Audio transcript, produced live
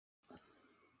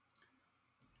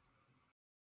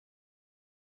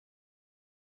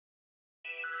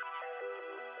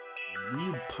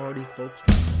real party folks.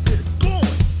 Get it going,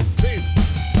 baby.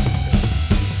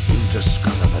 You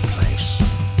discover the place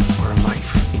where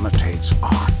life imitates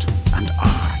art and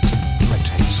art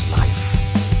imitates life.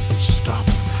 Stop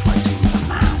fighting the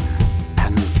man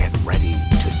and get ready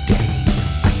to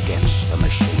Dave against the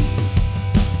machine.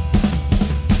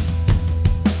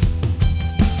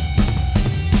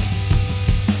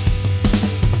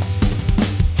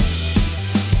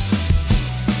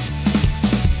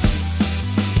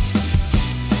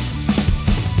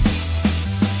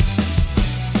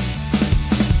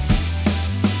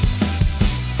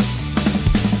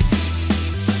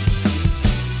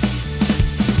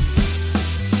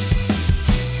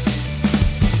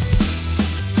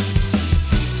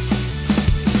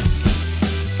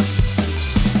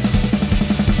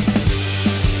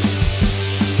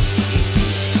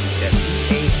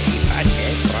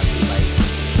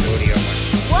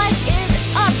 What is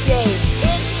up, Dave?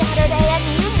 It's Saturday, and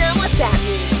you know what that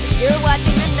means. You're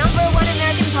watching the #1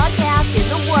 American podcast in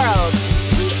the world.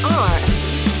 We are a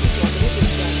free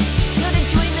organization. Go to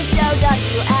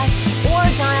jointheshow.us or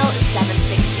dial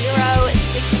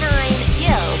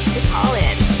 760-69-GUILD to call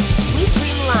in. We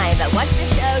stream live at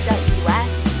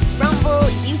watchtheshow.us, Rumble,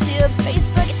 YouTube,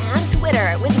 Facebook, and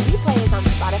Twitter with replays on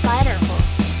Spotify and Apple.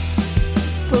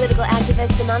 Political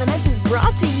Activists Anonymous is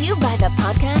brought to you by the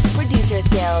Podcast Producers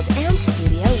Guild and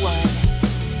Studio One.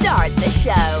 Start the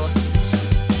show.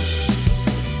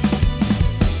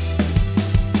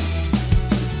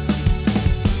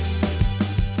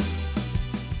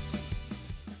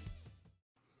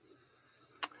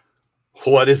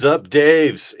 What is up,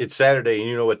 Daves? It's Saturday, and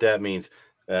you know what that means.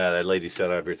 That lady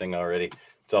said everything already.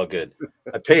 It's all good.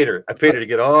 I paid her to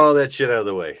get all that shit out of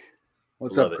the way.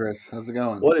 What's Love up, it. Chris? How's it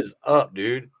going? What is up,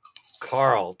 dude?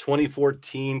 Carl,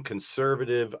 2014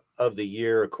 Conservative of the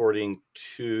Year, according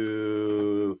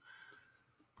to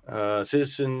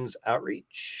Citizens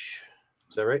Outreach.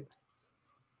 Is that right?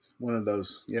 One of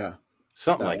those, yeah.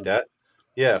 Something That like one. that.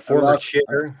 Yeah, former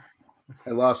chair.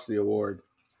 I lost the award.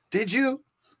 Did you?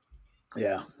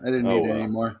 Yeah, I didn't Oh, need it wow.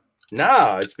 anymore.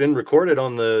 Nah, it's been recorded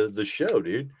on the show,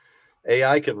 dude.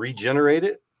 AI can regenerate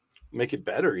it, make it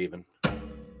better even.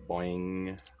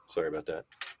 Boing. Sorry about that.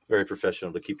 Very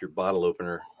professional to keep your bottle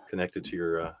opener connected to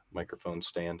your microphone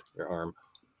stand, your arm.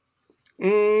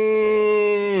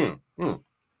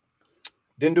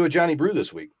 Didn't do a Johnny Brew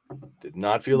this week. Did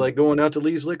not feel like going out to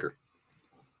Lee's Liquor.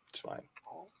 It's fine.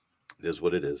 It is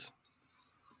what it is.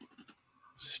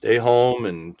 Stay home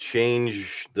and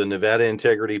change the Nevada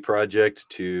Integrity Project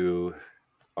to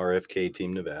RFK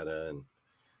Team Nevada and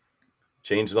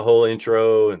change the whole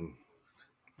intro. And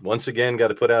once again, got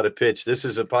to put out a pitch. This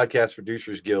is a Podcast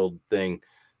Producers Guild thing.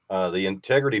 The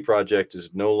Integrity Project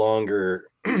is no longer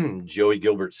Joey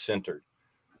Gilbert centered.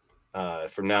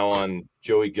 From now on,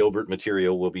 Joey Gilbert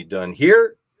material will be done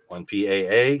here on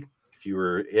PAA. If you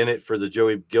were in it for the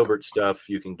Joey Gilbert stuff,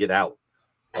 you can get out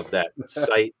of that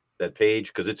site, that page,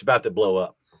 because it's about to blow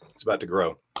up. It's about to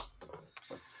grow.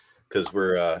 Because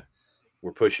we're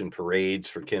pushing parades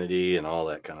for Kennedy and all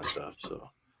that kind of stuff. So,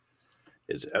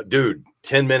 dude,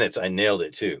 10 minutes, I nailed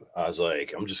it too. I was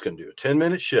like, I'm just going to do a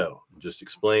 10-minute show, just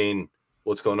explain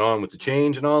what's going on with the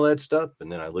change and all that stuff.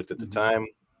 And then I looked at the time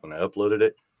when I uploaded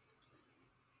it.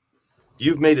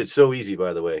 You've made it so easy,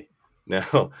 by the way,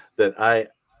 now that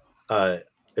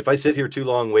if I sit here too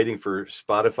long waiting for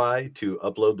Spotify to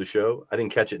upload the show, I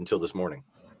didn't catch it until this morning.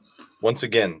 Once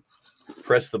again,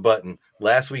 press the button.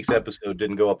 Last week's episode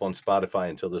didn't go up on Spotify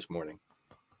until this morning.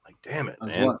 Like, damn it,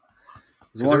 man. I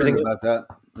was wondering about that.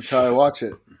 That's how I watch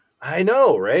it. I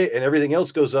know, right? And everything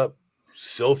else goes up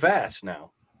so fast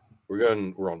now. We're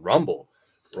on Rumble,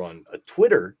 we're on a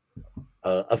Twitter,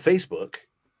 a Facebook,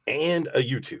 and a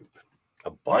YouTube. A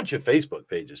bunch of Facebook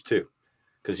pages too,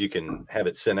 because you can have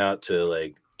it sent out to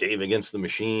like Dave Against the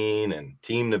Machine and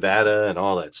Team Nevada and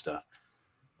all that stuff.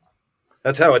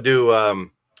 That's how I do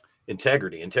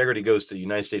Integrity. Integrity goes to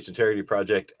United States Integrity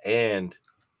Project and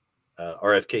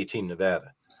RFK Team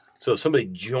Nevada. So if somebody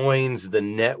joins the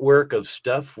network of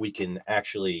stuff, we can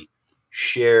actually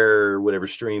share whatever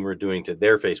stream we're doing to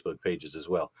their Facebook pages as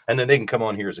well. And then they can come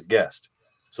on here as a guest.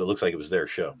 So it looks like it was their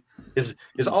show. Is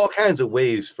all kinds of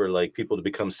ways for like people to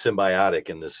become symbiotic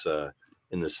in this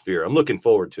sphere. I'm looking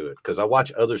forward to it because I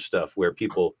watch other stuff where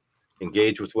people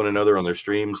engage with one another on their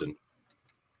streams, and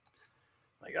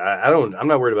like I'm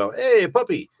not worried about, hey,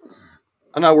 puppy.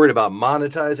 I'm not worried about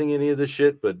monetizing any of this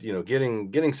shit, but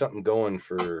getting something going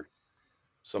for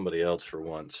somebody else for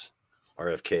once,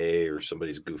 RFK or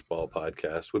somebody's goofball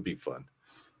podcast would be fun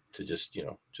to just do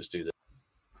that.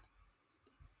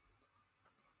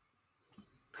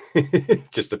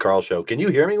 Just the Carl show. Can you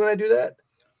hear me when I do that?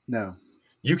 No.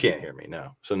 You can't hear me,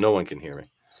 no. So no one can hear me.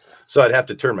 So I'd have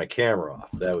to turn my camera off.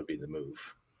 That would be the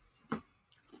move.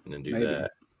 And then do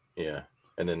that. Yeah.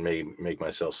 And then make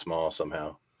myself small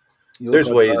somehow. There's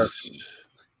ways.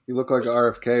 You look like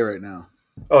RFK right now.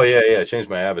 Oh, yeah. I changed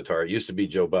my avatar. It used to be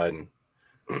Joe Biden.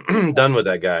 Done with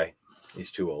that guy.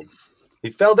 He's too old. He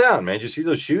fell down, man. Did you see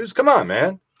those shoes? Come on,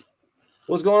 man.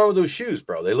 What's going on with those shoes,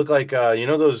 bro? They look like,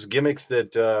 those gimmicks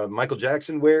that Michael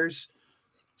Jackson wears?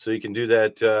 So you can do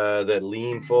that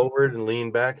lean forward and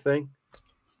lean back thing.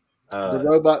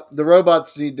 The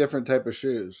robots need different type of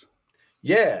shoes.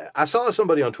 Yeah, I saw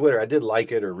somebody on Twitter. I did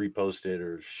like it or repost it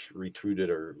or retweet it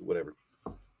or whatever.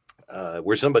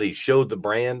 Where somebody showed the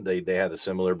brand. They had a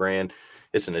similar brand.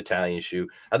 It's an Italian shoe.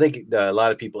 I think a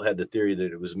lot of people had the theory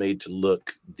that it was made to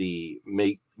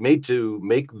make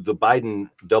the Biden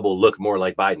double look more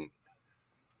like Biden.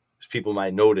 Because people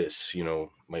might notice,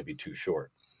 might be too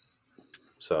short.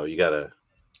 So you gotta,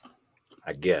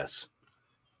 I guess.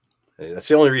 That's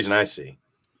the only reason I see.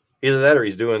 Either that or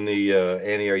he's doing the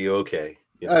Annie, are you okay?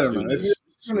 I don't know. If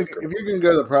you're going to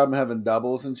go to the problem having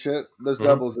doubles and shit, those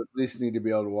doubles at least need to be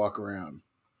able to walk around.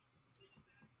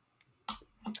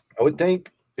 I would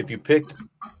think if you picked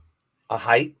a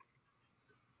height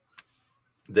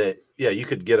that, you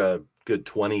could get a good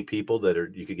 20 people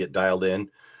you could get dialed in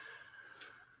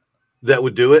that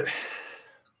would do it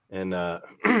and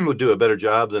would do a better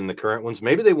job than the current ones.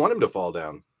 Maybe they want him to fall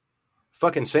down.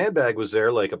 Fucking sandbag was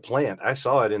there like a plant. I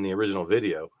saw it in the original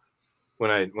video when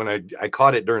I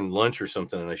caught it during lunch or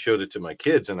something, and I showed it to my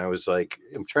kids, and I was like,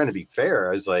 I'm trying to be fair.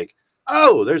 I was like,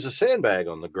 oh, there's a sandbag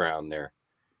on the ground there.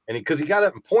 And because he got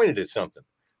up and pointed at something,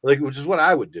 which is what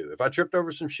I would do. If I tripped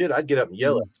over some shit, I'd get up and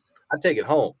yell it. I'd take it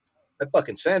home. That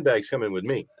fucking sandbag's coming with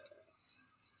me.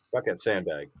 Fuck that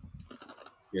sandbag.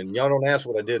 And y'all don't ask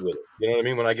what I did with it. You know what I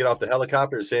mean? When I get off the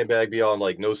helicopter, the sandbag be all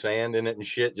like no sand in it and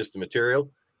shit, just the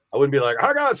material. I wouldn't be like,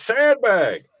 I got a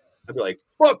sandbag. I'd be like,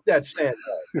 fuck that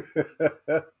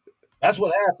sandbag. That's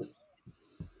what happens.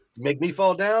 Make me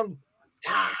fall down?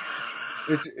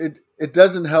 It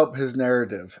doesn't help his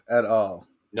narrative at all.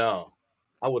 No.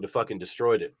 I would have fucking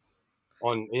destroyed it.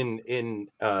 In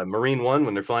Marine One,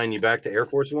 when they're flying you back to Air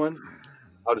Force One,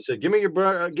 I would have said, give me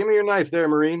your knife there,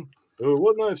 Marine. Oh,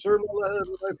 what knife, sir? No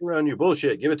knife around you.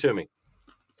 Bullshit. Give it to me.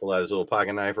 Pull out his little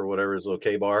pocket knife or whatever, his little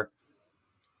K-bar.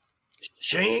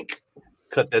 Shink.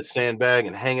 Cut that sandbag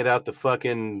and hang it out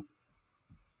the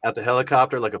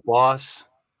helicopter like a boss.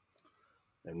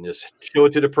 And just show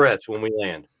it to the press when we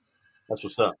land. That's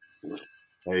what's up.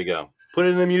 There you go. Put it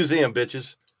in the museum,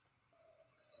 bitches.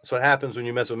 That's what happens when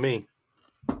you mess with me.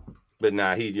 But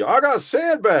nah, I got a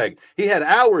sandbag. He had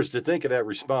hours to think of that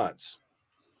response.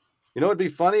 You know, it'd be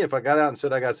funny if I got out and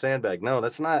said I got sandbag. No,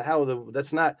 that's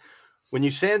not when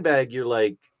you sandbag, you're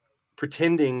like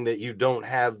pretending that you don't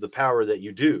have the power that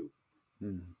you do.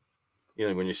 You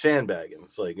know, when you're sandbagging,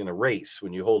 it's like in a race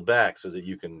when you hold back so that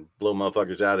you can blow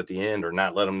motherfuckers out at the end or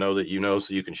not let them know that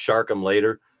so you can shark them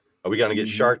later. Are we going to get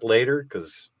sharked later?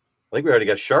 Because I think we already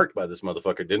got sharked by this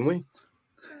motherfucker, didn't we?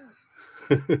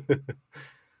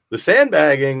 The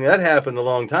sandbagging, that happened a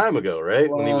long time ago, right?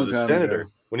 When he was a senator.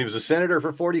 When he was a senator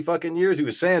for 40 fucking years, he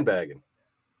was sandbagging.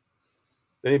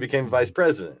 Then he became vice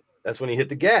president. That's when he hit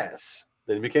the gas.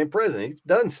 Then he became president. He's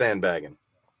done sandbagging.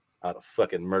 I'd have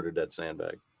fucking murdered that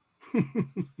sandbag.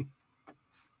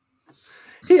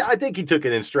 I think he took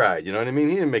it in stride. You know what I mean?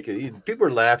 He didn't make it. People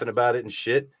were laughing about it and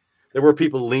shit. There were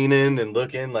people leaning and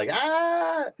looking like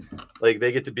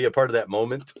they get to be a part of that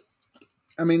moment.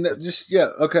 I mean,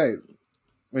 okay.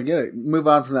 We get it. Move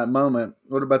on from that moment.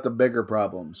 What about the bigger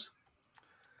problems?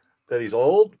 That he's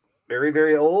old, very,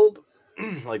 very old,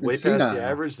 like way senile. Past the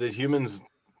average that humans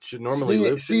should normally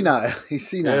live. Senile. He's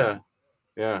senile.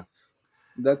 Yeah.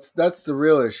 That's the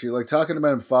real issue. Like talking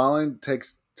about him falling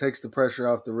takes the pressure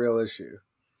off the real issue.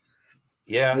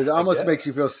 Yeah. It almost makes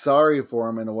you feel sorry for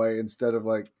him in a way instead of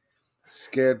like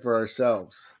scared for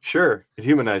ourselves. Sure. It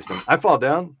humanized him. I fall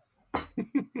down.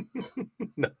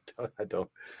 No, I don't.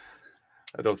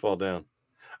 I don't fall down.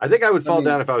 I think I would fall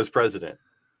down if I was president.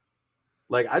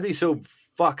 Like, I'd be so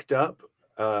fucked up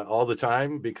all the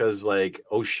time because, like,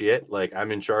 oh shit, like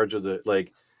I'm in charge of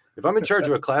if I'm in charge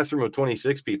of a classroom of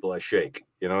 26 people, I shake.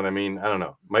 You know what I mean? I don't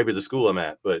know. Might be the school I'm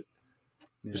at, but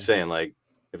just saying, like,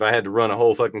 if I had to run a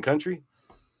whole fucking country,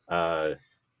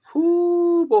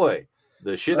 whoo boy,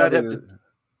 the shit I'd have to.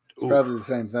 It's probably the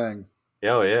same thing.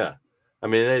 Oh yeah. I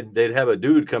mean, they'd have a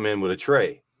dude come in with a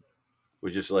tray,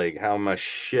 with just like how much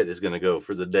shit is gonna go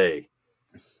for the day.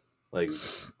 Like,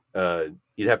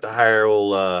 you'd have to hire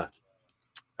old.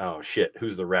 Oh shit,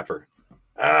 who's the rapper?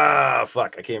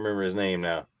 Fuck, I can't remember his name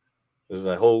now. There's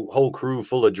a whole crew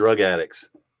full of drug addicts.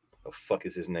 Oh, fuck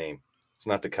is his name? It's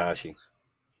not Tekashi.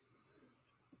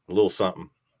 A little something.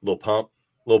 Little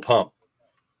Pump.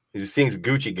 He sings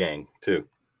Gucci Gang too.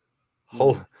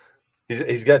 Oh,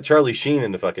 he's got Charlie Sheen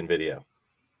in the fucking video.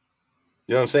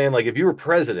 You know what I'm saying? Like if you were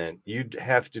president, you'd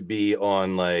have to be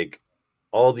on like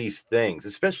all these things,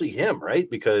 especially him, right?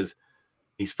 Because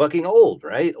he's fucking old,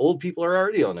 right? Old people are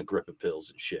already on a grip of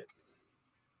pills and shit.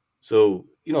 So,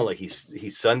 you know, like he's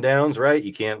sundowns, right?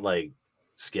 You can't like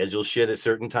schedule shit at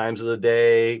certain times of the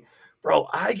day. Bro,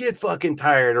 I get fucking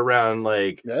tired around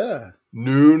like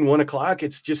noon, 1 o'clock.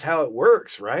 It's just how it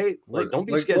works, right? Like, don't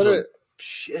be scheduling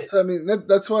shit. So, I mean,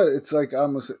 that's why it's like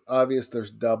almost obvious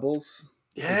there's doubles.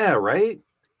 Yeah, right?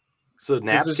 So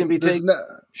naps can be taken.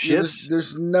 Shifts.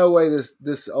 There's no way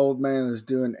this old man is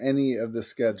doing any of the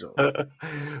schedule.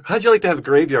 How'd you like to have a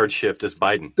graveyard shift as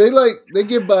Biden? They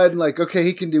give Biden like, okay,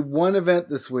 he can do one event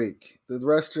this week. The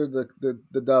rest are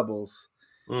the doubles.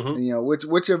 Mm-hmm. And, you know,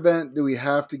 which event do we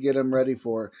have to get him ready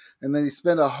for? And then you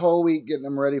spend a whole week getting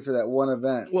him ready for that one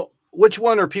event. Well, which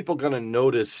one are people going to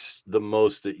notice the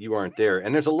most that you aren't there?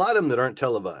 And there's a lot of them that aren't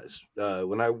televised.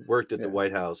 When I worked at the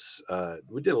White House,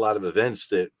 we did a lot of events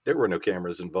that there were no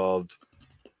cameras involved.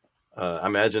 I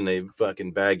imagine they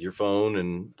fucking bag your phone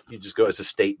and you just go. It's a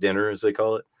state dinner, as they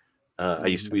call it. We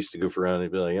used to goof around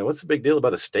and be like, what's the big deal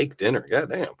about a steak dinner? God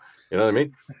damn. You know what I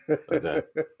mean? But,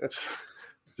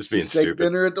 just being steak stupid.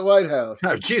 Dinner at the White House.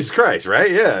 Oh, Jesus Christ,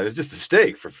 right? Yeah, it's just a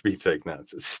steak for Pete's sake. No,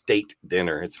 it's a state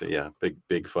dinner. It's a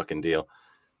big fucking deal.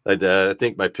 I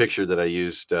think my picture that I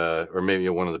used, or maybe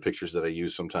one of the pictures that I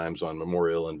use sometimes on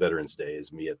Memorial and Veterans Day,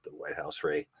 is me at the White House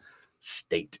for a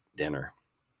state dinner.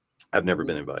 I've never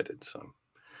been invited,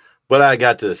 but I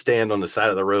got to stand on the side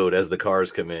of the road as the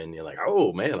cars come in. You're like,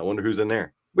 oh man, I wonder who's in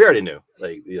there. We already knew.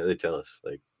 Like, they tell us,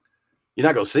 like, you're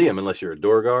not gonna see them unless you're a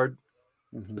door guard.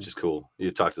 Which is cool. You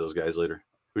talk to those guys later.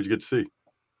 Who'd you get to see?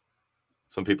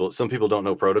 Some people don't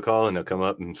know protocol and they'll come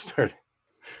up and start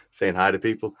saying hi to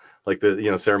people, like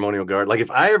the ceremonial guard. Like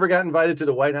if I ever got invited to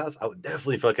the White House, I would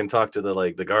definitely fucking talk to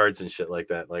the guards and shit like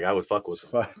that. Like I would fuck with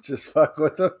them. Just fuck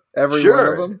with them. Every one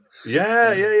of them.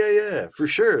 Yeah, for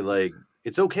sure. Like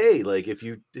it's okay. Like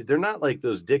they're not like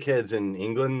those dickheads in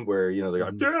England where they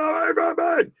go, "Get away from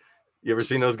me." You ever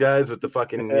seen those guys with the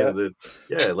fucking like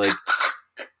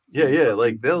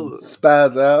they'll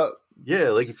spaz out. Yeah,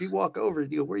 like if you walk over,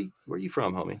 you go, where are you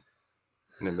from, homie?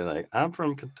 And they'll be like, I'm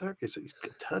from Kentucky. So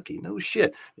Kentucky, no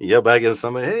shit. You yell back at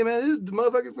somebody, hey man, this is the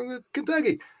motherfucker from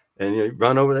Kentucky. And you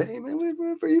run over there, hey man,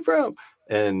 where are you from?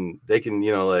 And they can,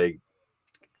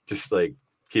 just like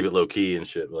keep it low key and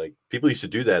shit. Like people used to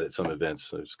do that at some events.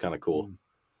 So it's kind of cool.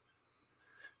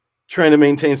 Trying to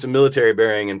maintain some military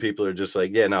bearing, and people are just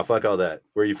like, yeah, no, fuck all that.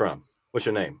 Where are you from? What's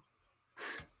your name?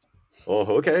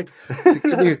 Oh, okay.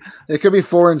 It could be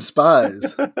foreign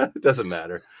spies. It doesn't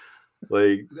matter.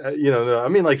 Like, I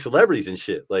mean, like celebrities and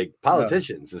shit, like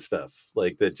politicians and stuff,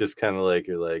 like that. Just kind of like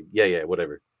you're like, yeah,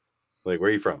 whatever. Like, where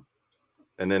are you from?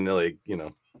 And then they're like,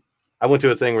 I went to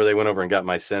a thing where they went over and got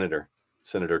my Senator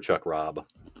Chuck Robb,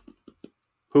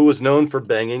 who was known for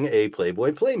banging a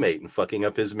Playboy playmate and fucking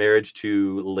up his marriage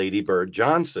to Lady Bird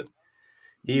Johnson.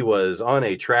 He was on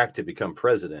a track to become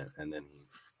president, and then he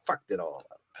fucked it all up.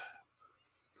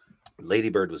 Lady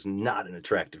Bird was not an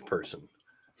attractive person,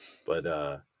 but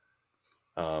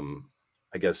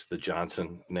I guess the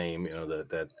Johnson name,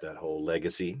 that whole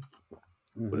legacy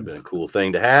would have been a cool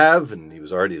thing to have. And he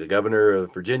was already the governor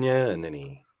of Virginia, and then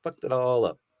he fucked it all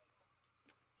up.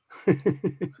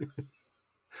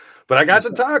 But I got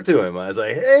to talk to him. I was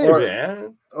like, hey,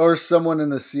 man. Or someone in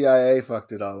the CIA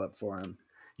fucked it all up for him.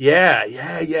 Yeah.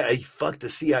 He fucked a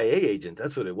CIA agent.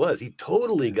 That's what it was. He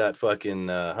totally got fucking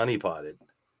honeypotted.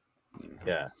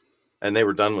 Yeah. And they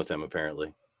were done with him,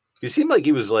 apparently. He seemed like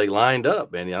he was like lined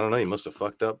up, man. I don't know. He must have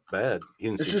fucked up bad.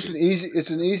 It's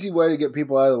an easy way to get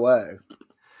people out of the way.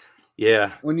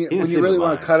 Yeah. When you really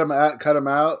want to cut them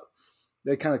out,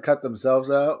 they kind of cut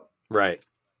themselves out. Right.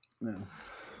 Yeah.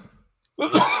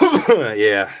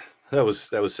 Yeah. That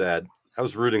was sad. I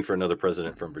was rooting for another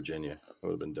president from Virginia. That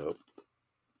would have been dope.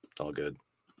 It's all good.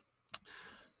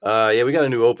 Yeah, we got a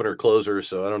new opener closer,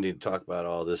 so I don't need to talk about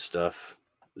all this stuff.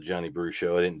 The Johnny Brew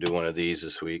Show. I didn't do one of these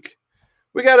this week.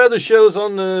 We got other shows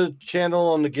on the channel,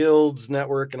 on the Guilds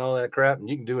Network and all that crap, and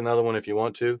you can do another one if you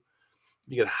want to.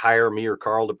 You could hire me or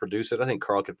Carl to produce it. I think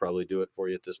Carl could probably do it for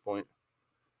you at this point.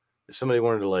 If somebody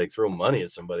wanted to like throw money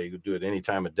at somebody, you could do it any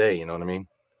time of day, you know what I mean?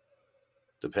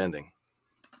 Depending.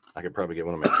 I could probably get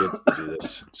one of my kids to do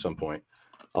this at some point.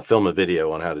 I'll film a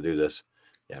video on how to do this.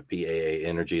 Yeah, PAA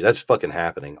Energy. That's fucking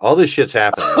happening. All this shit's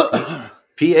happening.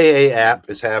 PAA app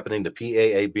is happening. The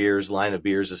PAA beers, line of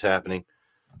beers is happening.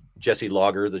 Jesse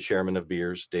Lager, the chairman of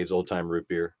beers, Dave's Old Time Root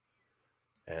Beer,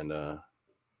 and PAA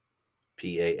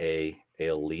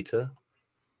Aelita.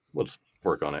 Let's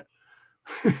work on it.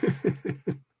 I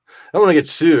don't want to get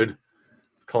sued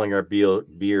calling our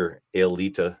beer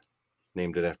Aelita,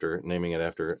 naming it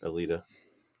after Alita.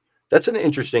 That's an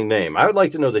interesting name. I would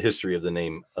like to know the history of the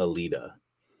name Alita.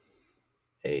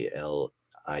 Alida.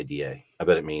 I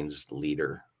bet it means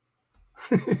leader.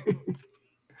 You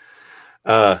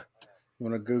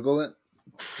want to Google it?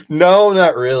 No,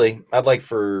 not really. I'd like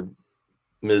for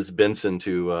Ms. Benson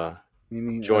to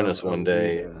join us one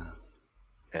day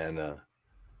and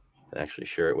actually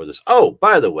share it with us. Oh,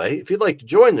 by the way, if you'd like to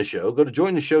join the show, go to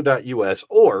jointheshow.us,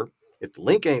 or if the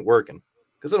link ain't working,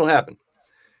 because it'll happen,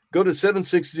 go to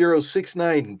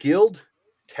 76069-GUILD.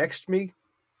 Text me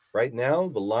right now.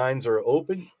 The lines are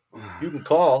open. You can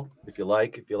call if you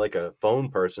like. If you're like a phone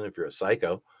person, if you're a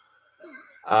psycho.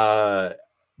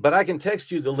 But I can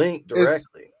text you the link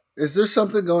directly. Is there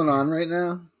something going on right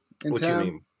now in What town?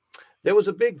 you mean? There was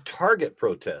a big Target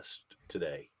protest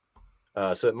today.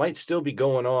 So it might still be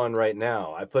going on right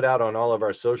now. I put out on all of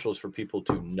our socials for people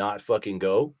to not fucking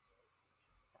go.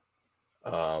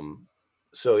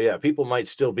 So yeah, people might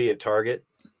still be at Target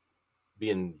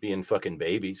being fucking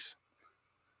babies.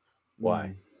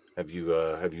 Why? Have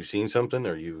you seen something?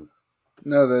 Or you?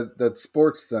 No, that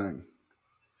sports thing.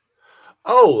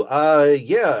 Oh,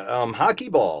 yeah. Hockey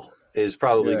ball is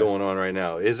probably going on right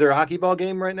now. Is there a hockey ball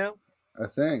game right now? I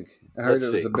think I heard Let's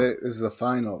it was see. this is the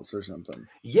finals or something.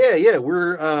 Yeah.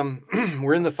 We're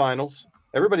we're in the finals.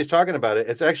 Everybody's talking about it.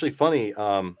 It's actually funny.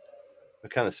 I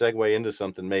kind of segue into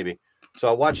something maybe. So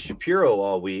I watched Shapiro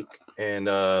all week, and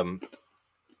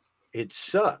it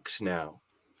sucks now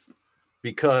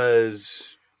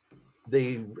because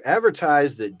they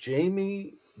advertised that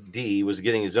Jamie D was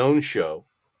getting his own show.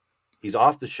 He's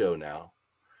off the show now.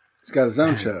 He's got his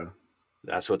own show.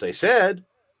 That's what they said.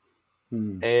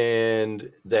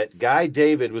 And that Guy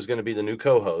David was going to be the new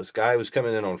co-host. Guy was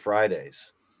coming in on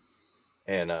Fridays.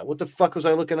 And what the fuck was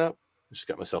I looking up? I just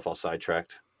got myself all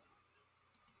sidetracked.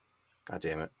 God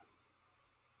damn it.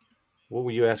 What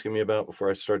were you asking me about before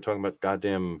I started talking about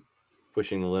goddamn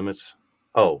pushing the limits?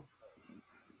 Oh.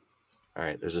 All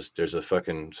right. There's a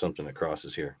fucking something that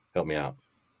crosses here. Help me out.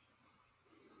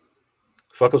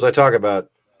 Fuck was I talking about,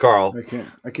 Carl?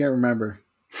 I can't remember.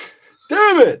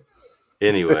 Damn it!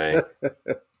 Anyway,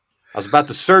 I was about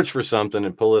to search for something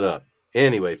and pull it up.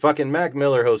 Anyway, fucking Mac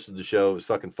Miller hosted the show. It was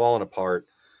fucking falling apart.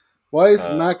 Why is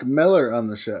Mac Miller on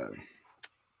the show?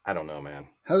 I don't know, man.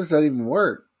 How does that even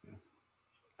work?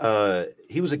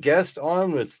 He was a guest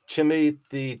on with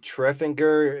Timothy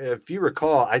Treffinger. If you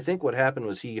recall, I think what happened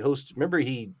was remember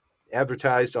he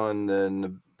advertised on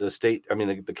the state,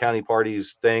 the county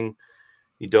parties thing.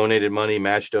 He donated money,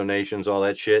 match donations, all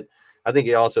that shit. I think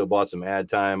he also bought some ad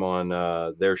time on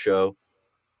their show.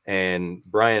 And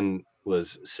Brian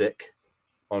was sick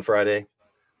on Friday.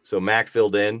 So Mac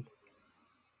filled in.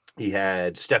 He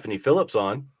had Stephanie Phillips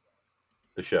on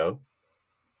the show.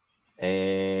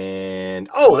 And,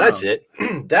 wow. That's it.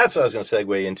 That's what I was going to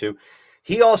segue into.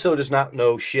 He also does not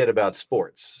know shit about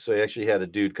sports. So he actually had a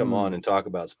dude come on and talk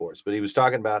about sports. But he was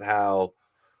talking about how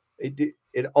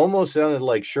it almost sounded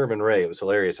like Sherman Ray. It was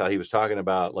hilarious how he was talking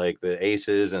about like the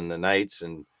Aces and the Knights.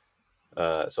 And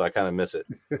so I kind of miss it.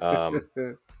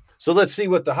 So let's see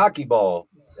what the hockey ball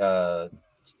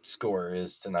score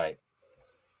is tonight.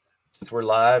 Since we're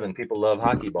live and people love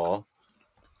hockey ball,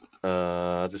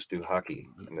 I'll just do hockey.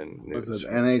 And then was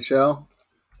it NHL?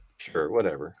 Sure,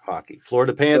 whatever. Hockey.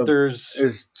 Florida Panthers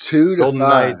is 2-5. Golden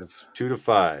Knights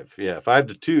 2-5. Yeah,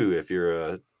 5-2 if you're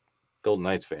a Golden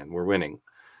Knights fan. We're winning.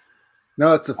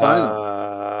 No, it's the final.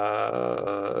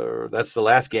 That's the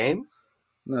last game?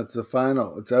 No, it's the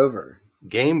final. It's over.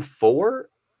 Game 4?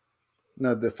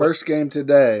 No, the first game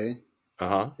today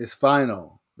is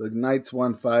final. The Knights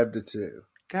won 5-2.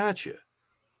 Gotcha.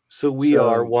 So we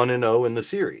are 1-0 in the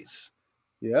series.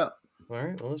 Yeah. All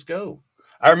right, well, let's go.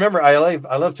 I remember I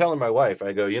love telling my wife,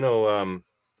 I go,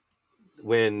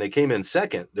 when they came in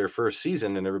second their first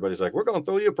season and everybody's like, we're going to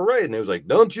throw you a parade. And it was like,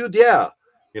 don't you dare.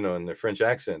 In their French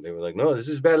accent. They were like, no, this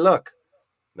is bad luck.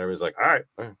 And everybody's like, all right,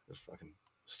 just fucking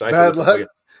stifle bad luck.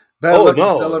 Bad luck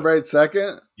to celebrate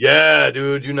second? Yeah,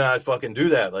 dude, do not fucking do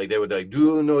that. Like they would like,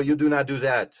 you do not do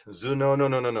that.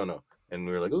 No. And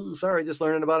we were like, oh, sorry, just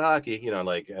learning about hockey.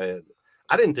 I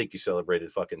didn't think you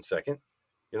celebrated fucking second.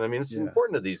 You know what I mean? It's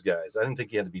important to these guys. I didn't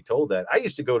think you had to be told that. I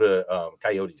used to go to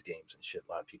Coyotes games and shit.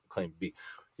 A lot of people claim to be,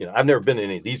 I've never been to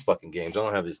any of these fucking games. I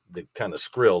don't have the kind of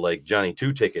skrill like Johnny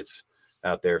 2 tickets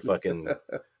out there fucking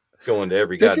going to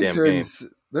every goddamn game.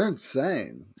 They're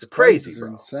insane. It's crazy, bro.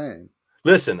 They're insane.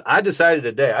 Listen, I decided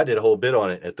today, I did a whole bit on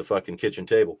it at the fucking kitchen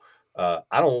table. I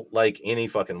don't like any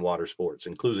fucking water sports,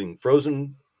 including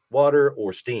frozen water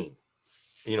or steam.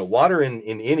 Water in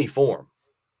any form.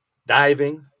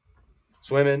 Diving,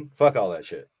 swimming, fuck all that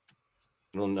shit.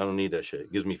 I don't need that shit.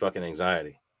 It gives me fucking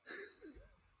anxiety.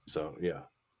 So, yeah.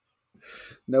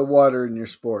 No water in your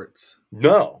sports.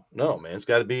 No, man. It's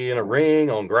got to be in a ring,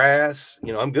 on grass.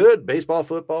 I'm good. Baseball,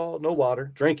 football, no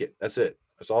water. Drink it. That's it.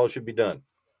 That's all it should be done.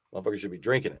 Motherfuckers should be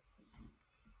drinking it.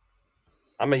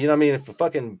 I mean, if a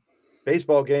fucking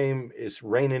baseball game is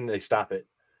raining, they stop it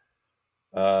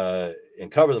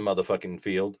and cover the motherfucking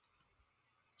field.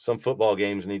 Some football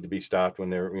games need to be stopped when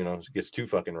they're, it gets too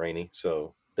fucking rainy.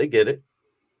 So they get it.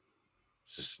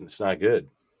 It's not good.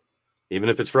 Even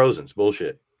if it's frozen, it's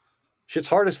bullshit. Shit's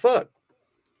hard as fuck.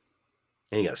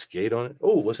 And you got skate on it.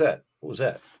 Oh, what's that? What was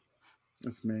that?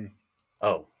 That's me.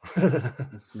 Oh.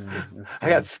 That's me. I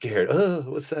got scared. Oh,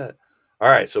 what's that? All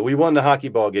right, so we won the hockey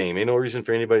ball game. Ain't no reason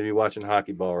for anybody to be watching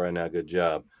hockey ball right now. Good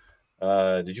job.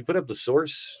 Did you put up the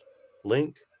source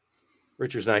link?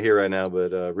 Richard's not here right now,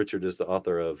 but Richard is the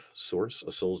author of Source,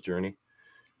 A Soul's Journey.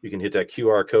 You can hit that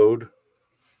QR code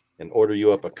and order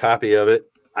you up a copy of it.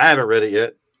 I haven't read it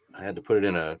yet. I had to put it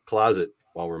in a closet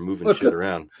while we're moving shit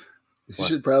around. You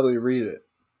should probably read it.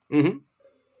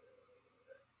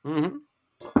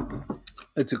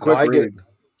 It's a quick read.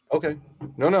 Okay.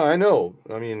 No, I know.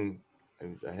 I mean,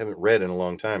 I haven't read in a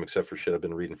long time, except for shit I've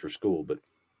been reading for school. But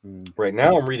right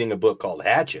now I'm reading a book called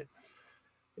Hatchet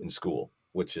in school,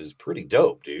 which is pretty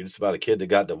dope, dude. It's about a kid that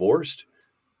got divorced.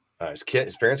 His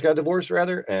parents got divorced,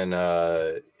 rather,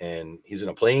 and he's in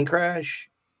a plane crash.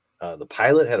 The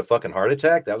pilot had a fucking heart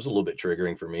attack. That was a little bit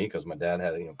triggering for me because my dad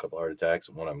had a couple heart attacks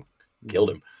and one of them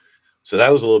killed him. So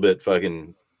that was a little bit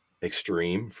fucking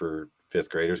extreme for fifth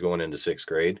graders going into sixth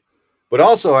grade. But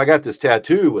also, I got this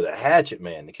tattoo with a hatchet,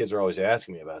 man. The kids are always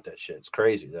asking me about that shit. It's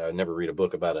crazy that I never read a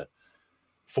book about a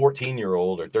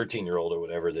 14-year-old or 13-year-old or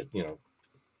whatever that,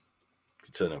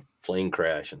 gets in a plane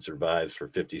crash and survives for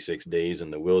 56 days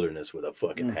in the wilderness with a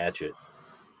fucking hatchet.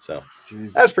 So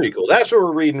that's pretty cool. That's what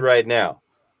we're reading right now.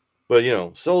 But,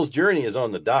 Soul's Journey is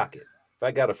on the docket. If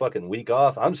I got a fucking week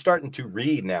off, I'm starting to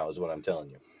read now is what I'm telling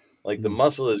you. Like the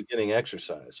muscle is getting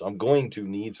exercise. So I'm going to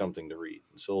need something to read.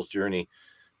 Soul's Journey.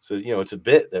 So, it's a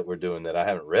bit that we're doing that I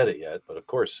haven't read it yet, but of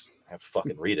course I have to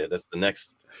fucking read it. That's the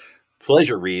next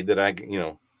pleasure read that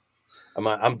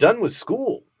I'm done with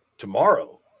school.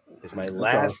 Tomorrow is my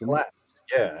last class.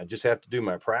 Yeah. I just have to do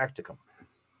my practicum.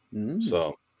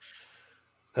 So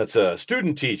that's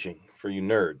student teaching for you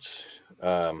nerds.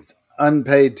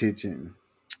 Unpaid teaching.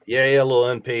 Yeah, a little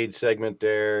unpaid segment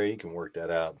there. You can work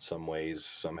that out in some ways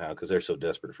somehow because they're so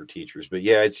desperate for teachers. But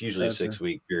yeah, it's usually a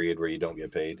 6-week period where you don't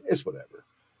get paid. It's whatever.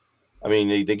 I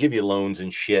mean, they give you loans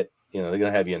and shit. They're going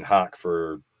to have you in hock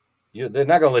for you. They're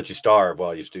not going to let you starve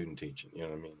while you're student teaching. You know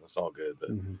what I mean? That's all good.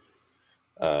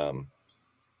 But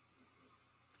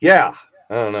yeah,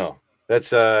 I don't know.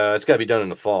 That's it's got to be done in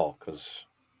the fall because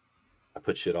I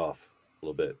put shit off a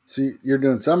little bit. So you're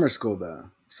doing summer school though?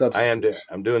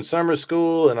 I'm doing summer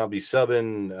school, and I'll be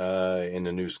subbing in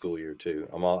the new school year too.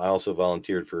 I also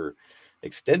volunteered for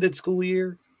extended school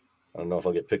year. I don't know if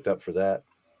I'll get picked up for that.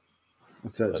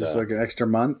 What's that? Just like an extra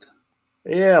month?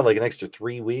 Yeah, like an extra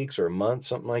 3 weeks or a month,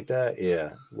 something like that.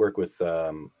 Yeah, work with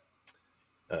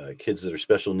kids that are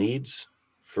special needs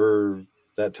for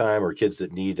that time, or kids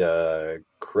that need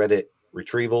credit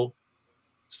retrieval,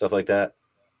 stuff like that.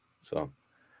 So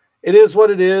it is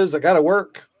what it is. I got to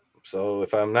work. So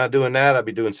if I'm not doing that, I'll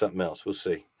be doing something else. We'll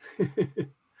see.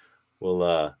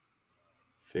 We'll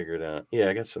figure it out. Yeah,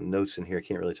 I got some notes in here. I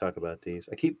can't really talk about these.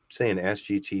 I keep saying ask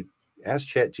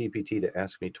ChatGPT to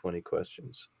ask me 20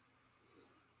 questions.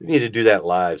 We need to do that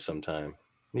live sometime.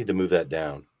 We need to move that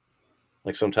down.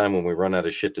 Like sometime when we run out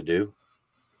of shit to do.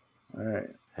 All right.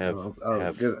 I'll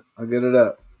get it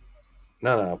up.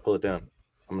 No, I'll pull it down.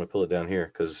 I'm going to pull it down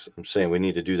here because I'm saying we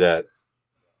need to do that.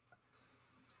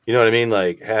 You know what I mean?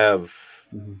 Like have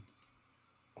when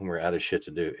we're out of shit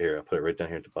to do. Here, I'll put it right down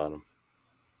here at the bottom.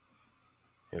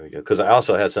 Here we go. Because I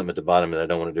also had something at the bottom that I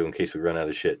don't want to do in case we run out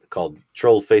of shit called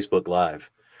Troll Facebook Live.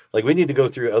 Like we need to go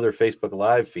through other Facebook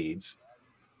Live feeds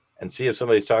and see if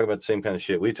somebody's talking about the same kind of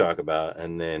shit we talk about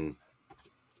and then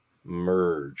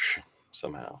merge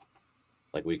somehow.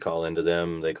 Like we call into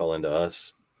them, they call into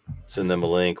us, send them a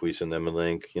link, we send them a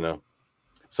link,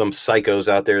 some psychos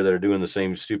out there that are doing the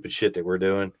same stupid shit that we're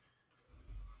doing.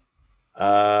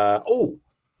 All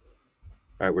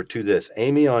right, we're to this.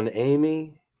 Amy on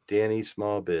Amy, Danny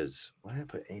Small Biz. Why did I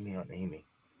put Amy on Amy?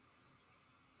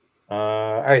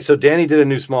 All right, so Danny did a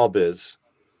new small biz.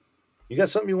 You got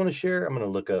something you want to share? I'm going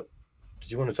to look up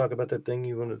Did you want to talk about that thing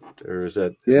you wanted, or is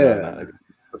that? Yeah.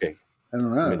 Okay. I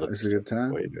don't Let me know. look Is this it a up good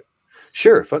time? while you do it.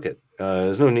 Sure, fuck it.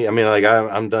 There's no need. I mean, like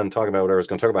I'm done talking about what I was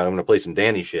going to talk about. I'm going to play some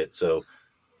Danny shit. So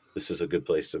this is a good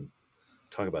place to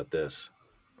talk about this.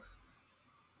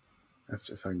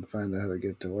 If I can find out how to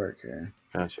get to work here.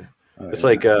 Gotcha. Oh, It's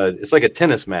yeah. like a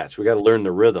tennis match. We got to learn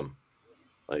the rhythm.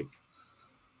 Like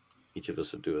each of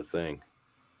us will do a thing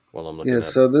while I'm looking. Yeah. Up.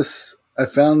 So I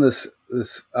found this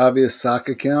obvious sock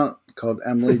account called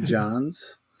Emily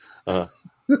Johns.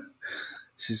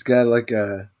 She's got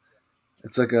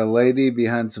it's like a lady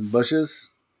behind some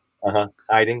bushes.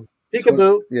 Hiding.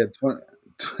 Peekaboo.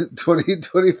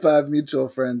 25 mutual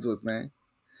friends with me.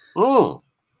 Oh.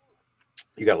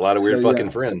 You got a lot of weird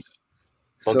fucking friends.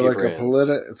 So like friends.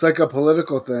 it's like a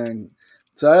political thing.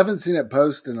 So I haven't seen it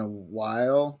post in a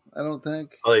while, I don't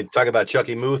think. Oh, they talk about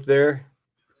Chucky Muth there?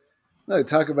 No, they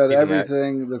talk about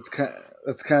everything that's kind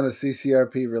of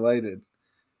CCRP related.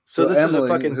 So this Emily, is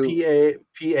a fucking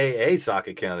PAA sock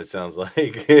account, it sounds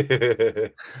like.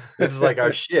 This is like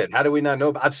our shit. How do we not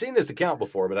know? I've seen this account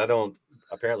before, but I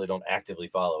apparently don't actively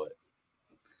follow it.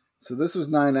 So this was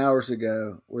 9 hours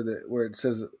ago where it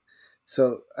says,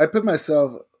 so I put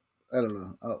myself, I don't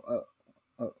know,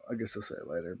 I guess I'll say it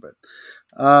later, but,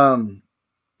 the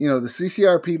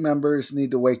CCRP members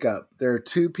need to wake up. There are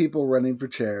 2 people running for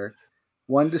chair.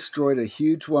 One destroyed a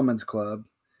huge women's club.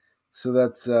 So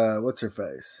that's, what's her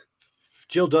face?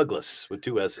 Jill Douglas with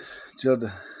 2 S's.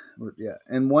 Yeah.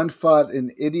 And one fought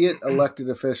an idiot elected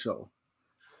official.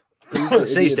 Who's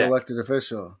the idiot elected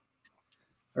official?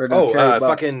 Or no, Carrie Buck.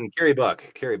 Fucking Carrie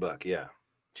Buck. Carrie Buck, yeah.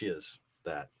 She is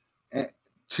that. And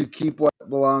to keep what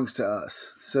belongs to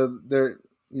us. So they're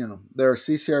a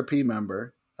CCRP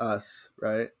member, us,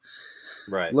 right?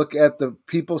 Right. Look at the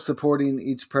people supporting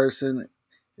each person.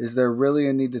 Is there really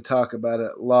a need to talk about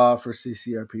it? Law for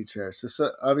CCRP chair. So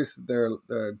obviously they're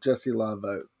a Jesse Law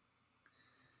vote.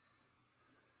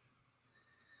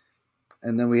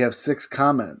 And then we have 6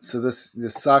 comments. So this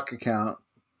sock account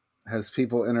has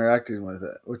people interacting with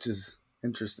it, which is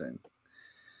interesting.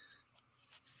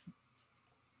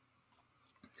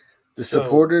 The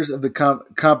supporters of the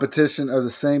competition are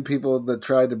the same people that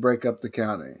tried to break up the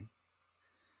county.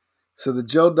 So the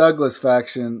Joe Douglas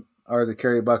faction are the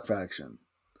Carrie Buck faction.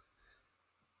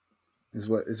 Is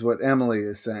what Emily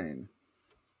is saying.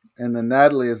 And then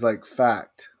Natalie is like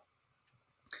fact.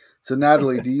 So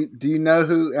Natalie, do you know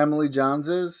who Emily Johns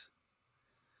is?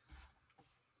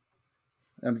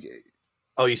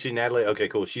 Oh, you see Natalie? Okay,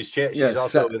 cool. She's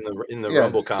also in the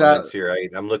Rumble comments here.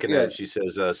 I'm looking at it. She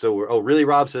says, really?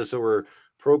 Rob says, so we're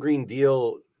pro-Green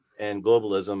Deal and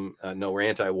globalism. No, we're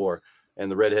anti-war.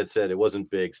 And the redhead said it wasn't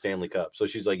big, Stanley Cup. So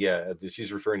she's like, yeah,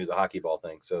 she's referring to the hockey ball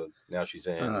thing. So now she's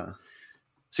in.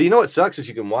 So you know what sucks is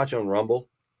you can watch on Rumble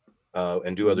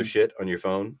and do other shit on your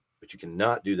phone, but you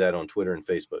cannot do that on Twitter and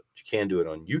Facebook. You can do it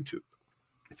on YouTube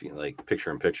if you like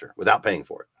picture-in-picture without paying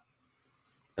for it,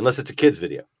 unless it's a kid's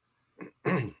video.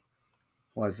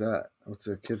 Why is that? What's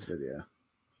a kid's video?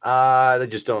 They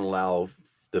just don't allow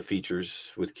the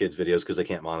features with kids' videos because they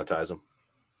can't monetize them.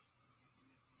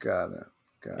 Got it.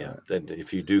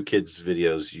 If you do kids'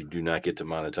 videos, you do not get to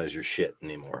monetize your shit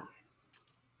anymore.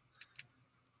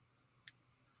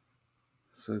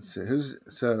 So let's see.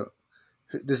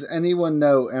 Does anyone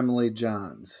know Emily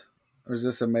Johns? Or is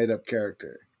this a made-up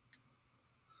character?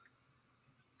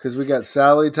 Because we got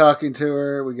Sally talking to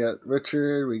her, we got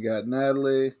Richard, we got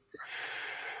Natalie.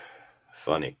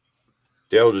 Funny.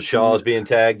 Daryl Shaw is being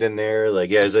tagged in there. Like,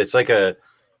 yeah, it's like a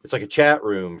chat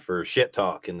room for shit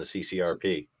talk in the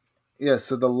CCRP.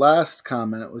 So the last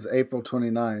comment was April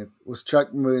 29th. Was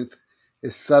Chuck Muth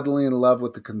is suddenly in love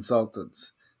with the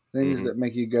consultants. Things that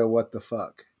make you go, what the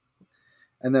fuck?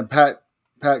 And then Pat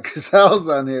Casal's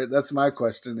on here. That's my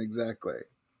question exactly.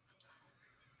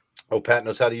 Oh, Pat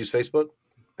knows how to use Facebook?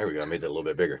 There we go. I made that a little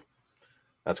bit bigger.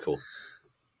 That's cool.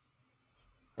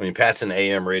 I mean, Pat's an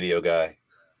AM radio guy.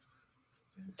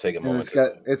 Take a moment.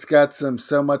 It's got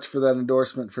so much for that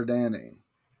endorsement for Danny.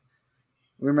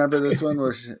 Remember this one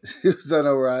where she was on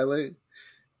O'Reilly?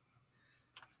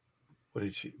 What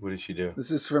did she do?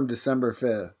 This is from December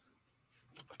 5th.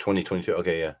 2022.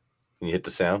 Okay, yeah. Can you hit the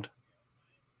sound?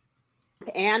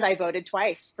 And I voted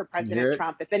twice for President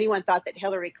Trump. If anyone thought that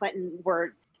Hillary Clinton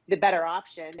were the better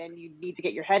option, then you need to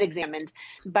get your head examined.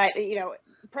 But,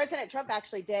 President Trump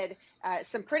actually did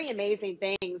some pretty amazing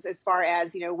things as far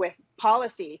as, with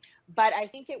policy. But I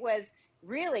think it was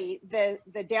really the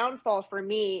downfall for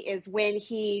me is when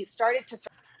he started to.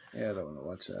 Yeah, I don't want to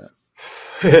watch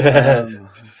that.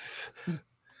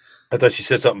 I thought she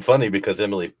said something funny because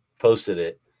Emily posted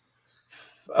it.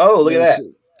 Oh, look at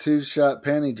that. 2-shot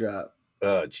panty drop.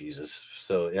 Oh, Jesus.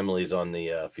 So Emily's on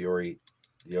the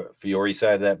Fiore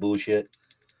side of that bullshit.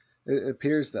 It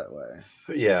appears that way.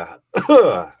 Yeah,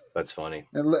 that's funny.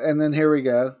 And then here we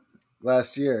go.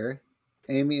 Last year,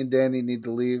 Amy and Danny need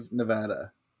to leave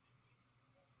Nevada.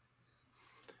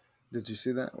 Did you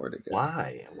see that? Where'd it go?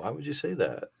 Why? Why would you say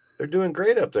that? They're doing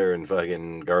great up there in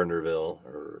fucking Gardnerville.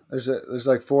 There's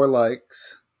like 4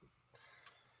 likes.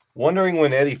 Wondering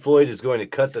when Eddie Floyd is going to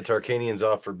cut the Tarkanians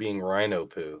off for being rhino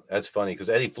poo. That's funny because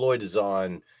Eddie Floyd is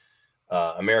on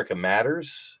America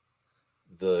Matters,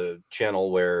 the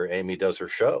channel where Amy does her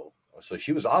show. So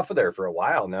she was off of there for a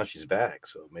while. Now she's back.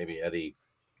 So maybe Eddie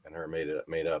and her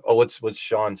made up. Oh, what's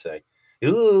Sean say?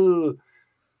 Ooh,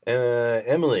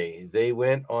 Emily. They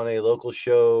went on a local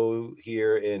show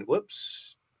here in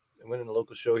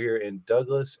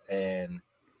Douglas and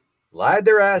lied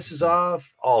their asses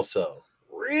off. Also,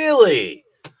 really.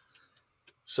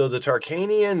 So the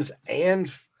Tarkanians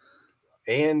and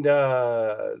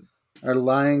are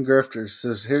lying grifters.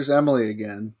 So here's Emily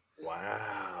again.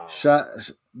 Wow.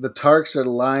 The Tarks are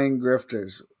lying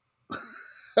grifters.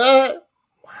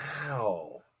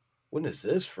 Wow. When is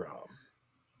this from?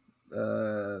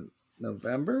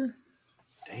 November?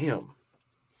 Damn.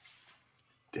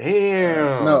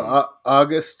 No,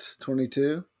 August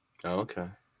 22. Oh, okay.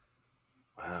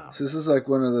 Wow. So this is like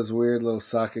one of those weird little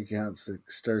sock accounts that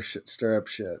stir up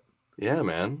shit. Yeah,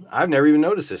 man. I've never even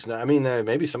noticed this. I mean,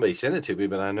 maybe somebody sent it to me,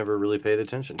 but I never really paid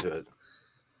attention to it.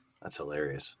 That's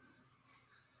hilarious.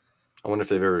 I wonder if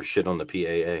they've ever shit on the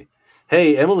PAA.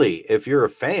 Hey, Emily, if you're a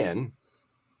fan,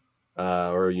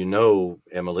 or you know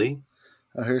Emily.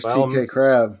 Oh, here's TK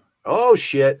Crab. Oh,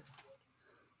 shit.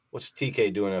 What's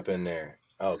TK doing up in there?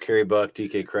 Oh, Carrie Buck,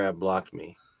 TK Crab blocked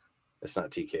me. That's not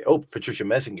TK. Oh, Patricia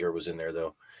Messinger was in there,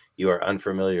 though. You are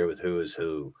unfamiliar with who is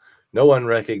who. No one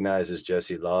recognizes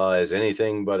Jesse Law as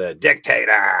anything but a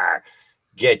dictator.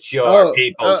 Get your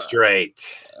people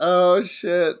straight. Oh,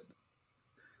 shit. A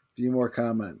few more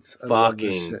comments.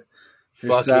 Fucking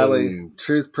Sally.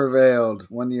 Truth prevailed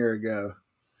 1 year ago.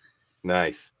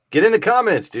 Nice. Get in the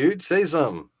comments, dude. Say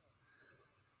something.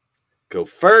 Go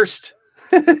first.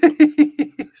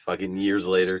 Fucking years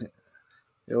later.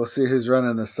 Yeah, we'll see who's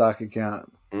running the sock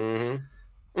account.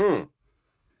 Mm-hmm. Mm.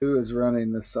 Who is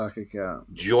running the sock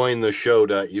account?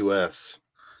 Jointheshow.us.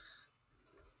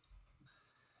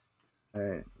 All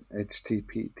right.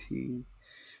 HTTP.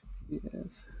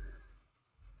 Yes.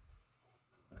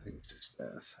 I think it's just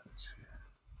S.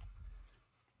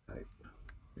 Type.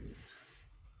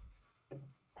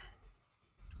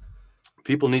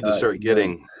 People need to start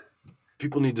getting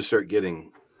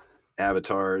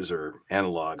avatars or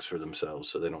analogs for themselves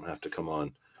so they don't have to come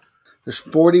on. There's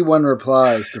 41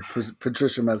 replies to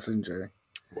Patricia Messenger.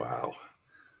 Wow.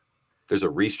 There's a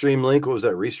restream link. What was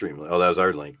that restream link? Oh, that was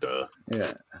our link. Duh.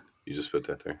 Yeah. You just put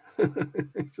that there.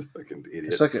 Just fucking idiot.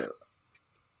 It's like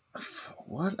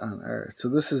what on earth? So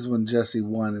this is when Jesse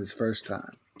won his first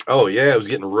time. Oh, yeah. It was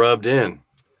getting rubbed in.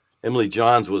 Emily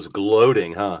Johns was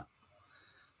gloating, huh?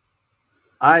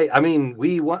 I mean,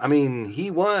 we won. I mean,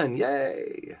 he won.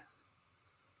 Yay.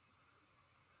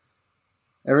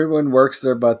 Everyone works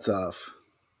their butts off.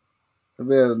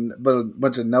 But a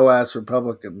bunch of no-ass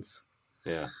Republicans.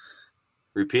 Yeah.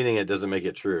 Repeating it doesn't make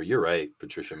it true. You're right,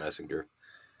 Patricia Messinger.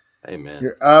 Hey, man.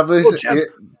 You're obviously...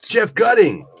 Jeff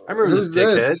Gutting. I remember Who's this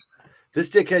dickhead. this? This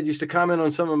dickhead used to comment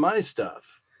on some of my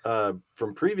stuff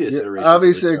from previous iterations.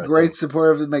 Obviously a great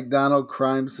supporter of the McDonald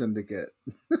crime syndicate.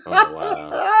 Oh,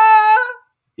 wow.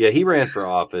 Yeah, he ran for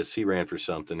office. He ran for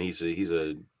something. He's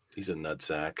a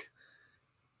nutsack.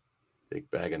 Big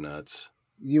bag of nuts.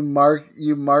 You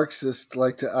Marxists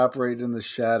like to operate in the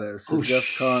shadows. So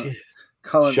Jeff's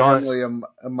calling Emily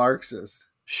a Marxist.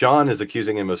 Sean is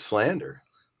accusing him of slander.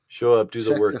 Show up, do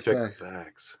the work, check the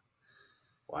facts.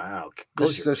 Wow.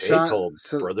 Close your take-hole,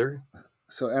 brother.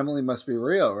 So Emily must be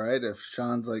real, right? If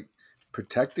Sean's like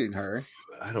protecting her.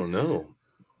 I don't know.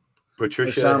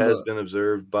 Patricia has been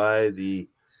observed by the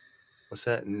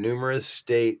numerous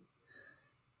state,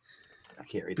 I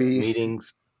can't read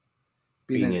meetings.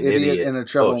 Being an idiot and a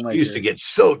troublemaker. She used to get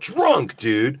so drunk,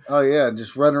 dude. Oh, yeah.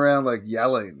 Just run around like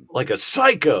yelling. Like a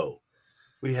psycho.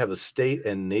 We have a state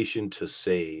and nation to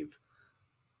save.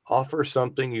 Offer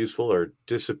something useful or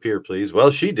disappear, please. Well,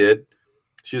 she did.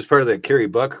 She was part of that Carrie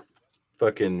Buck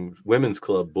fucking women's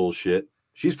club bullshit.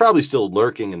 She's probably still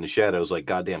lurking in the shadows like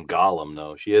goddamn Gollum,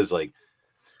 though. She is like,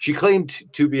 she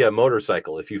claimed to be a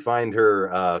motorcycle. If you find her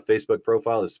Facebook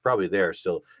profile, it's probably there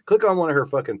still. Click on one of her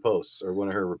fucking posts or one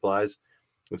of her replies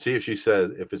and see if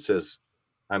it says,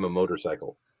 I'm a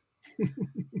motorcycle.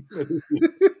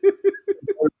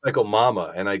 Motorcycle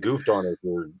mama. And I goofed on her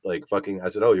for like fucking, I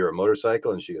said, oh, you're a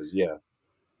motorcycle? And she goes, yeah.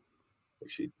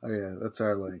 Oh yeah, that's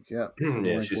our link. Yeah, so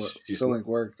Yeah, the link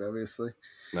worked, obviously.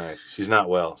 Nice. She's not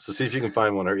well, so see if you can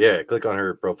find one. Yeah, click on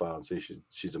her profile and see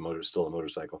she's still a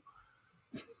motorcycle.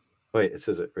 Wait, it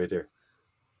says it right there.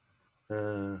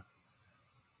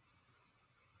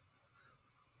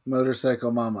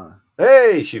 Motorcycle mama.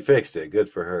 Hey, she fixed it. Good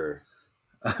for her.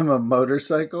 I'm a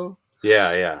motorcycle.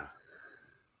 Yeah.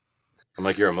 I'm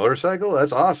like, you're a motorcycle?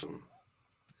 That's awesome.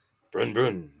 Brun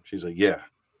brun. She's like, yeah.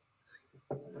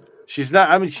 She's not.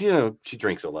 I mean, she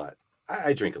drinks a lot.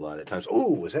 I drink a lot at times.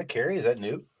 Oh, is that Carrie? Is that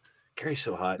new? Carrie's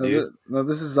so hot, dude. No,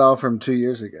 this is all from 2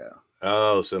 years ago.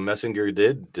 Oh, so Messenger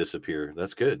did disappear.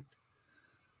 That's good.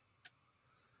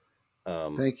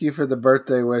 Thank you for the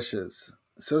birthday wishes.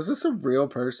 So is this a real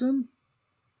person?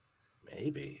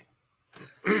 Maybe.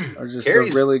 Or just a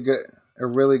really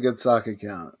good sock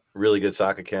account? Really good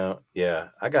sock account. Yeah.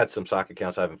 I got some sock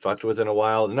accounts I haven't fucked with in a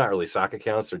while. They're not really sock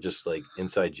accounts. They're just like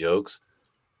inside jokes.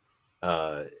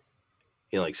 Like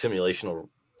simulational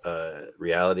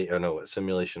reality. I don't know what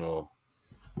simulational.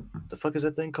 The fuck is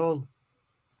that thing called?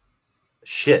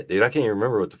 Shit, dude. I can't even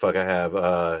remember what the fuck I have.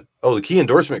 The key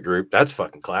endorsement group. That's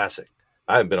fucking classic.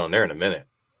 I haven't been on there in a minute.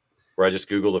 Where I just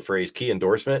Google the phrase key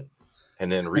endorsement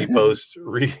and then repost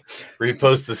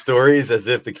the stories as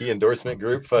if the key endorsement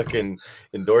group fucking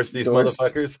endorsed these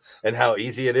motherfuckers and how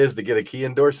easy it is to get a key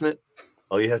endorsement.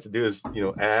 All you have to do is,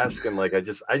 ask and like I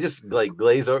just like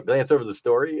glance over the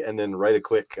story and then write a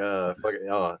quick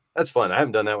that's fun. I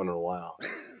haven't done that one in a while.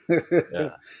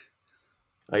 Yeah.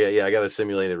 I got a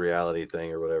simulated reality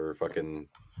thing or whatever. Fucking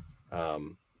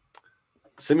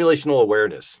simulational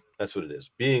awareness. That's what it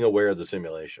is. Being aware of the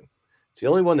simulation. It's the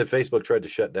only one that Facebook tried to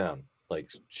shut down. Like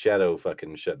shadow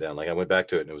fucking shut down. Like I went back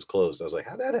to it and it was closed. I was like,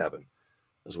 how'd that happen? It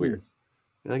was weird.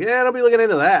 Like, yeah, don't be looking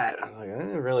into that. I'm like, I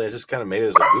didn't really. I just kind of made it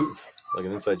as a goof, like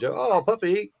an inside joke. Oh,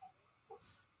 puppy.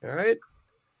 All right.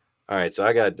 So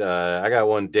I got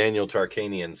one Daniel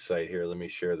Tarkanian site here. Let me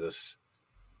share this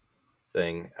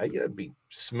thing. It'd be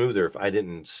smoother if I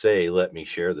didn't say let me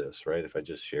share this, right? If I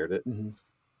just shared it. Mm-hmm.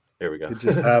 There we go. It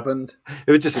just happened. If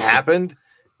it just happened,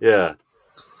 yeah.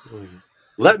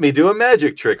 Let me do a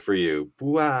magic trick for you.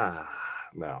 Wow.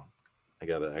 No, I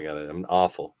got it. I'm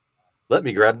awful. Let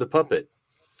me grab the puppet.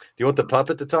 Do you want the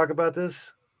puppet to talk about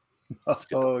this? Yes.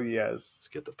 Let's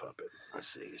get the puppet. Let's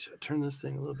see. Should I turn this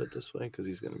thing a little bit this way? Because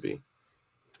he's going to be.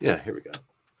 Yeah, here we go.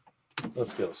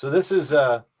 Let's go. So this is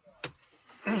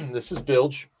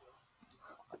Bilge.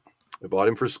 I bought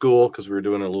him for school because we were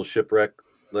doing a little shipwreck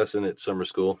lesson at summer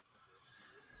school.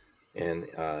 And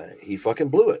he fucking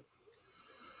blew it.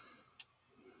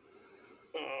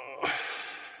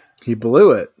 He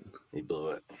blew it. He blew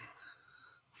it.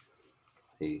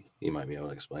 He might be able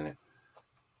to explain it.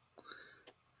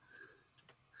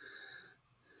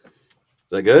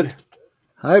 Is that good?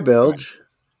 Hi, Bilge.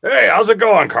 Hey, how's it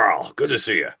going, Carl? Good to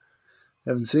see you.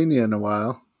 Haven't seen you in a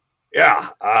while. Yeah.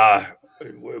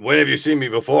 When have you seen me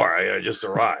before? I just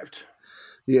arrived.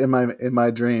 Yeah, in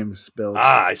my dreams, Bilge.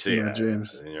 I see. In my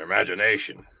dreams. In your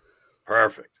imagination.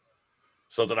 Perfect.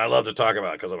 Something I love to talk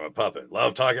about because I'm a puppet.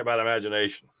 Love talking about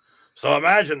imagination. So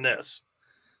imagine this.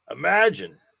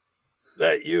 Imagine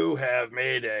that you have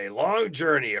made a long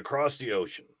journey across the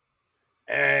ocean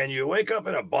and you wake up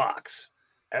in a box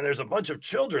and there's a bunch of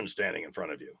children standing in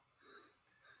front of you.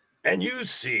 And you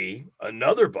see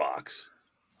another box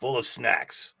full of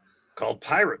snacks called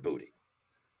pirate booty.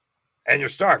 And you're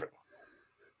starving.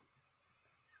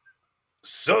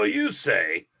 So you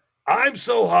say, I'm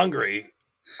so hungry,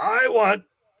 I want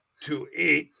to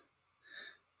eat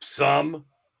some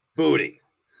booty.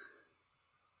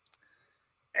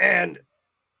 And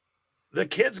the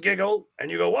kids giggle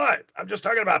and you go, what? I'm just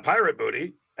talking about pirate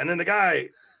booty. And then the guy,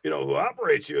 who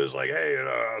operates you is like, hey,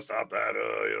 stop that.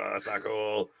 That's not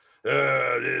cool.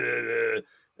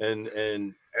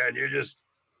 And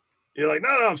you're like,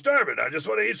 no, I'm starving. I just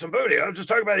want to eat some booty. I'm just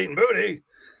talking about eating booty.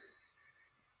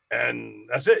 And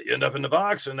that's it. You end up in the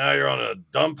box and now you're on a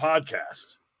dumb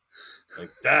podcast like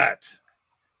that.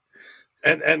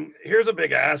 And here's a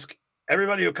big ask.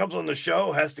 Everybody who comes on the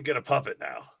show has to get a puppet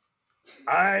now.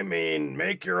 I mean,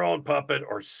 make your own puppet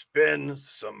or spend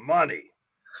some money.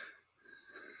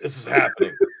 This is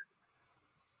happening.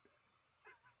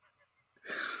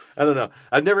 I don't know.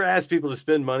 I've never asked people to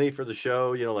spend money for the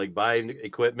show, like buy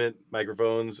equipment,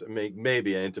 microphones.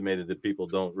 Maybe I intimated that people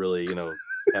don't really,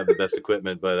 have the best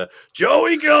equipment. But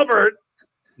Joey Gilbert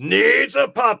needs a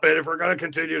puppet if we're going to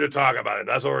continue to talk about it.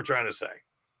 That's what we're trying to say.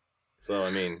 So,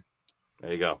 I mean,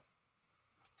 there you go.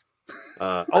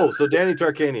 So Danny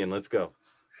Tarkanian, let's go.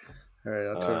 All right,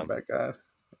 I'll turn it back on.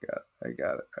 I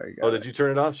got it. Did you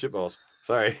turn it off? Shitballs.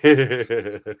 Sorry.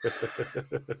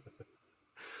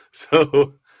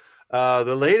 So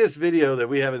the latest video that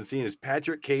we haven't seen is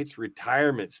Patrick Cate's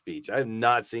retirement speech. I have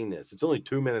not seen this. It's only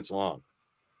 2 minutes long.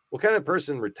 What kind of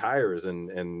person retires and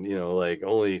like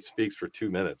only speaks for 2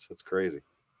 minutes? That's crazy.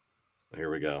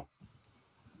 Here we go.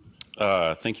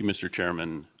 Thank you, Mr.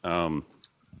 Chairman.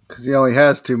 Because he only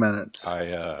has 2 minutes.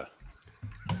 I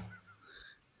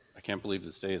can't believe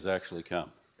this day has actually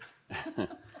come.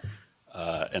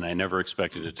 And I never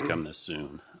expected it to come this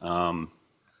soon.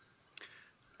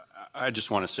 I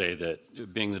just want to say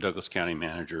that being the Douglas County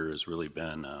manager has really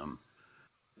been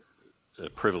a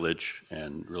privilege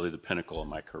and really the pinnacle of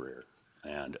my career.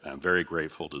 And I'm very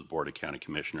grateful to the Board of County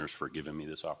Commissioners for giving me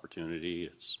this opportunity.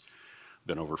 It's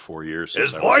been over 4 years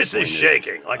since His voice is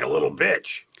shaking like a little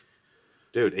bitch.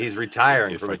 Dude, he's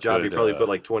retiring from a job he probably put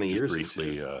like 20 years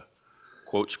briefly, into.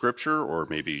 Quote scripture, or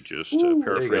maybe just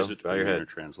paraphrase it in your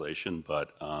translation.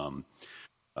 But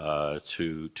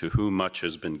to whom much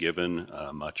has been given,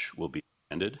 much will be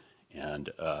handed. And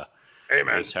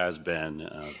Amen. This has been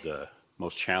the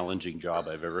most challenging job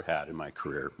I've ever had in my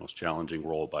career, most challenging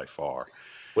role by far.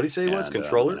 What did he say he was?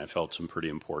 Controller? And I felt some pretty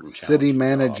important city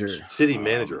manager. jobs. City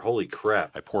manager. Holy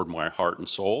crap. I poured my heart and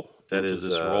soul That into is,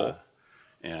 this role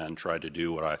and tried to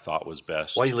do what I thought was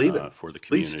best Why are you leaving? For the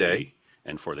Please community stay.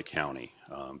 and for the county.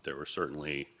 There were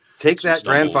certainly take some that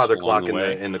grandfather stumbles along clock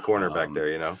the in the corner back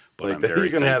there, But like I'm very you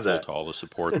can have thankful that. to all the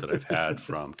support that I've had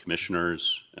from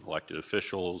commissioners and elected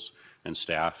officials and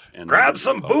staff. And Grab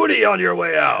some booty on your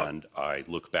way out. And I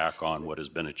look back on what has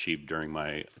been achieved during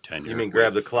my tenure. You mean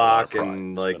grab the with a lot of clock pride.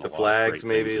 and There's like been the a lot of flags, great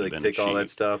maybe things that like have been take all that achieved.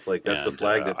 stuff. Like that's the And,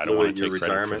 flag that I don't flew want at to your take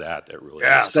credit for retirement. that. That really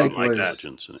Yeah, is something like the that.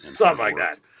 diligence and Something hard like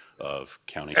work that. of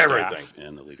county Everything. staff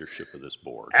and the leadership of this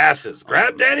board. Asses.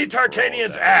 Grab Danny For all of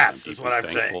Tarkanian's that, ass I'm is what I'm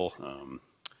deeply saying. thankful.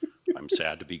 I'm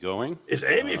sad to be going. Is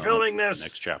Amy filming this? The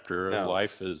next chapter of No.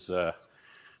 life is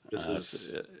This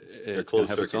is it's going to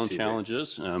have its own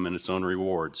challenges and its own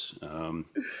rewards.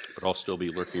 But I'll still be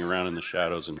lurking around in the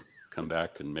shadows and come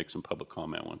back and make some public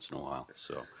comment once in a while.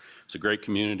 So it's a great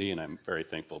community, and I'm very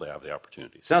thankful to have the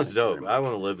opportunity. Sounds Thank you very dope. much. I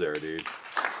want to live there, dude.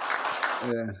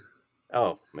 Yeah.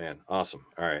 Oh man, awesome.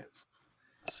 All right.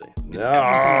 Let's see. It's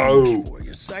everything you wish No, for.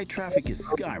 Your site traffic is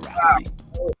skyrocketing.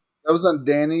 That was on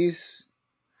Danny's.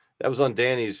 that was on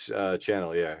Danny's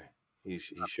channel. Yeah, he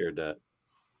shared that.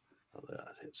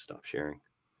 Hit stop sharing.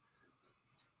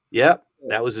 Yep,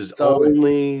 that was his So-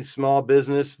 only small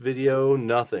business video.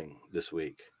 Nothing this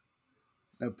week.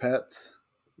 No pets.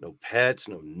 No pets.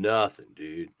 No nothing,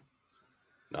 dude.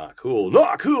 Not cool.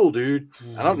 Not cool, dude.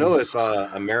 I don't know if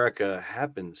America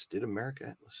Happens. Did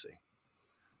America? Let's see.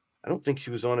 I don't think she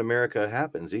was on America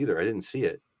Happens either. I didn't see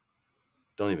it.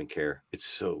 Don't even care. It's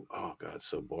so, oh God, it's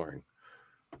so boring.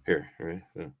 Here.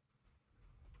 Yeah.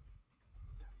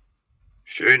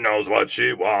 She knows what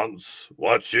she wants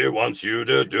you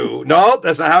to do. Nope,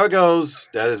 that's not how it goes.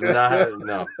 That is not how,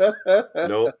 no.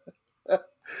 Nope.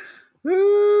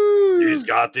 He's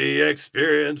got the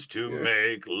experience to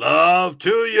make love to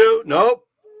you. Nope.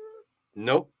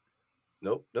 Nope.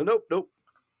 Nope. No, nope. Nope.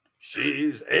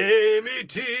 She's Amy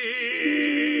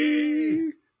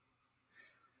T.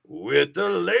 With the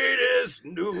latest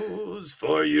news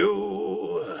for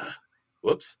you.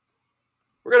 Whoops.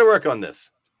 We're gonna work on this.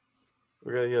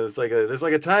 We're gonna, it's like there's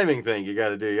like a timing thing you got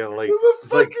to do. You gotta like,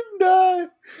 it's like die.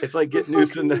 It's like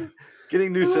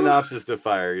getting new synopsis to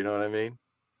fire. You know what I mean?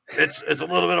 It's a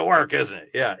little bit of work, isn't it?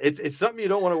 Yeah. It's something you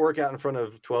don't want to work out in front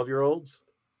of 12-year-olds.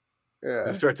 Yeah.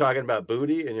 You start talking about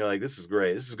booty, and you're like, "This is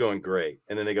great. This is going great."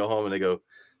 And then they go home and they go,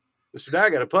 "Mr. Dye, I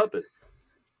got a puppet.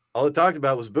 All it talked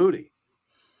about was booty."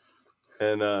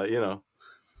 And now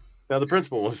the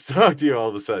principal wants to talk to you all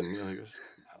of a sudden. You're like,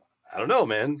 I don't know,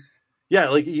 man. Yeah,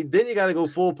 like then you got to go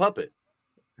full puppet.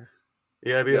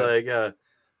 You got to be like,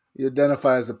 you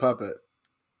identify as a puppet.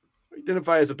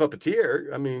 Identify as a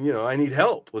puppeteer. I mean, I need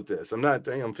help with this.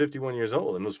 I'm 51 years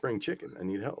old. I'm no spring chicken. I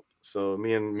need help. So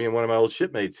me and one of my old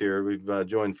shipmates here, we've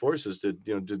joined forces to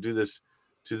do this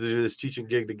teaching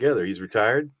gig together. He's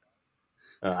retired.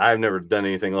 I've never done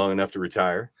anything long enough to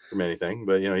retire from anything,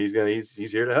 but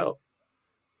he's here to help.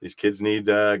 These kids need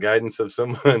guidance of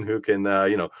someone who can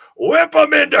whip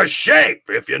them into shape,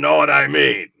 if you know what I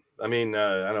mean. I mean,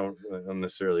 I don't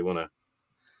necessarily want to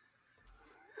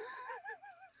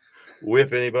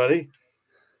whip anybody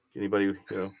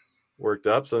worked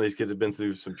up. Some of these kids have been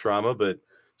through some trauma, but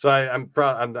so I'm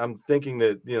thinking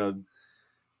that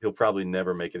he'll probably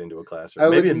never make it into a classroom.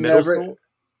 Maybe in middle school.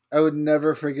 I would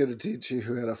never forget a teacher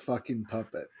who had a fucking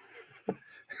puppet.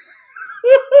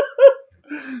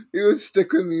 He would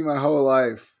stick with me my whole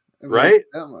life. Right? Like,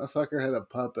 that motherfucker had a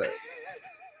puppet.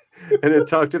 And it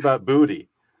talked about booty,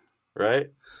 right?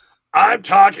 I'm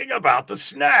talking about the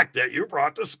snack that you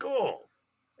brought to school.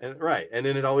 And right. And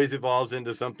then it always evolves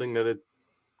into something that a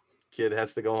kid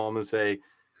has to go home and say,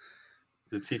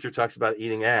 the teacher talks about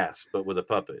eating ass, but with a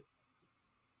puppet.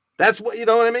 That's what, you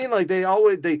know what I mean? Like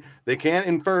they can't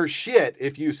infer shit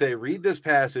if you say, read this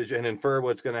passage and infer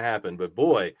what's going to happen. But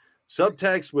boy,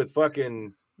 subtext with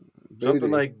fucking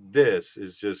something like this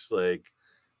is just like,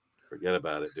 forget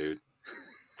about it, dude.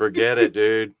 Forget it,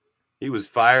 dude. He was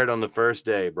fired on the first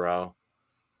day, bro.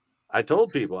 I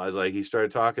told people, I was like, he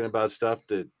started talking about stuff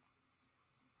that,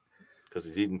 because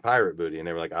he's eating pirate booty. And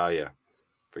they were like, oh, yeah,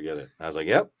 forget it. And I was like,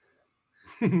 yep.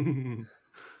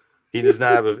 He does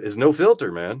not have it's no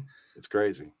filter, man. It's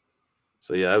crazy.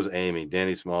 So, yeah, that was Amy,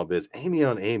 Danny Smallbiz. Amy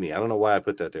on Amy. I don't know why I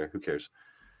put that there. Who cares?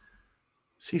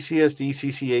 CCSD,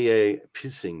 CCAA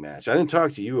pissing match. I didn't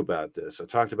talk to you about this. I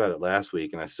talked about it last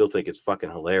week, and I still think it's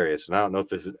fucking hilarious. And I don't know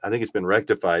if I think it's been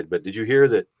rectified, but did you hear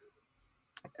that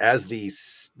as the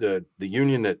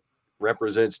union that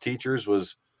represents teachers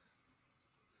was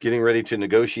getting ready to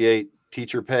negotiate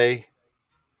teacher pay,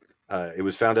 it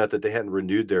was found out that they hadn't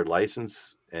renewed their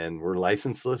license and were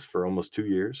licenseless for almost 2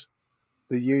 years.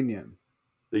 The union.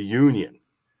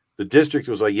 The district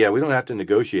was like, yeah, we don't have to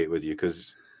negotiate with you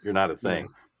because you're not a thing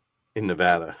in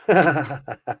Nevada.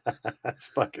 That's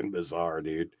fucking bizarre,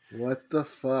 dude. What the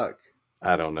fuck?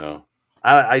 I don't know.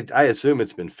 I assume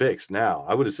it's been fixed now.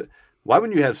 I would have said, why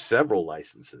wouldn't you have several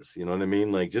licenses? You know what I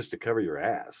mean? Like, just to cover your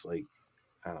ass. Like,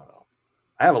 I don't know.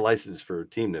 I have a license for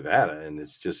Team Nevada, and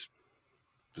it's just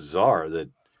bizarre that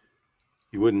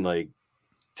you wouldn't like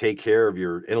take care of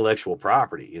your intellectual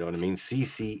property. You know what I mean?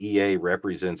 CCEA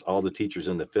represents all the teachers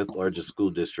in the 5th largest school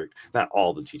district. Not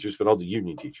all the teachers, but all the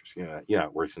union teachers. You know,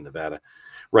 it works in Nevada,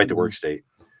 right to work state,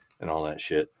 and all that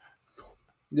shit.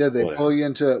 Yeah, they pull you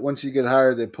into it. Once you get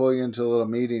hired, they pull you into a little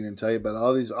meeting and tell you about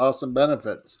all these awesome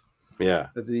benefits. Yeah,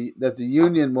 that the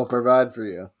union will provide for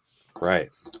you. Right.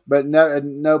 But at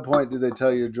no point do they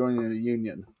tell you you're joining a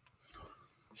union.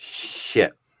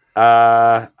 Shit.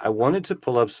 I wanted to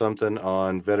pull up something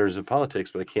on Veterans of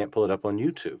Politics, but I can't pull it up on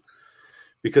YouTube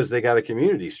because they got a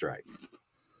community strike,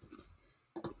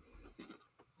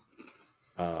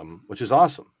 which is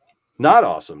awesome. Not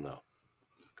awesome, though,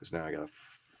 because now I got to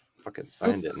fucking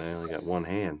find it, and I only got one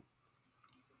hand.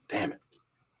 Damn it.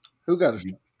 Who got a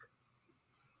strike?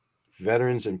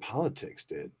 Veterans in Politics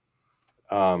did.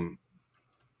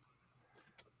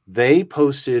 They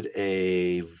posted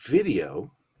a video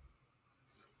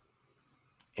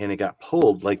and it got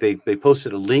pulled. Like they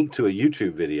posted a link to a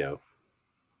YouTube video.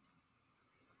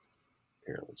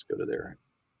 Here, let's go to there.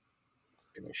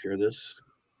 Can I share this?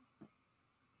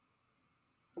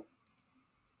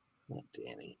 Not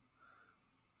Danny.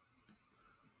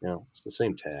 No, it's the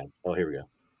same tab. Oh, here we go.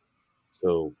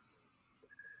 So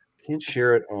can't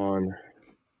share it on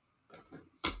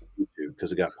YouTube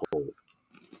because it got pulled.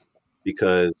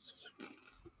 Because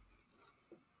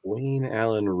Wayne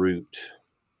Allen Root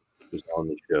was on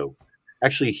the show.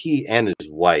 Actually, he and his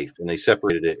wife, and they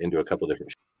separated it into a couple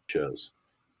different shows.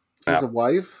 His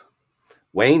wife?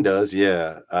 Wayne does,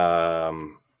 yeah.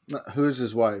 Who's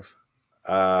his wife?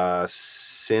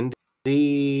 Cindy.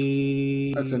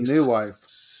 That's a new wife.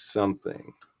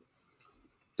 Something.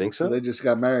 Think so? They just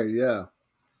got married, yeah.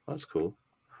 That's cool.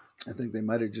 I think they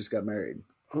might have just got married.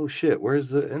 Oh, shit. Where's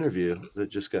the interview that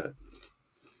just got...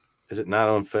 Is it not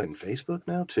on Facebook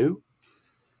now, too?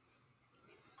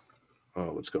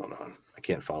 Oh, what's going on? I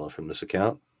can't follow from this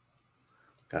account.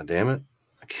 God damn it.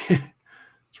 I can't.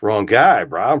 It's the wrong guy,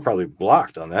 bro. I'm probably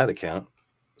blocked on that account.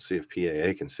 Let's see if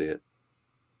PAA can see it.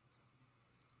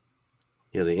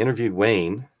 Yeah, they interviewed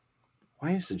Wayne.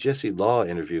 Why is the Jesse Law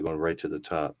interview going right to the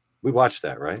top? We watched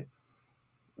that, right?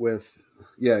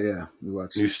 Yeah, we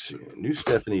watched new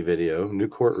Stephanie video, new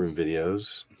courtroom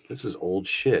videos. This is old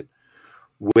shit.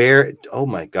 Where, oh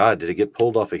my God, did it get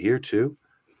pulled off of here too?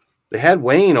 They had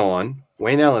Wayne on,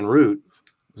 Wayne Allen Root.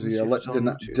 Was he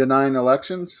denying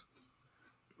elections?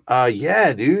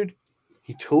 Yeah, dude.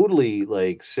 He totally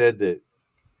like said that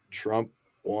Trump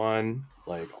won,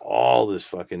 like all this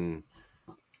fucking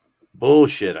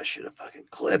bullshit. I should have fucking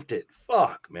clipped it.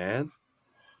 Fuck, man.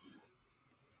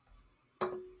 I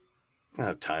don't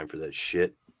have time for that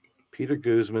shit. Peter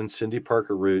Guzman, Cindy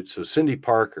Parker Root. So Cindy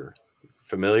Parker,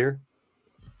 familiar?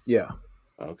 Yeah.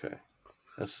 Okay.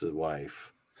 That's the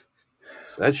wife.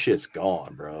 So that shit's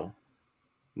gone, bro.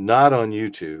 Not on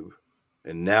YouTube.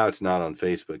 And now it's not on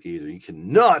Facebook either. You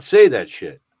cannot say that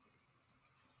shit.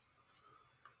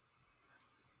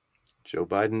 Joe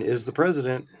Biden is the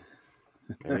president.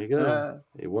 There you go.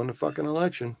 He won the fucking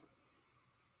election.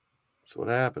 That's what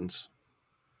happens.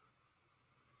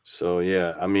 So,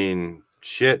 yeah, I mean,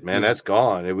 shit, man, that's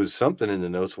gone. It was something in the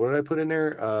notes. What did I put in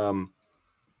there?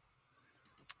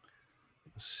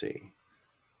 Let's see.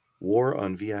 War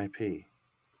on VIP.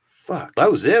 Fuck,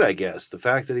 that was it, I guess. The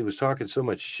fact that he was talking so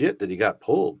much shit that he got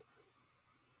pulled.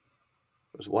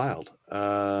 It was wild.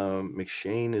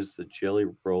 McShane is the jelly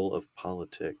roll of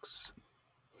politics.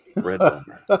 Red Bar.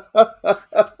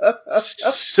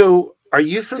 So, are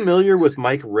you familiar with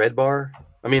Mike Redbar?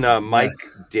 I mean, Mike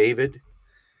David?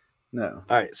 No.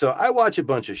 All right. So, I watch a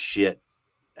bunch of shit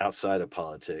outside of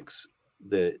politics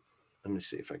that, let me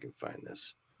see if I can find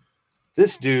this.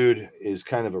 This dude is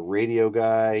kind of a radio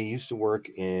guy. He used to work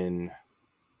in,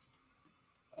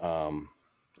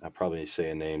 I'll probably say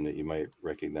a name that you might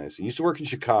recognize. He used to work in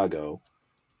Chicago.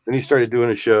 Then he started doing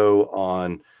a show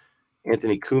on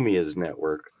Anthony Cumia's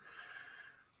network.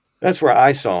 That's where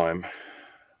I saw him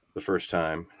the first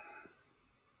time.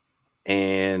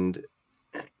 And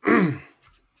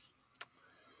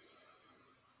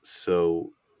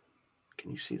so,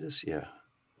 can you see this? Yeah.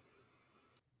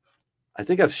 I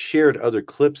think I've shared other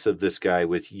clips of this guy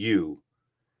with you.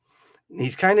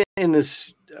 He's kind of in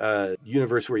this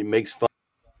universe where he makes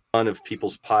fun of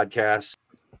people's podcasts.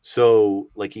 So,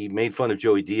 like, he made fun of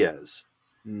Joey Diaz.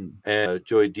 And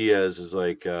Joey Diaz is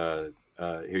like, here,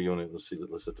 you want to,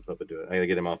 let's let the puppet do it. I got to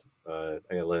get him off. I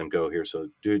got to let him go here. So,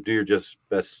 do your just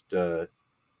best,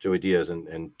 Joey Diaz,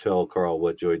 and tell Carl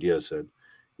what Joey Diaz said.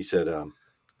 He said,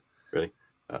 ready?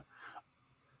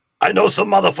 I know some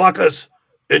motherfuckers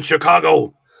in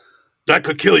Chicago that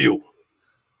could kill you.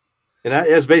 And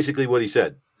that's basically what he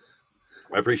said.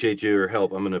 I appreciate your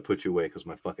help. I'm going to put you away because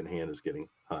my fucking hand is getting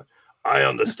hot. I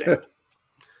understand.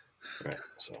 All right.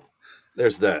 So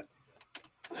there's that.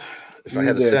 If I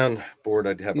had a soundboard,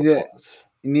 I'd have applause.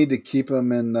 You need to keep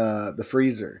them in the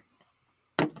freezer.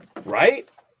 Right?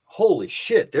 Holy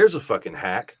shit. There's a fucking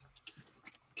hack.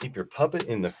 Keep your puppet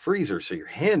in the freezer so your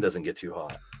hand doesn't get too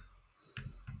hot.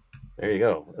 There you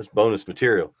go. That's bonus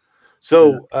material.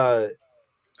 So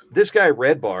this guy,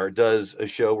 Red Bar, does a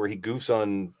show where he goofs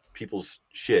on people's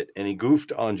shit. And he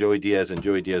goofed on Joey Diaz, and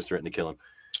Joey Diaz threatened to kill him.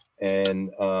 And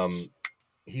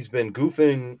he's been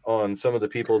goofing on some of the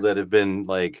people that have been,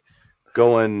 like,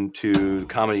 going to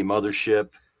Comedy Mothership.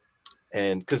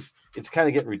 And because it's kind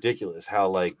of getting ridiculous how,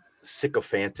 like,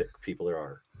 sycophantic people there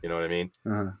are. You know what I mean?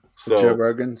 So Joe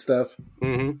Rogan stuff.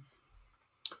 Mm-hmm.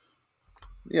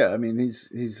 Yeah, I mean,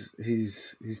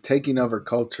 he's taking over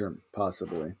culture,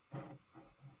 possibly.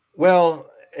 Well,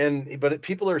 but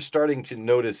people are starting to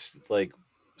notice, like,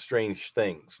 strange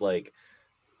things. Like,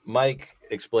 Mike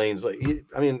explains, like,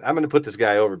 I'm going to put this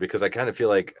guy over because I kind of feel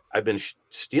like I've been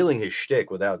stealing his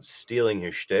shtick without stealing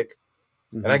his shtick.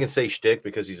 Mm-hmm. And I can say shtick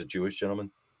because he's a Jewish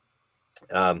gentleman.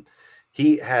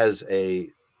 He has a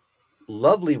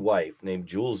lovely wife named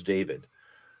Jules David,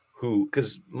 who,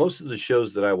 because most of the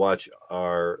shows that I watch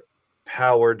are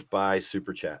powered by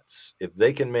super chats. If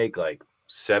they can make like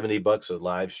 $70 a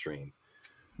live stream,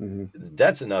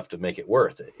 that's enough to make it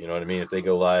worth it. You know what I mean? If they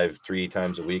go live 3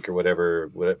 times a week or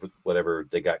whatever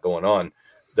they got going on,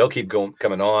 they'll keep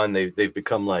coming on. They've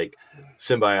become like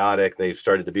symbiotic. They've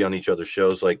started to be on each other's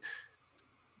shows. Like,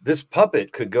 this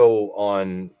puppet could go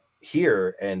on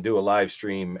here and do a live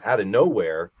stream out of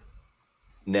nowhere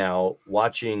now,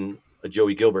 watching a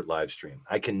Joey Gilbert live stream.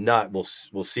 I cannot,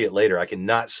 we'll see it later. I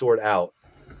cannot sort out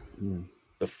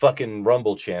the fucking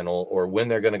Rumble channel or when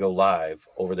they're going to go live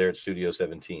over there at Studio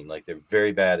 17. Like, they're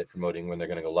very bad at promoting when they're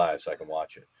going to go live so I can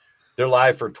watch it. They're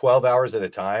live for 12 hours at a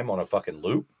time on a fucking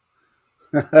loop.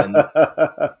 And,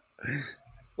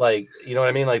 like, you know what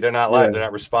I mean? Like, they're not live. Yeah. They're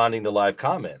not responding to live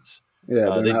comments. Yeah.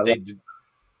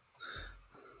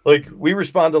 Like, we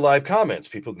respond to live comments.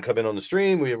 People can come in on the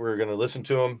stream. We're going to listen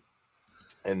to them.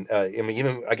 And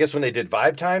even I guess when they did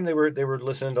Vibe Time, they were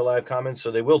listening to live comments,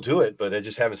 so they will do it. But I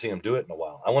just haven't seen them do it in a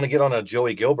while. I want to get on a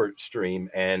Joey Gilbert stream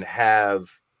and have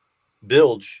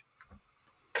Bilge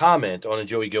comment on a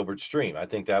Joey Gilbert stream. I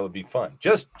think that would be fun.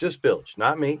 Just Bilge,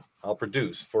 not me. I'll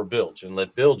produce for Bilge and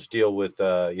let Bilge deal with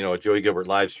a Joey Gilbert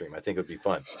live stream. I think it would be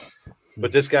fun.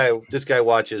 But this guy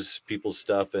watches people's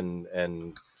stuff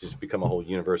and just become a whole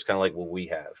universe, kind of like what we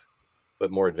have, but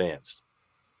more advanced.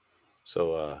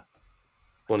 So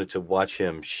wanted to watch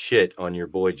him shit on your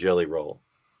boy Jelly Roll,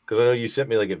 because I know you sent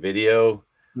me like a video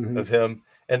of him,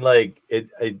 and like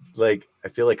I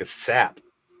feel like a sap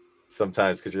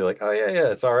sometimes because you're like, oh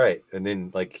yeah, it's all right, and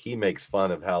then like he makes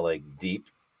fun of how like deep.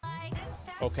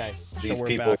 Okay, these so we're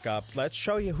people back up. Let's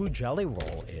show you who Jelly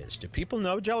Roll is. Do people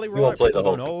know Jelly Roll? You won't play the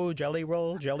People whole don't know Jelly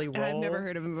Roll. I've never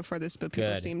heard of him before this, but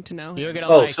people seem to know him. You're gonna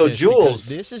like so this Jules,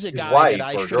 this is a his guy wife that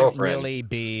I or shouldn't girlfriend, really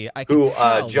be. I who can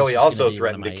tell Joey this is also gonna be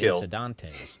threatened one of to my kill.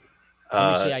 incidences.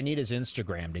 Let me see. I need his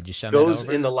Instagram. Did you send goes that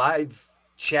over? in the live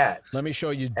chat. Let me show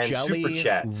you and Jelly super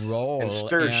chats Roll. and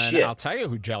stir shit. I'll tell you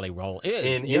who Jelly Roll is.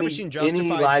 In you ever seen any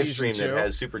Justified live Season stream 2? that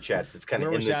has super chats, it's kind of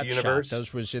Where in was this that universe. shot?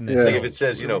 Those was in the Like if it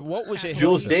says, what was it?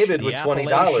 Jules David The with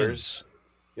 $20,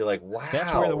 you're like, wow,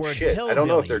 That's where the word shit. I don't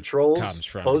know if they're trolls comes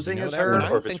from. posing You know as that? her When I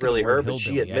or if think it's of the really word her, but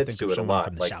she hillbilly, I admits think to of it a someone lot.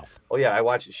 from the Like, South. oh yeah, I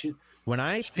watch it. When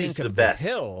I She's think the of best. the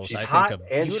hills, She's I hot, think of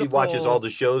and she watches all the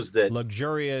shows that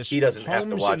luxurious he doesn't have to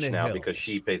homes watch in the now hills. because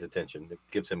she pays attention. It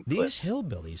gives him These clips.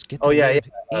 hillbillies get to live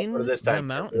in the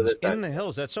mountains, in the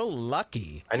hills. That's so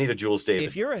lucky. I need a Jules David.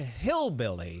 If you're a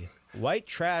hillbilly, white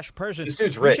trash person, This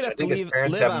dude's you rich. should I have think to his live,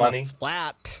 parents live have on money. a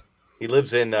flat. He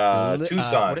lives in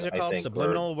Tucson. What is it called? I think,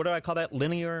 Subliminal. What do I call that?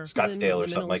 Linear. Scottsdale or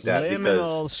something like that.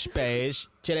 Liminal space.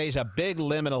 Today's a big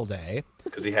liminal day.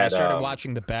 Because he had. I started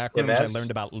watching the back rooms. I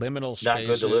learned about liminal spaces. Not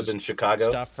good to live in Chicago.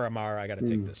 Stuff from our. I got to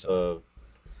take this off.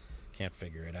 Can't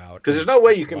figure it out. Because there's no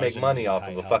way you can make money off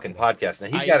of a fucking podcast.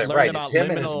 Now he's got it right. It's him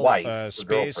and his wife,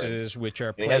 spaces, which are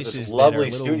and he has places this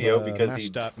lovely that are studio little, because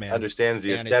he up, man. understands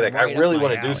the And it's aesthetic. right I up really my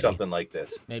want to do alley. something like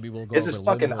this. Maybe we'll go It's his over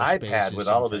fucking liminal iPad with spaces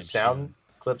all of his sometime sound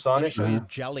clips on it. soon.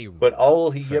 Jelly But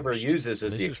all he first. ever uses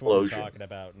is the This what we're explosion. talking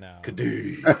about now.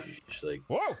 Kadoosh. Like,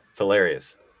 whoa! It's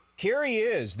hilarious. Here he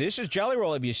is. This is Jelly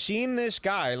Roll. Have you seen this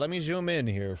guy? Let me zoom in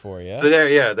here for you. So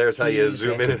there's how you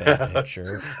zoom in and out.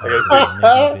 Picture.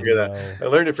 I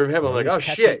learned it from him. I'm like, oh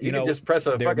shit, you can just press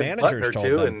a fucking button or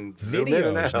two and zoom in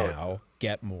and out. Now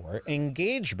get more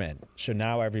engagement. So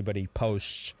now everybody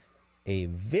posts a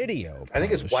video. I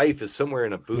think his wife is somewhere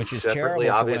in a booth which is separately,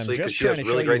 obviously, because she has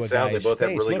really great sound. They both have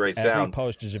really great sound. Every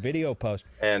post is a video post.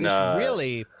 And this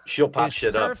really she'll pop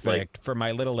shit up perfect for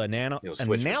my little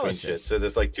switch analysis. Shit. So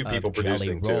there's like two people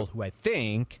producing Roll, too. who I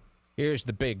think, here's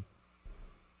the big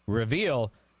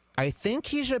reveal. I think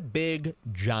he's a big,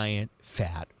 giant,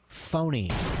 fat phony.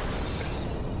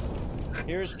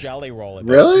 Here's Jelly Roll. Have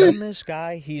you seen this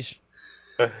guy? He's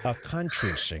a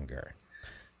country singer.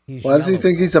 Why does he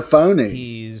think he's a phony?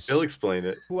 He'll explain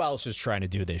it. Who else is trying to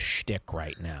do this shtick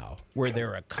right now? Where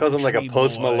they're a because I'm like a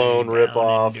Post Malone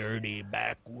ripoff, dirty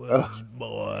backwoods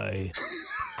boy.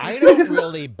 I don't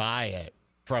really buy it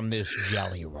from this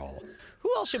Jelly Roll.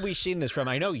 Who else have we seen this from?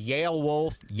 I know Yellow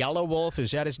Wolf,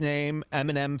 is that his name?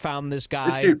 Eminem found this guy.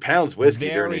 This dude pounds whiskey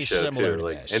Very during his show similar too, to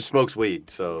this. and smokes weed.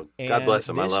 So God bless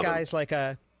him. I love him. This guy's like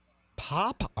a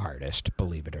pop artist,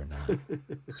 believe it or not.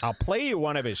 I'll play you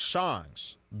one of his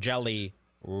songs, Jelly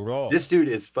Roll. This dude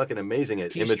is fucking amazing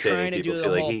at imitating people too.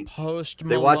 Like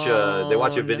they watch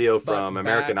a video from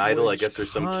American Idol. I guess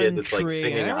there's some kid that's like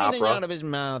singing opera. Out of his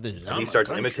mouth is, and he starts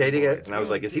imitating it, and I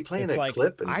was like, "Is he playing a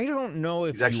clip?" And I don't know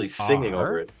if he's actually singing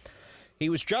over it. He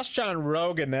was just on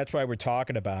Rogan. That's why we're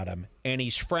talking about him. And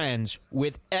he's friends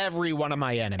with every one of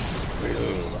my enemies.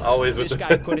 Always this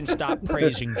guy couldn't stop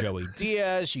praising Joey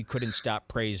Diaz. He couldn't stop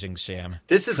praising Sam.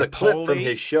 This is Tripoli, a clip from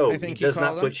his show. He does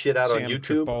not put shit out on Sam YouTube.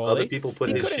 Tripoli. Other people put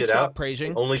his shit out.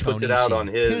 Praising Only puts Tony it out C. on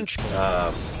his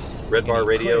Red Bar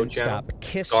Radio channel,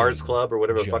 Stars Club, or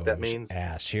whatever the fuck that means.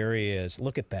 Ass. Here he is.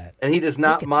 Look at that. And he does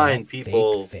not mind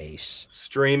people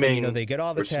streaming and, they get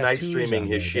all the or snipe streaming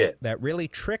his shit. That really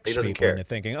tricks he doesn't people care. into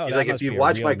thinking, he's like, if you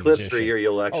watch my clips for a year,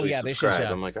 you'll actually subscribe. This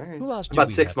is, I'm like, all right. Who else about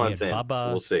 6 months in, so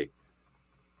we'll see.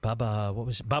 Bubba, what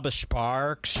was it? Bubba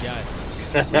Sparks. Yeah.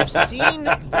 I've seen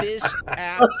this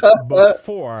act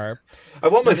before. I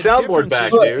want my soundboard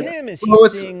back, dude.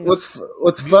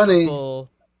 What's funny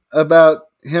about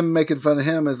him making fun of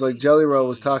him is like Jelly Roll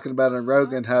was talking about on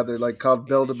Rogan how they're like called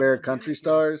Build-A-Bear country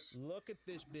stars. Look at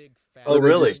this big fat oh,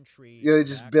 really? They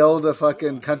just build a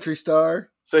fucking country star.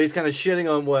 So he's kind of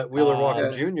shitting on what Wheeler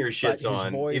Walker Jr. shits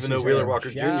on, even though Wheeler Walker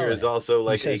Jr. is also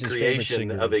like a creation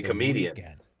of a comedian.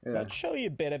 Yeah. I'll show you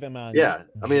a bit of him on. Yeah,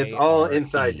 I mean it's all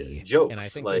inside jokes. And I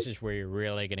think like, this is where you're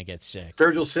really gonna get sick.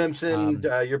 Sturgill Simpson,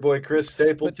 your boy Chris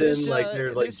Stapleton, like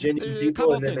they're like genuine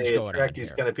people, and then they attract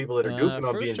these kind of people that are goofing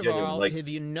on being genuine. Like have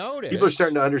you noticed, people are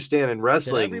starting to understand in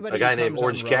wrestling a guy named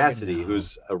Orange Cassidy,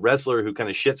 who's a wrestler who kind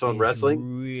of shits on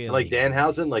wrestling, really and like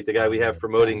Danhausen, like the guy we have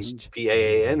promoting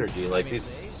PAA Energy, like these.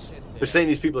 They're saying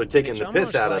these people are taking the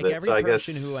piss out of it. So I guess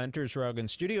who enters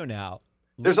Rogan's studio now.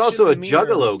 There's also a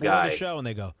Juggalo guy. Show and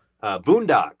they go,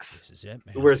 Boondocks, this is it,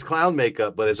 man. who wears clown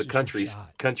makeup, but is a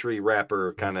country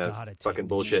rapper kind of fucking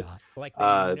bullshit. Like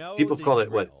people call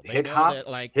it what hip hop,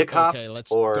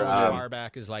 or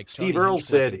like Steve Earle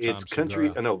said it's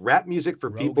country, no rap music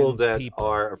for people that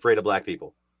are afraid of black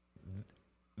people.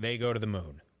 They go to the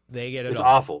moon. They get it. It's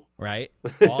awful, right?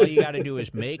 All you got to do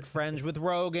is make friends with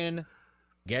Rogan.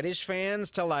 Get his fans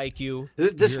to like you.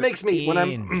 This makes me when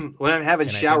I'm having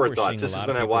shower thoughts. This is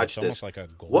when I watch this.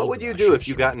 What would you do if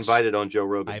you got invited on Joe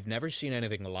Rogan? I've never seen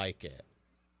anything like it.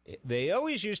 They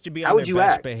always used to be How on would their you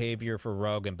best act? behavor for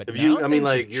Rogan, but If now you, I mean, things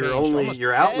have like your changed. only Almost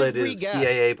your outlet every is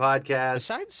guest, PAA podcast.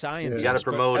 besides science, You got to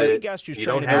promote every it. guest who's You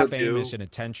trying don't to have be to. famous and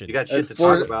attention. You got shit to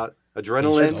force- talk about. I'd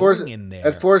Adrenaline.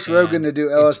 force Rogan to do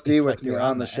LSD it's with like me they're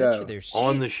on the the edge show. of their seat,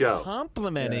 On the show.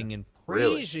 complimenting and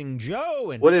Really? praising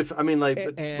Joe. And What if, I mean, like,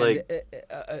 I've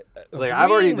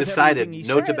already decided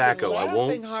no tobacco. I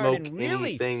won't smoke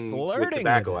anything with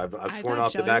tobacco. I've sworn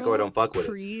off tobacco. I don't fuck with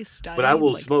it. But I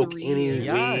will smoke any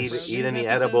weed, eat any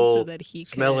edible,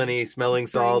 smell any smelling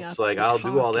salts. Like, I'll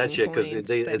do all that shit because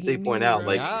as they point out,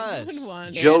 like,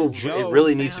 Joe, it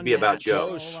really needs to be about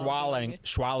Joe. Joe's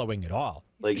swallowing it all.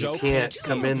 Like, Joe you can't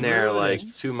come in there like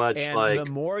too much like,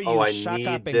 oh, I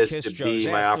need this to be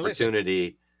my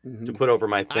opportunity to put over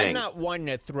my thing. I'm not one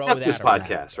to throw Not that this around,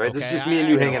 podcast, right? This is okay? just me and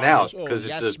you I hanging know, out oh, because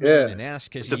yes, it's man, and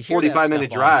ask, 'cause it's a you hear that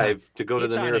 45-minute stuff all the time. drive to go to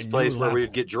It's the on a nearest new place where we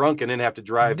level. get drunk and then have to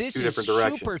drive This two is different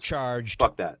directions. Supercharged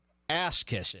Fuck that. ass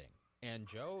kissing, and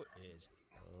Joe is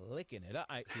licking it up.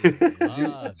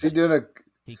 Is he doing a?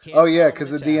 He can't Oh yeah, tell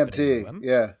because when the it's happening to DMT. him.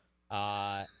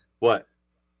 Yeah. What?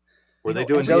 Were they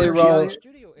doing Jelly DMT Roll? on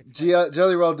it?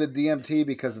 Jelly Roll did DMT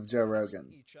because of Joe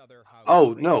Rogan.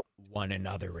 Oh no, one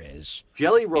another is.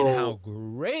 Jelly And Roll how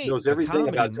great knows the everything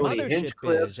comedy about Tony mothership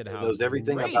Hinchcliffe. is and He how knows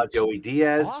everything great about Joey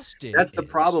Diaz. Austin That's the is.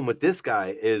 problem with this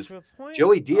guy is To a point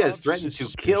Joey Diaz of threatened to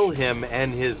suspicion. kill him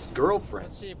and his girlfriend.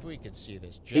 Let's see if we can see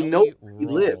this. He knows Jelly he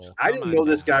lives. Roll, I come didn't on know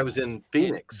this down. guy was in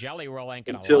Phoenix Jelly Roll ain't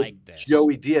gonna until like this.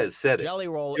 Joey Diaz said it. Jelly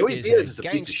Roll Joey is Diaz a is a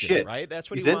piece gangster, of shit. right? That's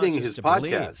what He's he wants ending us his to podcast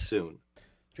believe. soon.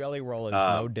 Jelly Roll is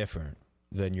no different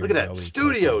than your Look at that Joey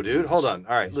studio, Coco dude. days. Hold on.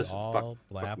 All right, He's listen. all Fuck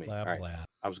blah, me. blah, All right. blah.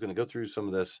 I was going to go through some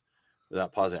of this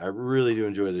without pausing. I really do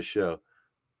enjoy this show,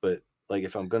 but like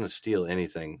if I'm going to steal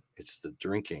anything, it's the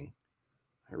drinking.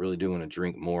 I really do want to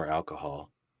drink more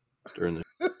alcohol during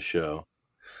the show.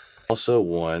 I also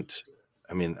want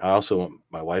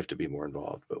my wife to be more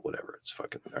involved, but whatever. It's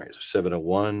fucking all right. It's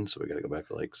 7:01, so we got to go back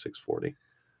to like 6:40.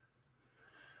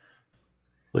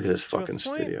 Look at this fucking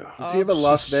studio. Does he have a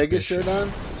Las Vegas shirt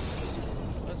on?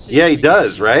 Yeah, he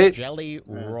does, right? Jelly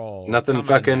Roll. Nothing Come on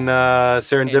fucking now.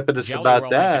 serendipitous Jelly about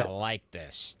Roll that. ain't gonna like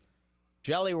this.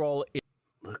 Jelly Roll is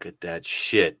Look at that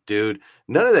shit, dude.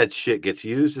 None of that shit gets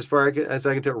used as far as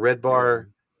I can tell. Red Bar,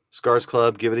 Scars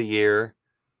Club, give it a year.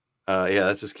 Yeah,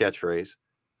 that's his catchphrase.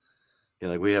 Yeah,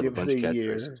 like we have Give a bunch it of a catchphrases.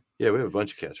 year. Yeah, we have a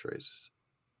bunch of catchphrases.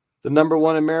 The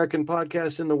 #1 American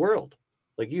podcast in the world.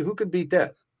 Like you, who could beat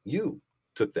that? You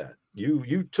took that.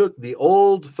 You took the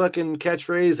old fucking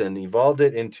catchphrase and evolved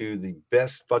it into the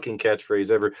best fucking catchphrase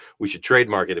ever. We should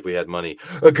trademark it if we had money.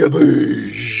 A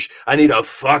kaboosh. I need a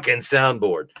fucking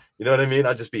soundboard. You know what I mean?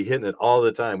 I'd just be hitting it all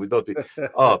the time. We'd both be,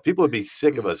 oh, people would be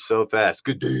sick of us so fast.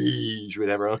 Good day. We'd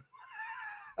have our own.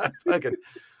 Fucking,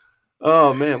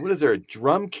 oh man, what is there? A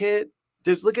drum kit?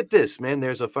 Look at this, man.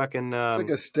 There's a fucking. It's like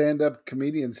a stand-up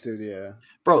comedian studio.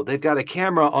 Bro, they've got a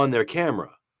camera on their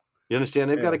camera. You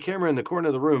understand? They've got a camera in the corner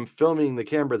of the room filming the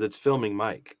camera that's filming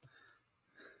Mike.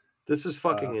 This is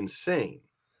fucking insane.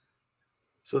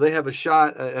 So they have a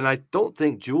shot, and I don't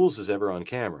think Jules is ever on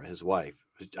camera, his wife.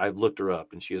 I've looked her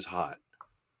up, and she is hot.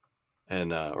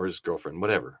 And or his girlfriend,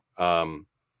 whatever.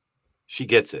 She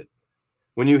gets it.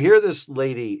 When you hear this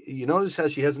lady, you notice how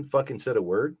she hasn't fucking said a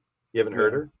word? You haven't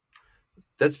heard her?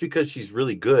 That's because she's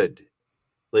really good.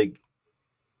 Like,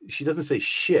 she doesn't say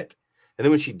shit. And then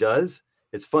when she does,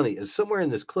 it's funny. It's somewhere in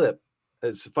this clip,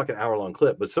 it's a fucking hour-long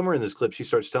clip, but somewhere in this clip, she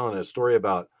starts telling a story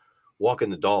about walking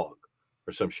the dog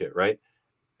or some shit, right?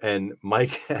 And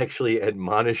Mike actually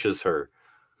admonishes her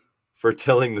for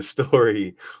telling the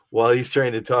story while he's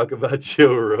trying to talk about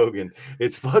Joe Rogan.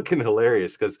 It's fucking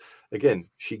hilarious because, again,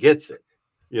 she gets it.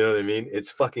 You know what I mean?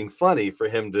 It's fucking funny for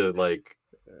him to, like,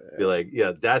 be like,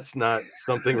 yeah, that's not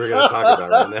something we're going to talk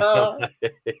about right now.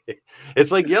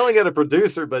 It's like yelling at a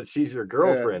producer, but she's your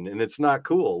girlfriend, and it's not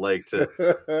cool. Like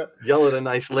to yell at a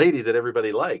nice lady that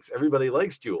everybody likes. Everybody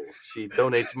likes Jules. She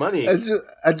donates money.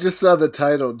 I just saw the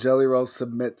title. Jelly Roll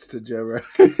submits to Joe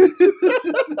Rogan.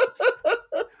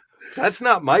 That's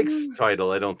not Mike's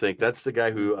title, I don't think. That's the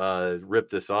guy who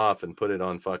ripped this off and put it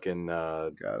on fucking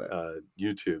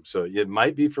YouTube. So it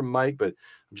might be from Mike, but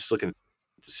I'm just looking at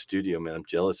the studio, man. I'm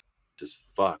jealous as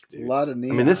fuck, dude. A lot of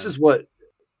neon. I mean, this is what.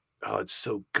 Oh, it's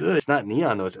so good. It's not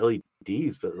neon though; it's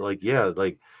LEDs. But like, yeah,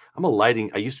 like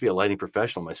I used to be a lighting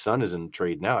professional. My son is in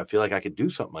trade now. I feel like I could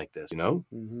do something like this. You know?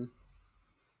 Mm-hmm.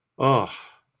 Oh,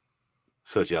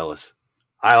 so jealous.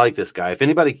 I like this guy. If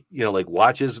anybody, like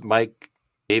watches Mike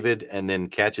David and then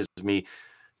catches me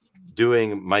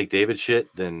doing Mike David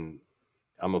shit, then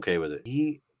I'm okay with it.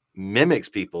 He mimics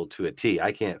people to a T.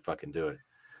 I can't fucking do it.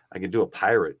 I can do a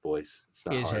pirate voice. It's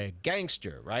not hard. A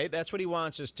gangster, right? That's what he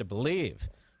wants us to believe.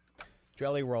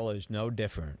 Jelly Roll is no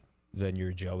different than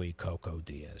your Joey Coco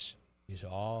Diaz. He's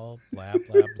all blab,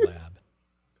 blab, blab.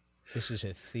 This is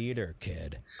a theater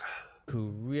kid who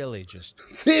really just...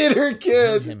 Theater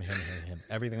kid! Him.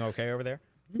 Everything okay over there?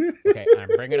 Okay, I'm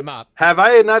bringing him up. Have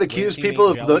I not accused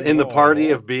people in the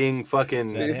party of being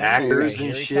fucking actors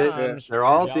and shit? They're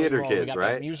all theater kids,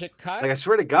 right? Like, I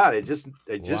swear to God, I just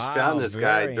found this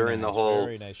guy during the whole...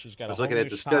 I was looking at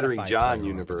the Stuttering John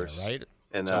universe. Right?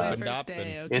 And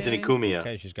Okay. Anthony Cumia.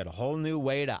 Okay, she's got a whole new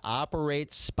way to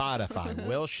operate Spotify.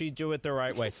 Will she do it the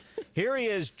right way? Here he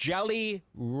is, Jelly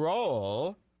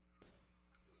Roll.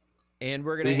 And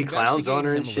we're going to he clowns on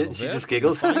her and shit, and she just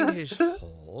giggles. Find his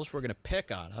holes. We're going to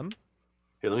pick on him.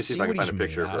 Here, let me see if I can find a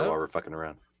picture of her while we're fucking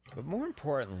around. But more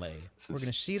importantly, we're going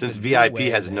to see since VIP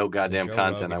has no goddamn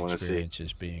content I want to see.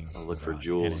 I'll look for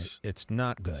Jules. It's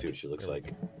not good. Let's see what she looks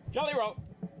like. Jelly Roll.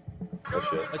 Oh,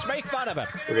 shit. Let's make fun of it.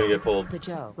 We're going to get pulled. The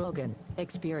Joe Rogan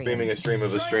Experience. Streaming a stream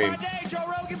of a stream. Joe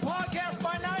Rogan podcast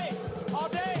by night, all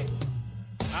day.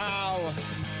 Ow.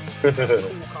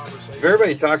 If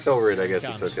everybody talks over it, I guess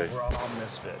it's okay. We're all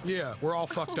misfits. Yeah, we're all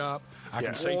fucked up. I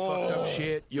can say fucked up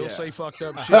shit. You'll say fucked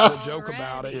up shit. We'll joke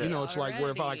about it. You know, it's like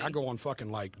where if I go on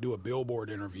fucking like do a Billboard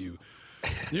interview.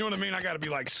 You know what I mean? I got to be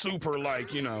like super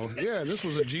like, you know, yeah, this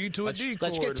was a G to a D chord.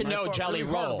 Let's get to know Jelly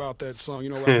Roll about that song. You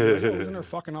know, I was in there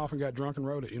fucking off and got drunk and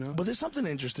wrote it, you know? But there's something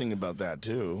interesting about that,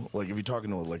 too. Like, if you're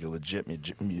talking to, like, a legit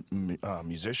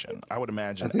musician, I would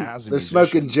imagine as a they're musician...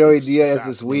 smoking Joey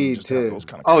Diaz's weed, too.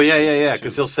 Oh, yeah,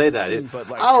 because he'll say that. But,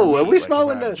 like, are we like,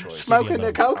 smoking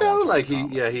the cocoa? Like,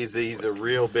 he's a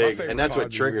real big... And that's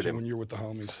what triggered him. When you're with the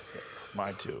homies.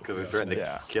 Mine, too. Because we threatened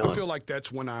to kill him. I feel like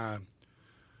that's when I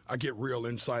get real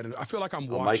insight, and I feel like I'm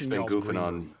Mike's watching been y'all's goofing green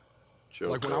on room. Joe.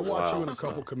 Like when I watch you and a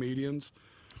couple comedians,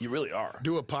 you really are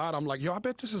do a pod. I'm like, yo, I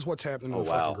bet this is what's happening in the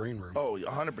fucking green room. Oh,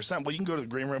 100%. Well, you can go to the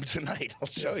green room tonight. I'll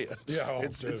show you. Yeah,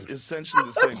 it's essentially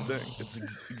the same thing. It's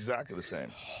exactly the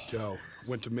same. Joe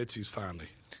went to Mitzi's finally.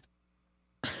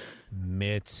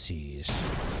 Mitzi's.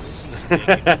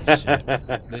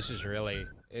 This is really.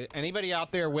 Anybody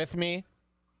out there with me?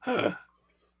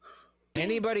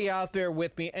 Anybody out there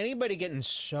with me? Anybody getting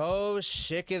so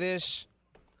sick of this?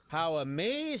 How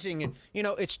amazing. And, you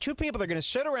know, it's two people that are going to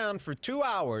sit around for 2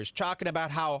 hours talking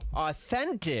about how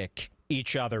authentic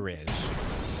each other is.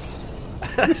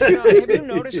 You know, have you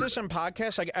noticed this on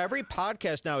podcasts? Like, every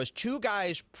podcast now is two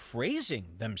guys praising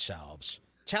themselves,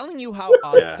 telling you how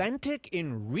authentic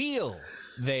and real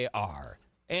they are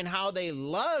and how they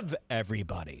love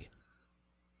everybody.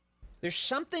 There's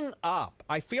something up.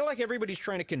 I feel like everybody's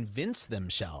trying to convince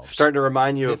themselves. Starting to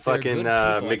remind you of fucking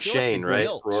McShane, right,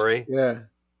 Rory? Yeah.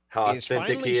 How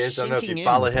authentic he is. I don't know if you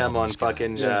follow him on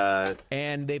fucking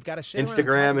and they've got to sit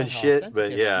Instagram and shit,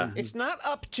 but yeah. It's not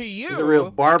up to you. He's a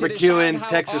real barbecuing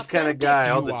Texas kind of guy.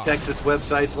 All the Texas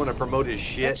websites want to promote his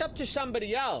shit. It's up to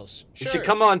somebody else. You should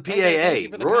come on PAA,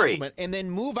 Rory. And then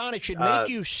move on. It should make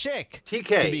you sick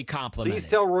TK, to be complimented. Please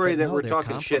tell Rory that we're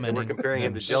talking shit and we're comparing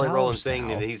him to Jelly Roll and saying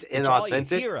that he's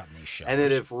inauthentic. And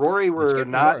that if Rory were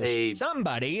not a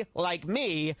somebody like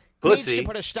me pussy, needs to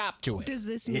put a stop to it. Does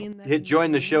this mean that hit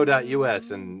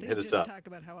jointheshow.us and hit us up.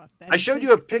 I showed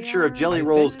you a picture of Jelly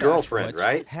Roll's girlfriend,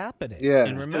 right? Happening. Yeah.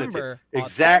 And remember,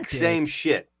 exact same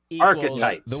shit.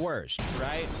 Archetypes. The worst,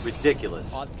 right?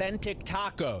 Ridiculous. Authentic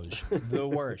tacos, the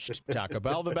worst. Taco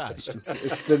Bell, the best.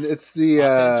 It's the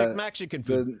authentic Mexican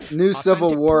food. The new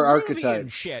Civil War Peruvian archetype.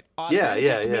 Shit.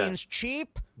 Yeah. Means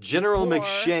cheap. General poor,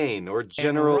 McShane or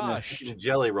General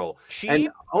Jelly Roll. And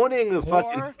owning the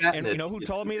fucking fatness. And you know who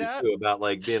told me that? About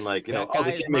like being like, you know,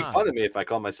 they can't make fun of me if I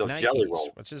call myself Jelly Roll.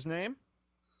 What's his name?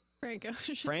 Frank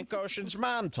Ocean. Frank Ocean's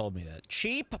mom told me that.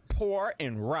 Cheap, poor,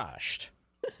 and rushed.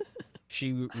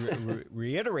 She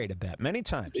reiterated that many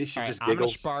times. See, she just I'm going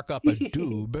giggles. to spark up a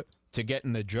doob to get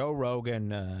in the Joe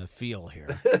Rogan feel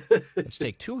here. Let's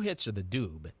take 2 hits of the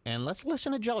doob, and let's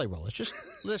listen to Jelly Roll. Let's just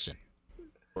listen.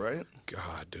 Right?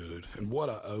 God, dude. And what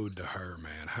a ode to her,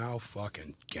 man. How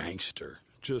fucking gangster.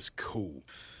 Just cool.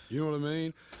 You know what I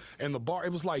mean? And the bar,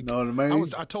 it was like, know what I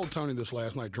mean? I told Tony this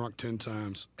last night, drunk 10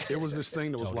 times. It was this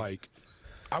thing that was like,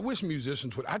 I wish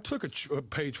musicians would, I took a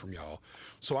page from y'all.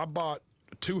 So I bought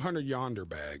 200 Yonder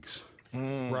bags.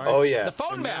 Right? Oh, yeah. The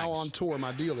phone and bags. now on tour,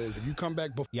 my deal is if you come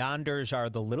back before. Yonders are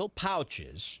the little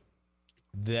pouches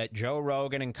that Joe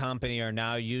Rogan and company are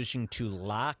now using to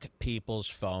lock people's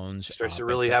phones. Starts to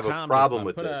really have a problem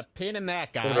with put this. A pin in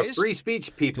that, One of guys. the free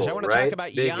speech people, I want to right? talk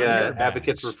about Big Yonder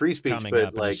advocates for free speech, coming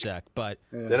up but like in a sec. But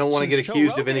they don't want to get Joe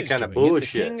accused of Rogan any is kind of doing it,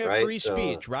 bullshit, the king right? Of free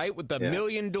speech, right? With the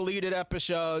million deleted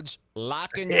episodes,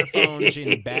 locking your phones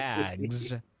in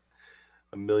bags.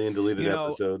 1 million deleted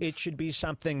episodes. It should be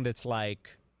something that's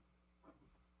like,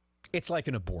 It's like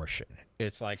an abortion.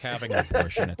 It's like having an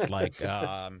abortion. It's like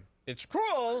it's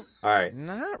cruel. All right.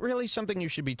 Not really something you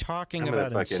should be talking I'm gonna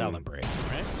about and fucking- celebrating,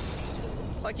 right?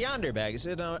 It's like yonder bags.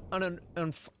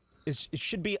 It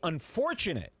should be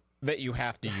unfortunate that you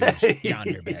have to use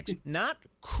yonder bags. Not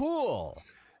cool.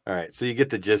 All right, so you get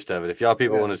the gist of it. If y'all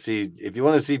people want to see, if you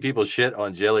want to see people shit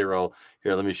on Jelly Roll,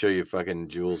 here, let me show you fucking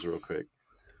Jules real quick.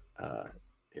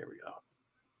 Here we go.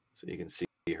 So you can see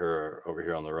her over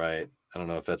here on the right. I don't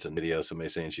know if that's a video, somebody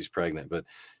saying she's pregnant, but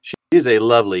she is a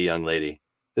lovely young lady.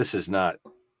 This is not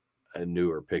a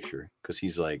newer picture because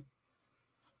he's like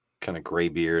kind of gray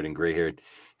beard and gray haired.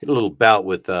 He had a little bout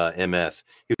with MS.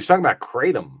 He was talking about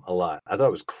kratom a lot. I thought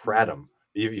it was kratom.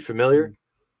 You familiar?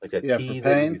 Like a tea for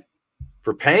pain.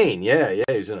 For pain, yeah.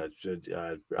 He's in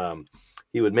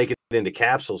he would make it into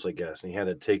capsules, I guess, and he had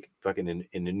to take fucking an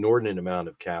inordinate amount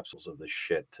of capsules of this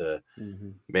shit to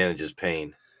manage his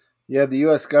pain. Yeah, the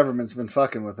U.S. government's been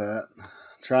fucking with that,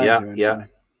 trying to. Anyway.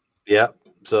 Yeah.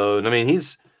 So I mean,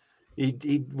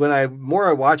 he when I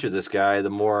watch with this guy, the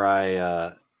more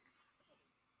I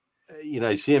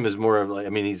see him as more of like, I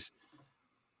mean,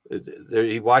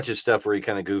 he watches stuff where he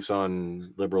kind of goofs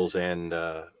on liberals and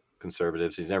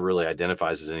conservatives. He never really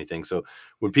identifies as anything. So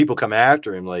when people come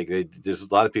after him, like there's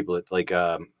a lot of people that like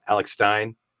Alex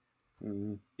Stein.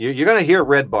 You're going to hear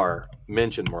Red Bar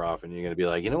mentioned more often. You're going to be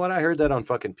like, you know what? I heard that on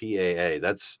fucking PAA.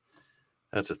 That's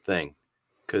a thing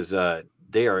because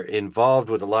they are involved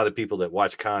with a lot of people that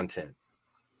watch content.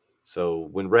 So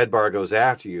when Red Bar goes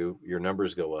after you, your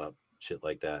numbers go up, shit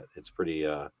like that. It's pretty,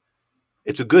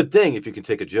 it's a good thing if you can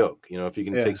take a joke, if you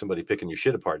can take somebody picking your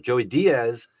shit apart. Joey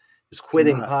Diaz is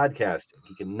quitting podcasting.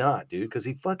 He cannot, dude, because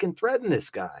he fucking threatened this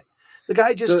guy. The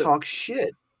guy just talks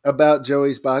shit. About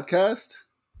Joey's podcast?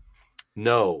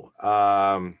 No.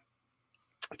 I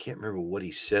can't remember what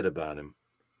he said about him.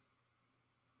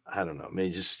 I don't know.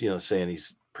 Maybe just, saying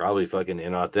he's probably fucking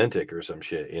inauthentic or some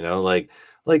shit,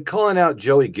 like calling out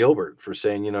Joey Gilbert for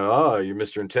saying, oh, you're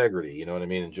Mr. Integrity. You know what I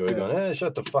mean? And Joey going,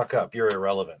 shut the fuck up. You're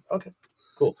irrelevant. Okay,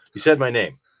 cool. You said my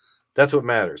name. That's what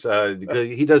matters.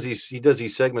 He does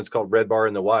these segments called Red Bar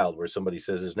in the Wild where somebody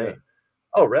says his name.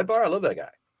 Oh, Red Bar. I love that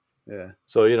guy. Yeah.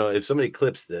 So, if somebody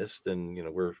clips this, then,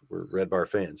 we're Red Bar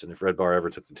fans. And if Red Bar ever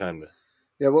took the time to.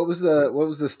 Yeah. What was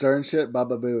the Stern shit?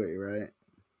 Baba Booey, right?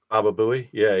 Baba Booey?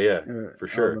 Yeah, for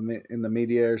sure. In the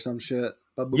media or some shit.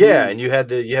 Baba Yeah. Booey. And you had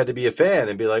to be a fan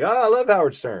and be like, I love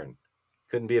Howard Stern.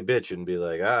 Couldn't be a bitch and be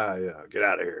like, get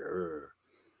out of here.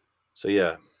 So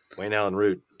yeah, Wayne Allen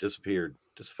Root disappeared.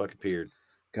 Just fucking appeared.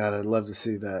 God, I'd love to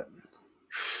see that.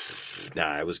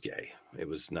 Nah, it was gay. It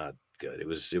was not good. It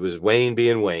was Wayne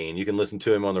being Wayne. You can listen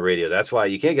to him on the radio. That's why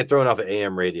you can't get thrown off of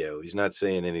AM radio. He's not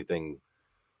saying anything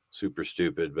super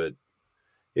stupid, but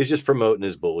he's just promoting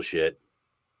his bullshit.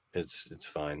 It's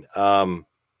fine.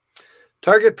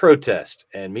 Target protest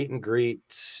and meet and greet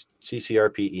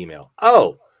CCRP email.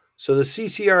 Oh, so the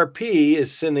CCRP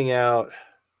is sending out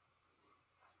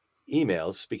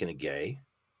emails. Speaking of gay,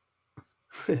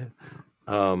 let's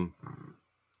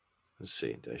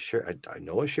see. Did I share? I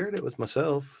know I shared it with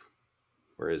myself.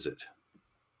 Where is it?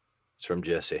 It's from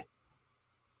Jesse.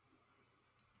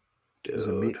 Dude. It was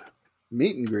a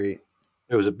meet and greet.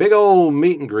 It was a big old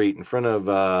meet and greet in front of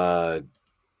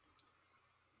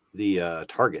the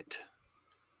Target.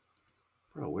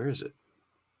 Bro, where is it?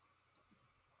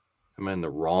 Am I in the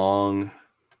wrong?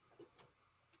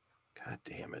 God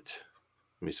damn it.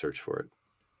 Let me search for it.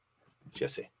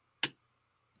 Jesse.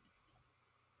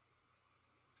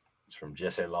 It's from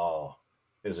Jesse Law.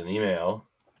 It was an email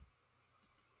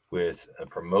with a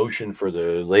promotion for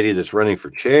the lady that's running for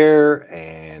chair,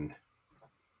 and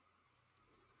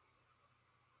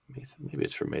maybe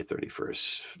it's from May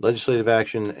 31st. Legislative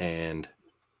action, and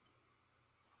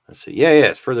let's see. Yeah,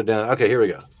 it's further down. Okay, here we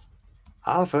go.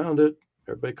 I found it.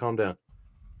 Everybody calm down.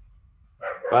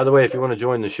 By the way, if you want to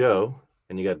join the show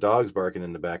and you got dogs barking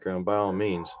in the background, by all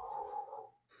means,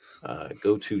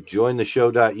 go to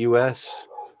jointheshow.us.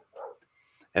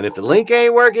 And if the link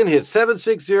ain't working, hit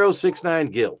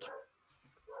 76069-GUILD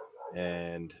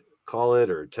and call it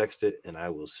or text it, and I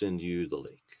will send you the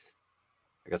link.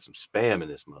 I got some spam in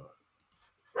this mug.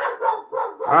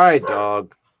 All right,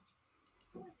 dog.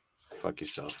 Fuck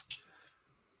yourself.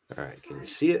 All right, can you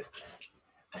see it?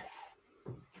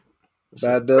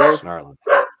 Bad bills. Snarling.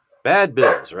 Bad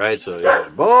bills, right? So yeah,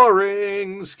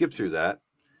 boring. Skip through that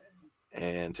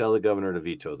and tell the governor to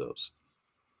veto those.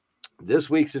 This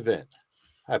week's event.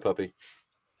 Hi, puppy.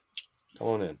 Come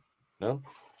on in. No?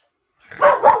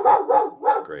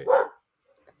 Great.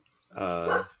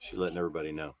 She's letting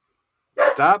everybody know.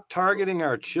 Stop targeting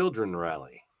our children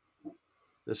rally.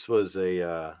 This was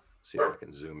a, see if I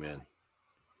can zoom in.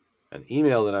 an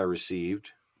email that I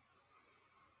received.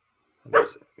 What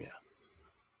is it? Yeah.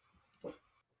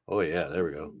 Oh, yeah, there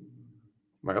we go.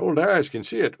 My old eyes can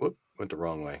see it. Whoop, went the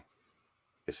wrong way.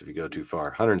 Guess if you go too far.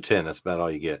 110, that's about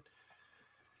all you get.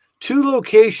 2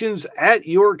 locations at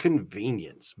your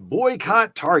convenience.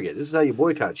 Boycott Target. This is how you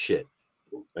boycott shit.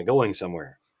 By going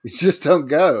somewhere. You just don't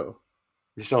go.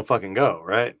 You just don't fucking go,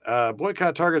 right?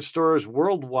 Boycott Target stores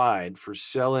worldwide for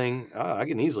selling. I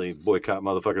can easily boycott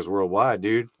motherfuckers worldwide,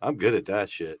 dude. I'm good at that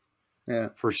shit. Yeah.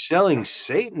 For selling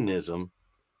Satanism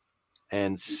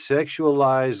and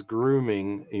sexualized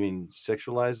grooming. You mean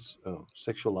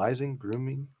sexualizing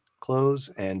grooming clothes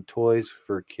and toys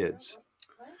for kids.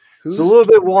 It's a little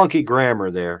bit wonky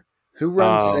grammar there. Who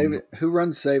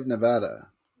runs Save Nevada?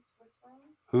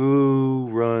 Who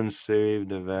runs Save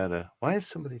Nevada? Why is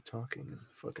somebody talking in the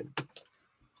fucking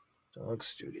dog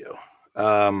studio?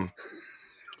 In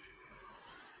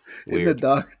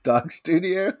the dog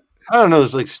studio? I don't know.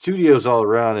 There's like studios all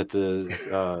around at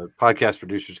the Podcast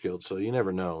Producers Guild, so you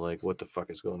never know like what the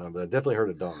fuck is going on. But I definitely heard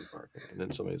a dog barking, and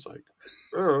then somebody's like,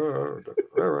 who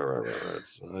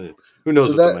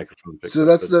knows what the microphone picks So up,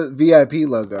 that's the VIP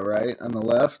logo, right? On the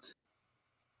left?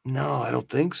 No, I don't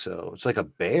think so. It's like a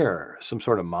bear, some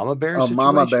sort of mama bear Oh, situation.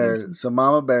 mama bear. So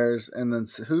mama bears, and then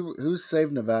who's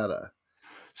Save Nevada?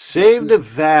 Save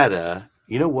Nevada.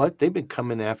 You know what? They've been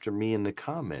coming after me in the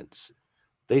comments.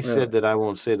 They said that I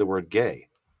won't say the word gay.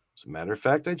 As a matter of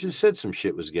fact, I just said some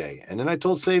shit was gay. And then I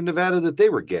told Save Nevada that they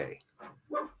were gay.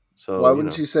 So why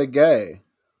wouldn't you say gay?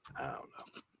 I don't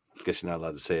know. I guess you're not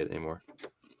allowed to say it anymore.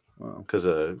 Because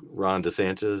Ron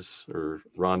DeSantis or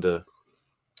Rhonda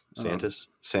Santis?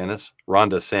 Santis?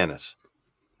 Rhonda Santis.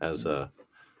 As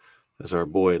our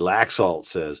boy Laxalt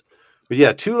says. But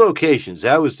yeah, 2 locations.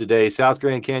 That was today, South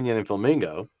Grand Canyon and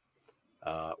Flamingo.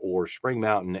 Or Spring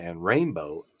Mountain and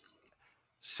Rainbow.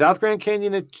 South Grand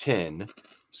Canyon at 10,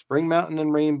 Spring Mountain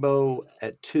and Rainbow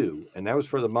at 2, and that was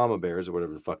for the mama bears or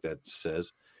whatever the fuck that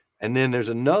says. And then there's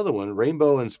another one,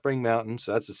 Rainbow and Spring Mountain,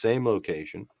 so that's the same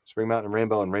location. Spring Mountain and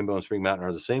Rainbow and Spring Mountain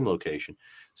are the same location.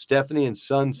 Stephanie and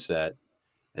Sunset,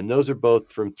 and those are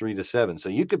both from 3 to 7. So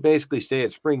you could basically stay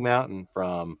at Spring Mountain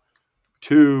from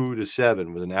 2 to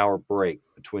 7 with an hour break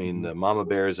between the mama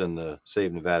bears and the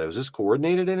Save Nevada. Was this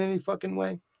coordinated in any fucking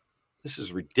way? This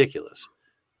is ridiculous.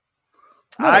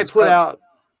 No, It's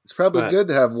probably good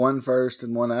to have one first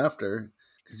and one after,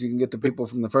 because you can get the people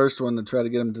from the first one to try to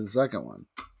get them to the second one.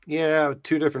 Yeah,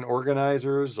 2 different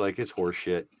organizers. Like, it's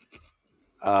horseshit.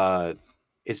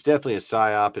 It's definitely a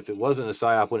psyop. If it wasn't a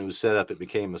psyop when it was set up, it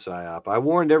became a psyop. I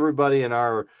warned everybody in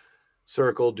our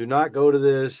circle, do not go to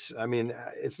this. I mean,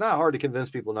 it's not hard to convince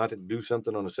people not to do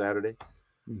something on a Saturday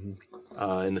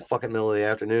in the fucking middle of the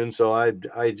afternoon. So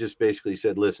I just basically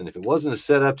said, listen, if it wasn't a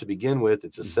setup to begin with,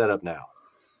 it's a setup now.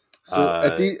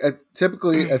 So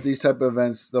typically at these type of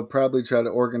events, they'll probably try to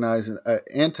organize an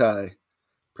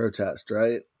anti-protest,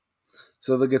 right?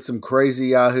 So they'll get some crazy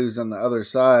yahoos on the other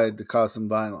side to cause some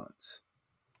violence.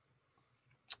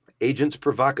 Agents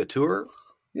provocateur?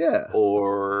 Yeah.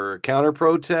 Or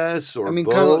counter-protests? Or kind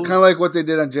of like what they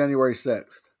did on January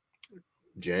 6th.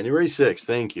 January 6th,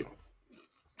 thank you.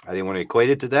 I didn't want to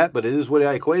equate it to that, but it is what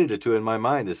I equated it to in my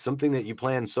mind. Is something that you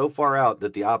plan so far out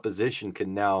that the opposition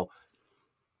can now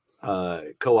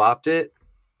co-opt it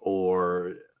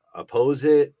or oppose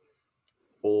it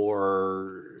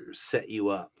or set you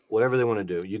up, whatever they want to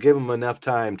do. You give them enough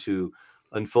time to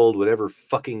unfold whatever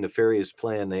fucking nefarious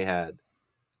plan they had.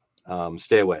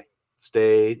 Stay away.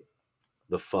 Stay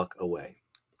the fuck away.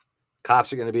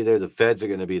 Cops are going to be there. The feds are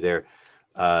going to be there.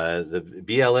 The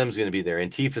BLM is going to be there.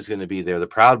 Antifa is going to be there. The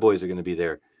Proud Boys are going to be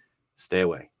there. Stay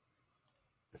away.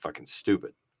 They're fucking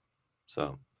stupid.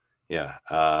 So, yeah,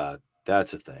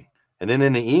 that's a thing. And then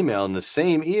in the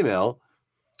same email,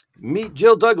 meet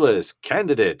Jill Douglas,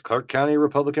 candidate, Clark County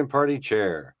Republican Party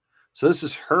chair. So this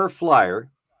is her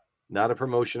flyer, not a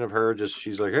promotion of her. Just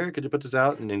she's like, hey, could you put this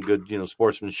out? And in good,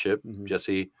 sportsmanship,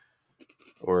 Jesse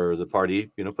or the party,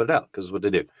 put it out because it's what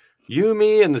they do. You,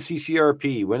 me, and the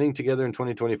CCRP winning together in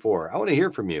 2024. I want to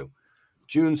hear from you.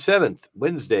 June 7th,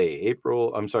 Wednesday,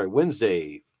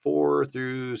 4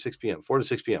 to 6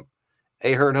 p.m.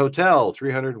 Ahern Hotel,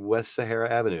 300 West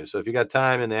Sahara Avenue. So if you got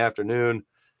time in the afternoon,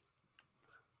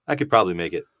 I could probably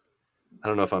make it. I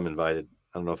don't know if I'm invited.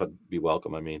 I don't know if I'd be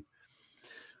welcome.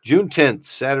 June 10th,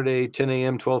 Saturday, 10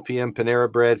 a.m., 12 p.m.,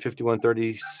 Panera Bread,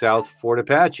 5130 South Fort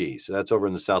Apache. So that's over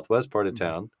in the southwest part of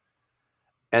town.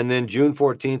 And then June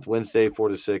 14th, Wednesday, 4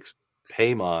 to 6,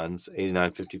 Paymons,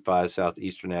 8955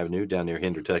 Southeastern Avenue down near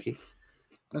Hendertucky.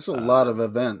 That's a lot of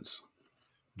events.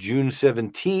 June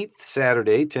 17th,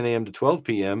 Saturday, 10 a.m. to 12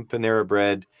 p.m., Panera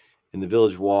Bread, in the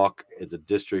Village Walk at the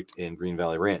District in Green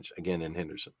Valley Ranch, again in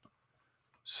Henderson.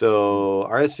 So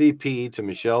RSVP to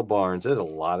Michelle Barnes. There's a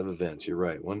lot of events. You're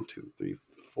right. 1, 2, 3,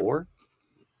 4.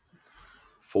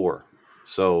 4.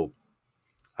 So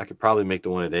I could probably make the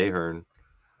one at Ahern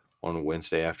on a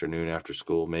Wednesday afternoon after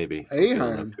school, maybe.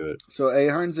 Ahern. So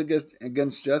Ahern's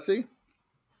against Jesse?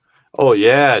 Oh,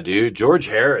 yeah, dude. George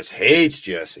Harris hates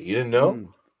Jesse. You didn't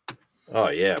know? Oh,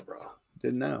 yeah, bro.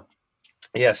 Didn't know.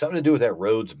 Yeah, something to do with that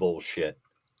Rhodes bullshit.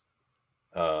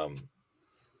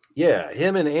 Yeah,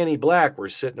 him and Annie Black were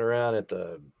sitting around at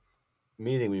the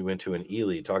meeting we went to in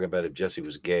Ely talking about if Jesse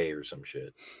was gay or some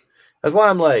shit. That's why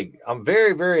I'm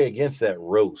very, very against that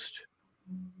roast.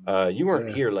 You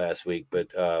weren't here last week, but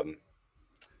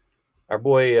our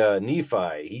boy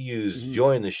Nephi, he used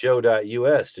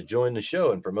jointheshow.us to join the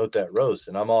show and promote that roast,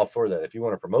 and I'm all for that. If you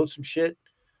want to promote some shit,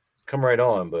 come right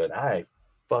on, but I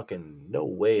fucking no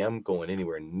way I'm going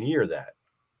anywhere near that.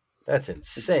 That's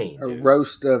insane. A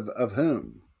roast of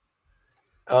whom?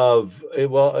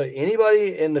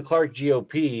 Anybody in the Clark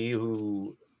GOP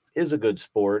who is a good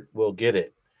sport will get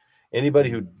it. Anybody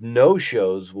who no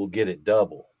shows will get it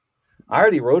double. I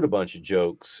already wrote a bunch of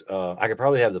jokes. I could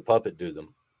probably have the puppet do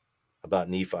them about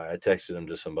Nephi. I texted him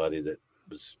to somebody that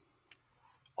was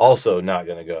also not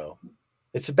going to go.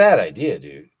 It's a bad idea,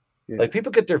 dude. Yeah. Like,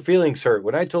 people get their feelings hurt.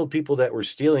 When I told people that were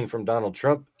stealing from Donald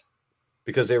Trump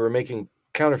because they were making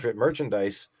counterfeit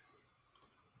merchandise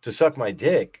to suck my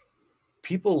dick,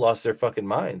 people lost their fucking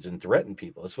minds and threatened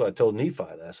people. That's what I told Nephi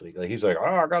last week. Like, he's like,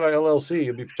 I got an LLC.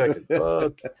 You'll be protected.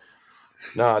 Fuck.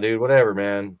 Nah, dude, whatever,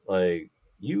 man. Like,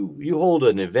 you hold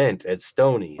an event at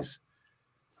Stoney's,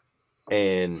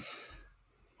 and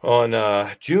on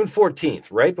June 14th,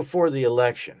 right before the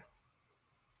election,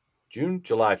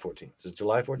 July 14th. Is it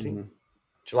July 14th? Mm-hmm.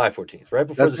 July 14th, right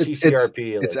before the CCRP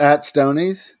election. It's at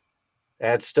Stoney's?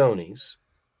 At Stoney's.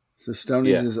 So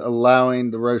Stoney's is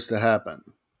allowing the roast to happen.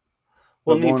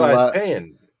 Well, Nephi's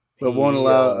paying. But won't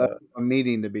allow a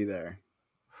meeting to be there.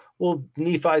 Well,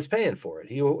 Nephi's paying for it.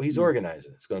 He's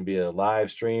organizing. It's going to be a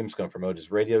live stream. It's going to promote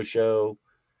his radio show.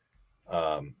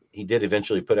 He did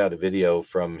eventually put out a video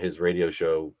from his radio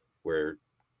show where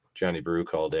Johnny Brew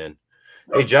called in.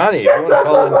 Hey, Johnny, if you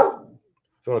want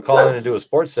to call in and do a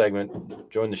sports segment,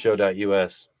 join the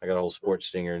show.us. I got a whole sports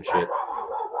stinger and shit.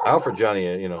 I offered Johnny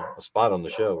a spot on the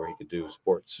show where he could do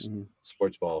sports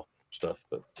ball stuff,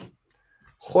 but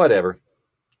whatever.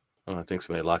 Oh, I think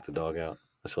somebody locked the dog out.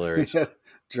 That's hilarious.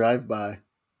 Drive by.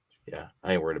 Yeah,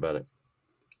 I ain't worried about it.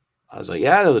 I was like,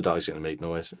 yeah, I know the dog's going to make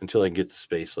noise until I can get the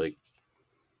space like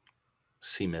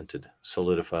cemented,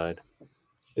 solidified.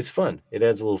 It's fun. It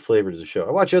adds a little flavor to the show.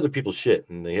 I watch other people's shit,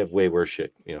 and they have way worse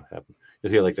shit, happen.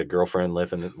 You'll hear like the girlfriend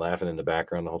laughing in the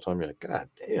background the whole time. You're like, God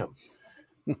damn.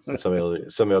 And somebody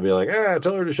will be like,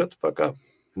 tell her to shut the fuck up.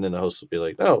 And then the host will be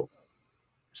like, no.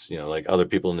 Like other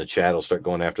people in the chat will start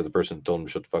going after the person that told them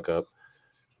to shut the fuck up.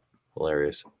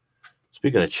 Hilarious.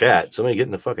 Speaking of chat, somebody get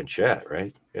in the fucking chat,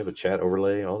 right? You have a chat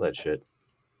overlay, all that shit.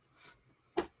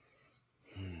 All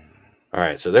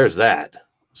right, so there's that.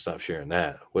 Stop sharing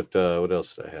that. What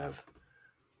else did I have?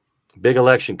 Big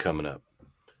election coming up.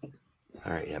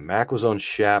 All right, yeah, Mac was on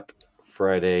Shap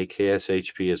Friday.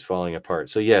 KSHP is falling apart.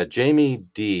 So yeah, Jamie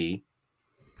D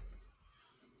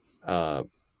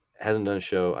hasn't done a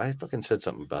show. I fucking said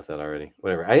something about that already.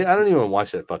 Whatever. I don't even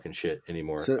watch that fucking shit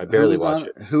anymore. So I barely watch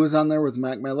it. Who was on there with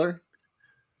Mac Miller?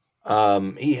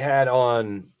 He had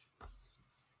on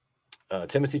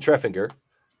Timothy Treffinger,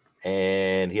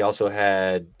 and he also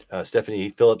had Stephanie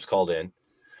Phillips called in.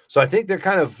 So I think they're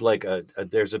kind of like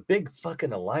there's a big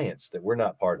fucking alliance that we're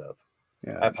not part of.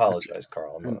 Yeah, I apologize,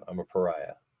 Carl. I'm a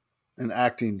pariah. An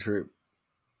acting troupe.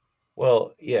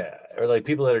 Well, yeah, or like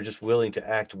people that are just willing to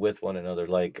act with one another.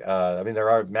 Like, there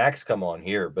are Max come on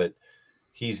here, but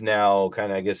he's now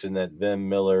kind of, I guess, in that Vim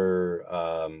Miller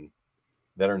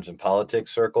Veterans in Politics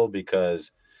circle,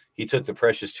 because he took the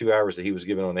precious 2 hours that he was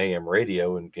given on AM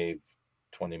radio and gave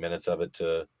 20 minutes of it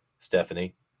to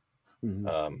Stephanie.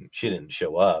 Mm-hmm. She didn't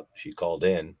show up. She called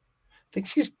in. I think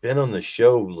she's been on the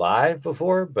show live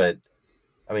before, but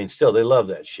still, they love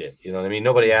that shit. You know what I mean?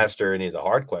 Nobody asked her any of the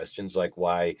hard questions, like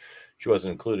why she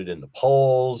wasn't included in the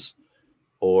polls,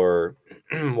 or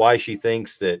why she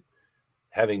thinks that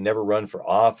having never run for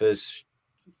office,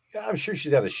 I'm sure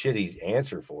she's got a shitty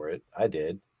answer for it. I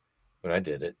did when I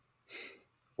did it.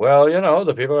 Well,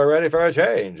 the people are ready for a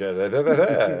change. And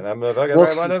I'm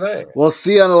fucking we'll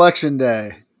see on election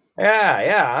day.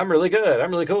 Yeah, I'm really good.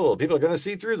 I'm really cool. People are going to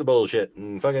see through the bullshit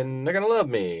and fucking, they're going to love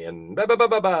me and blah, blah, blah,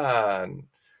 blah, blah. And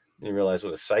you realize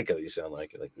what a psycho you sound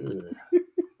like. You're like, ugh.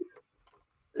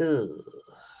 Ugh.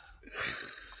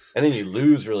 And then you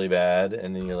lose really bad,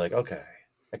 and then you're like, okay,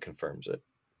 that confirms it.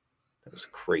 That was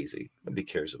crazy. Nobody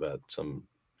cares about some.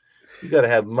 You got to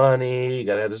have money. You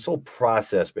got to have this whole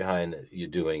process behind you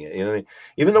doing it. You know what I mean?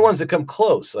 Even the ones that come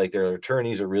close, like their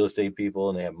attorneys or real estate people,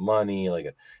 and they have money,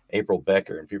 like April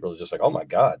Becker, and people are just like, oh my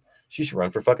God, she should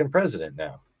run for fucking president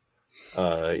now.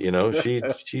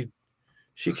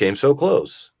 She came so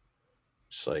close.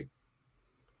 It's like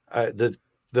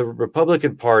the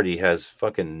Republican Party has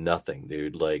fucking nothing,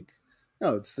 dude. Like,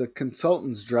 no, it's the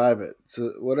consultants drive it.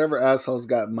 So whatever asshole's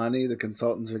got money, the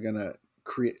consultants are gonna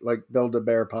create, like, build a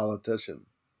bear politician.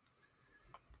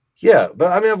 yeah,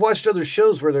 but I mean, I've watched other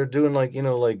shows where they're doing like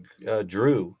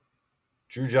Drew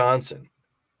Johnson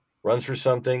runs for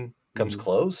something, comes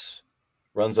close,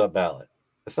 runs up ballot.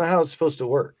 That's not how it's supposed to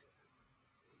work.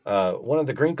 One of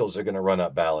the Grinkles are going to run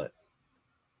up ballot.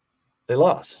 They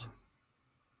lost.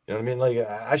 You know what I mean? Like,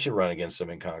 I should run against them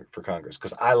for Congress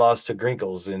because I lost to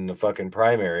Grinkles in the fucking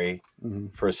primary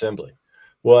for assembly.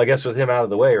 Well, I guess with him out of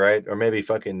the way, right? Or maybe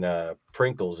fucking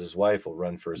Prinkles, his wife, will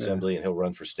run for assembly and he'll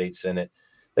run for state senate.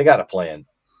 They got a plan,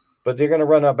 but they're going to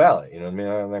run up ballot. You know what I mean?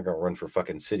 I'm not going to run for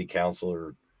fucking city council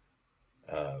or,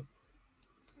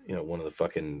 one of the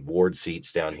fucking ward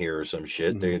seats down here or some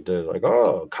shit. They're like,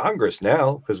 oh, Congress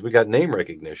now because we got name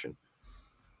recognition.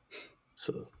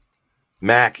 So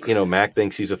Mac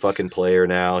thinks he's a fucking player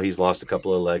now. He's lost a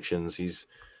couple of elections.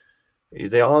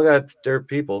 They all got their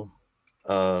people.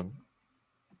 Yeah,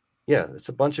 it's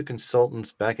a bunch of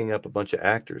consultants backing up a bunch of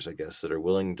actors, I guess, that are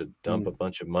willing to dump a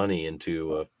bunch of money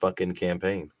into a fucking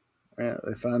campaign. Yeah,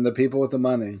 they find the people with the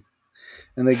money,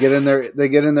 and they get in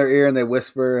their ear and they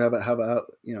whisper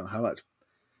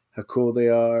how cool they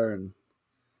are and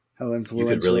how influential. You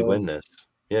could really win this.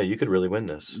 Yeah, you could really win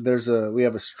this. We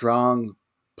have a strong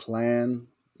plan,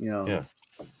 to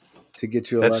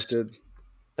get you elected.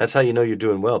 That's how you know you're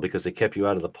doing well, because they kept you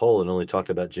out of the poll and only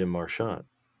talked about Jim Marchant.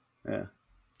 Yeah.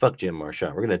 Fuck Jim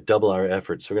Marchant. We're going to double our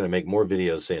efforts. We're going to make more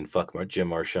videos saying fuck Jim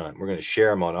Marchant. We're going to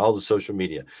share them on all the social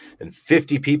media, and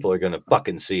 50 people are going to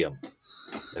fucking see them.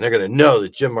 And they're going to know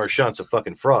that Jim Marchant's a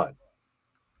fucking fraud.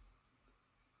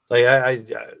 Like, I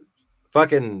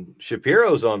fucking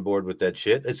Shapiro's on board with that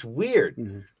shit. It's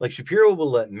weird. Like, Shapiro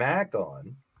will let Mac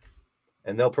on,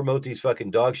 and they'll promote these fucking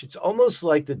dog shits. Almost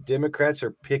like the Democrats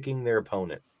are picking their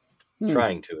opponent,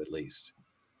 trying to, at least.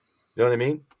 You know what I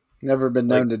mean? Never been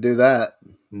known to do that.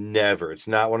 Never. It's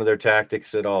not one of their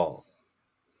tactics at all.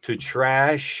 To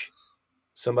trash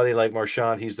somebody like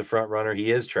Marchant, he's the front runner.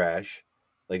 He is trash.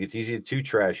 Like, it's easy to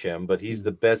trash him, but he's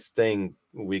the best thing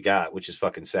we got, which is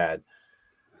fucking sad.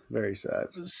 Very sad.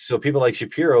 So people like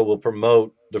Shapiro will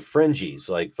promote the fringies,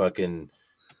 like fucking,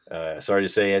 sorry to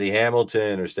say, Eddie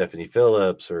Hamilton or Stephanie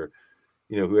Phillips or,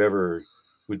 whoever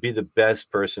would be the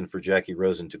best person for Jackie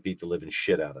Rosen to beat the living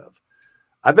shit out of.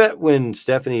 I bet when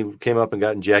Stephanie came up and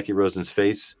got in Jackie Rosen's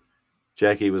face,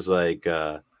 Jackie was like,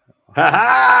 ha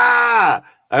ha!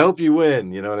 I hope you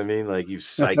win. You know what I mean? Like, you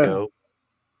psycho.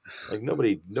 Like,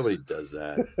 nobody does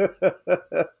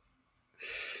that.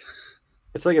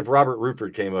 It's like if Robert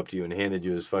Rupert came up to you and handed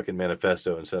you his fucking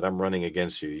manifesto and said, I'm running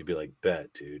against you. You'd be like,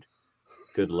 bet, dude.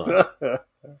 Good luck.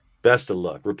 Best of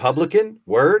luck. Republican?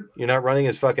 Word? You're not running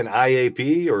as fucking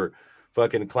IAP or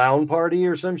fucking clown party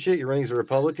or some shit? You're running as a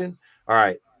Republican? All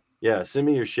right. Yeah, send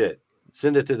me your shit.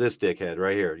 Send it to this dickhead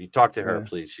right here. You talk to her,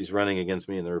 please. She's running against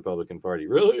me in the Republican Party.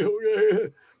 Really?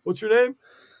 Okay. What's your name?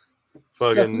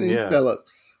 Stephanie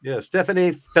Phillips. Yeah,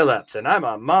 Stephanie Phillips. And I'm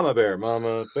a mama bear.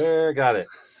 Mama bear. Got it.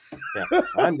 Yeah.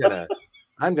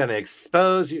 I'm gonna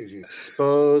expose you.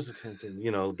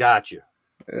 Got you.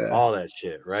 Yeah. All that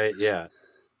shit, right? Yeah.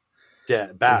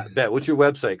 Bet. What's your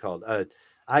website called?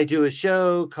 I do a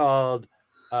show called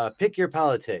Pick Your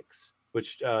Politics,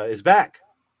 which is back.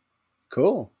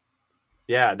 Cool.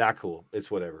 Yeah, not cool.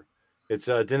 It's whatever. It's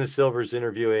Dennis Silver's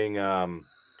interviewing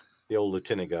the old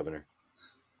lieutenant governor.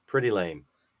 Pretty lame.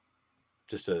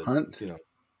 Just a Hunt?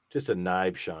 Just a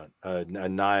knob shine. A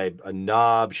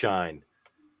knob shine.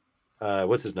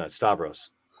 What's his nut?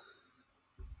 Stavros.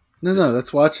 No,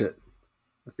 let's watch it.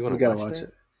 We gotta watch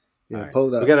it. Yeah, right.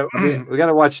 Pull it up. We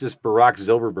gotta watch this Barack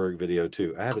Zilberberg video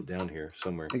too. I have it down here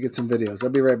somewhere. Let me get some videos. I'll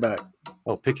be right back.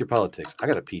 Oh, Pick Your Politics. I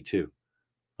gotta pee too.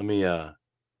 Let me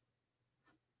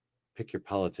Pick Your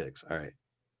Politics. All right.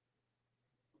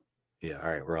 Yeah, all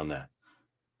right, we're on that.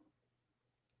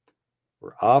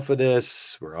 We're off of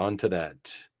this. We're on to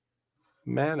that.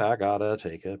 Man, I gotta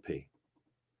take a pee.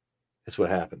 That's what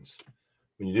happens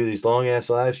when you do these long ass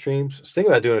live streams. I was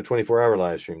thinking about doing a 24-hour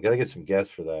live stream. Got to get some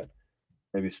guests for that.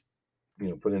 Maybe,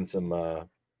 put in some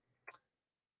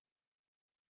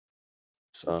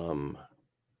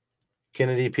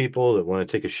Kennedy people that want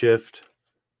to take a shift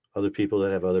other people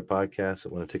that have other podcasts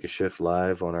that want to take a shift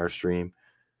live on our stream.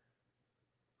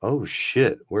 Oh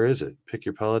shit, where is it? Pick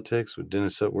Your Politics with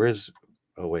Dennis. Where's?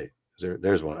 Oh wait,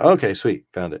 there's one. Okay, sweet,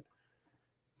 found it.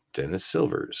 Dennis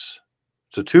Silvers.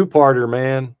 It's a two-parter,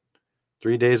 man.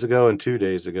 3 days ago and 2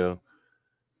 days ago.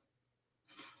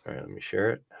 All right, let me share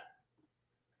it.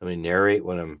 Let me narrate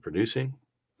what I'm producing.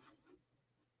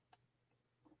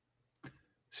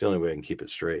 It's the only way I can keep it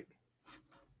straight.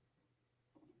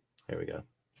 There we go.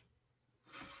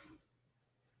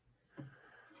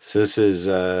 So this is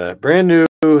brand new.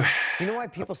 You know why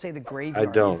people say the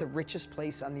graveyard is the richest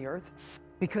place on the earth?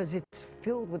 Because it's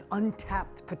filled with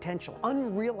untapped potential,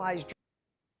 unrealized.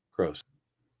 Gross.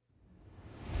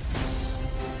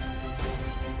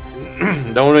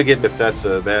 Don't want to get if that's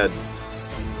a bad.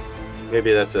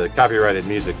 Maybe that's a copyrighted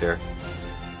music there.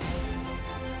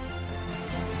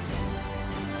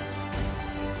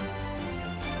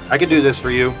 I could do this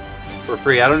for you for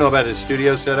free. I don't know about his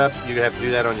studio setup. You have to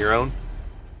do that on your own.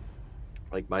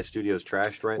 Like my studio's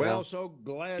trashed right now. So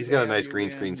glad he's got a nice green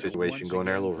screen situation going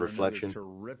there, a little reflection.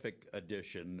 Terrific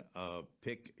edition of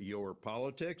Pick Your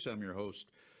Politics. I'm your host.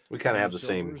 We kind of have the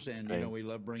same thing. You know, we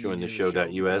love bringing join the show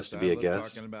show.us to be a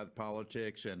guest. Talking about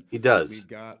politics, and he does. We've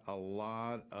got a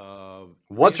lot of.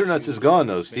 What's Her Nuts is gone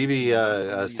though.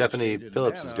 Stephanie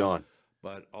Phillips is gone.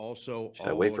 But also, should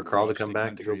I wait for Carl to come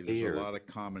back to go pee? There's a lot of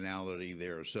commonality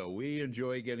there. So we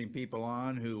enjoy getting people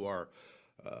on who are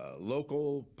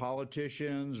local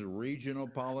politicians, regional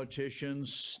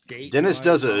politicians, state. Dennis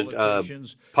does a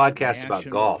podcast about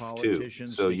golf too,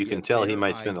 so you can tell he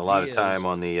might spend a lot of time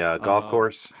on the golf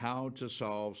course. How to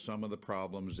solve some of the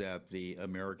problems that the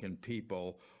American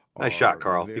people nice shot,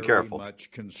 Carl. Be careful. Much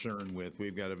concerned with.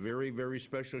 We've got a very, very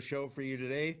special show for you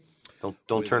today.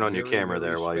 Don't turn on your camera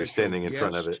there while you're standing in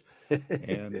front of it.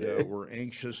 And we're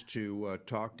anxious to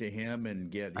talk to him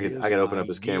and get I got to open up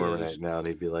his camera right now, and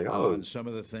he'd be like, "Oh." On some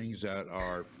of the things that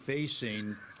are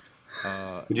facing.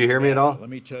 Did you hear me at all? Let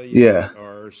me tell you. Yeah.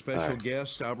 Our special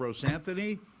guest, Stavros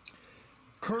Anthony,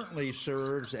 currently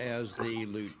serves as the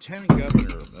Lieutenant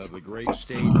Governor of the great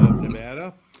state of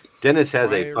Nevada. Dennis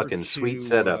has a fucking sweet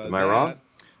setup. Am I wrong?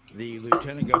 The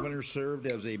Lieutenant Governor served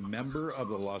as a member of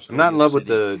the Las Vegas I'm not in love with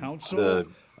City the Council.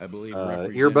 I believe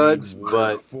earbuds,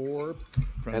 but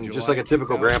and just like a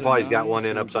typical grandpa, he's got one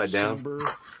in upside down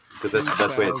because that's the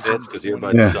best way it fits. Because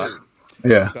earbuds suck.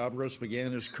 Yeah. Stavros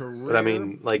began his career. But I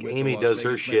mean, like Amy does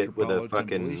her shit with a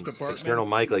fucking external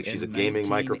mic, like she's a gaming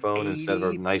microphone instead of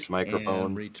a nice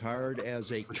microphone. Retired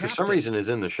as a which for some reason is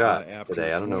in the shot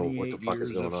today. I don't know what the fuck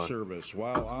is going on.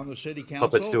 While on the city council,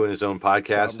 Puppet's doing his own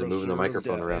podcast and moving the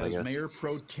microphone around, I guess. Mayor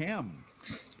Pro Tem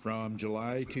from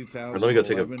July 2011 let me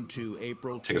go to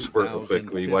April take a squirt real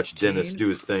quick when you watch Dennis do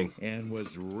his thing. And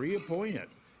was reappointed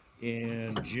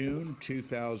in June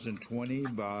 2020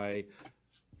 by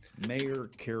Mayor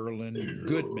Carolyn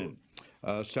Goodman.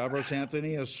 Stavros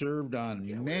Anthony has served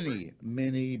on many,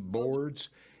 many boards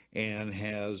and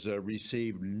has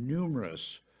received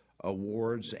numerous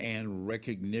awards and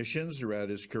recognitions throughout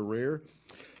his career.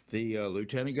 The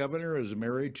Lieutenant Governor is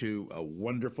married to a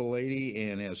wonderful lady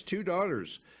and has two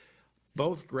daughters,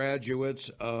 both graduates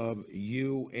of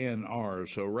UNR.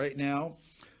 So right now,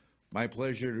 my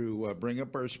pleasure to bring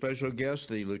up our special guest,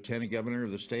 the Lieutenant Governor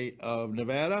of the state of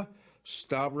Nevada,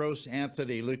 Stavros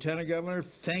Anthony. Lieutenant Governor,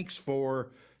 thanks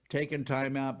for taking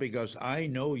time out because I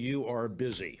know you are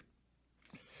busy.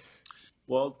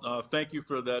 Well, thank you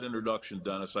for that introduction,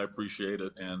 Dennis. I appreciate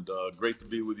it. And great to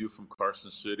be with you from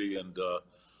Carson City. And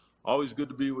always good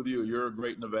to be with you. You're a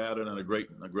great Nevadan and a great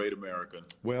American.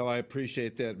 Well, I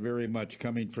appreciate that very much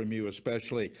coming from you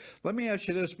especially. Let me ask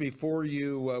you this before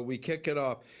we kick it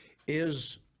off.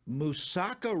 Is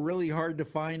moussaka really hard to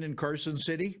find in Carson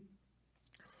City?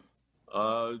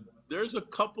 There's a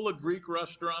couple of Greek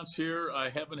restaurants here. I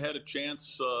haven't had a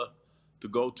chance to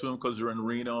go to them because they're in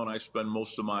Reno, and I spend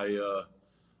most of my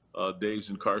days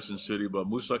in Carson City. But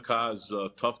moussaka is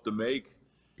tough to make.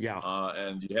 Yeah.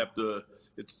 And you have to.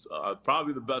 It's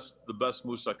probably the best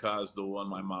moussaka is the one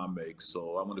my mom makes.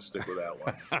 So I'm going to stick with that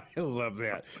one. I love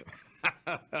that.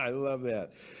 I love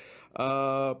that.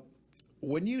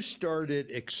 When you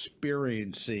started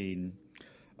experiencing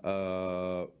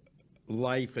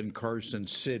life in Carson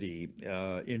City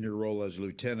in your role as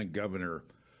Lieutenant Governor,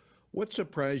 what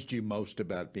surprised you most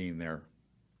about being there?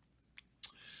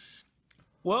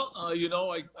 Well,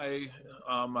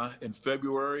 in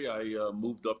February, I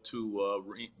moved up to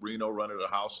Reno, rented a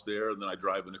house there, and then I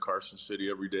drive into Carson City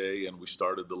every day, and we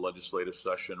started the legislative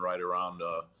session right around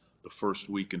the first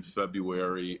week in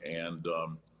February, and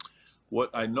what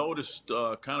I noticed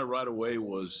kind of right away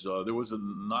was there was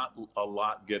not a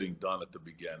lot getting done at the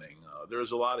beginning. There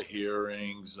was a lot of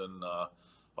hearings and a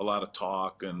lot of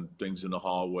talk and things in the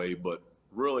hallway, but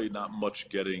really not much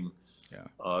getting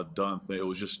done. It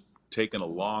was just taking a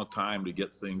long time to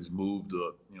get things moved,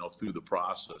 through the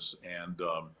process. And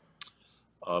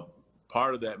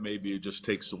part of that maybe it just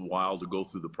takes a while to go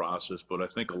through the process, but I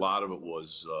think a lot of it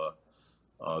was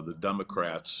the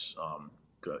Democrats,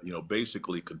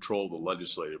 basically control the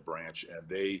legislative branch, and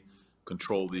they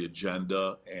control the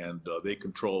agenda, and they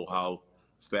control how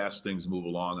fast things move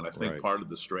along. And I think part of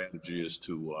the strategy is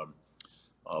to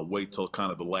wait till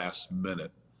kind of the last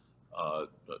minute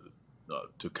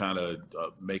to kind of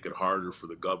make it harder for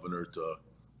the governor to,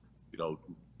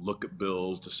 look at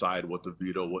bills, decide what to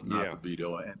veto, what not to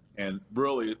veto. And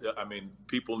really, I mean,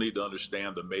 people need to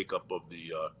understand the makeup of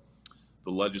the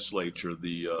legislature.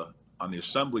 On the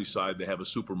assembly side, they have a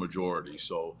supermajority,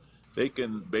 so they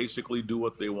can basically do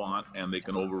what they want, and they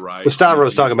can override. What's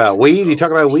Stavros talking about? Weed? You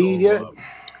talking about weed yet?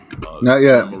 Not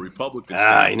yet. From a Republican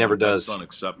he never does. That's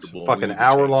unacceptable. Fucking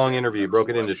hour-long interview, broke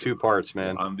it into 2 parts,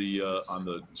 man. On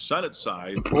the Senate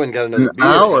side, we got another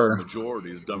hour.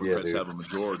 Majority. The Democrats have a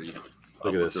majority.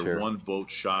 Look at this they're here. 1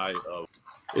 vote shy of.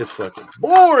 It's fucking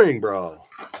boring, bro.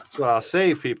 That's why I'll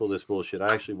save people this bullshit.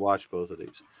 I actually watched both of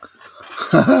these.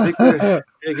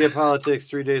 Big Get Politics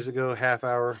 3 days ago, half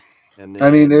hour. And then, I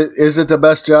mean, is it the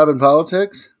best job in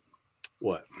politics?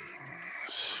 What?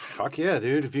 Fuck yeah,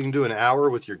 dude. If you can do an hour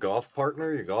with your golf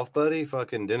partner, your golf buddy,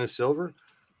 fucking Dennis Silver.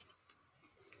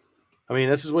 I mean,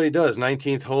 this is what he does.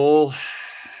 19th hole,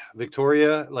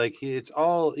 Victoria. Like, it's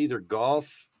all either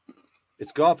golf.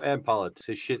 It's golf and politics.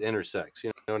 His shit intersects.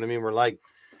 You know what I mean? We're like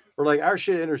our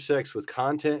shit intersects with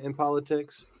content in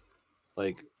politics.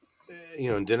 Like,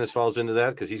 and Dennis falls into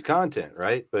that because he's content,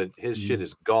 right? But his shit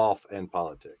is golf and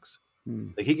politics.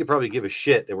 Like, he could probably give a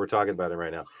shit that we're talking about him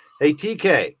right now. Hey,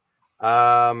 TK.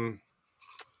 I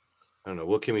don't know.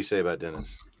 What can we say about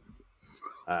Dennis?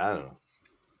 I don't know.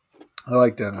 I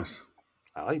like Dennis.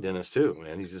 I like Dennis too,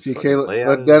 man. He's just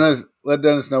TK, let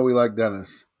Dennis know we like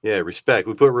Dennis. Yeah, respect.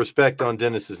 We put respect on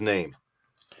Dennis's name.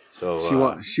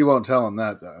 So she won't tell him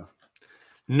that though.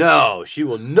 No, she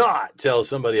will not tell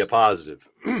somebody a positive.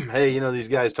 Hey, these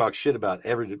guys talk shit about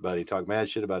everybody, talk mad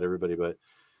shit about everybody, but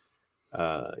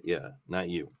not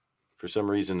you. For some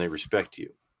reason, they respect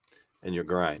you and your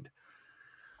grind.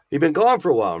 You've been gone for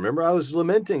a while. Remember, I was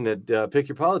lamenting that Pick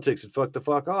Your Politics had fucked the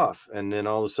fuck off, and then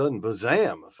all of a sudden,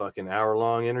 bazam, a fucking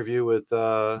hour-long interview with.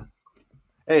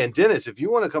 Hey, and Dennis, if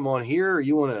you want to come on here, or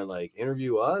you want to like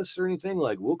interview us or anything,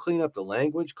 like we'll clean up the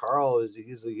language. Carl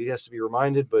he has to be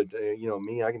reminded, but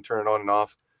me, I can turn it on and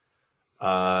off.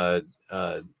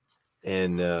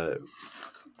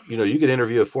 You could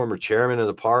interview a former chairman of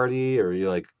the party, or you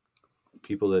like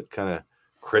people that kind of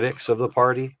critics of the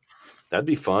party. That'd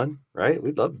be fun, right?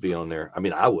 We'd love to be on there. I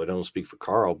mean, I would. I don't speak for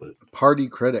Carl, but party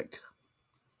critic.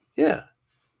 Yeah,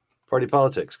 party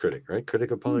politics critic, right?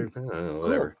 Critic of politics. I don't know,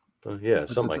 whatever. Yeah,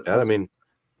 something like that. I mean,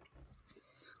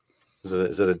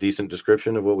 is that a decent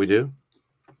description of what we do?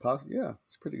 Yeah,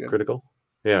 it's pretty good. Critical.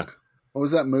 Yeah. What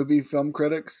was that movie? Film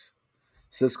critics,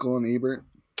 Siskel and Ebert.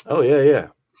 Oh yeah.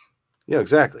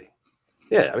 Exactly.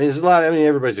 Yeah, I mean, there's a lot. I mean,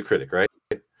 everybody's a critic, right?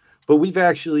 But we've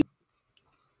actually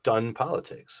done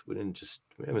politics. We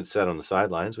haven't sat on the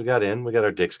sidelines. We got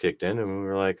our dicks kicked in, and we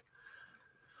were like,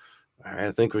 all right,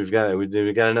 I think we got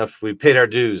enough. We paid our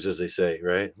dues, as they say,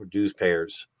 right? We're dues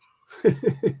payers.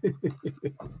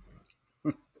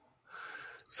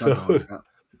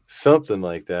 Something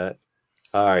like that.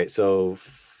 All right, so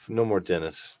no more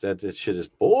Dennis. That shit is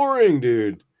boring,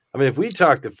 dude. I mean, if we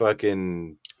talked to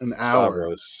fucking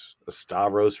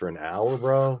Stavros for an hour,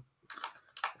 bro,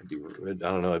 I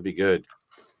don't know, it'd be good.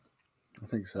 I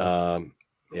think so.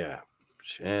 Yeah.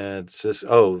 Shad says,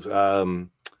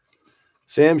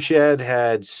 Sam Shad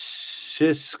had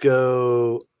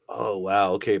Cisco. Oh,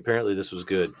 wow. Okay. Apparently this was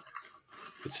good.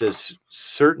 It says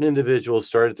certain individuals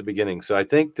start at the beginning. So I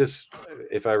think this,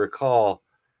 if I recall,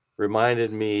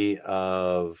 reminded me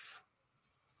of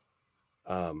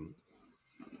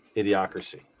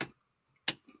Idiocracy.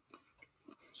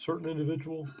 Certain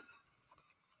individual.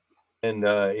 And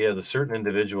the certain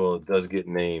individual does get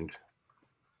named.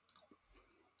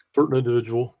 Certain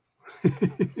individual.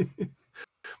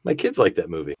 My kids like that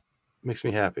movie. It makes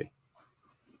me happy.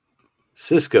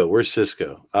 Cisco. Where's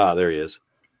Cisco? Ah, there he is.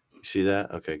 You see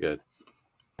that? Okay, good.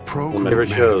 One of my favorite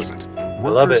shows. I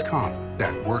love it. Comp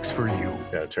that works for you.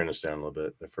 Gotta turn this down a little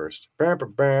bit at first.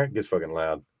 It gets fucking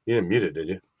loud. You didn't mute it, did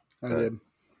you? I did.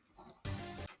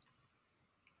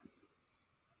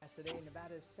 Today in Nevada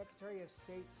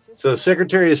So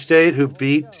Secretary of State who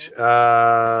beat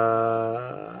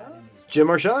Jim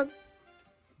Marchand?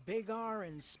 Big R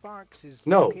and Sparks is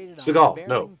No, located on Seagal. Bering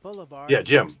No. Boulevard Yeah,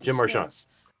 Jim next to Marchand. Smith's.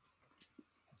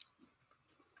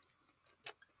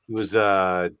 He was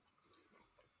I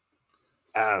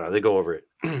don't know, they go over it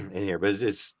in here, but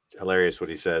it's hilarious what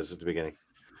he says at the beginning.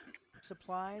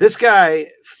 Supplies. This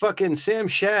guy, fucking Sam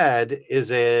Shad,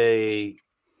 is a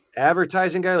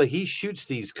advertising guy. Like he shoots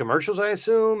these commercials, I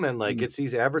assume, and like gets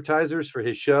these advertisers for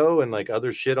his show and like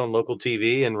other shit on local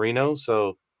TV in Reno.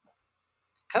 So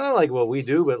kind of like what we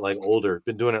do, but like older,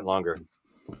 been doing it longer.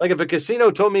 Like if a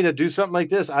casino told me to do something like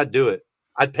this, I'd do it.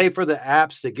 I'd pay for the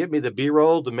apps to get me the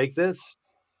B-roll to make this.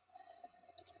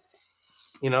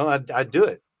 You know, I'd do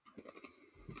it.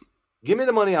 Give me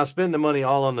the money, I'll spend the money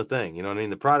all on the thing. You know what I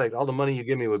mean? The product, all the money you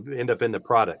give me would end up in the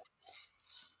product.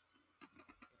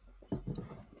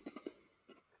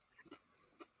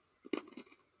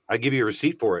 I'd give you a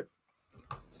receipt for it.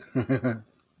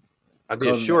 I'd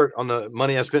be short on the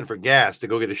money I spent for gas to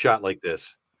go get a shot like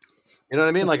this. You know what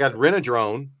I mean? Like I'd rent a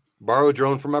drone, borrow a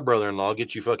drone from my brother-in-law,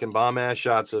 get you fucking bomb-ass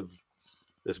shots of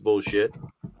this bullshit.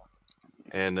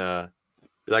 And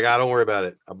be like, don't worry about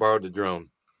it. I borrowed the drone.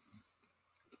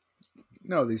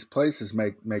 No, these places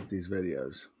make these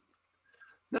videos.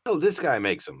 No, this guy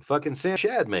makes them. Fucking Sam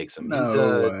Shad makes them.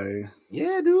 No way.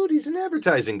 Yeah, dude, he's an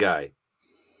advertising guy.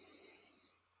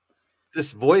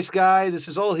 This voice guy, this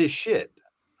is all his shit.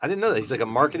 I didn't know that. He's like a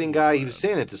marketing guy. He was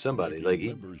saying it to somebody. Like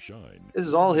this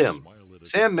is all him.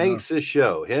 Sam makes this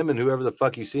show. Him and whoever the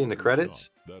fuck you see in the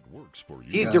credits.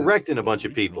 He's directing a bunch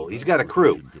of people. He's got a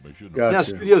crew. Gotcha. Now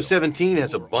Studio 17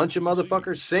 has a bunch of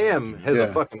motherfuckers. Sam has a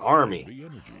fucking army.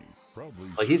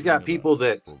 Like he's got people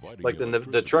that, like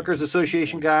the Truckers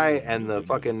Association guy and the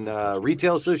fucking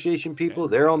Retail Association people,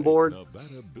 they're on board.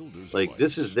 Like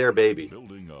this is their baby.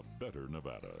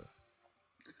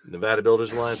 Nevada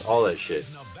Builders Alliance, all that shit.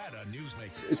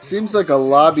 It seems like a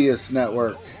lobbyist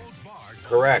network.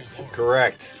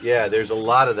 Correct. Yeah, there's a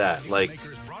lot of that. Like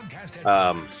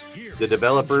the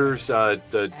developers,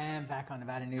 the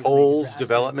Polls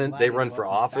Development, they run for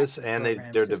office and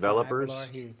they're developers.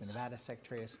 He's the Nevada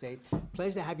Secretary of State.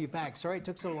 Pleasure to have you back. Sorry it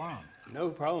took so long. No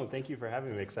problem. Thank you for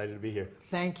having me. Excited to be here.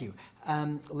 Thank you.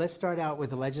 Let's start out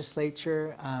with the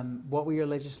legislature. What were your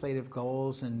legislative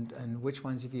goals and which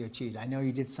ones have you achieved? I know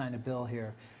you did sign a bill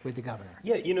here with the governor.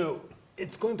 Yeah,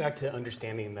 it's going back to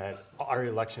understanding that our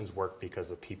elections work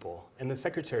because of people. And the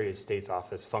Secretary of State's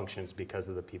office functions because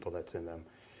of the people that's in them.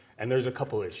 And there's a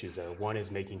couple issues there. One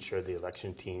is making sure the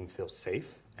election team feels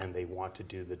safe and they want to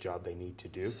do the job they need to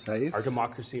do. Safe? Our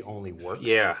democracy only works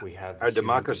if we have our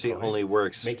democracy only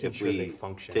works if we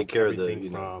take care of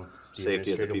the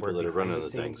safety of the people that are running the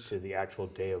things. To the actual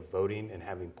day of voting and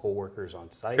having poll workers on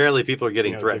site. Apparently people are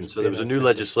getting threatened. So there was a new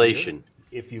legislation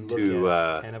if you look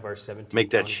to 10 of our 17 make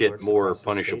that shit more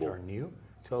punishable. Are new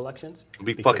to elections. We'll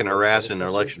be fucking harassing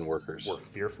election workers. We're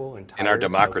fearful and in our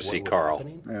democracy, Carl.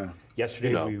 Yeah.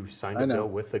 Yesterday we signed a bill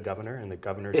with the governor, and the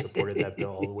governor supported that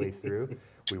bill all the way through.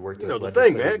 We worked with the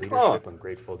legislative thing, man. leadership. I'm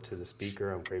grateful to the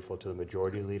speaker. I'm grateful to the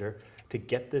majority leader to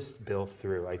get this bill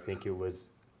through. I think it was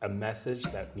a message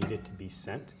that needed to be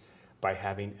sent by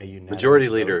having a unanimous majority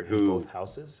vote leader in who both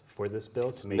houses for this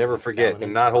bill to make never forget felony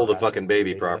and not hold a harassment fucking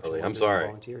baby to properly. election I'm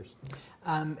workers and sorry.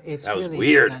 volunteers. It's That was really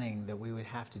weird. stunning that we would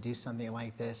have to do something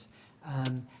like this. I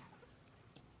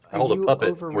hold a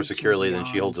puppet more securely than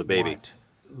she holds a baby. What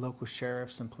local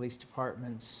sheriffs and police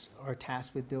departments are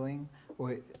tasked with doing?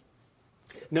 Or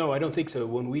No, I don't think so.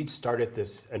 When we started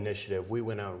this initiative, we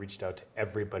went out and reached out to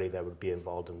everybody that would be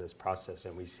involved in this process.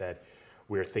 And we said,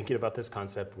 we're thinking about this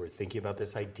concept, we're thinking about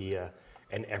this idea,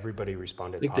 and everybody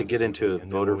responded I think they get into a positively.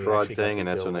 And then voter when we fraud actually got thing, the and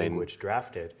that's bill when they language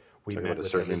drafted. We talk met about a with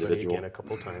certain everybody individual. again a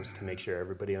couple times to make sure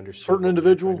everybody understood Certain what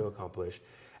individual? we were trying to accomplish.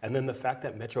 And then the fact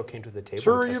that Metro came to the table.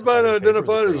 Sir, and you've testified been in favor of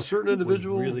the identified as a bill certain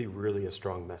individual? was really, really a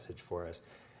strong message for us.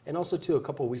 And also, too, a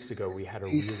couple of weeks ago, we had a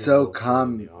He's really so low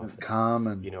calm, in the office. calm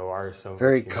and Some of our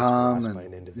very team was calm harassed and by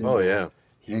an individual. Oh, yeah.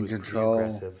 He in was pretty control.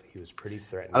 aggressive. He was pretty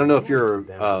threatening. I don't know if you're to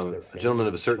them, to their a gentleman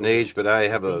of a families certain and age, but I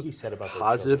have children. a The thing he said about their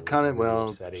positive children was comment. really Well,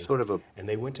 upsetting. sort of a. And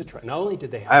they went to try. Not only did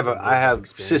they I have have, I have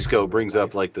experience Cisco in brings their up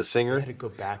life, like the singer. they had to go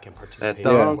back and participate in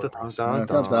Dun, the dun, process. dun,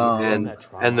 dun, dun.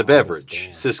 and the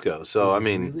beverage, Cisco. So I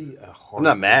mean, Really a I'm hard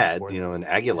not thing mad, for you know. them. And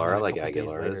Aguilar, I then a like couple days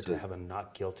Aguilar. later That's to a have a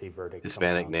not guilty verdict come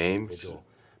Hispanic out on the name. individual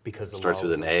because the Starts law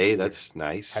with was an not A. clear. That's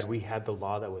nice. Had we had the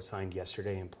law that was signed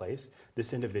yesterday in place,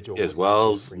 this individual As would well not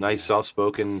be as free nice, now.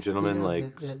 soft-spoken gentleman You know,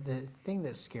 like the thing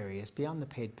that's scary is beyond the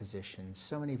paid positions,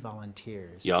 so many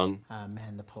volunteers Young.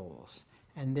 man the polls,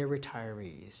 and they're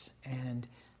retirees, and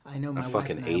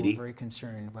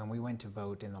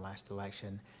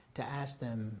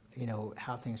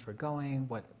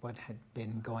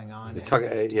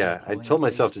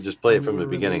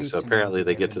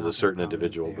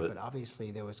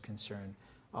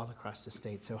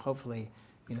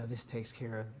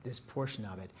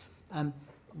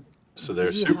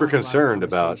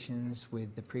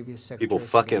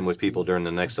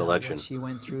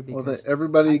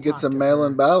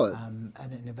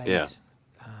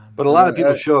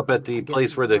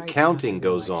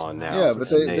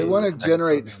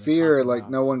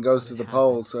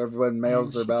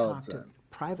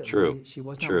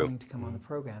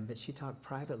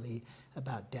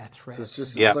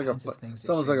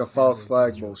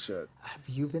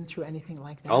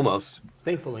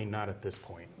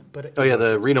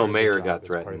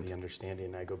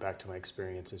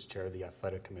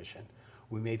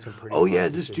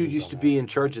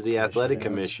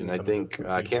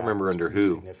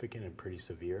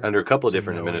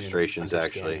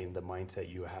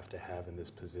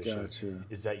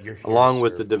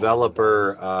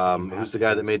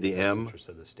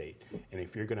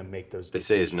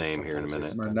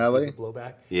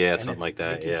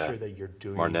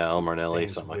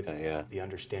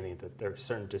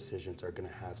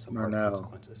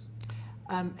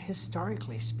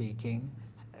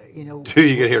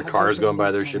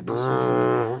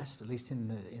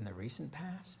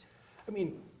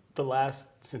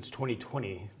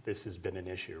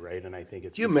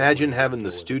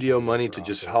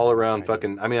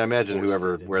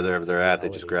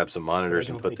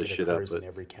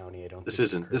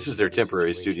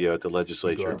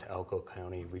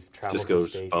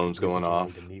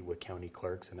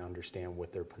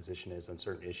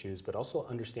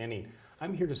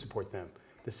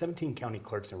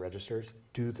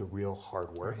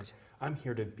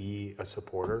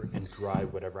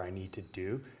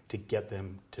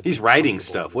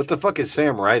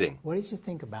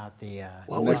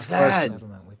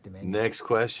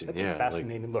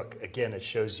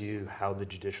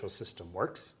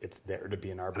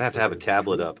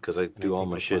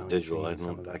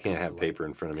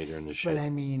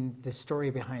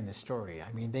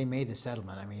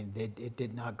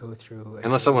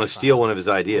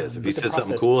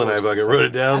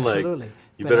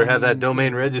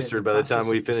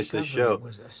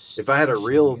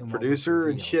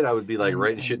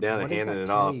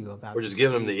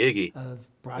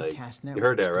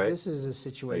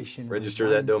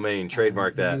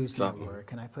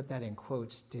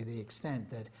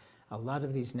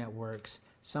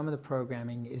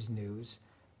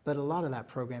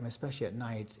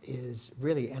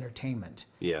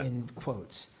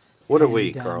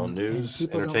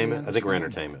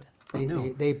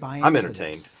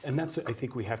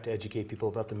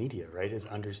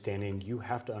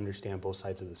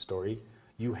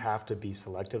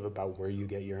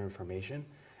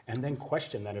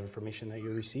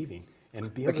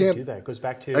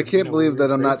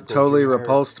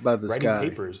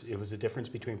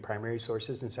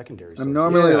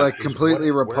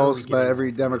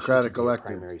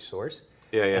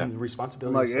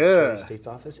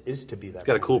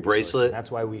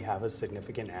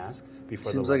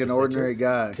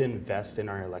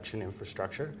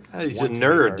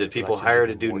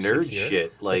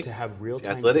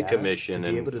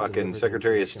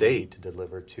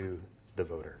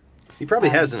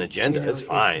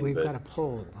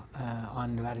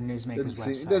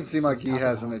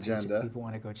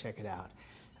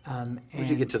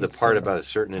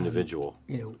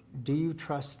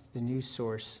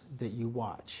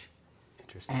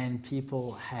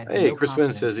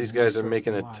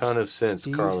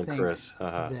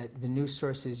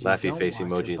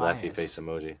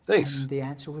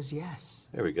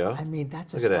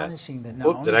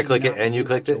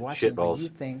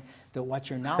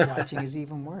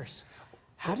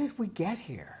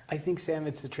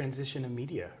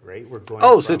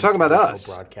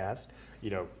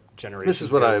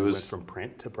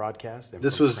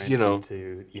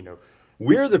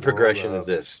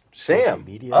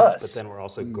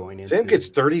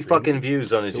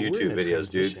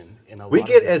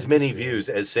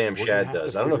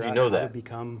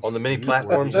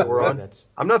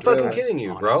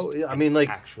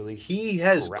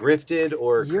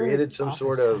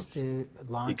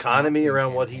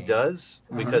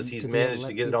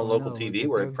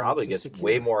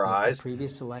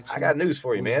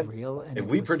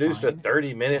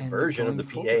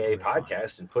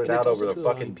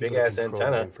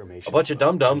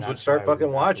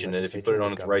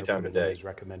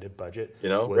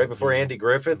right before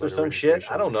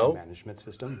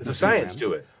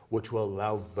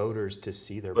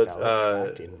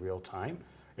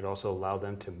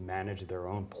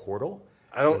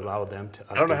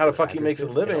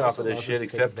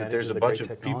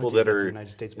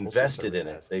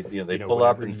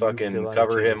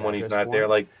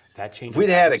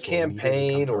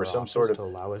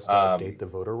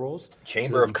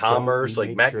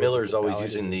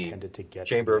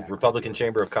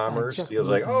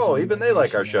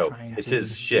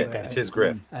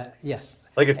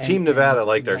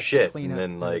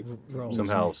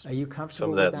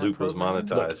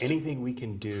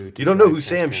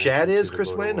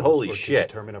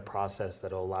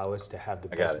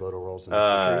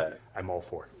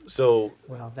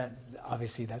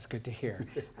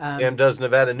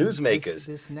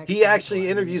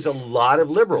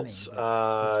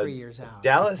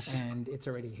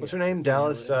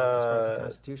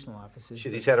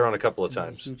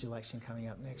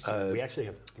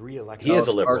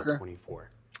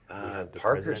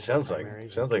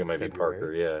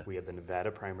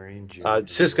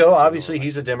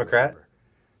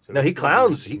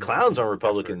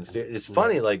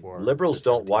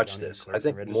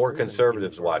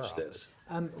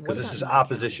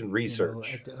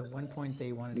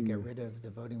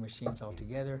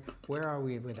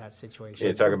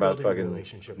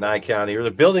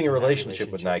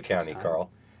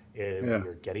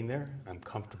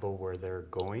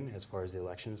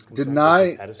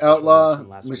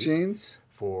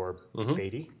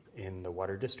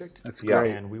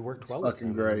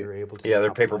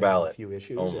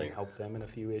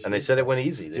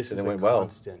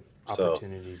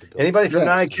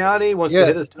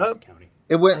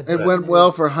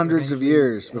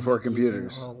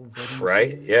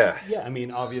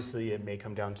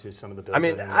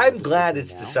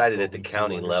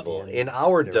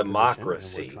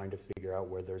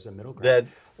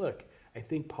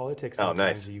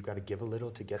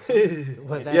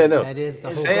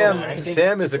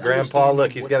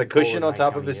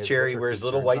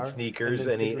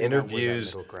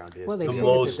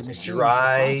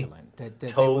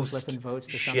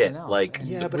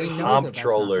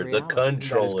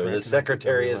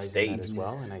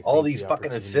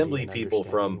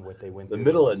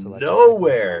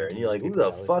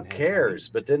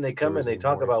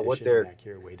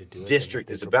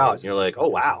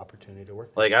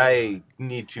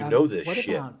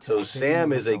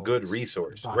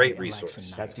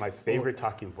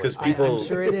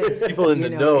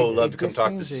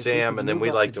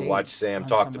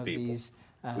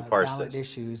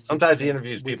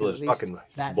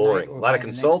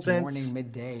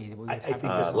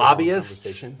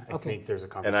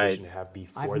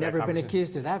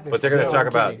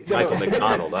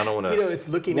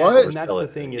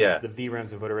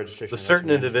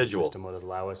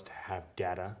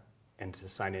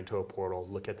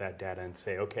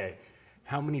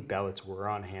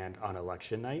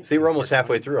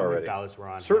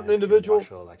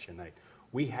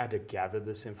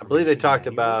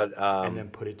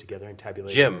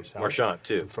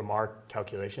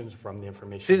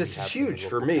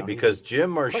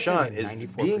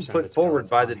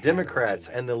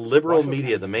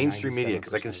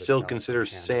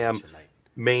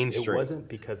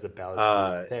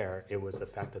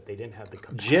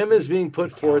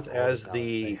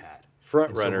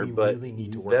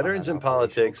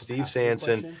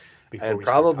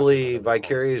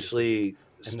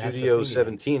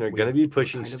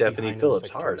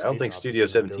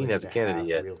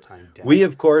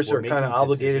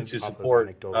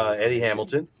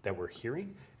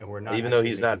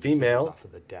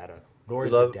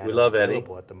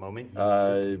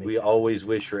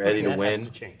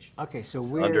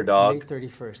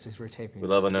 31st as we're taping. We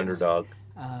love an this. underdog.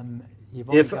 You've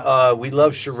only If got we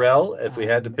love Sherelle, if we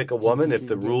had to pick a woman, if the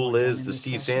can get rule more done is in the this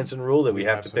Steve session? Sanson rule that we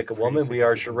have to pick a woman, we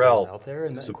are out there,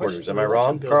 and Sherelle the supporters. question- Am I the election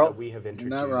wrong, bills Carl? that we have introduced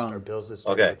Not wrong. are bills that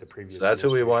started Okay, with the previous so that's who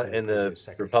we want administration in and the previous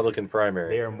secretary. Republican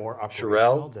primary. They are more operational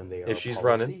Sherelle, than they are if she's policy,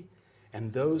 running,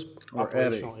 and those Or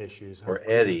operational Eddie. issues have Or great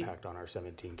Eddie. impact on our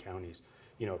 17 counties.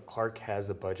 You know, Clark has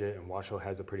a budget, and Washoe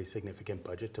has a pretty significant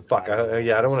budget to. Fuck, battle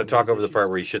yeah, I don't some want of to talk these over the part issues.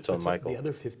 where he shits on But so Michael. The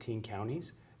other 15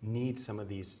 counties need some of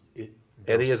these.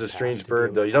 Eddie is a strange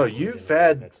bird, though. You know, you've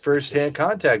had firsthand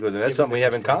contact with him. That's something we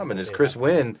have in common. Is Chris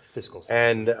Wynn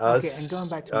and us, going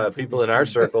back to my people in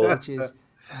previous our point, circle, which is,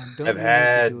 don't have you need to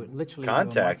had do it- literally do a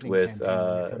contact marketing with. campaign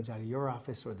when it comes out of your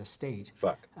office or the state.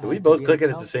 Fuck. Did we to both be click able it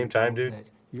to at the tell same time, people dude? that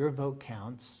your vote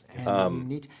counts, and you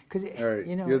need because right,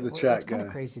 you know you're the chat what's kind of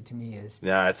guy. crazy to me is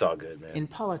Nah, it's all good, man. in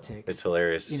politics. It's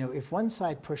hilarious. You know, if one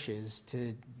side pushes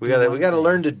to We gotta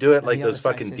learn to do it like the other those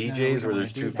side fucking says, "No, no, we DJs don't where wanna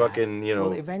there's do two that," fucking, you know,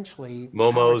 well, eventually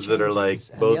momos power that are like changes,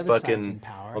 and the both other side's in fucking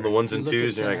power. on the ones You and look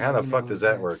twos, at, and you're like, how the you fuck know, does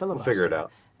that the work? We'll figure it filibuster.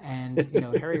 out. And you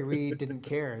know, Harry Reid didn't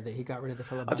care that he got rid of the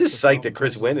filibuster. I'm just for psyched all that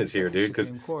Chris judges Wynn of is here, the dude. Because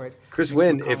Supreme Court. Chris Mitch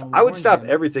Wynn, if McConnell I would warned stop him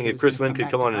everything he if was Chris gonna Wynn come could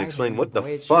back come to on and bite him, explain and what the boy,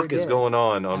 it sure fuck is did. going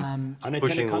on Unintended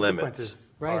pushing the limits.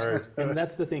 consequences Right. are, and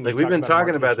that's the thing. Like you we've talk been about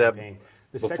talking marketing about that campaign.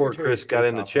 The before Secretary of Chris got State's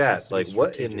in the office has chat. to be Like, what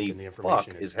in strategic the in fuck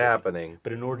information is it's giving. happening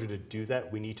But in order to do that,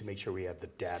 we need to make sure we have the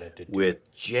data to do with it.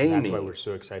 And Jamie? that's why we're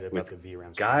so excited about the With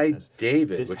VRAMs Guy process.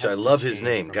 David, This which has I to love his change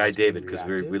name, from Guy us being David, because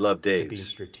we reactive love to being Dave's.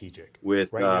 strategic.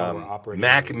 With Right now, we're operating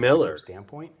Mac from a macro Miller.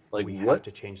 standpoint. Like, we what have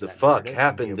to change the that fuck narrative and be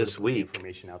happened able to this put the week?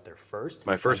 information out there first.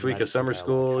 My first and week let of summer the dialogue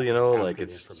school, happen you know, after like the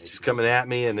it's information just is coming out. at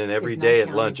me, and then every Is day Nye at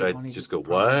County lunch the I only just go,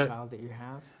 problem what? child that you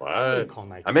have? I wouldn't What? call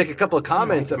Nye I make a County couple of problem.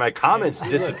 comments, and my comments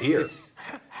disappear.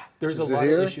 There's Is a it lot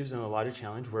here? of issues and a lot of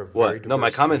challenge. We're a very What? No, my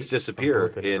diverse comments state, from disappear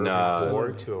both an in urban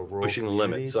core to a rural pushing the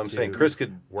limits. communities So I'm saying to Chris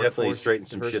could definitely workforce straighten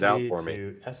some shit out diversity for me.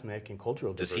 to ethnic and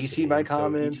cultural Does diversity. he see my And so each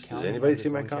comments? Does county anybody has see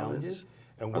its my own comments? challenges,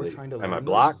 and Are we're they- trying to am I learn those.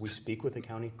 blocked? We speak with the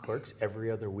county clerks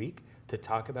every other week to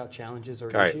talk about challenges or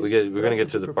All right, issues. we're but gonna get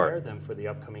also to the prepare part. them for the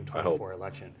upcoming I hope. 24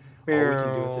 election. All we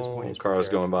can do at this point is Carl's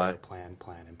prepare, going by. plan,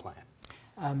 and plan.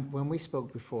 When we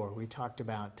spoke before, we talked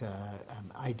about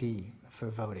ID for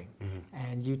voting,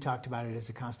 and you talked about it as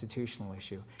a constitutional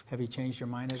issue. Have you changed your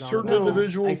mind at all? Certain about that?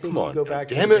 individual. I think Come you on, go back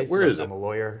to damn the it, basics. where is it? I'm a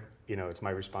lawyer. You know, it's my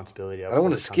responsibility. I don't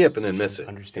want to skip and then miss it.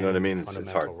 You know what I mean?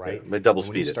 It's hard. Right? I double And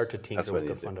when speed you it. start to That's tinker what I with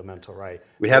the need to do. fundamental right.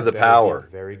 We have the there better be a power.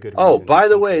 very good Oh, reason by to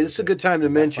the tinker way, with this is a it. good time to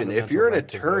And that mention if fundamental you're an right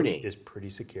to vote attorney, is pretty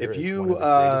secure. if It's you one of the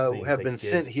greatest things have that been gives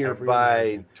sent here every by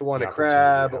American Tawana the opportunity to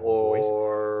Crab have a voice.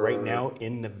 or Right now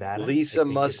in Nevada, I Lisa think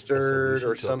it's a Mustard solution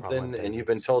or to a problem something, that and you've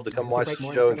doesn't been told to come watch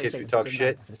the show in case we talk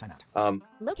shit.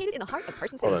 Located in the heart of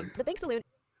Carson Hold City, on. the Big Saloon.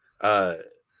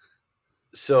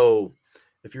 So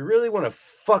if you really want to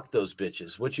fuck those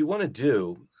bitches, what you want to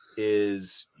do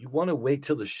is you want to wait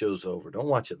till the show's over. Don't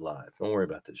watch it live. Don't worry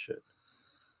about this shit.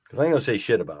 Because I ain't going to say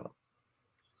shit about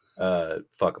them.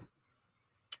 Fuck them.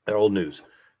 They're old news.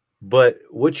 But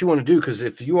what you want to do, because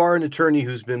if you are an attorney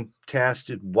who's been tasked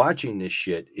with watching this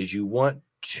shit, is you want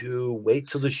to wait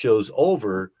till the show's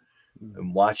over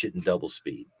and watch it in double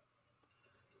speed.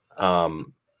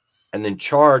 And then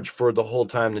charge for the whole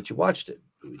time that you watched it.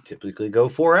 We typically go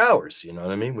 4 hours. You know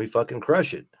what I mean? We fucking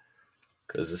crush it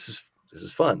because this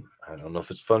is fun. I don't know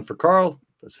if it's fun for Carl,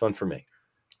 but it's fun for me.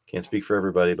 Can't speak for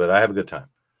everybody, but I have a good time.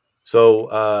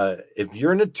 So if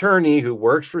you're an attorney who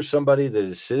works for somebody that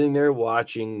is sitting there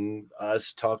watching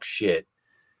us talk shit,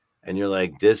 and you're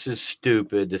like, this is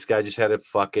stupid. This guy just had a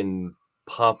fucking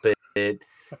puppet. He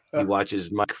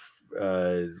watches Mike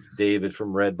David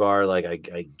from Red Bar. Like,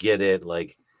 I get it.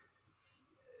 Like,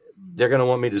 they're going to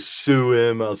want me to sue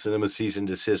him. I'll send him a cease and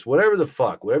desist. Whatever the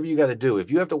fuck. Whatever you got to do. If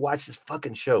you have to watch this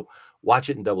fucking show, watch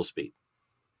it in double speed.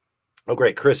 Oh,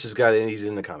 great. Chris has got it. He's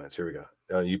in the comments. Here we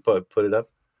go. You put it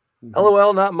up. Mm-hmm.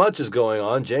 LOL, not much is going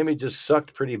on. Jamie just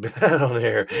sucked pretty bad on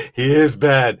air. He is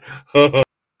bad.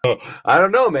 I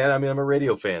don't know, man. I mean, I'm a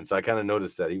radio fan, so I kind of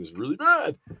noticed that he was really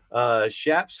bad.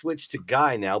 Shap switched to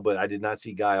Guy now, but I did not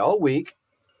see Guy all week.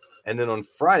 And then on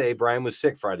Friday, Brian was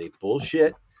sick Friday.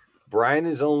 Bullshit. Brian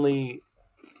is only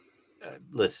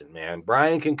listen, man.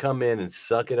 Brian can come in and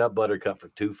suck it up, Buttercup, for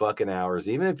 2 fucking hours.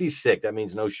 Even if he's sick, that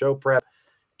means no show prep.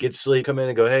 Get sleep, come in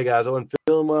and go, hey, guys, I wasn't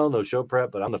feeling well. No show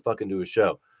prep, but I'm going to fucking do a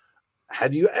show.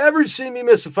 Have you ever seen me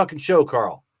miss a fucking show,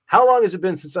 Carl? How long has it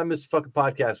been since I missed a fucking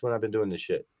podcast when I've been doing this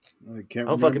shit? I can't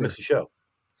don't fucking miss a show.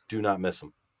 Do not miss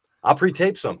them. I'll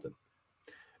pre-tape something.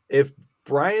 If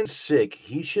Brian's sick,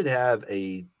 he should have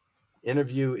a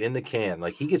interview in the can.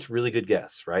 Like, he gets really good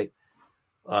guests, right?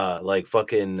 Like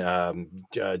fucking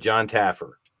John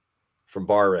Taffer from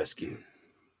Bar Rescue.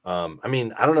 I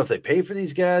mean, I don't know if they pay for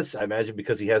these guests. I imagine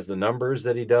because he has the numbers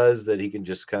that he does, that he can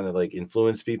just kind of like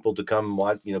influence people to come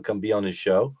watch, come be on his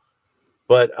show.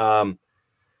 But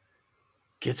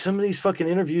get some of these fucking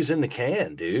interviews in the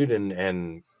can, dude,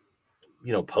 and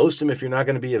post them if you're not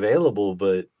going to be available.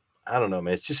 But I don't know,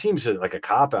 man. It just seems like a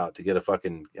cop out to get a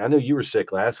fucking. I know you were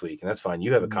sick last week, and that's fine.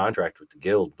 You have a contract with the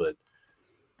guild, but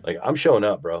like, I'm showing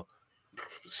up, bro.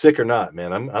 Sick or not,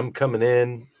 man. I'm coming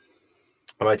in.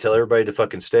 I might tell everybody to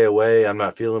fucking stay away. I'm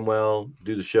not feeling well.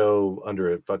 Do the show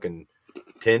under a fucking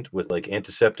tent with like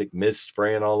antiseptic mist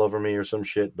spraying all over me or some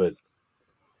shit. But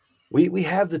we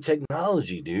have the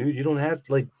technology, dude. You don't have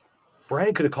to, like,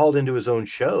 Brian could have called into his own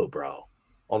show, bro,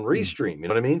 on Restream. You know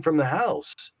what I mean? From the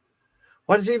house.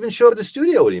 Why does he even show up at the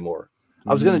studio anymore?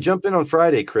 I was going to jump in on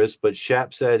Friday, Chris, but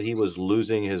Shap said he was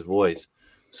losing his voice.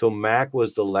 So Mac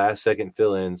was the last second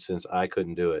fill in since I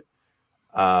couldn't do it.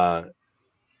 Let's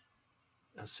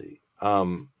see.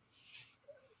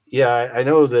 Yeah, I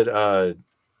know that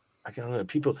I don't know,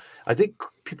 people, I think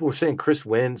people were saying Chris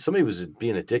Wynn, somebody was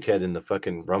being a dickhead in the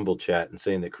fucking Rumble chat and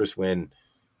saying that Chris Wynn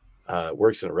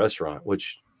works in a restaurant,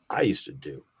 which I used to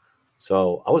do.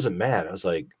 So I wasn't mad. I was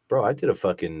like, bro, I did a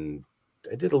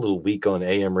little week on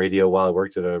AM radio while I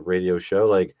worked at a radio show.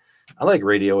 Like, I like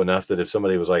radio enough that if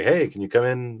somebody was like, hey, can you come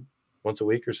in once a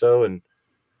week or so and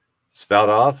spout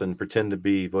off and pretend to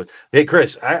be hey,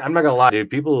 Chris, I'm not gonna lie, dude.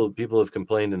 People have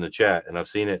complained in the chat, and I've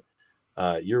seen it.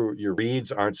 Your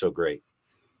reads aren't so great.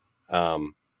 Yeah,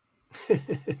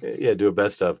 do a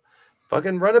best of.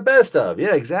 Fucking run a best of.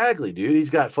 Yeah, exactly, dude. He's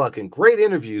got fucking great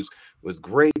interviews with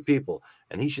great people,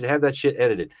 and he should have that shit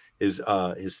edited. His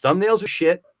thumbnails are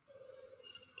shit.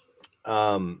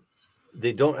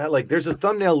 They don't have, like, there's a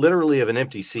thumbnail literally of an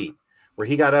empty seat where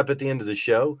he got up at the end of the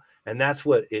show, and that's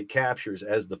what it captures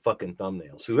as the fucking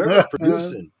thumbnail. So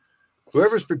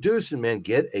whoever's producing, man,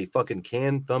 get a fucking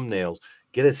canned thumbnails.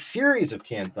 Get a series of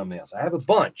canned thumbnails. I have a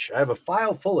bunch. I have a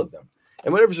file full of them.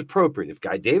 And whatever's appropriate. If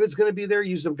Guy David's going to be there,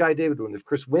 use the Guy David one. If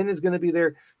Chris Wynn is going to be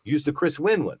there, use the Chris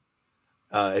Wynn one.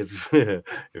 If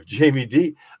Jamie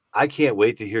D, I can't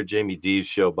wait to hear Jamie D's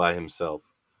show by himself.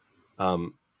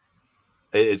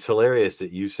 It's hilarious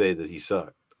that you say that he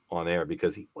sucked on air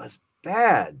because he was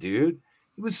bad, dude.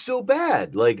 He was so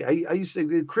bad. Like I used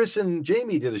to, Chris and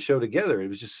Jamie did a show together. It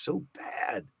was just so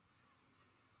bad.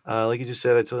 Like you just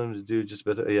said, I told him to do just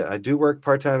better. Yeah, I do work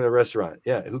part-time at a restaurant.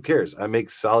 Yeah, who cares? I make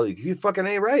solid. You fucking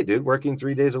ain't right, dude. Working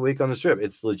 3 days a week on the strip.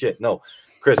 It's legit. No,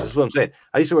 Chris, this is what I'm saying.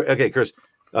 I used to work. Okay, Chris,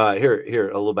 here,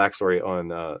 a little backstory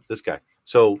on this guy.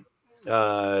 So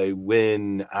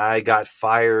when I got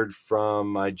fired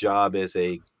from my job as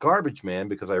a garbage man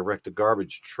because I wrecked a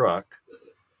garbage truck,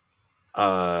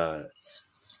 I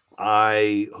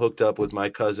hooked up with my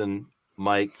cousin,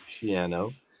 Mike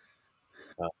Shiano.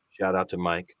 Shout out to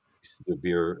Mike.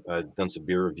 Done some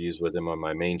beer reviews with him on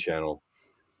my main channel.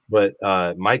 But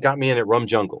Mike got me in at Rum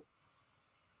Jungle.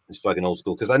 He's fucking old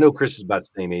school because I know Chris is about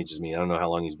the same age as me. I don't know how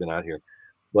long he's been out here.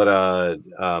 But I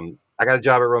got a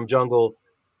job at Rum Jungle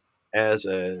as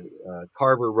a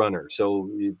carver runner. So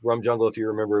Rum Jungle, if you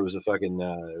remember, it was a fucking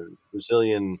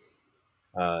Brazilian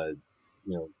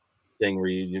thing where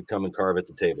you come and carve at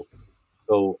the table.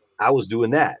 So I was doing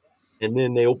that. And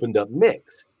then they opened up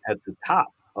Mix at the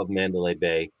top of Mandalay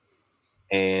Bay,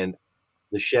 and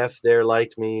the chef there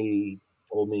liked me,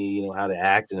 told me, how to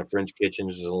act in a French kitchen.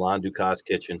 This is a Alain Ducasse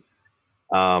kitchen.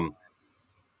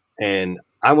 And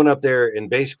I went up there and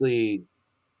basically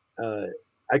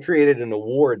I created an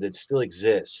award that still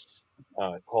exists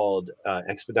called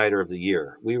Expediter of the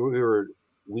Year. We were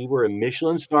a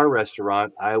Michelin star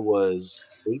restaurant. I was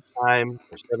 8-time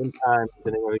or 7-time,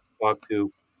 depending on who you talk to,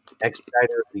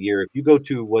 Expediter of the Year. If you go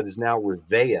to what is now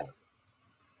Revea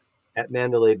at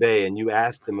Mandalay Bay and you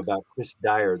ask them about Chris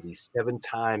Dyer, the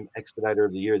 7-time Expediter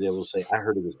of the Year, they will say, I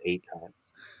heard it was 8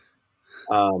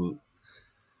 times.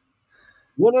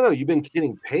 No, you've been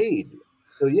getting paid.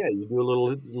 So yeah, you do a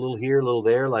little here, a little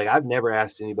there. Like, I've never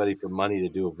asked anybody for money to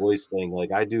do a voice thing.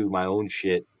 Like, I do my own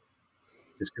shit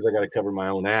just because I got to cover my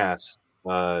own ass.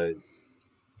 Like,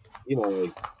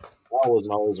 I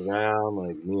wasn't always around.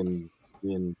 Like, me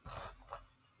and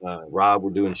Rob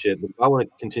were doing shit. But if I want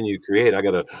to continue to create, I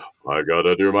gotta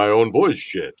do my own voice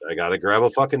shit. I gotta grab a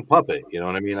fucking puppet. You know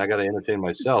what I mean? I gotta entertain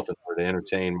myself in order to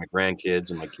entertain my grandkids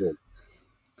and my kids.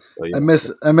 So,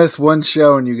 I miss one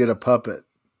show and you get a puppet.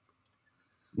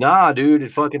 Nah, dude,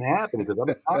 it fucking happened because I've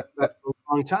been talking about it for a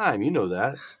long time. You know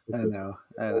that. I know.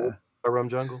 Rum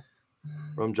Jungle?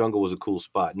 Rum Jungle was a cool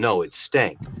spot. No, it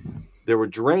stank. There were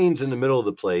drains in the middle of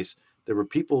the place. There were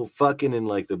people fucking in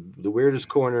like the weirdest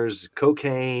corners,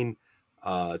 cocaine.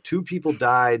 2 people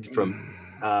died from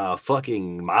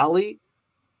fucking Molly.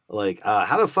 Like,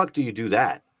 how the fuck do you do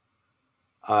that?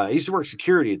 I used to work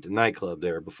security at the nightclub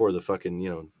there before the fucking,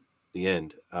 the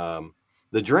end.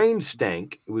 The drain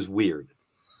stank. It was weird.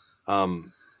 I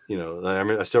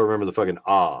still remember the fucking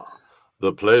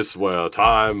the place where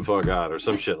time forgot or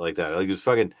some shit like that. Like, it was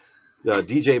fucking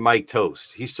DJ Mike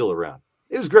Toast. He's still around.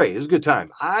 It was great. It was a good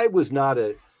time. I was not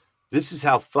this is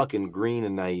how fucking green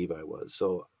and naive I was.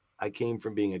 So I came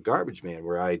from being a garbage man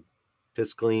where I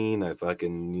piss clean. I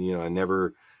fucking,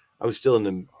 I was still in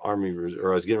the Army,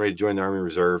 or I was getting ready to join the Army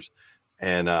Reserves,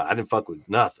 and I didn't fuck with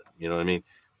nothing. You know what I mean?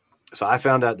 So I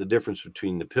found out the difference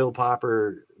between the pill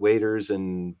popper waiters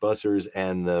and bussers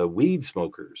and the weed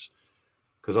smokers.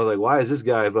 Because I was like, why is this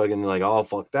guy fucking like all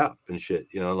fucked up and shit?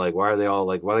 You know, like, why are they all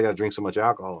like, why they got to drink so much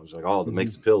alcohol? And it's like, oh, that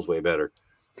makes the pills way better.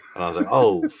 And I was like,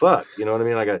 oh, fuck. You know what I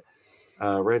mean? Like,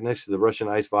 right next to the Russian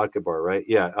ice vodka bar, right?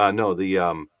 Yeah. No,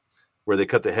 the, where they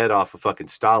cut the head off of fucking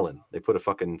Stalin. They put a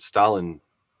fucking Stalin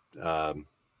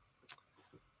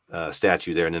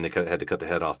statue there, and then they had to cut the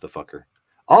head off the fucker.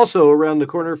 Also, around the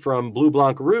corner from Bleu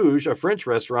Blanc Rouge, a French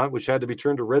restaurant, which had to be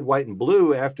turned to red, white, and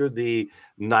blue after the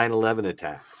 9/11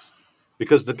 attacks.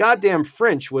 Because the goddamn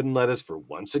French wouldn't let us, for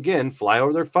once again, fly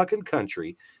over their fucking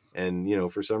country. And, you know,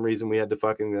 for some reason we had to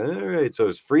fucking, all right, so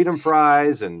it's freedom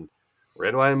fries and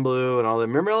red, white, and blue and all that.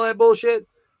 Remember all that bullshit?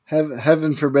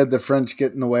 Heaven forbid the French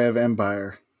get in the way of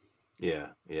empire. Yeah.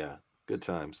 Good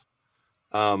times.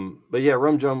 But yeah,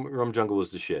 Rum Jungle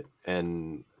was the shit.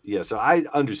 And yeah, so I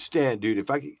understand, dude. If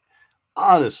I could,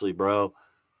 honestly, bro,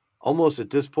 almost at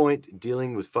this point,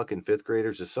 dealing with fucking fifth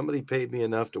graders, if somebody paid me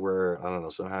enough to where, I don't know,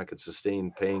 somehow I could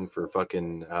sustain paying for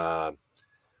fucking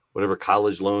whatever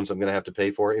college loans I'm going to have to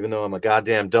pay for, even though I'm a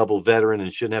goddamn double veteran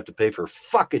and shouldn't have to pay for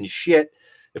fucking shit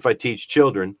if I teach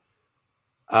children.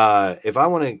 If I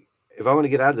want to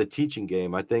get out of the teaching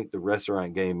game, I think the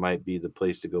restaurant game might be the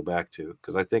place to go back to,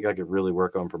 because I think I could really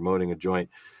work on promoting a joint.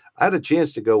 I had a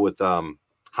chance to go with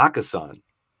Hakkasan,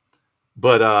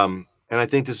 but and I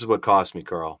think this is what cost me,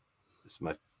 Carl. This is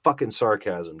my fucking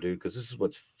sarcasm, dude, because this is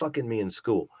what's fucking me in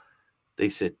school. They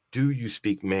said, "Do you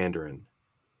speak Mandarin?"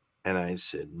 And I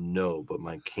said, "No, but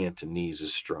my Cantonese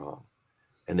is strong."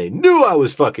 And they knew I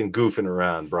was fucking goofing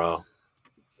around, bro,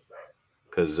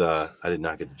 because I did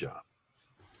not get the job.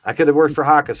 I could have worked for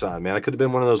Hakkasan, man. I could have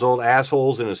been one of those old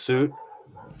assholes in a suit,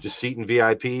 just seating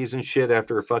VIPs and shit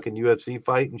after a fucking UFC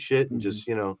fight and shit. And just,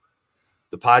 you know,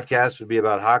 the podcast would be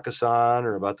about Hakkasan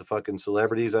or about the fucking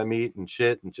celebrities I meet and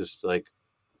shit. And just like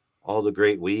all the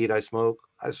great weed I smoke.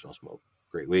 I still smoke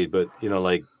great weed, but, you know,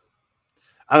 like,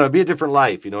 I don't know, it'd be a different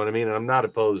life. You know what I mean? And I'm not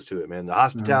opposed to it, man. The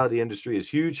hospitality industry is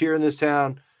huge here in this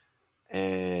town.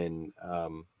 And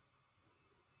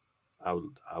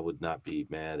I would not be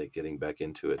mad at getting back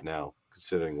into it now,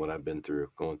 considering what I've been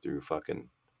through, going through fucking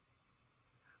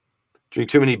drink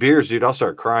too many beers, dude. I'll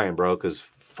start crying, bro, because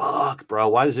fuck, bro.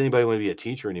 Why does anybody want to be a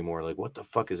teacher anymore? Like, what the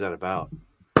fuck is that about?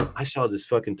 I saw this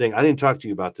fucking thing. I didn't talk to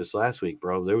you about this last week,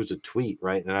 bro. There was a tweet,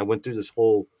 right? And I went through this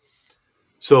whole.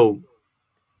 So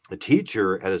a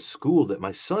teacher at a school that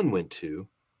my son went to,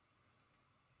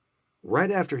 right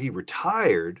after he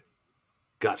retired,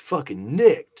 got fucking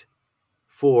nicked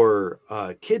for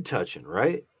kid touching,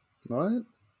 right? What?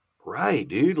 Right,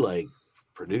 dude. Like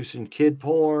producing kid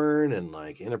porn and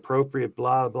like inappropriate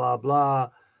blah, blah, blah.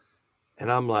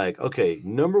 And I'm like, okay,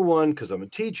 number one, because I'm a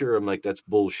teacher, I'm like, that's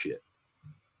bullshit.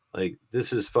 Like,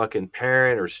 this is fucking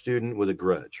parent or student with a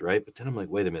grudge, right? But then I'm like,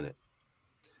 wait a minute.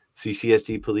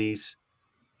 CCSD police,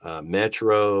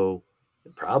 Metro,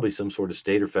 probably some sort of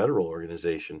state or federal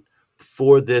organization,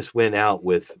 before this went out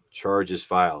with charges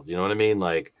filed. You know what I mean?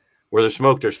 Like, where there's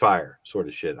smoke, there's fire sort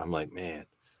of shit. I'm like, man,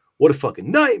 what a fucking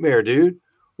nightmare, dude.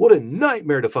 What a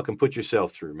nightmare to fucking put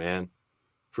yourself through, man,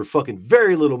 for fucking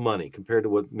very little money compared to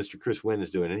what Mr. Chris Wynn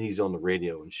is doing. And he's on the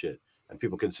radio and shit. And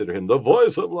people consider him the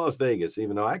voice of Las Vegas,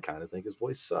 even though I kind of think his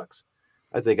voice sucks.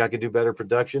 I think I could do better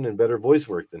production and better voice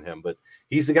work than him, but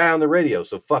he's the guy on the radio.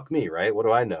 So fuck me, right? What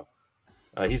do I know?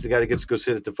 He's the guy that gets to go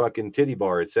sit at the fucking titty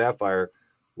bar at Sapphire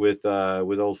with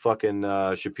old fucking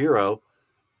Shapiro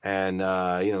and,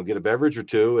 you know, get a beverage or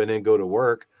two and then go to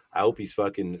work. I hope he's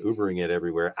fucking Ubering it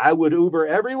everywhere. I would Uber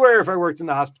everywhere if I worked in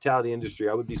the hospitality industry.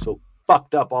 I would be so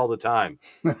fucked up all the time.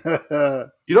 You know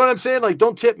what I'm saying? Like,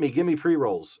 don't tip me. Give me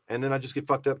pre-rolls. And then I just get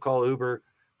fucked up, call Uber,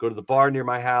 go to the bar near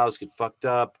my house, get fucked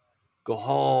up, go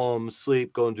home,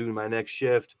 sleep, go and do my next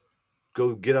shift.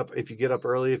 Go get up. If you get up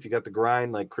early, if you got the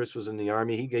grind, like Chris was in the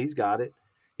Army, he's got it.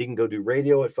 He can go do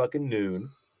radio at fucking noon,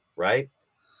 right?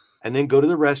 And then go to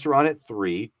the restaurant at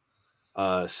 3,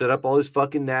 set up all his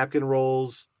fucking napkin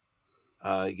rolls,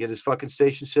 get his fucking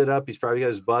station set up. He's probably got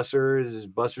his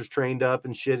busser's trained up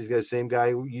and shit. He's got the same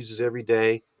guy who uses every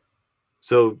day.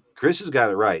 So Chris has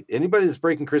got it right. Anybody that's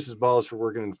breaking Chris's balls for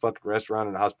working in a fucking restaurant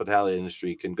and the hospitality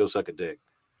industry can go suck a dick.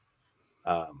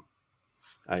 I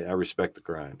respect the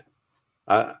grind.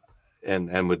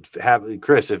 And would have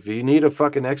Chris, if you need a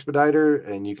fucking expediter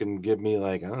and you can give me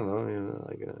like, I don't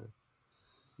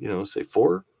know, say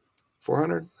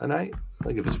 400 a night.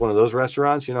 Like if it's one of those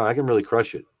restaurants, you know, I can really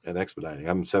crush it at expediting.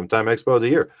 I'm 7-time Expo of the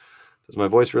year. Does my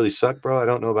voice really suck, bro? I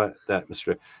don't know about that,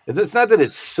 Mr. It's not that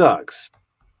it sucks.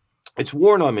 It's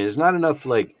worn on me. There's not enough,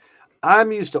 like,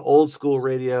 I'm used to old school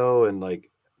radio and like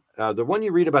the one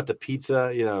you read about the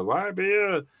pizza, you know, why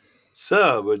be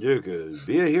Sabaduka,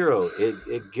 be a hero.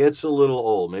 It gets a little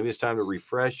old. Maybe it's time to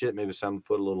refresh it. Maybe it's time to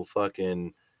put a little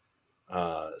fucking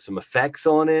some effects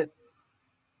on it.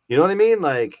 You know what I mean?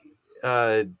 Like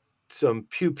some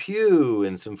pew pew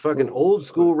and some fucking old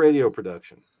school radio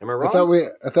production. Am I wrong?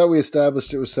 I thought we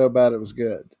established it was so bad it was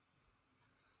good.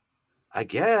 I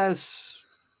guess.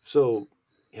 So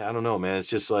yeah, I don't know, man. It's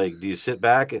just like, do you sit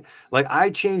back and like I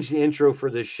change the intro for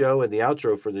this show and the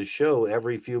outro for this show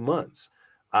every few months.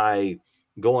 I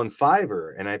go on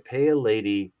Fiverr and I pay a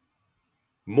lady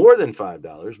more than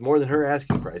 $5, more than her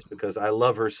asking price, because I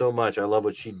love her so much. I love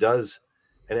what she does.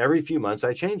 And every few months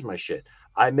I change my shit.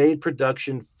 I made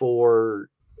production for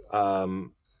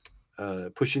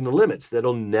Pushing the Limits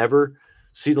that'll never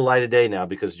see the light of day now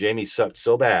because Jamie sucked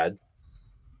so bad.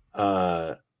 Okay.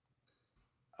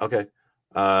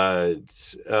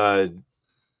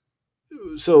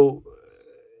 So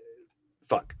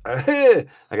fuck. I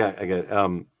got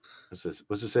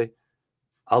what's it say?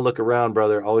 I'll look around,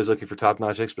 brother, always looking for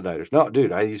top-notch expediters. No,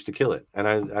 dude, I used to kill it and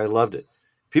I loved it.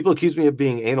 People accuse me of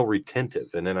being anal retentive,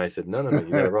 and then I said, no, you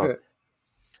got it wrong.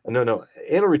 No,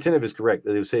 anal retentive is correct.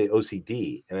 They would say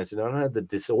OCD, and I said, no, I don't have the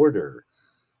disorder.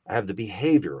 I have the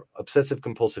behavior, obsessive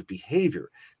compulsive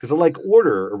behavior, because I like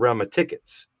order around my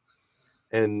tickets.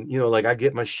 And, like I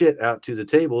get my shit out to the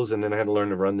tables and then I had to learn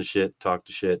to run the shit, talk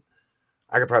to shit.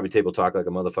 I could probably table talk like a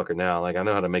motherfucker now. Like I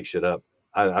know how to make shit up.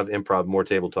 I've improv more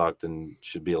table talk than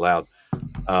should be allowed.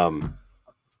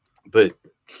 But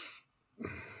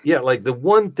yeah, like the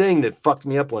one thing that fucked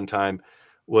me up one time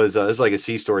was, it's like a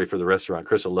C story for the restaurant.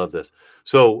 Chris will love this.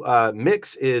 So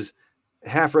Mix is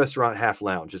half restaurant, half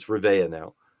lounge. It's Revea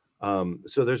now.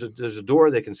 So there's a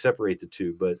door that can separate the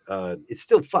two, but it's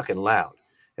still fucking loud.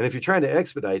 And if you're trying to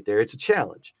expedite there, it's a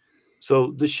challenge.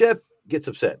 So the chef gets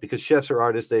upset because chefs are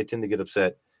artists. They tend to get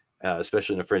upset,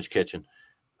 especially in a French kitchen.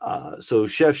 So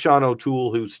Chef Sean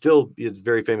O'Toole, who's still is a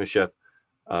very famous chef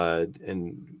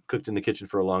and cooked in the kitchen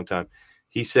for a long time,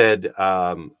 he said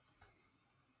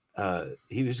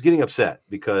he was getting upset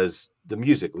because the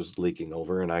music was leaking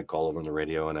over. And I call over on the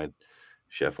radio and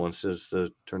Chef wants us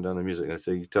to turn down the music. And I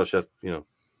say, you tell Chef,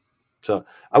 So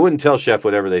I wouldn't tell Chef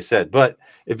whatever they said. But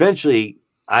eventually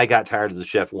I got tired of the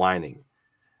chef whining.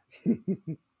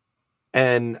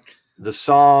 And the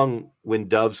song When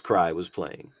Doves Cry was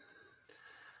playing.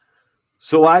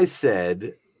 So I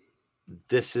said,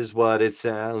 this is what it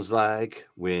sounds like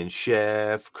when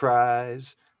Chef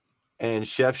cries. And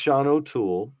Chef Sean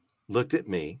O'Toole looked at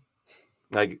me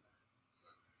like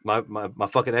my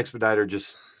fucking expediter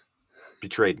just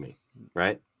betrayed me,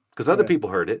 right? Because other people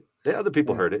heard it. Other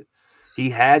people heard it. He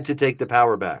had to take the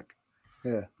power back.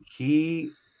 Yeah.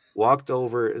 He walked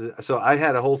over. So I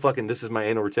had a whole fucking, this is my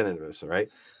anal retentiveness, right?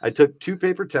 I took 2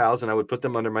 paper towels and I would put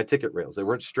them under my ticket rails. They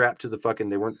weren't strapped to the fucking,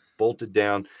 they weren't bolted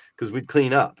down because we'd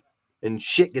clean up and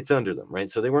shit gets under them,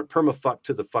 right? So they weren't perma-fucked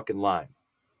to the fucking line.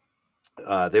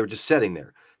 They were just sitting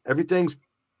there. Everything's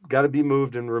got to be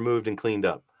moved and removed and cleaned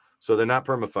up. So they're not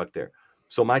perma-fucked there.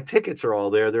 So my tickets are all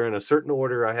there. They're in a certain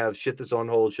order. I have shit that's on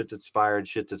hold, shit that's fired,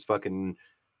 shit that's fucking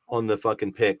on the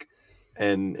fucking pick.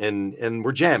 And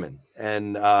we're jamming.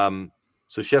 And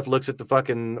so Chef looks at the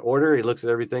fucking order. He looks at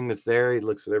everything that's there. He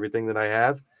looks at everything that I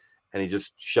have. And he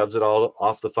just shoves it all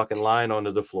off the fucking line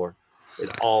onto the floor. It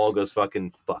all goes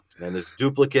fucking fucked, man. There's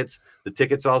duplicates. The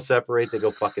tickets all separate. They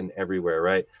go fucking everywhere,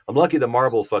 right? I'm lucky the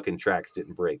marble fucking tracks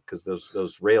didn't break because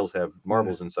those rails have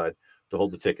marbles inside to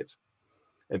hold the tickets.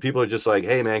 And people are just like,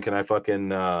 hey, man, can I fucking...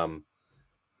 What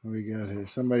we got here?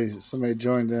 Somebody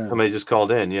joined in. Somebody just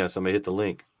called in. Yeah, somebody hit the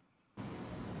link.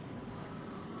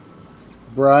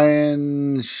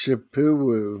 Brian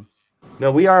Shapiwo.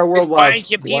 No, we are a worldwide... Brian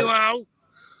Shapiro.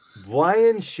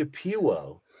 Brian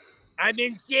Shapiro. I'm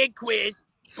in Sid Quiz.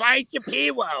 Brian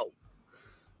Shapiro.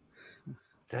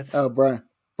 That's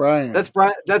Brian. That's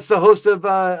Brian. That's the host of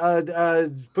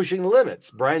Pushing the Limits.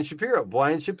 Brian Shapiro.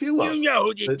 You know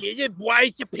who this is? It's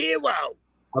Brian Shapiro.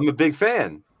 I'm a big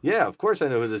fan. Yeah, of course I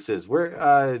know who this is. We're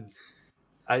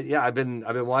I've been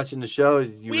watching the show.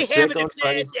 We're having a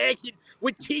class action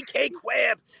with TK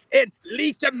Crab and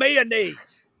Lisa Mayonnaise.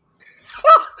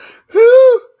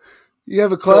 Who? You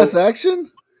have a class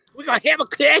action? We're gonna have a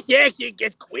class action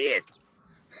against Quiz.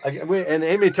 And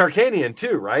Amy Tarkanian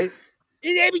too, right?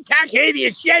 And Amy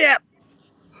Tarkanian, shut up.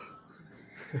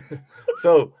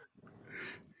 So,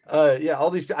 all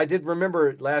these. I did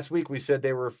remember last week we said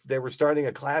they were starting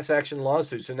a class action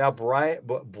lawsuit. So now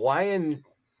Brian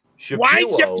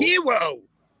Shapiro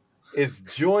is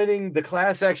joining the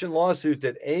class action lawsuit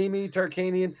that Amy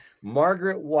Tarkanian,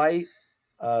 Margaret White,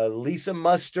 Lisa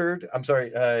Mustard. I'm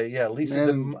sorry. Lisa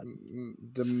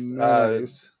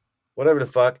Demayes. Whatever the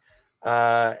fuck.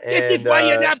 And, this is why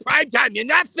you're not primetime. You're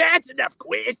not fast enough,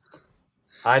 Quiz.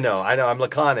 I know. I'm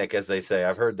laconic, as they say.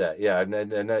 I've heard that. Yeah, and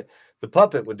the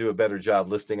puppet would do a better job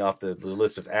listing off the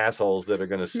list of assholes that are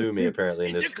going to sue me. Apparently,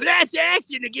 in It's this a class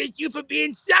action against you for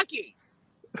being sucky.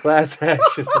 class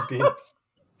action.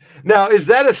 Now, is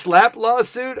that a slap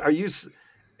lawsuit? Are you?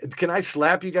 Can I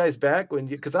slap you guys back when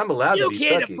you? Because I'm allowed to You be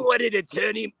can't sucky. afford an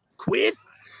attorney, Quiz.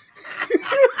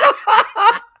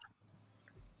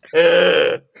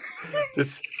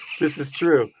 This is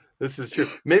true. This is true.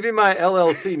 Maybe my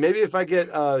LLC. Maybe if I get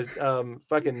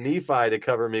fucking Nephi to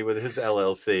cover me with his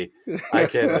LLC, I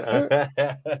can.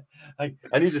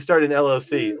 I need to start an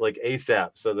LLC like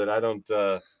ASAP so that I don't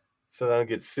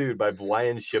get sued by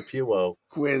Brian Shapiro.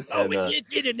 Quiz. Oh, if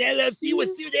you did an LLC, we'll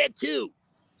sue that too.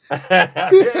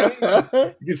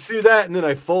 You can sue that and then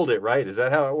I fold it, right? Is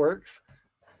that how it works?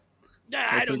 Nah,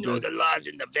 I don't know the laws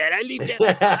in Nevada. I leave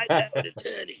that with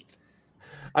attorneys.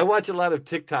 I watch a lot of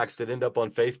TikToks that end up on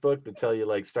Facebook that tell you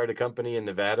like start a company in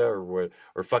Nevada or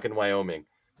fucking Wyoming,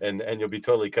 and you'll be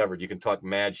totally covered. You can talk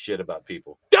mad shit about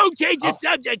people. Don't change the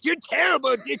subject. You're terrible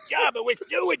at this job, and we're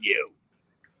suing you.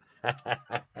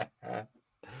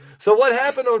 So what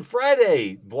happened on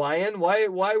Friday, Brian? Why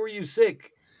were you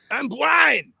sick? I'm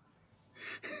blind.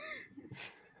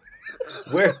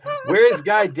 Where is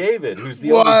Guy David? Who's the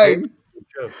blind?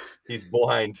 Only he's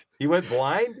blind. He went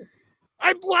blind?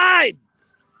 I'm blind.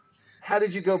 How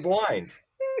did you go blind?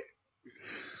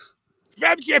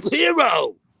 From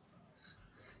Shapiro.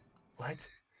 What?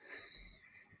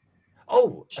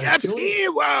 Oh,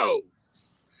 Shapiro.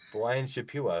 Brian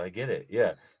Shapiro. I get it.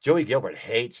 Yeah. Joey Gilbert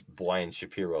hates Brian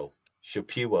Shapiro.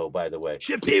 Shapiro, by the way.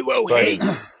 Shapiro hates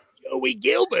Joey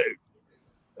Gilbert.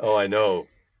 Oh, I know.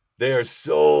 They are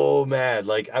so mad.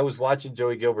 Like I was watching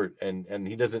Joey Gilbert and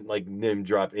he doesn't like name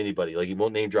drop anybody. Like he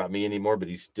won't name drop me anymore, but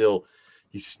he still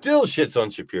shits on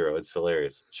Shapiro. It's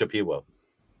hilarious. Shapiro.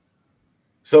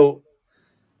 So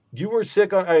you were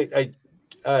sick on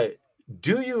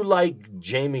do you like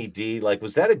Jamie D? Like,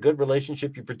 was that a good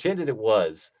relationship? You pretended it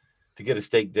was to get a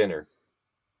steak dinner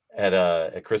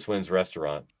at Chris Wynn's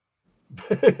restaurant.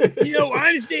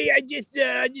 Honestly, I just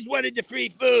wanted the free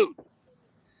food.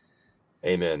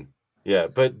 Amen. Yeah,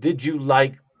 but did you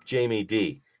like Jamie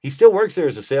D? He still works there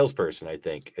as a salesperson, I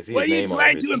think. What are you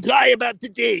trying to imply about the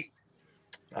D?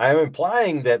 I am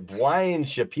implying that Brian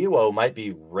Shapiro might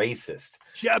be racist.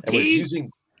 Shapiro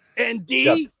and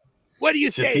D? What are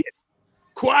you saying?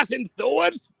 Crossing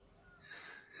swords?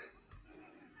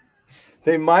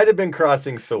 They might have been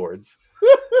crossing swords.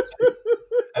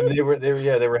 And they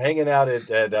were hanging out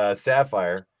at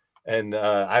Sapphire. And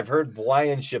I've heard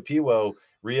Brian Shapiro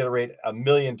reiterate a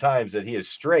million times that he is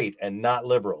straight and not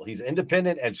liberal. He's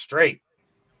independent and straight.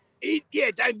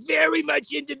 Yes, I'm very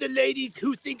much into the ladies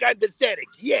who think I'm pathetic.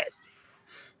 Yes.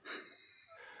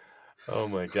 Oh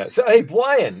my God. So hey,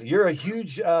 Brian, you're a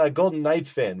huge Golden Knights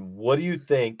fan. What do you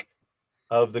think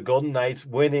of the Golden Knights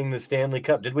winning the Stanley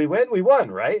Cup? Did we win? We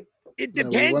won, right? It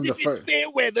depends if it's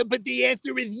fair weather, but the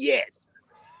answer is yes.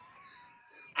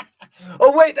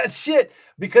 Oh wait, that's shit.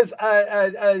 Because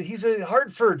he's a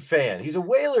Hartford fan. He's a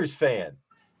Whalers fan.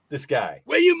 This guy.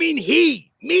 What do you mean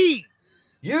he? Me?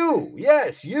 You?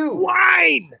 Yes, you.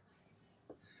 Wine.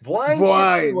 Blind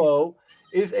Shapiro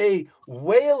is a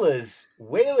Whalers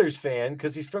fan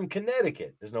because he's from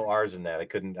Connecticut. There's no R's in that.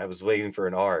 I was waiting for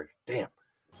an R. Damn.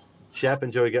 Chap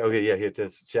and Joey. Okay, yeah, here it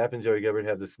is. Chap and Joey Gilbert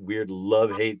have this weird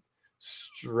love-hate,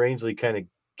 strangely kind of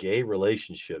gay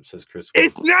relationship, says Chris.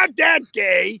 It's not that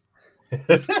gay.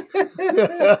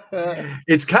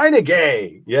 It's kind of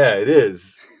gay. Yeah, it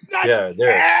is. Not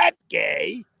that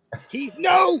gay. He's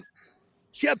no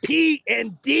Chappie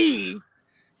and D.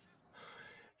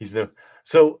 He's no.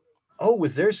 So,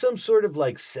 was there some sort of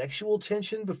like sexual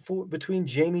tension between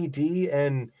Jamie D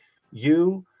and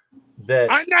you?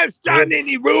 That I'm not starting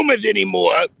any rumors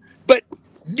anymore, but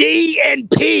D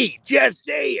and P, just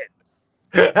saying.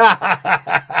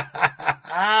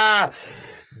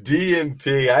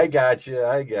 DMP, I got you.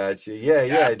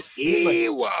 Yeah. It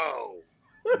seemed like,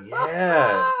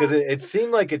 yeah, because it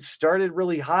seemed like it started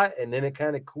really hot and then it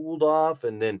kind of cooled off,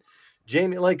 and then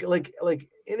Jamie, like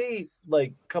any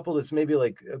like couple that's maybe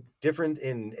like different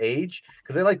in age,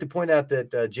 because I like to point out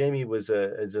that Jamie is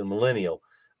a millennial.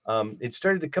 It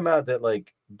started to come out that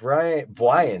like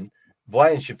Brian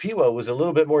Shapiro was a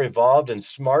little bit more evolved and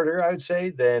smarter, I would say,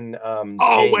 than Jamie.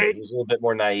 He was a little bit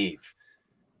more naive.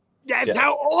 That's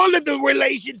how all of the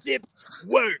relationships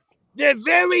work. They're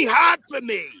very hard for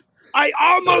me. I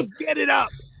almost get it up.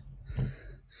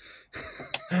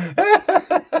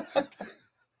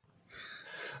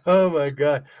 Oh my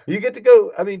God. You get to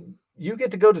go. I mean, you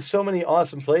get to go to so many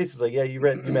awesome places. Like, yeah, you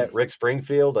met Rick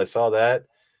Springfield. I saw that.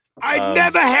 I've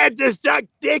never had to suck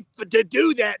dick to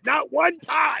do that. Not one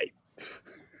time.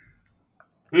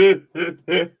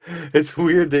 It's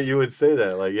weird that you would say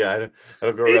that. Like, yeah, I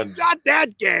don't go around. It's not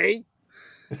that gay.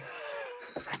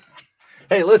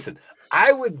 Hey, listen,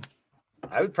 I would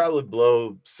probably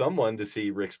blow someone to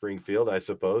see Rick Springfield, I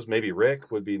suppose. Maybe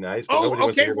Rick would be nice. But Oh,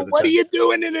 okay. Well, what are you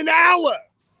doing in an hour?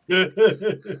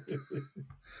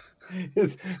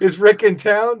 Is Rick in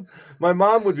town? My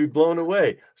mom would be blown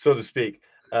away, so to speak,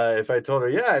 if I told her,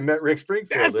 yeah, I met Rick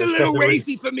Springfield. That's a little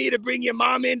racy for me to bring your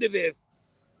mom into this.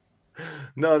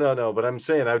 No. But I'm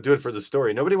saying I would do it for the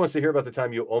story. Nobody wants to hear about the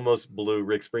time you almost blew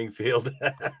Rick Springfield.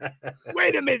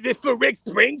 Wait a minute. This for Rick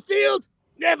Springfield?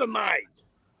 Never mind.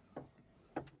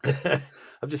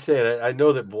 I'm just saying, I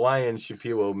know that Brian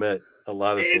Shapiro met a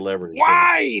lot of celebrities.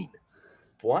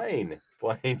 Brian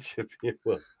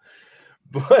Shapiro.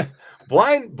 But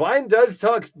Brian does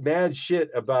talk mad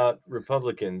shit about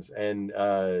Republicans and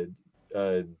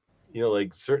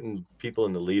like certain people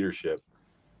in the leadership.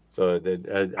 So I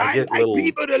get like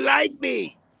people to like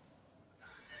me.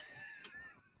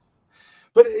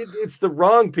 But it's the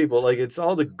wrong people. Like, it's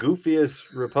all the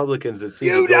goofiest Republicans that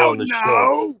seem to go on the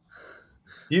show.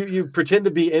 You pretend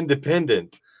to be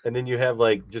independent, and then you have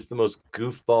like just the most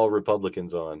goofball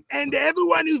Republicans on. And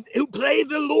everyone who plays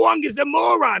along is a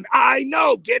moron. I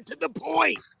know. Get to the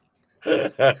point.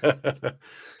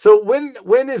 So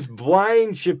when is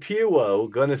Blind Shapiro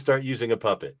going to start using a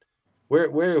puppet?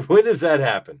 When does that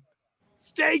happen?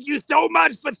 Thank you so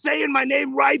much for saying my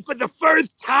name right for the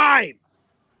first time.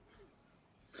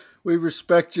 We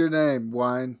respect your name,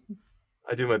 Wine.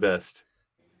 I do my best.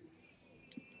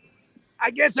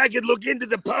 I guess I could look into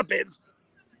the puppets.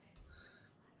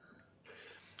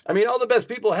 I mean, all the best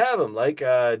people have them. Like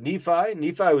Nephi.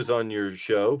 Nephi was on your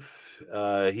show.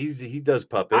 He does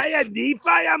puppets. I had Nephi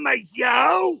on my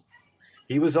show.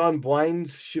 He was on Blind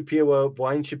Shapiro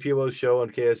show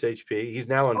on KSHP. He's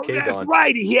now on KDON. That's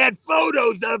right. He had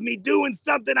photos of me doing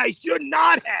something I should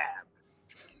not have.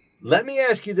 Let me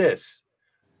ask you this.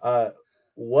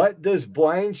 What does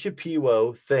Blind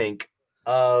Shapiro think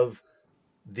of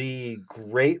the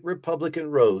great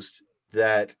Republican roast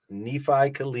that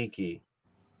Nephi Kaliki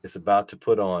is about to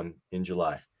put on in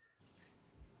July?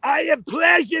 I have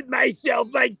pleasured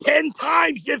myself like 10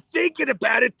 times just thinking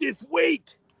about it this week.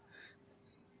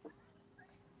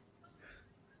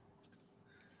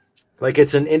 Like,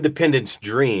 it's an independence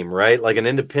dream, right? Like an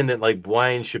independent, like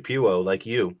Brian Shapiro, like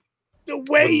you. The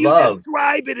way you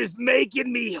describe it is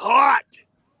making me hot.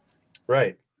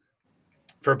 Right.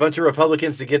 For a bunch of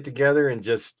Republicans to get together and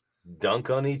just dunk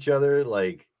on each other,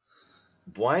 like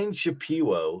Brian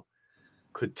Shapiro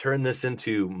could turn this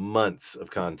into months of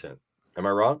content. Am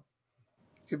I wrong?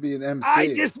 Could be an MC.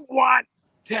 I just want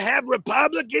to have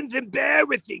Republicans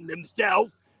embarrassing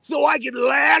themselves so I can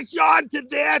lash on to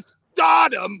their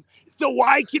stardom so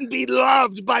I can be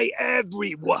loved by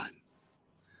everyone.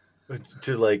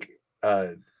 To like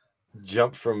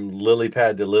jump from lily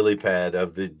pad to lily pad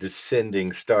of the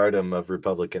descending stardom of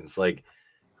Republicans. Like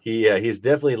he's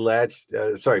definitely latched.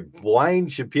 Brian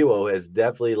Shapiro has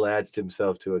definitely latched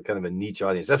himself to a kind of a niche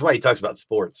audience. That's why he talks about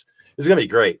sports. It's gonna be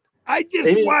great. I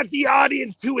just want the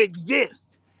audience to exist.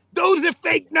 Those are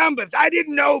fake numbers. I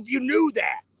didn't know if you knew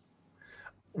that.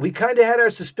 We kind of had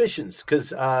our suspicions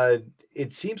because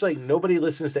it seems like nobody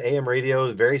listens to AM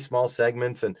radio, very small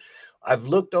segments. And I've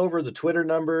looked over the Twitter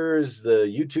numbers, the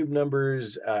YouTube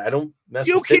numbers. I don't mess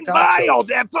with TikTok. You can buy all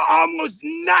that for almost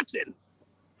nothing.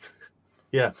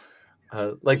 Yeah.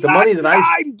 Like the money that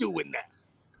I'm doing that.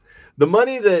 The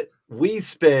money that we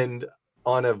spend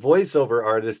on a voiceover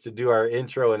artist to do our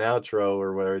intro and outro,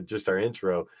 or just our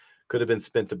intro, could have been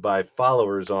spent to buy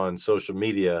followers on social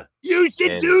media. You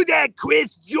should do that,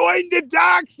 Chris. Join the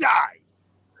dark side.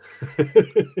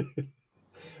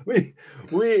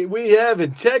 we have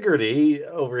integrity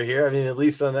over here. I mean, at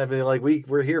least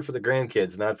we're here for the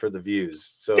grandkids, not for the views.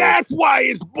 So that's why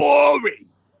it's boring.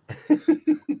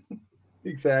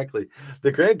 Exactly.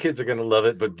 The grandkids are going to love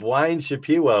it, but Blind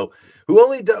Shapiro, who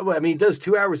only does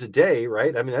 2 hours a day,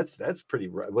 right? I mean, that's pretty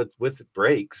with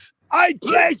breaks. I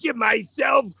pleasure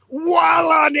myself while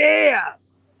on air.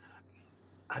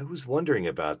 I was wondering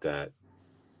about that.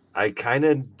 I kind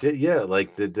of did, yeah.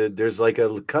 Like there's like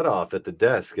a cutoff at the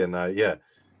desk, and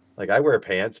like I wear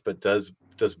pants, but does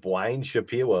Blind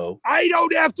Shapiro? I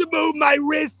don't have to move my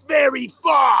wrist very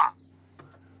far.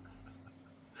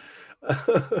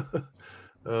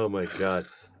 Oh my God!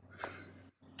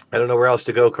 I don't know where else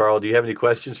to go, Carl. Do you have any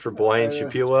questions for Blind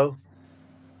Shapiro?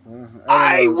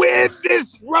 I win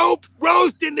this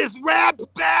roast in this rap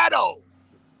battle.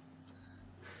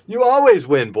 You always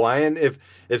win, Brian. If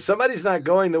somebody's not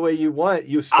going the way you want,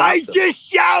 you stop I them. just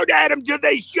shout at them till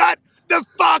they shut the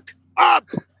fuck up.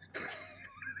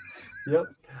 Yep.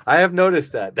 I have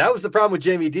noticed that. That was the problem with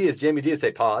Jamie D. Is Jamie D. would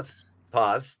say pause,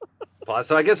 pause, pause.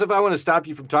 So I guess if I want to stop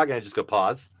you from talking, I just go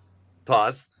pause,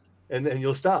 pause, and then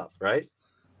you'll stop, right?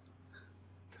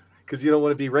 Because you don't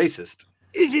want to be racist.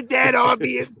 Isn't that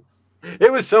obvious?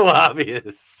 It was so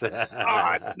obvious.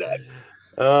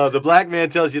 Oh, the black man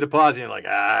tells you to pause, and you're like,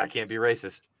 I can't be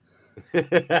racist.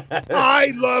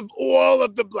 I love all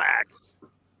of the blacks.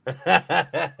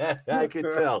 I could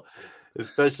tell,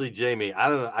 especially Jamie. I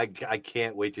don't know. I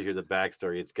can't wait to hear the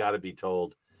backstory. It's got to be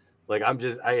told. Like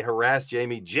I harass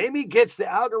Jamie. Jamie gets the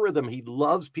algorithm. He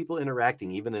loves people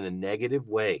interacting, even in a negative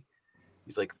way.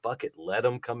 He's like, fuck it. Let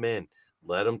them come in.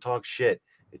 Let them talk shit.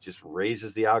 It just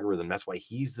raises the algorithm. That's why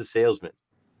he's the salesman.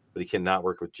 But he cannot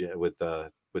work with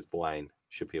Blind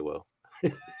Shapiro.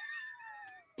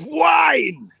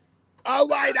 Wine. All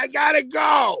right, I gotta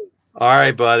go. All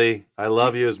right, buddy. I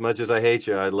love you as much as I hate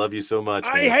you. I love you so much.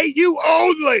 I hate you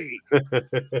only.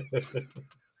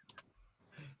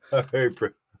 All right, bro.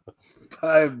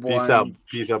 Bye, Peace out.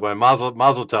 Peace out, boy. Mazel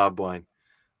tov, Blind.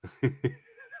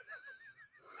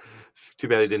 It's too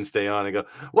bad he didn't stay on and go,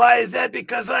 why is that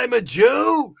because I'm a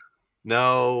Jew?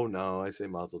 No, I say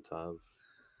Mazel tov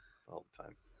all the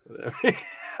time. Whatever.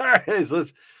 All right, so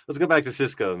let's go back to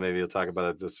Cisco. Maybe he'll talk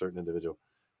about a certain individual.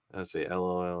 Let's say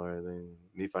LOL or anything.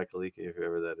 Nephi Kaliki,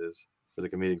 whoever that is, for the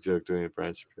comedic joke doing a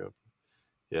French.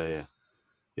 Yeah,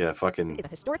 fucking It's a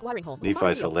historic watering hole.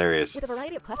 Nephi's hilarious. With a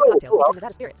variety of classic cocktails featuring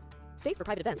Nevada spirits, space for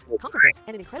private events, conferences,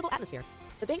 and an incredible atmosphere.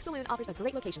 The Bank Saloon offers a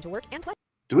great location to work and play.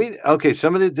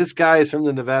 This guy is from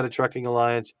the Nevada Trucking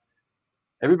Alliance.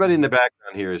 Everybody in the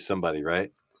background here is somebody,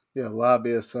 right? Yeah,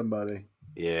 lobbyist somebody.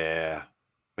 Yeah.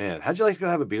 Man, how'd you like to go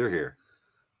have a beer here?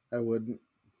 I wouldn't.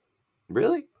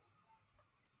 Really?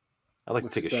 I'd like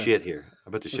to take a shit here.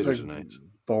 I bet the It's shitters like are nice.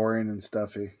 boring and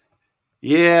stuffy.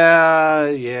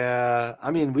 Yeah. I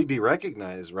mean, we'd be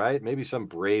recognized, right? Maybe some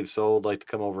brave soul would like to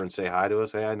come over and say hi to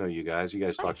us. Hey, I know you guys. You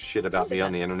guys talk shit about me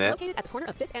on the internet. Located at the corner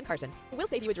of 5th and Carson. We'll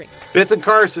save you a drink. 5th and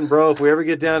Carson, bro. If we ever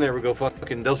get down there, we go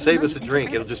fucking. They'll save us a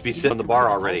drink. It'll just be sitting on the bar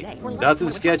already. Nothing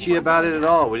sketchy about it at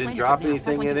all. We didn't drop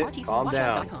anything in it. Calm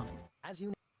down.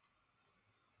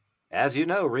 As you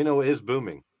know, Reno is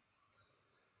booming.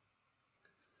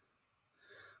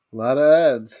 A lot of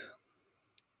ads.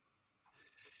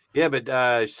 Yeah, but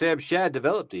Sam Shad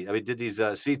developed these. I mean, did these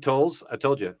seed tolls? I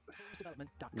told you.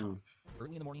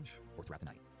 Early in the morning or throughout the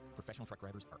night, professional truck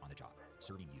drivers are on the job,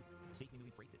 serving you safely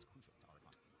moving freight that's crucial to our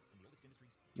economy. In the oldest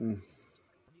industries,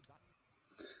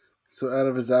 So out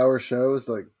of his hour shows,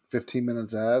 like 15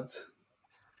 minutes ads?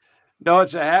 No,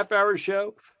 it's a half-hour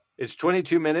show. It's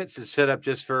 22 minutes. It's set up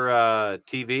just for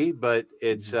TV, but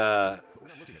it's the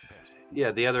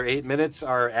other 8 minutes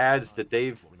are ads that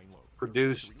they've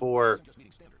produced for.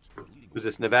 Was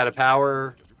this Nevada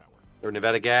Power or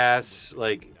Nevada Gas,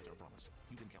 like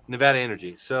Nevada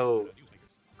Energy? So,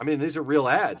 I mean, these are real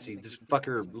ads. This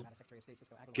fucker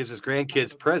gives his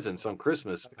grandkids presents on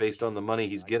Christmas based on the money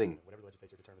he's getting.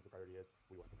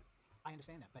 I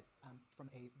understand that, but from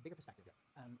a bigger perspective,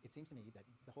 it seems to me that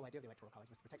the whole idea of the Electoral College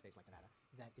was to protect states like Nevada,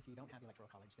 that if you don't have the Electoral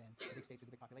College, then the big states with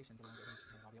the big populations are the ones that are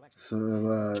going to all the elections.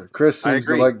 So Chris seems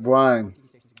to like wine.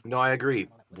 No, I agree.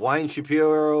 Wine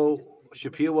Shapiro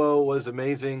was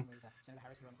amazing.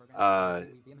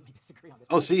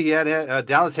 See, he had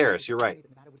Dallas Harris. You're right.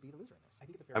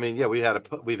 I mean, yeah, we've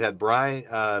had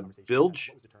Brian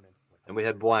Bilge, and we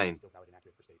had Wine.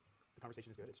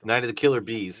 Night of the Killer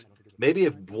Bees. Maybe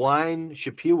if Blind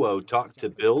Shapiro talked to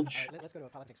Bilge,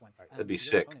 that'd be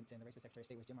sick. So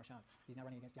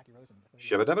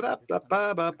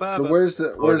where's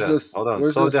this? Hold on,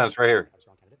 Where's slow this? down. It's right here.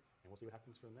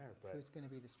 Who's going to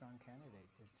be the strong candidate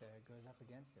that goes up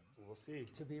against him? We'll see.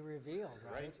 To be revealed,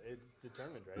 right? It's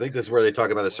determined, right? I think that's where they talk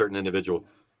about a certain individual.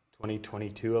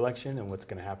 2022 election and what's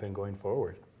going to happen going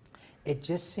forward. It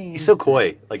just seems He's so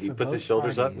coy. that Like he for puts his both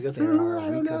shoulders up. He parties, goes, there I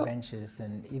are don't weaker know. benches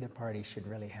than either party should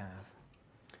really have.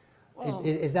 Well-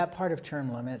 Is that part of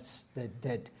term limits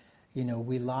that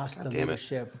we lost God the damn it.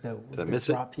 leadership that, Did I that miss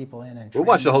it? brought people in and We'll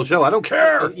watch the whole show. I don't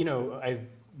care. I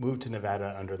moved to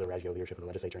Nevada under the Raggio leadership of the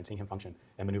legislature, and seeing him function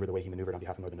and maneuver the way he maneuvered on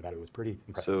behalf of Northern Nevada was pretty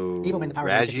impressive. So, even when the power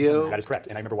Raggio? that is correct.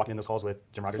 And I remember walking in those halls with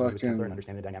Jim Rogers when he was chancellor and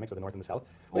understanding the dynamics of the North and the South.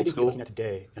 What I Old think school. we're looking at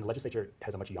today, and the legislature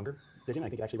has a much younger vision. I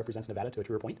think it actually represents Nevada to a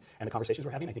truer point, and the conversations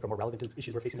we're having, I think, are more relevant to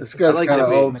issues we're facing. This guy's kind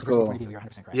of old school. You're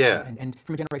 100% correct. Yeah. And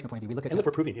from a generational point of view, we look at and look,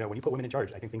 we're proving, when you put women in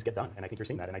charge, I think things get done, and I think you're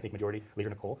seeing that. And I think Majority Leader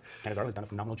Nicole Canizaro has done a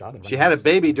phenomenal job. She had a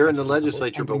baby during the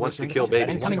legislature, but wants to kill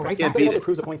babies. And Can't it beat also it.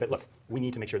 proves the point that, look, we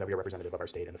need to make sure that we are representative of our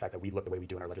state. and the fact that we look the way we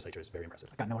do in our legislature is very impressive.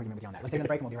 I've got no argument with you on that. Let's take another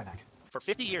break and we'll be right back. For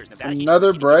 50 years, Nevada Another Heating has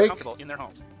kept people break? comfortable in their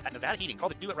homes. At Nevada Heating, call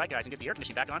the Do It Right guys and get the air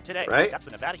conditioning back on today. Right? That's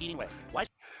the Nevada Heating way. Why?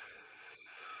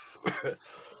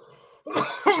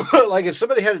 Like if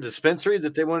somebody had a dispensary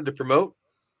that they wanted to promote,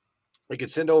 they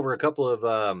could send over a couple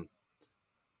of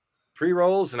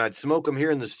pre-rolls and I'd smoke them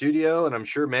here in the studio, and I'm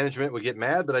sure management would get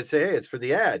mad, but I'd say, hey, it's for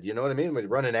the ad. You know what I mean? We'd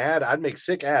run an ad. I'd make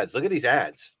sick ads. Look at these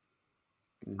ads.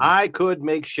 Mm-hmm. I could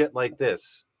make shit like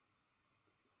this.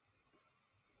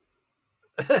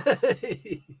 All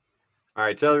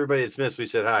right, tell everybody at Smith's we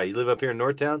said hi. You live up here in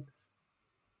Northtown?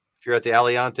 If you're at the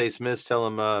Aliante Smith's, tell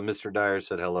them Mr. Dyer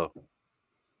said hello.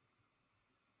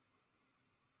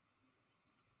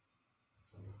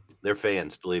 They're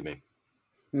fans, believe me.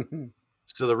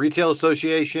 So the Retail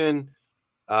Association,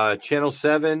 Channel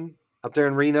 7 up there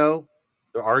in Reno,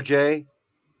 the RJ.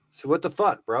 So what the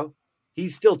fuck, bro?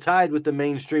 He's still tied with the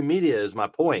mainstream media is my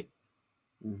point.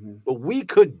 Mm-hmm. But we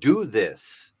could do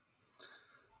this.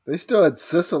 They still had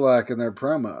Sisolak in their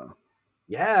promo.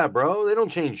 Yeah, bro. They don't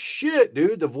change shit,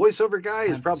 dude. The voiceover guy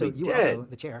is probably so you dead. were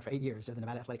also the chair for 8 years of the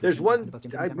Nevada Athletic There's Commission, one, both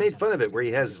Jim I Jones made and fun of it where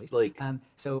he has like...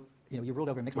 so, you know, you ruled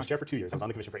over mixed I was martial chair for 2 years. I was on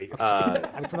the commission for 8 years.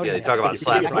 yeah, you talk about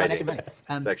slap fighting.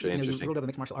 It's actually interesting.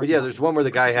 But yeah, there's one where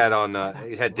the guy had on,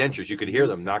 he had dentures. You could hear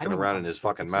them knocking around in his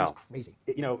fucking mouth. Crazy.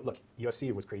 You know, look,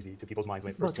 UFC was crazy to people's minds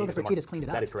when it Well, first until came. the Fertitas cleaned it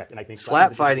up. That is correct. And I think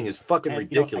Slap fighting is fucking and,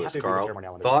 you know, I ridiculous, have to agree with Carl. Chair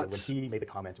Marnell on this. Thoughts? When he made the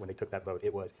comment, when they took that vote,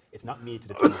 it's not me to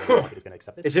determine whether the market is going to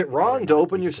accept this. Is it It's wrong whether or to not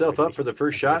open we yourself control up for the regulations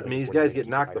first and shot? whether I mean, these it's guys whether get it's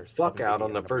knocked the fighters, fuck obviously, out on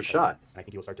he the has first a number of shot. and I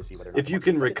think you will start to see whether or If not you the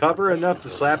can market recover accepts it. enough to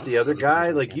slap the other guy,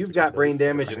 like you've got brain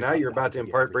damage, and now you're about to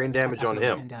impart brain damage on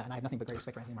him. And I have nothing but great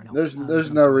respect for Anthony Marnell.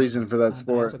 There's no reason for that But I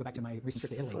sport. also go back to my recent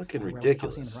trip to Italy. Fucking where I went to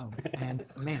Colosseum ridiculous. in Rome.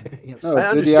 And man, you know, No, I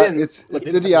it's understand. it's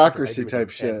idiocracy type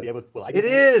shit. It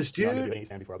is, dude.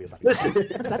 Listen.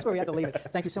 That's where we have to leave it.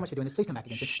 Thank you so much for doing this. Please come back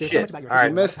again. There's so Shit. much about your All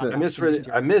right.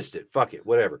 history. I missed it. Fuck it.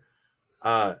 Whatever.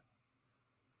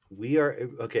 We are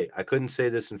okay. I couldn't say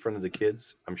this in front of the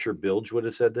kids. I'm sure Bilge would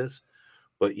have said this,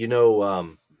 but you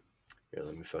know, here,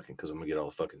 let me fucking, because I'm gonna get all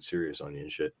fucking serious on you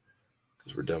and shit.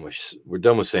 Because we're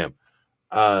done with Sam.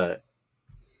 My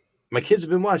kids have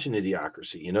been watching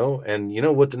Idiocracy, you know, and you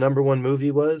know what the number one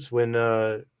movie was when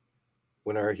our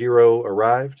hero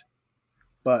arrived?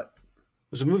 Butt.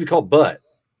 It was a movie called Butt.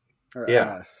 Or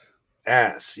Yeah.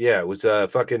 ass. Yeah, with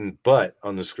fucking butt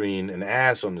on the screen and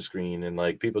ass on the screen, and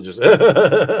like people just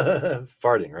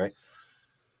farting, right?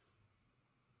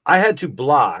 I had to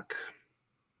block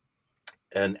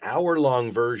an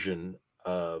hour-long version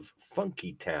of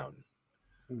Funky Town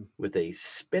with a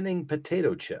spinning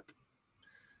potato chip.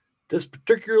 This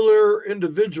particular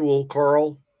individual,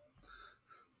 Carl,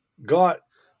 got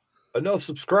enough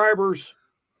subscribers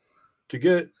to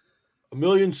get 1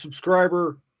 million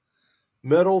subscriber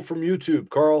medal from YouTube,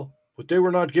 Carl, but they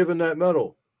were not given that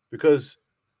medal because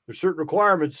there's certain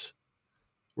requirements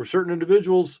where certain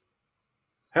individuals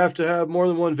have to have more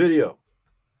than one video.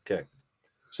 Okay.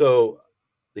 So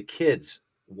the kids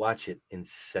watch it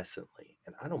incessantly,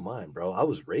 and I don't mind, bro. I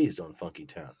was raised on Funky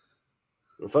Town.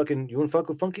 You want to fuck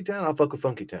with Funky Town? I'll fuck with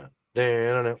Funky Town.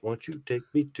 Dan, I want you to take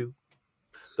me to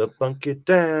the Funky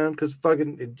Town, because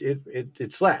fucking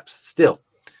it slaps still.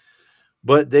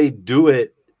 But they do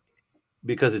it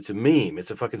because it's a meme.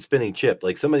 It's a fucking spinning chip.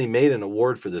 Like somebody made an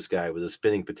award for this guy with a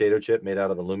spinning potato chip made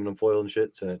out of aluminum foil and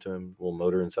shit. Sent it to him, little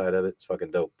motor inside of it. It's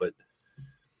fucking dope. But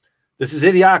this is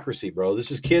Idiocracy, bro.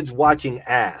 This is kids watching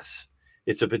ass.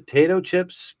 It's a potato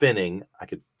chip spinning. I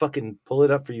could fucking pull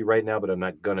it up for you right now, but I'm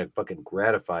not gonna fucking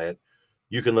gratify it.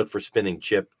 You can look for spinning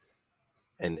chip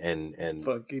and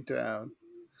Funky Town.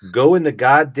 Go in the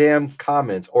goddamn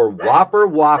comments or Whopper.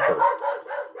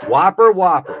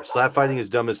 Slap fighting is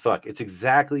dumb as fuck. It's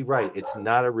exactly right. It's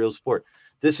not a real sport.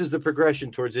 This is the progression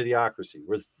towards Idiocracy.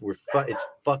 It's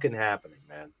fucking happening,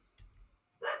 man.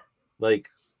 Like,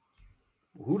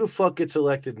 who the fuck gets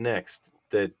elected next?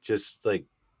 That just like,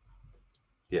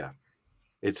 yeah,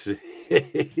 it's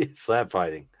slap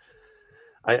fighting.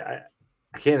 I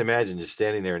can't imagine just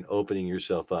standing there and opening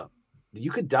yourself up. You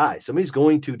could die. Somebody's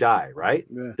going to die, right?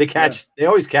 Yeah, They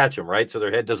always catch them, right? So their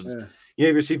head doesn't. Yeah. You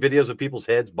ever see videos of people's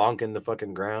heads bonking the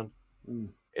fucking ground? Mm.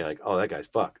 You're like, oh, that guy's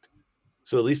fucked.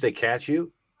 So at least they catch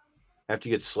you after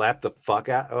you get slapped the fuck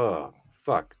out. Oh,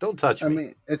 fuck. Don't touch me. I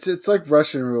mean, it's like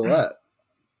Russian roulette.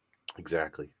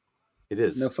 Exactly. It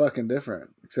is. It's no fucking different.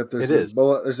 Except there's It is.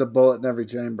 There's a bullet in every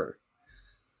chamber.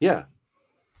 Yeah.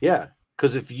 Yeah.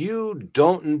 Because if you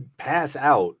don't pass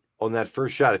out on that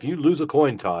first shot, if you lose a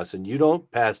coin toss and you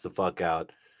don't pass the fuck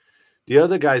out, the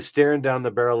other guy's staring down the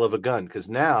barrel of a gun because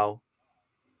now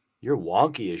you're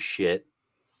wonky as shit,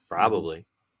 probably.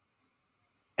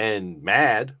 and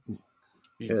mad.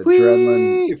 Yeah,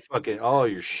 adrenaline. You're fucking,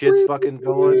 your shit's fucking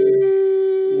going.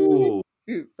 Ooh.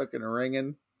 You're fucking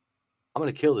ringing. I'm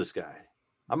going to kill this guy.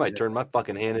 I might turn my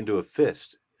fucking hand into a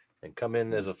fist and come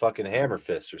in as a fucking hammer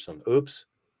fist or something. Oops.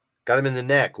 Got him in the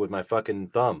neck with my fucking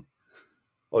thumb.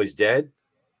 Oh, he's dead?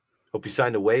 Hope he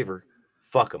signed a waiver.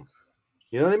 Fuck him.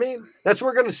 You know what I mean? That's what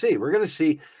we're going to see. We're going to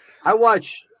see. I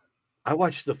watch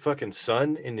the fucking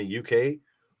Sun in the UK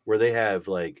where they have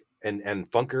like, and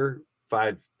Funker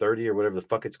 530 or whatever the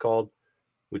fuck it's called,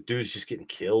 with dudes just getting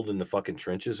killed in the fucking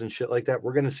trenches and shit like that.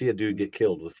 We're going to see a dude get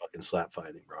killed with fucking slap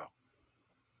fighting, bro.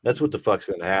 That's what the fuck's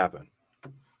going to happen.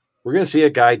 We're going to see a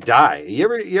guy die.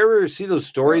 You ever see those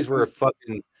stories where a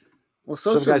fucking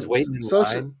some guy's waiting in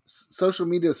line? Social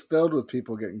media is filled with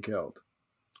people getting killed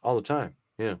all the time.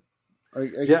 Yeah.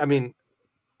 I mean,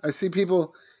 I see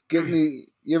people getting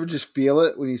you ever just feel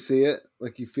it when you see it?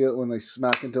 Like you feel it when they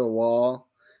smack into a wall.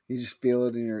 You just feel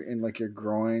it in your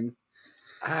groin.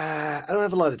 I don't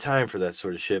have a lot of time for that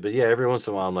sort of shit, but yeah, every once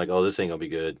in a while I'm like, oh, this ain't gonna be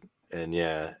good. And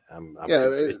yeah, I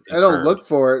don't look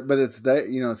for it, but it's there.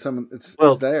 You know, it's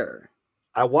there.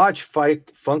 I watch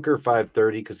Funker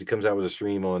 530 because he comes out with a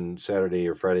stream on Saturday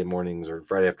or Friday mornings or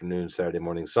Friday afternoon, Saturday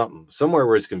morning, somewhere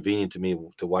where it's convenient to me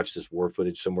to watch this war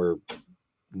footage somewhere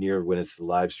near when it's the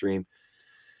live stream.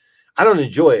 I don't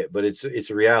enjoy it, but it's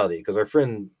a reality because our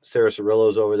friend Sarah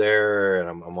Cirillo's over there, and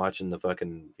I'm watching the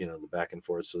fucking the back and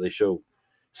forth. So they show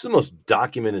it's the most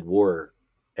documented war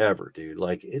ever, dude.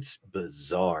 Like it's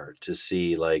bizarre to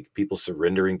see like people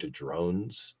surrendering to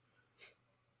drones.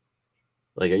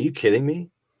 Like, are you kidding me?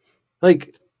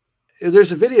 Like,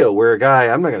 there's a video where a guy,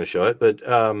 I'm not going to show it, but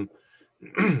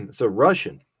it's a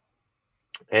Russian,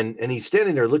 and he's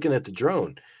standing there looking at the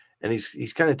drone, and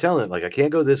he's kind of telling it like, I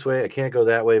can't go this way, I can't go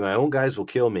that way. My own guys will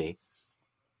kill me.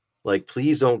 Like,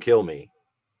 please don't kill me.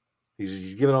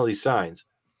 He's giving all these signs.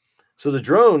 So the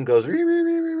drone goes like,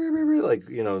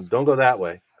 don't go that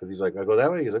way because he's like, I go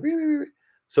that way. He's like,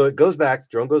 so it goes back.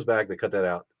 Drone goes back. They cut that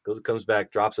out. Comes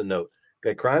back, drops a note.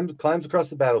 Guy climbs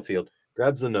across the battlefield,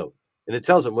 grabs the note, and it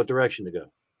tells him what direction to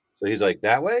go. So he's like,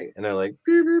 that way? And they're like,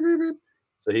 beep, beep, beep, beep.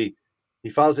 So he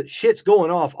follows it. Shit's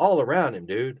going off all around him,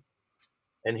 dude.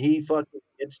 And he fucking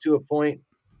gets to a point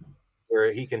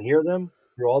where he can hear them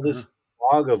through all this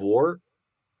fog of war,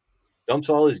 dumps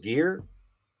all his gear.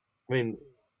 I mean,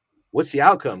 what's the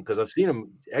outcome? Because I've seen them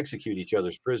execute each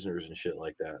other's prisoners and shit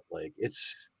like that. Like,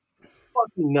 it's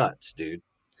fucking nuts, dude.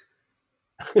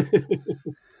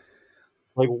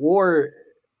 Like war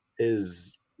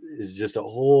is just a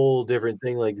whole different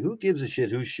thing. Like who gives a shit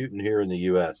who's shooting here in the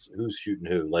US? Who's shooting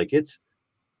who? Like I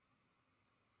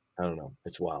don't know.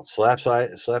 It's wild. Slap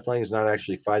fighting is not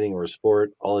actually fighting or a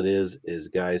sport. All it is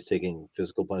guys taking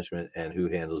physical punishment and who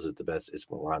handles it the best. It's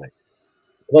moronic.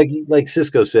 Like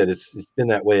Cisco said, it's been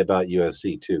that way about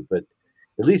UFC too. But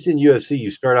at least in UFC, you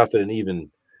start off at you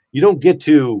don't get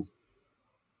to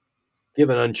give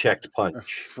an unchecked punch. A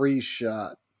free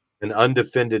shot. An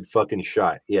undefended fucking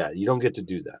shot. Yeah, you don't get to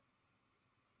do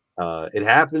that. It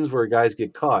happens where guys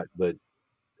get caught, but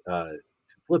to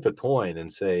flip a coin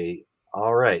and say,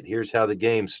 all right, here's how the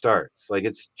game starts. Like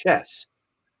it's chess,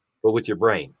 but with your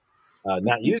brain.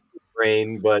 Not using your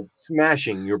brain, but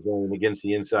smashing your brain against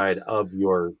the inside of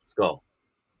your skull.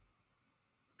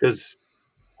 Because,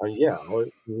 you're going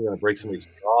to break somebody's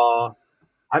jaw.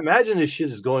 I imagine this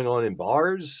shit is going on in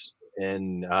bars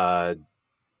and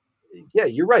yeah,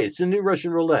 you're right. It's a new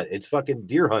Russian roulette. It's fucking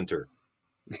Deer Hunter.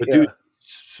 But dude,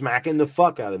 smacking the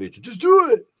fuck out of each. Just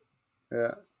do it.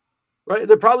 Yeah. Right?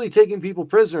 They're probably taking people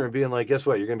prisoner and being like, guess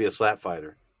what? You're going to be a slap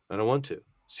fighter. I don't want to.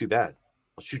 It's too bad.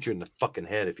 I'll shoot you in the fucking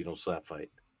head if you don't slap fight.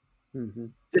 Mm-hmm.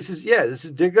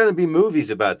 They're going to be movies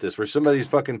about this where somebody's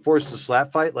fucking forced to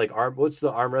slap fight. Like what's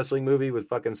the arm wrestling movie with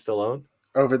fucking Stallone?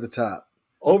 Over the Top.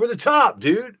 Over the Top,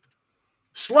 dude.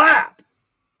 Slap.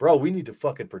 Bro, we need to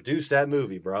fucking produce that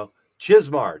movie, bro.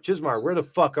 Chismar, where the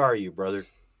fuck are you, brother?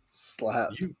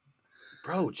 Slap.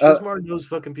 Bro, Chismar knows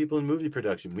fucking people in movie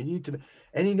production. We need to,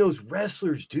 and he knows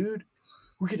wrestlers, dude.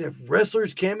 We could have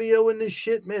wrestlers cameo in this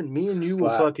shit, man. Me and you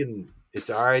will fucking, it's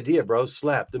our idea, bro.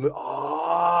 Slap the movie.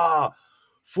 4K,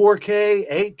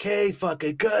 8K,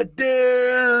 fucking goddamn.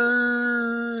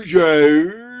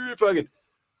 Fucking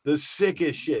the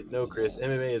sickest shit. No, Chris,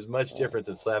 MMA is much different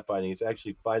than slap fighting. It's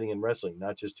actually fighting and wrestling,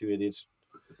 not just two idiots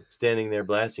standing there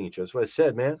blasting each other. That's what I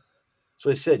said, man. That's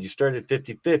what I said. You start at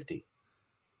 50-50.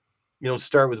 You don't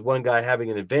start with one guy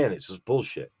having an advantage. It's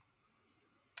bullshit.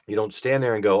 You don't stand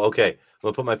there and go, okay, I'm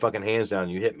going to put my fucking hands down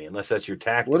and you hit me, unless that's your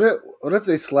tactic. What if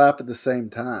they slap at the same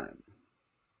time?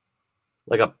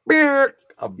 Like a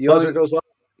buzzer goes off?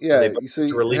 Yeah, so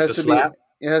to release a slap?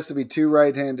 it has to be 2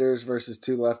 right-handers versus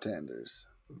 2 left-handers.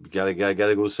 You gotta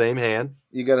go same hand.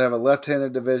 You got to have a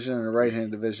left-handed division and a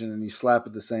right-handed division, and you slap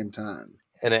at the same time.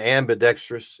 And an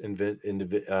ambidextrous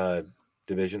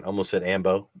division. Almost said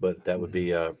ambo, but that would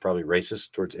be probably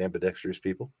racist towards ambidextrous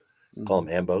people. Call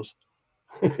them ambos.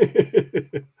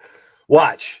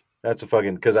 Watch. That's a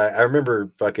fucking, because I remember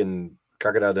fucking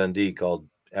Crocodile Dundee called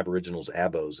Aboriginals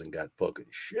abos and got fucking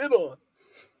shit on.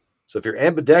 So if you're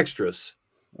ambidextrous,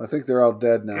 I think they're all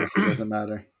dead now, so it doesn't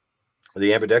matter. Are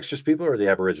the ambidextrous people or the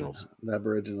Aboriginals? The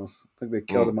Aboriginals. I think they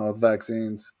killed them all with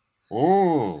vaccines.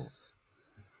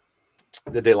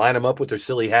 Did they line them up with their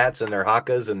silly hats and their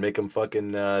hakas and make them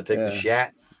fucking take the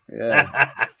shat? Yeah.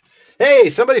 Hey,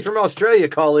 somebody from Australia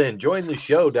call in. Join the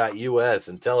show.us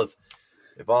and tell us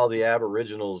if all the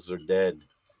Aboriginals are dead.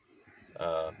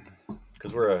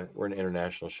 Because we're an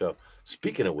international show.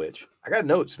 Speaking of which, I got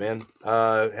notes, man.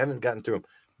 Haven't gotten through them.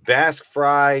 Basque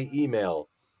Fry email.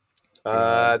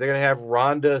 They're gonna have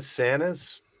Rhonda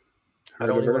Sanas. I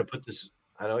don't even want to put this.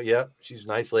 I know, yeah, she's a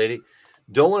nice lady.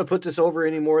 Don't want to put this over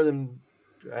any more than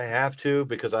I have to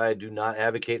because I do not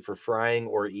advocate for frying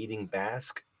or eating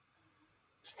Basque.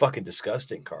 It's fucking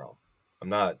disgusting, Carl. I'm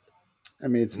not. I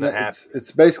mean,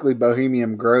 it's basically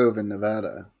Bohemian Grove in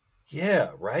Nevada.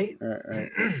 Yeah, right. Right.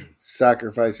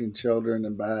 Sacrificing children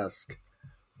in Basque.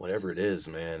 Whatever it is,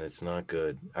 man, it's not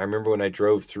good. I remember when I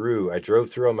drove through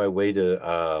on my way to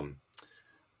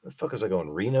where the fuck was I going?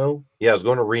 Reno? Yeah, I was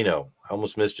going to Reno. I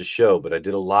almost missed a show, but I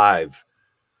did a live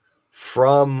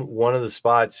from one of the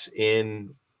spots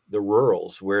in the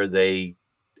rurals where they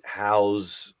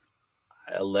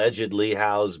allegedly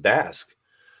house Basque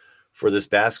for this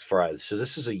Basque Fries. So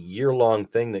this is a year-long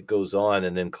thing that goes on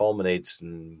and then culminates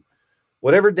in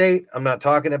whatever date. I'm not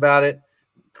talking about it.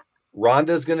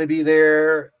 Rhonda's going to be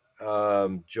there.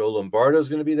 Joe Lombardo's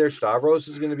going to be there. Stavros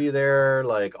is going to be there.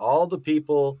 Like all the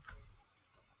people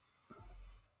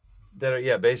that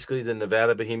are, basically the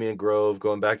Nevada Bohemian Grove,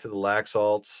 going back to the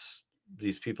Laxalts,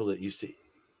 these people that used to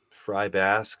fry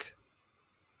Basque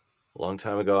a long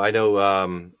time ago. I know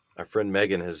our friend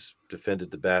Megan has defended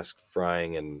the Basque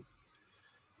frying and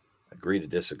agree to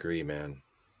disagree, man.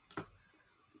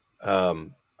 All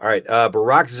right.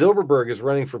 Barack Zilberberg is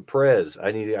running for prez.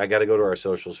 I got to go to our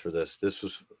socials for this. This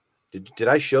was, did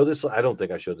I show this? I don't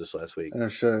think I showed this last week. I'm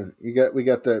sure we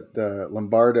got that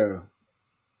Lombardo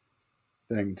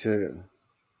thing too.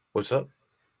 What's up?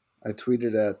 I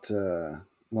tweeted at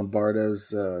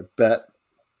Lombardo's bet.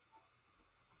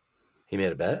 He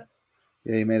made a bet?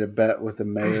 Yeah, he made a bet with the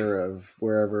mayor of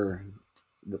wherever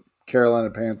the Carolina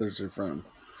Panthers are from.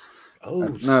 Oh,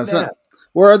 no, it's not.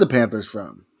 Where are the Panthers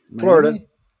from? Florida. Miami?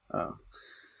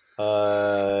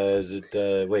 Oh. Is it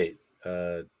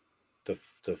the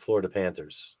Florida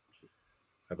Panthers,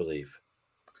 I believe.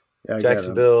 Yeah,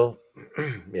 Jacksonville.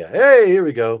 Yeah. Hey, here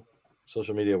we go.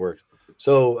 Social media works.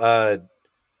 So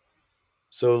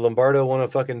Lombardo won a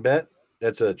fucking bet.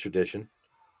 That's a tradition.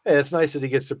 Hey, it's nice that he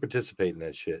gets to participate in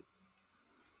that shit.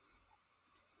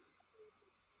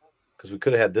 Because we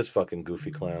could have had this fucking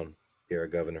goofy clown be our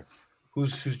governor.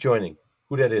 Who's joining?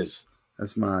 Who that is?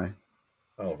 That's my.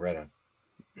 Oh, right on.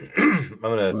 I'm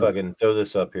gonna fucking throw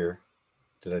this up here.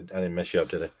 I didn't mess you up,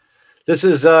 did I? This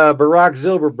is Barack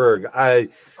Zilberberg.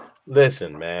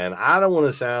 Listen, man. I don't want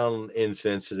to sound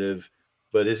insensitive,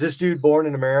 but is this dude born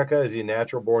in America? Is he a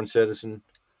natural born citizen?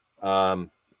 I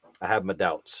have my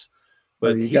doubts.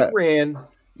 But You got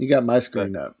my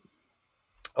screen up.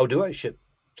 Oh, do I? Shit.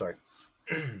 Sorry.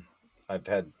 I've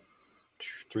had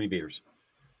 3 beers.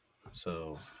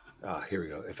 So, here we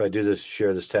go. If I do this,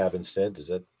 share this tab instead, does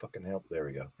that fucking help? There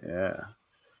we go. Yeah.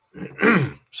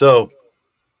 So,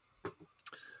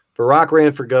 Barack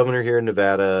ran for governor here in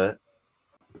Nevada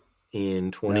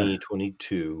in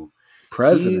 2022.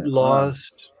 President. He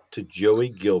lost to Joey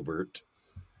Gilbert.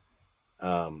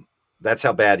 That's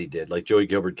how bad he did. Like Joey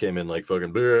Gilbert came in like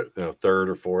fucking third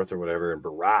or fourth or whatever, and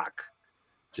Barack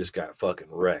just got fucking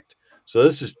wrecked. So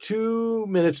this is 2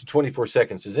 minutes and 24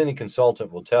 seconds. As any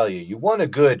consultant will tell you, you want a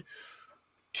good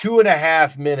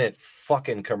 2.5 minute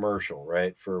fucking commercial,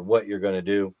 right? For what you're going to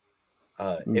do.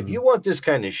 If you want this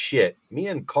kind of shit, me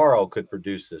and Carl could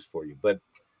produce this for you. But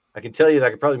I can tell you that I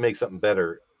could probably make something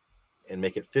better and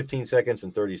make it 15 seconds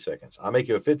and 30 seconds. I'll make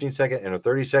you a 15 second and a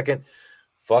 30 second.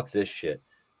 Fuck this shit.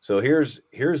 So here's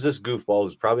this goofball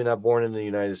who's probably not born in the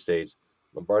United States.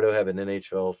 Lombardo have an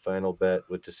NHL final bet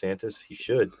with DeSantis? He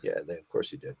should. Yeah, of course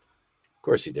he did. Of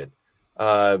course he did.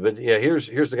 But yeah, here's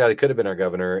the guy that could have been our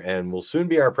governor and will soon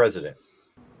be our president.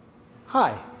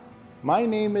 Hi, my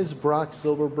name is Brock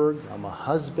Silverberg. I'm a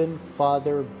husband,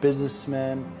 father,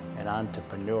 businessman, and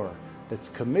entrepreneur that's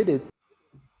committed.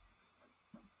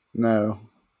 No,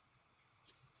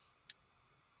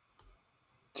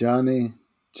 Johnny.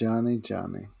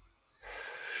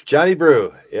 Johnny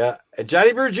Brew, yeah, and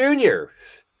Johnny Brew Jr.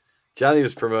 Johnny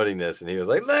was promoting this, and he was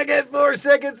like, "Look at 4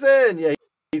 seconds in." Yeah,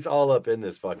 he's all up in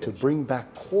this fucking. To bring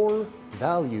back core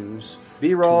values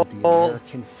B-roll to the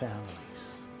American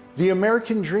families. The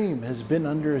American dream has been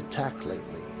under attack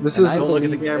lately. This and is. I look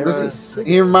at the believe camera. every This is.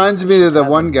 He reminds me of the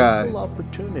have one an guy, equal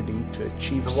opportunity to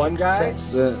achieve The one guy?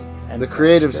 success and the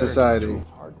Creative prosperity Society. through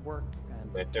hard work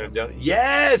and determination.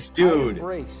 Yes, I dude.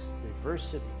 embrace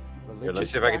diversity, Here,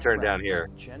 let's see if I can turn it down here.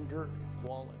 backgrounds, and gender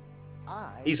equality.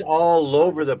 He's all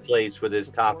over the place with his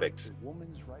topics. The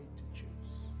woman's right to choose.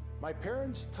 My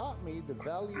parents taught me the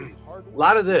value of hard work. A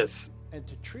lot of this. And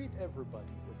to treat everybody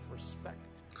with respect.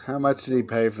 How much did he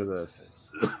pay for this?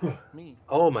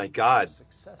 Oh my God!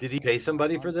 Did he pay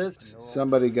somebody for this?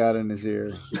 Somebody got in his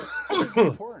ear. It's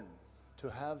important to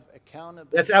have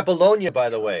accountability. That's Apollonia, by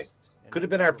the way. Could have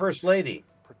been our first lady.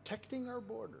 Protecting our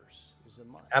borders is a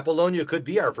must. Apollonia could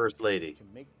be our first lady. To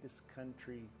make this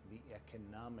country the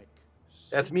economic.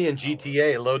 That's me in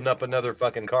GTA loading up another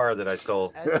fucking car that I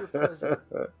stole. As your president,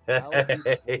 I'll be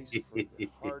placed for the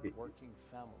hard-working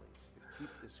families to keep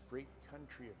this great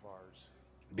country of ours.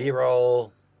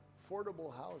 B-roll.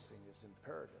 Affordable housing is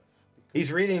imperative.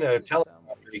 He's reading a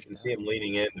teleprompter. You can see him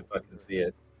leaning in to fucking see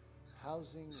it.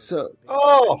 So,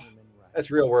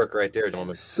 that's real work right there,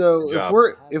 gentlemen. so Good job.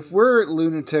 if we're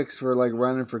lunatics for like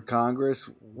running for Congress,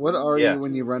 what are you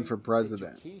when you run for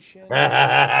president? Because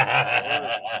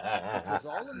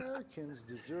all Americans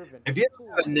deserve an If you don't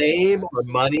have a name or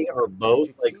money or both,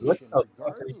 like what the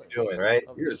fuck are you doing, right?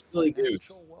 You're a silly goose.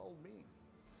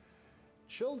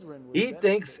 Children He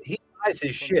thinks he buys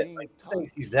his shit. Like he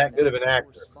thinks he's that good of an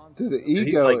actor. Dude, the And he's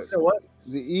ego, like, you know what?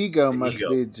 the ego The must ego.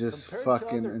 be just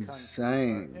fucking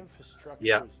insane.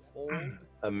 Yeah,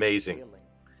 amazing.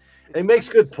 And he makes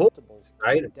good points,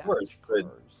 right? Of course, but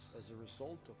as a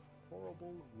result of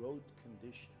horrible road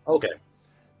conditions. okay.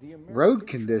 Road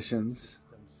conditions.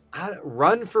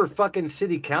 Run for fucking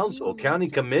city council, county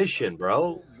commission,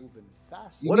 bro.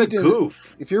 You What a need to-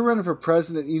 goof. If you're running for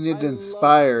president, you need to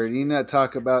inspire. You need not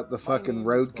talk about the fucking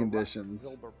road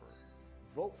conditions.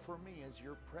 Vote for me as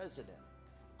your president.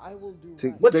 I will do To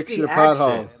right. What's fix the your accent?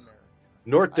 potholes.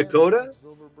 North Dakota?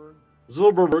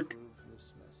 Zilberberg.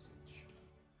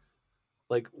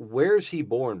 Like, where's he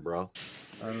born, bro?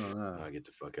 I don't know. I get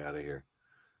the fuck out of here.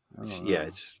 I don't Yeah, know.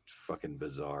 it's fucking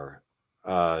bizarre.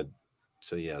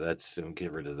 So yeah, that's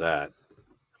get rid of that.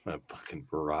 I'm gonna fucking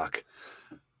Barack.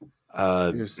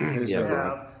 Here's yeah, a-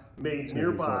 Barack. Made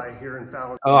nearby here in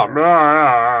Fallon. Oh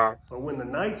man! But when the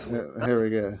Knights win, Here we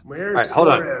go. Mayor All right, hold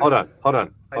on.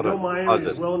 I know Miami Pause is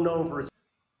this. well known for its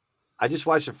I just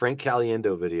watched a Frank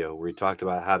Caliendo video where he talked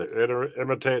about how to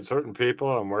imitate certain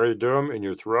people and where you do them in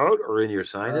your throat or in your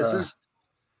sinuses.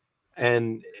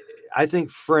 And I think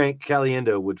Frank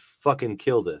Caliendo would fucking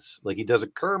kill this. Like he does a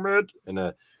Kermit and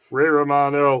a Ray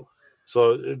Romano.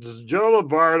 So it's Joe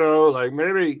Lombardo. Like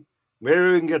maybe we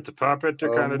can get the puppet to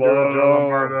kind of do a Joe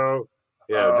Lombardo.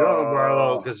 Yeah, Joe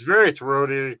Lombardo, because it's very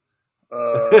throaty.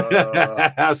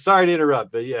 Sorry to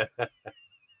interrupt, but yeah.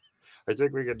 I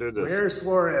think we can do this. Mayor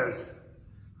Suarez.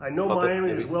 I know Puppet, Miami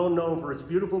maybe. is well known for its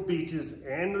beautiful beaches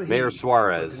and the heat. Mayor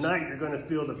Suarez. But tonight you're going to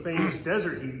feel the famous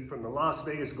desert heat from the Las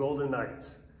Vegas Golden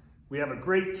Knights. We have a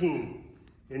great team,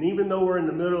 and even though we're in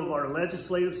the middle of our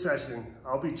legislative session,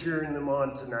 I'll be cheering them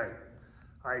on tonight.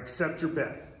 I accept your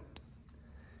bet.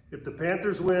 If the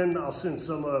Panthers win, I'll send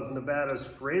some of Nevada's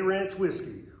Frey Ranch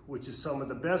whiskey, which is some of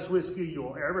the best whiskey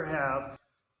you'll ever have.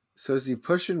 So is he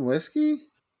pushing whiskey?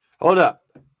 Hold up.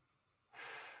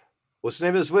 What's the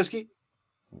name of this whiskey?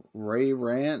 Ray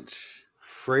Ranch.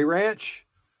 Free Ranch?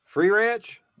 Free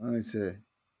Ranch? Let me see.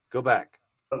 Go back.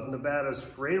 Of Nevada's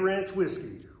Frey Ranch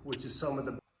whiskey, which is some of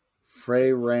the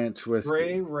Frey Ranch whiskey.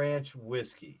 Frey Ranch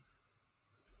whiskey.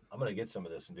 I'm going to get some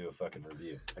of this and do a fucking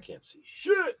review. I can't see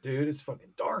shit, dude. It's fucking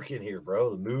dark in here,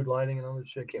 bro. The mood lighting and all that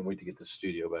shit. Can't wait to get the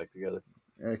studio back together.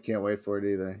 I can't wait for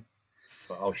it either.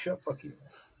 Oh, shut fuck you.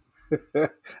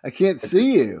 I can't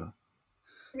see you.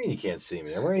 I mean, you can't see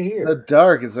me. I'm right here. It's so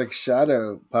dark. It's like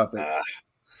shadow puppets.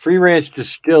 Free Ranch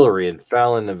Distillery in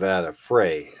Fallon, Nevada.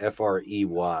 Frey,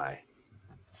 F-R-E-Y.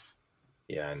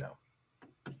 Yeah, I know.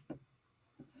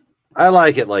 I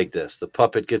like it like this. The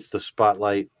puppet gets the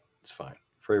spotlight. It's fine.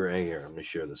 Free Ranch here. Let me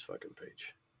share this fucking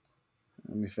page.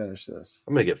 Let me finish this.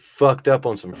 I'm gonna get fucked up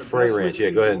on some Frey best Ranch. whiskey Yeah,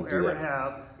 go ahead and you'll do ever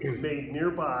that. have made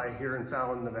nearby here in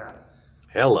Fallon, Nevada.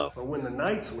 Hello. But when the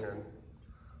Knights win,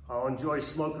 I'll enjoy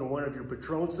smoking one of your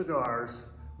Patron cigars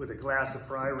with a glass of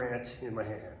Frey Ranch in my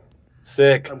hand.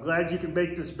 Sick. I'm glad you can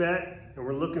make this bet, and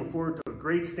we're looking forward to a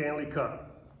great Stanley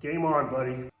Cup. Game on,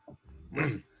 buddy.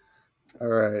 All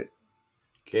right.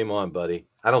 Game on, buddy.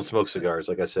 I don't smoke cigars.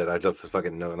 Like I said, I don't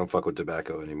fucking know. I don't fuck with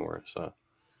tobacco anymore.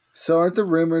 So aren't the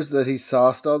rumors that he's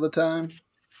sauced all the time?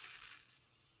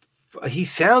 He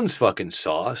sounds fucking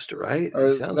sauced, right? Or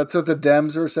He sounds. that's what the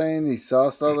Dems were saying. He's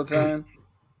sauced all the time.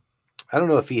 I don't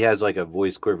know if he has like a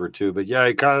voice quiver too, but yeah,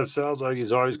 he kind of sounds like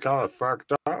he's always kind of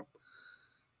fucked up.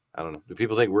 I don't know. Do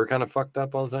people think we're kind of fucked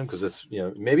up all the time? Because it's,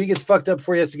 maybe he gets fucked up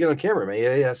before he has to get on camera.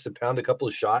 Maybe he has to pound a couple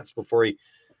of shots before he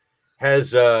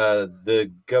has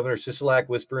the Governor Sisolak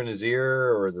whisper in his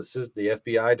ear, or the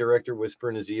FBI director whisper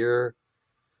in his ear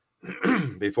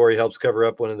before he helps cover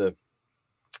up one of the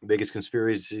biggest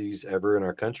conspiracies ever in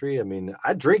our country. I mean,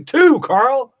 I drink too,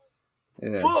 Carl.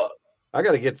 Yeah. Fuck. I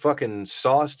got to get fucking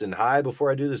sauced and high before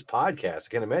I do this podcast.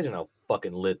 I can't imagine how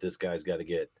fucking lit this guy's got to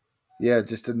get. Yeah,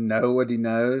 just to know what he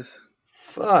knows.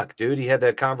 Fuck, dude. He had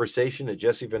that conversation that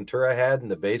Jesse Ventura had in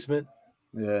the basement.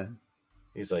 Yeah.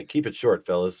 He's like, keep it short,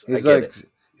 fellas.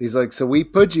 He's like, so we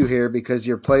put you here because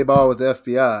you're play ball with the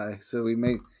FBI. So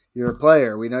you're a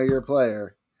player. We know you're a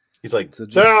player. He's like,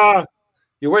 so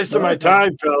you're wasting my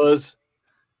time, fellas.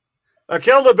 I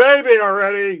killed a baby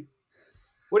already.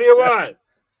 What do you want?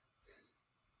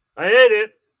 I ate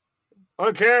it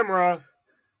on camera.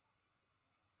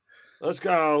 Let's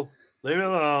go. Leave it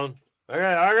alone. I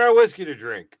got whiskey to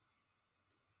drink.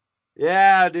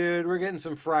 Yeah, dude, we're getting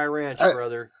some Fry Ranch,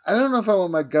 brother. I don't know if I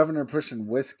want my governor pushing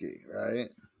whiskey, right?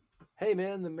 Hey,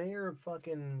 man, the mayor of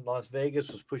fucking Las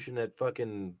Vegas was pushing that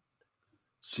fucking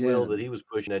swill that he was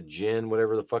pushing, that gin,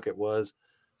 whatever the fuck it was.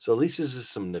 So at least this is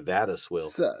some Nevada swill.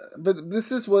 But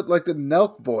this is what like the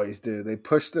Nelk boys do. They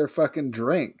push their fucking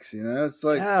drinks, It's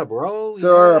like, yeah, bro.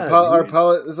 So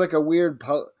it's like a weird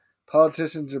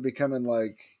politicians are becoming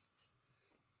like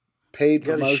paid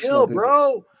promotional chill, people.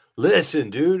 Bro. Listen,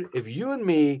 dude, if you and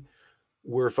me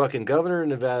were fucking governor in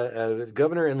Nevada,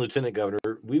 governor and lieutenant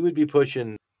governor, we would be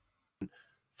pushing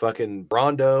fucking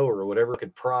Brondo or whatever,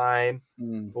 fucking Prime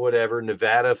or whatever,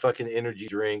 Nevada fucking energy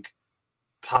drink,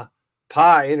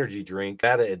 PAA energy drink,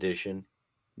 Nevada edition,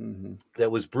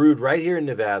 that was brewed right here in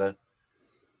Nevada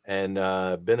and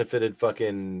benefited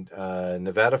fucking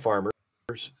Nevada farmers,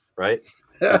 right?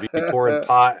 We'd be pouring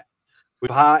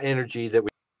PAA energy that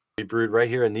we brewed right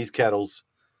here in these kettles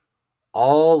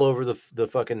all over the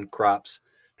fucking crops.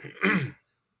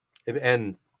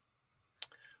 And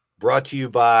brought to you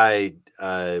by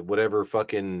whatever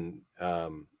fucking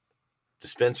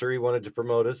dispensary wanted to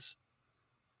promote us.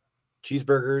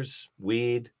 Cheeseburgers,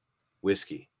 weed,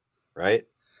 whiskey, right?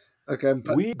 Okay,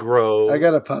 we grow. I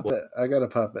got a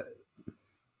puppet.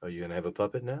 Oh, you gonna have a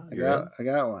puppet now? I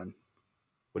got one.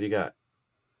 What do you got?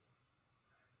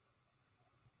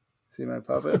 See my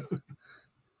puppet?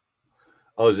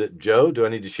 Oh, is it Joe? Do I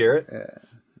need to share it? Yeah.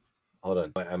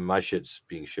 Hold on. My shit's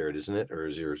being shared, isn't it? Or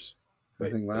is yours?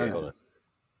 I think mine. Hold on. I'm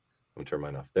gonna turn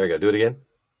mine off. There you go. Do it again.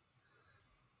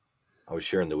 I was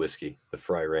sharing the whiskey, the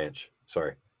Fry Ranch.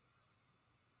 Sorry.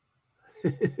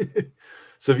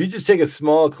 So if you just take a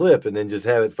small clip and then just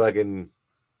have it fucking,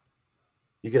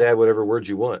 you could add whatever words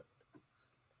you want.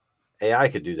 AI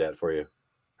could do that for you.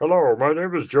 Hello, my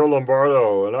name is Joe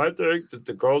Lombardo, and I think that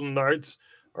the Golden Knights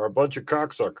are a bunch of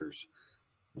cocksuckers.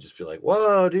 And just be like,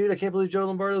 whoa, dude, I can't believe Joe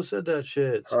Lombardo said that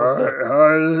shit.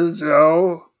 Hi, this is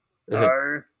Joe.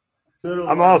 Hi.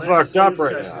 I'm all fucked up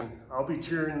right now. I'll be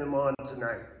cheering them on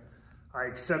tonight. I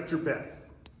accept your bet.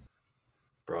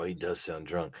 Bro, he does sound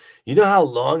drunk. You know how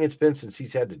long it's been since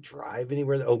he's had to drive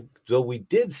anywhere? Oh, though we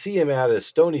did see him at a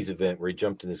Stoney's event where he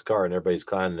jumped in his car and everybody's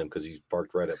clowning him because he's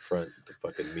parked right up front with the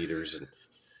fucking meters. And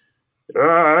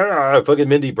fucking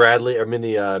Mindy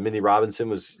Robinson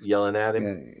was yelling at him.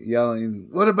 Yeah, yelling,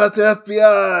 what about the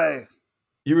FBI?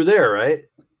 You were there, right?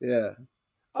 Yeah.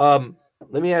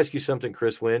 Let me ask you something,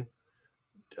 Chris Wynn.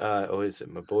 Is it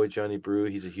my boy Johnny Brew?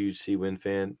 He's a huge C-Win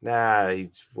fan. Nah,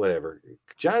 he's whatever.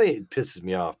 Johnny pisses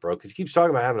me off, bro, because he keeps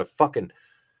talking about having a fucking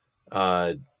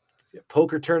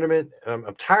poker tournament.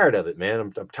 I'm tired of it, man.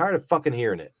 I'm tired of fucking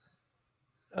hearing it.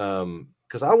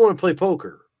 Because I want to play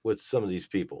poker with some of these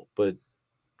people, but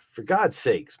for God's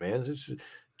sakes, man,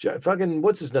 fucking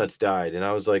what's his nuts died, and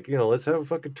I was like, let's have a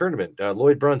fucking tournament.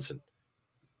 Lloyd Brunson,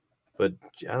 but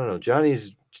I don't know. Johnny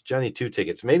 2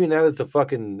 tickets. Maybe now that the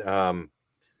fucking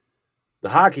the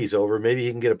hockey's over, maybe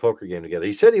he can get a poker game together.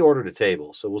 He said he ordered a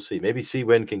table, so we'll see. Maybe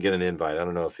C-Win can get an invite. I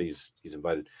don't know if he's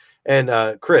invited.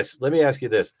 And Chris, let me ask you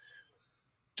this: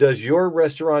 does your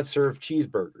restaurant serve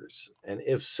cheeseburgers? And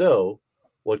if so,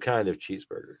 what kind of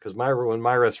cheeseburger? Because when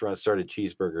my restaurant started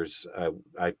cheeseburgers,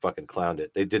 I fucking clowned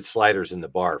it. They did sliders in the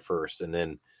bar first, and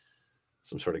then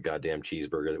some sort of goddamn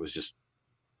cheeseburger that was just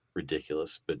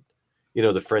ridiculous. But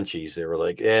the Frenchies, they were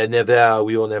like, never,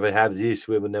 we will never have this,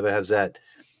 we will never have that.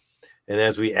 And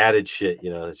as we added shit,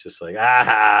 it's just like So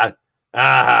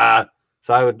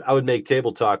I would make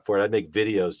table talk for it. I'd make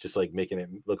videos just like making it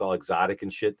look all exotic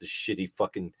and shit. The shitty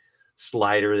fucking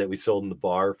slider that we sold in the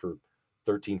bar for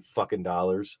 $13 fucking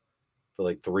for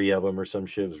like 3 of them or some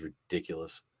shit. It was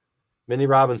ridiculous. Mindy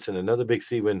Robinson, another big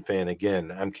Sea-Wind fan.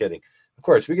 Again, I'm kidding. Of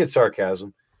course, we get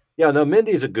sarcasm. Yeah, no,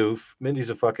 Mindy's a goof. Mindy's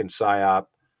a fucking psyop.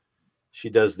 She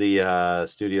does the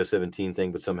Studio 17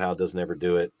 thing, but somehow doesn't ever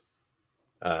do it.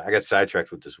 I got sidetracked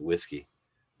with this whiskey.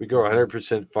 We grow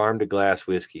 100% farm to glass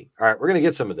whiskey. All right, we're going to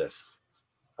get some of this.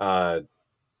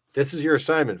 This is your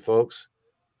assignment, folks.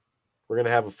 We're going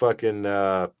to have a fucking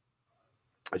a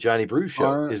Johnny Brew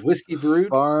show. Is whiskey brewed?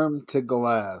 Farm to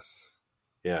glass.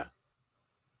 Yeah.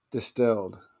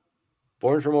 Distilled.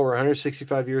 Born from over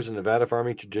 165 years in Nevada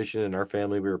farming tradition in our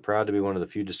family, we were proud to be one of the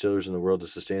few distillers in the world to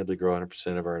sustainably grow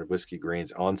 100% of our whiskey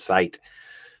grains on site,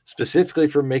 specifically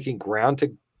for making ground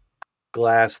to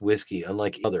glass whiskey.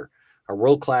 Unlike other, our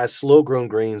world-class slow-grown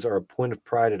grains are a point of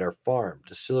pride at our farm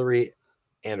distillery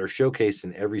and are showcased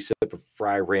in every sip of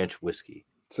Fry Ranch whiskey.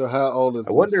 So how old is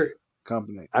this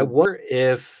company? I wonder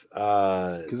if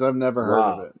because I've never heard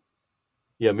of it.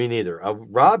 Yeah, me neither.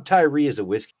 Rob Tyree is a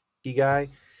whiskey guy.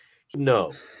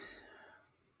 No.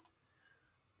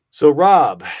 So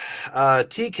Rob,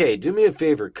 TK, do me a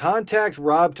favor. Contact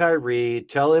Rob Tyree.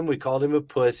 Tell him we called him a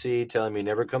pussy. Tell him he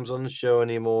never comes on the show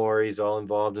anymore. He's all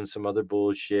involved in some other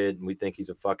bullshit, and we think he's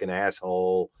a fucking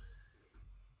asshole.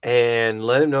 And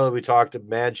let him know that we talked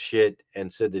mad shit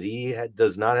and said that he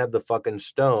does not have the fucking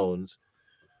stones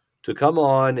to come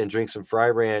on and drink some Fry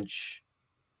Ranch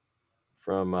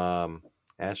from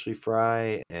Ashley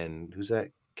Fry and who's that?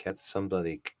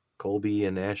 Somebody, Colby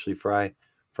and Ashley Fry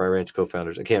Ranch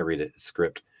co-founders. I can't read it. It's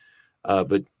script.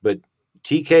 But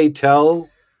TK, tell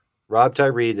Rob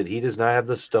Tyree that he does not have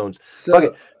the stones.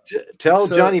 Tell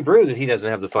Johnny Brew that he doesn't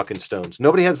have the fucking stones.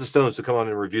 Nobody has the stones to come on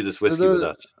and review this whiskey with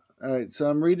us. All right, so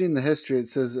I'm reading the history. It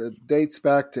says it dates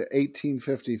back to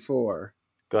 1854.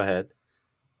 Go ahead.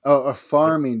 Oh, a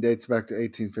farming dates back to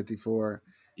 1854.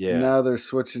 Yeah. Now they're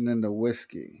switching into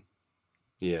whiskey.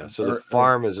 Yeah, so the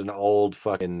farm is an old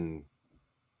fucking,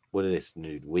 what do they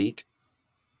need? Wheat?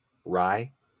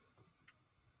 Rye?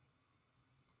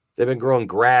 They've been growing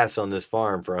grass on this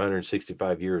farm for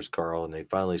 165 years, Carl, and they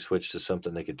finally switched to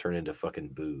something they could turn into fucking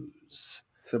booze.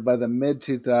 So by the mid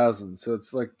 2000s, so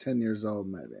it's like 10 years old,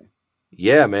 maybe.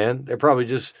 Yeah, man. They're probably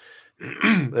just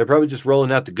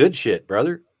rolling out the good shit,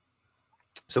 brother.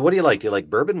 So what do you like? Do you like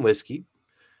bourbon whiskey?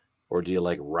 Or do you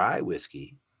like rye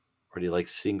whiskey? Or do you like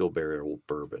single barrel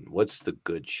bourbon? What's the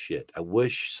good shit? I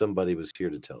wish somebody was here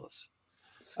to tell us.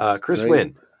 Chris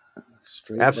Wynn.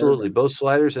 Absolutely. Bourbon. Both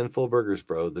sliders and full burgers,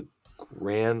 bro. The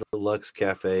Grand Lux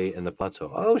Cafe and the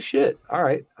Palazzo. Oh, shit. All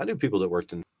right. I knew people that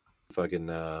worked in fucking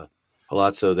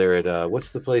Palazzo there at,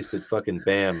 what's the place that fucking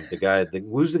Bam,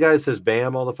 who's the guy that says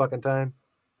Bam all the fucking time?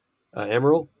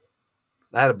 Emerald?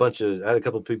 I had a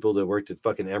couple of people that worked at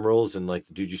fucking Emeralds, and like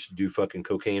the dude used to do fucking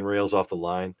cocaine rails off the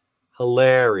line.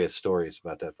 Hilarious stories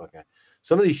about that fucking guy.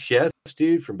 Some of these chefs,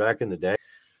 dude, from back in the day,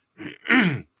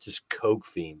 just coke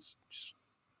fiends, just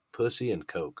pussy and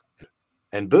coke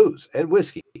and booze and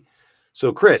whiskey.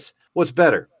 So, Chris, what's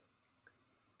better?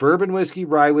 Bourbon whiskey,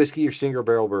 rye whiskey, or single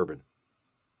barrel bourbon?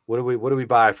 What do we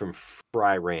buy from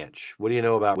Fry Ranch? What do you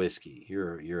know about whiskey?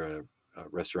 You're a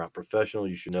restaurant professional.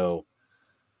 You should know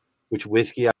which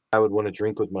whiskey I would want to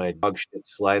drink with my dog shit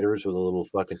sliders with a little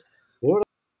fucking. You know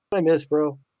what I miss,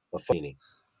 bro? A fini,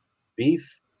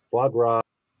 beef, foie gras,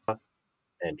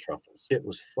 and truffles. It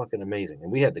was fucking amazing,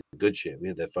 and we had the good shit. We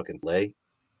had that fucking filet.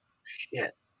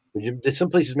 Shit. There's some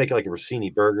places make like a Rossini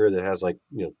burger that has like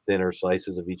thinner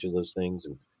slices of each of those things,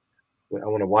 and I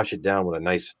want to wash it down with a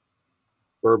nice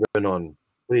bourbon on.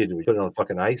 What do? We put it on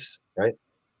fucking ice, right?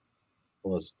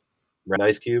 One of those red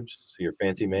ice cubes. So you're a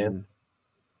fancy man. Mm.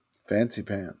 Fancy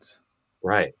pants.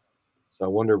 Right. So I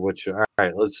wonder all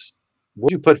right, what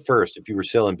would you put first if you were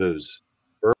selling booze?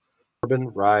 Bourbon,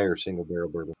 rye, or single barrel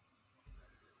bourbon?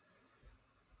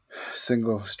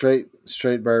 Single, straight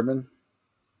bourbon.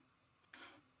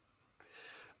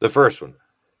 The first one.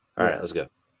 All right, let's go.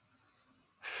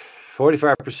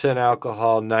 45%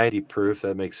 alcohol, 90 proof.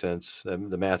 That makes sense. The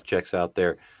math checks out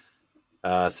there.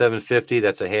 750,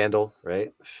 that's a handle,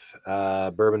 right?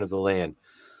 Bourbon of the land.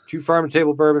 True farm to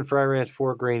table bourbon, Fry Ranch,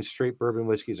 4 grain straight bourbon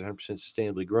whiskey is 100%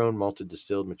 sustainably grown, malted,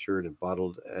 distilled, matured, and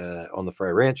bottled on the Fry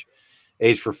Ranch.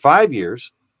 Aged for 5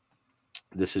 years.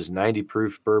 This is 90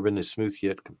 proof bourbon, is smooth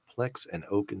yet complex and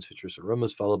oak and citrus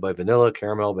aromas, followed by vanilla,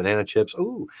 caramel, banana chips,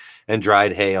 and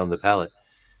dried hay on the palate.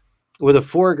 With a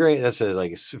 4 grain,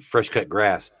 like fresh cut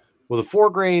grass. With a 4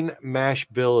 grain mash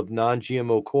bill of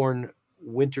non-GMO corn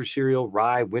winter cereal,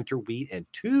 rye, winter wheat, and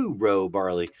 2-row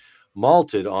barley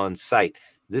malted on site.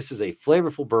 This is a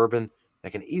flavorful bourbon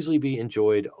that can easily be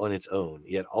enjoyed on its own,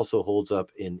 yet also holds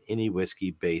up in any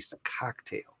whiskey-based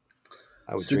cocktail.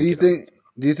 I would So drink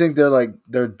do you think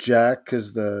they're jacked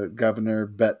because the governor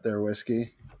bet their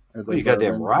whiskey or the Well, you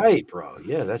goddamn bourbon? right, bro.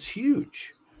 Yeah, that's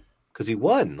huge. Because he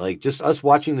won. Like, just us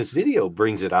watching this video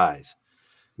brings it eyes.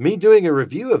 Me doing a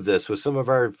review of this with some of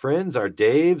our friends, our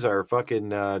Daves, our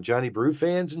fucking Johnny Brew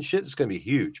fans and shit, it's going to be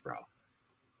huge, bro.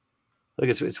 Like,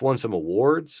 it's won some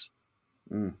awards.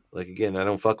 Mm. Like, again, I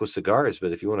don't fuck with cigars,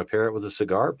 but if you want to pair it with a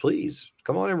cigar, please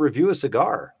come on and review a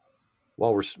cigar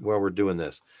while we're doing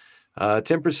this.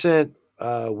 10%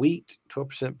 wheat,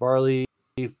 12% barley,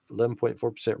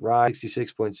 11.4% rye,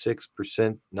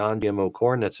 66.6% non-GMO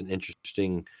corn. That's an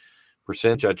interesting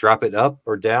percentage. I drop it up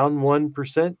or down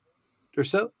 1% or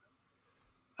so.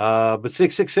 But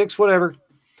 666, whatever.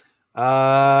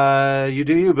 You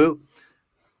do you, boo.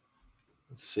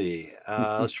 Let's see.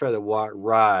 Let's try the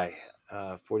rye.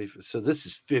 40. So this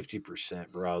is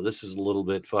 50%, bro. This is a little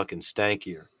bit fucking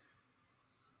stankier.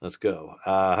 Let's go.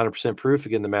 100% proof.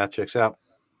 Again, the math checks out.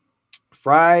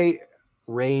 Fry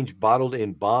range bottled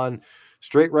in Bond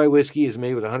straight rye whiskey is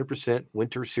made with 100%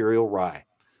 winter cereal rye.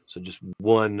 So just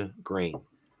one grain,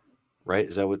 right?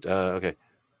 Is that what? Okay.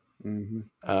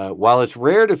 Mm-hmm. While it's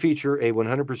rare to feature a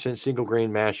 100% single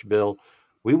grain mash bill,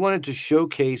 we wanted to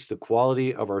showcase the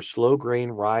quality of our slow grain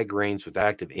rye grains with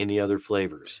active any other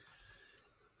flavors.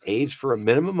 Aged for a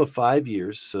minimum of 5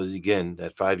 years. So again,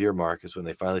 that 5-year mark is when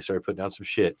they finally started putting out some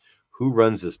shit. Who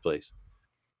runs this place?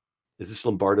 Is this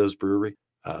Lombardo's Brewery?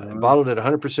 Bottled at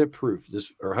 100% proof.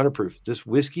 100 proof. This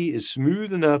whiskey is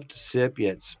smooth enough to sip,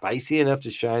 yet spicy enough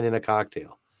to shine in a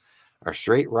cocktail. Our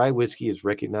straight rye whiskey is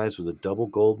recognized with a double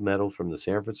gold medal from the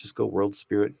San Francisco World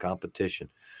Spirit Competition,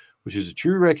 which is a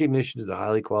true recognition to the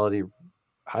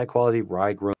high quality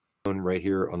rye grown right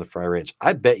here on the Fry Ranch.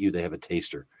 I bet you they have a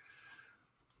taster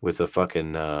with a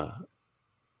fucking a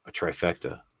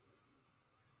trifecta,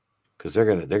 because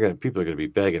people are gonna be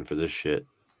begging for this shit.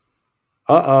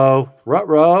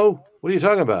 Ruh-roh. What are you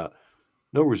talking about?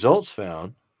 No results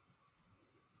found.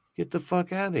 Get the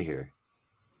fuck out of here.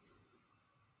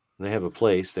 And they have a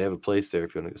place. They have a place there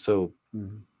if you want to. So,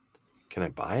 Can I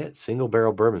buy it? Single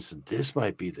barrel bourbon. So this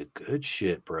might be the good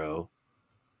shit, bro.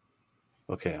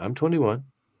 Okay, I'm 21.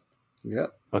 Yep.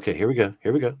 Okay, here we go.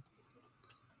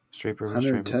 Straight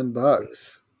bourbon.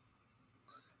 $110.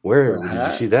 Where did you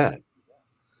see that?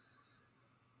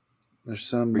 There's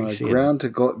some Where you seeing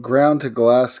ground to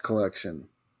glass collection.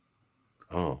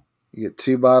 Oh. You get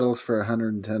 2 bottles for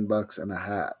 $110 and a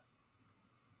hat.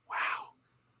 Wow.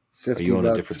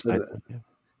 $50 for the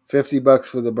 $50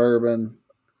 for the bourbon,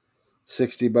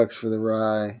 $60 for the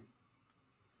rye.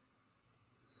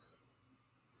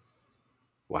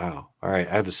 Wow. All right.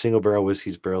 I have a single barrel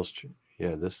whiskeys barrels.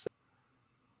 Yeah, this thing.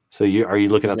 So are you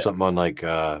looking up something on like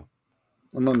I'm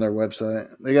on their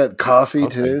website. They got coffee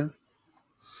too.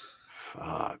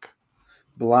 Fuck.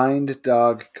 Blind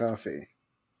Dog Coffee.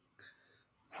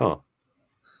 Huh.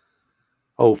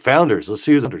 Oh, founders. Let's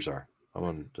see who the founders are. I'm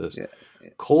on this. Yeah.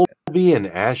 Colby and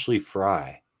Ashley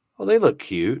Fry. Oh, they look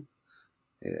cute.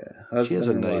 Yeah. She has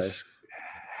a and nice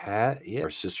wife. hat. Yeah. Or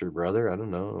sister, brother. I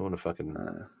don't know. I want to fucking.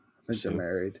 I think they're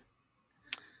married.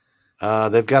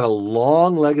 They've got a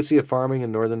long legacy of farming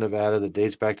in northern Nevada that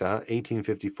dates back to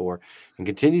 1854 and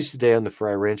continues today on the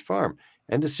Fry Ranch Farm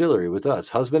and Distillery with us,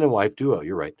 husband and wife duo.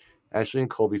 You're right, Ashley and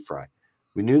Colby Fry.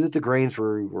 We knew that the grains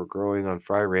were growing on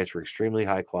Fry Ranch were extremely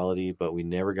high quality, but we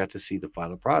never got to see the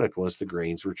final product once the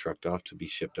grains were trucked off to be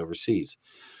shipped overseas.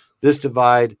 This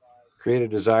divide created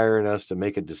a desire in us to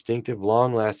make a distinctive,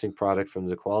 long-lasting product from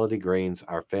the quality grains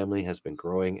our family has been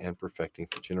growing and perfecting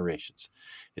for generations.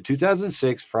 In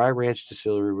 2006, Fry Ranch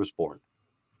Distillery was born.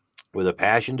 With a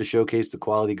passion to showcase the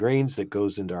quality grains that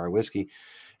goes into our whiskey,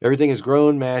 everything is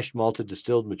grown, mashed, malted,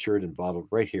 distilled, matured, and bottled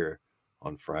right here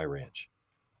on Fry Ranch.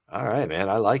 All right, man.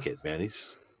 I like it, man.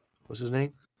 What's his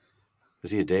name? Is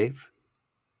he a Dave?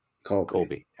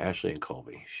 Colby. Ashley and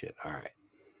Colby. Shit. All right.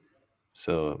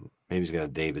 So maybe he's got a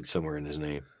David somewhere in his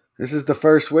name. This is the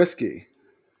first whiskey,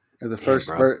 or the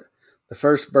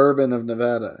first bourbon of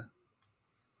Nevada.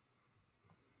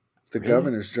 The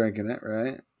governor's drinking it,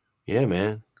 right? Yeah,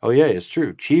 man. Oh yeah, it's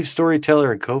true. Chief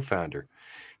storyteller and co-founder.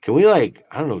 Can we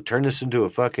turn this into a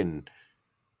fucking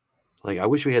I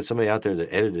wish we had somebody out there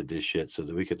that edited this shit so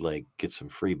that we could get some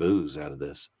free booze out of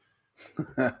this.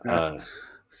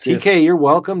 TK, you're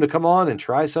welcome to come on and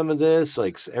try some of this.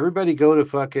 Everybody go to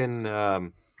fucking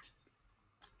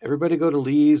everybody go to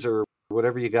Lee's or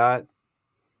whatever you got.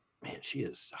 Man, she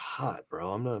is hot,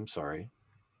 bro. I'm sorry.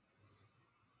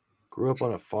 Grew up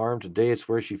on a farm. Today it's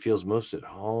where she feels most at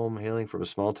home. Hailing from a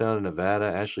small town in Nevada,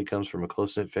 Ashley comes from a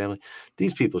close-knit family.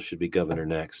 These people should be governor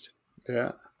next.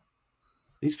 Yeah.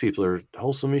 These people are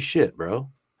wholesome as shit, bro.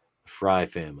 Fry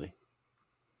family.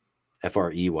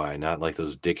 Frey, not like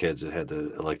those dickheads that had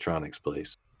the electronics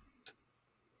place.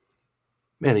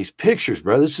 Man, these pictures,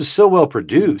 bro. This is so well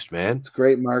produced, man. It's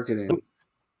great marketing.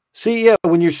 See, yeah,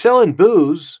 when you're selling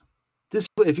booze,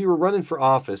 if you were running for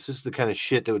office, this is the kind of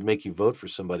shit that would make you vote for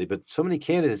somebody. But so many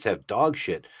candidates have dog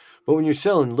shit. But when you're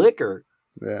selling liquor,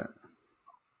 yeah,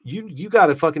 you got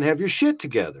to fucking have your shit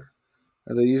together.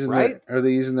 Are they using Are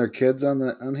they using their kids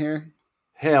on here?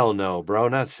 Hell no, bro.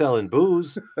 Not selling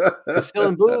booze.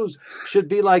 Selling booze should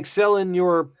be like selling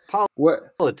your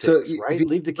politics, right?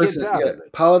 Leave the kids out of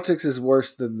it. Politics is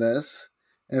worse than this.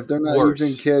 And if they're not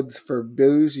using kids for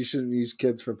booze, you shouldn't use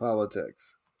kids for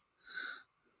politics.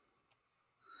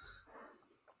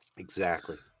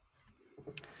 Exactly.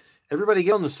 Everybody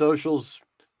get on the socials.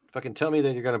 Fucking tell me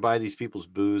that you're going to buy these people's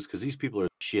booze because these people are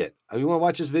shit. You want to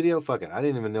watch this video? Fuck it. I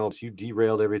didn't even know if you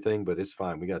derailed everything, but it's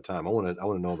fine. We got time. I want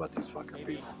to know about these fucking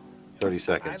people. 30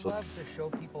 seconds. I love to show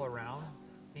people around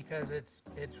because it's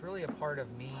really a part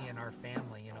of me and our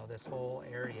family, this whole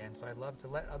area. And so I'd love to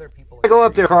let other people go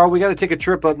up there, Carl. We got to take a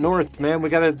trip up north, man.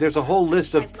 There's a whole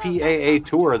list of PAA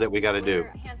tour that we got to do.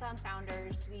 Hands-on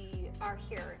founders, we are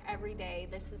here every day.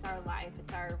 This is our life.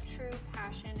 It's our true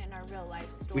passion and our real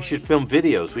life story. We should film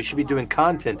videos. We should be doing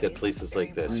content at places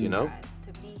like this,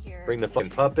 Bring the fucking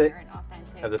puppet.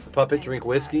 Have the puppet drink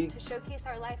whiskey. To showcase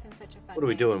our life in such a fun What are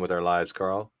we doing with our lives,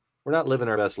 Carl? We're not living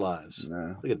our best lives.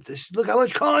 No. Look at this. Look how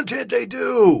much content they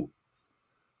do.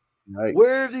 Nice.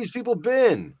 Where have these people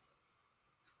been?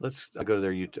 I go to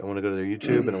their YouTube. I want to go to their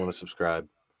YouTube and I want to subscribe.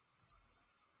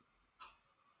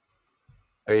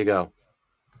 There you go.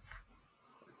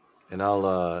 And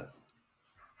here,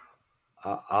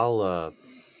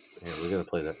 we're gonna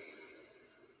play that.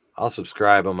 I'll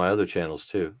subscribe on my other channels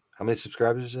too. How many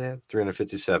subscribers do they have?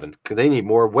 357. They need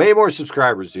way more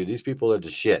subscribers, dude. These people are the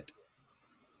shit.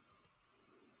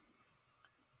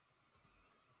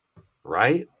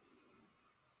 Right?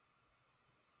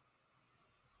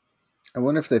 I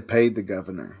wonder if they paid the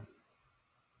governor.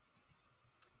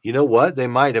 You know what? They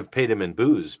might have paid him in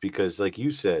booze because, like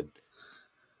you said,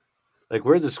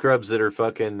 we're the scrubs that are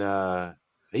fucking.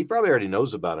 He probably already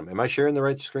knows about him. Am I sharing the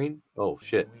right screen? Oh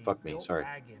shit! Fuck me. Sorry.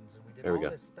 There we go.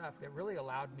 This stuff that really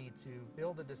allowed me to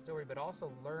build a distillery, but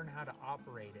also learn how to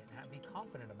operate it and be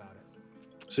confident about it.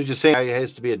 So just saying, he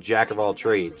has to be a jack of all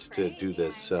trades to do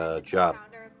this job.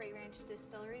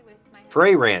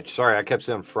 Frey Ranch. Sorry, I kept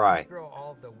saying Fry. Grow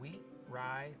all of the wheat,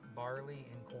 rye, barley,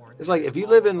 and corn. It's like if you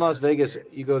live in Las Vegas,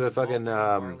 you go to fucking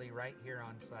right here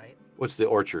on site. What's the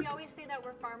orchard?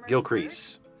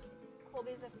 Gilcrease.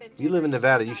 If you live in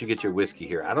Nevada, you should get your whiskey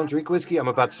here. I don't drink whiskey. I'm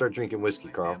about to start drinking whiskey,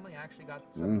 Carl.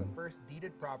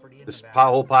 This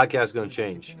whole podcast is going to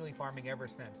change.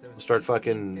 We'll start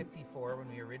fucking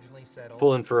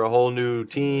pulling for a whole new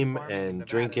team and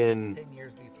drinking.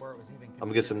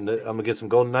 I'm gonna get some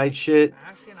Golden Knight shit.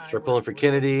 Start pulling for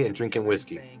Kennedy and drinking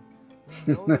whiskey.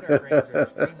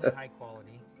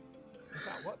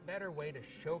 Way to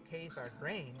showcase our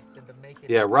grains than to make it.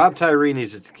 Yeah, Rob Tyree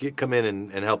needs to come in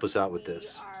and help us out with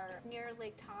this.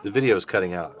 The video is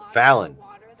cutting out. Fallon.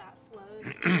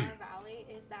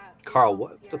 Carl,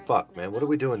 what the fuck, man? What are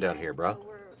we doing down here, bro?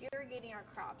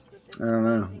 I don't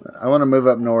know. I want to move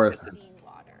up north.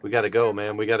 We got to go,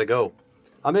 man. We got to go.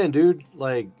 I'm in, dude.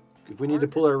 Like, if we need to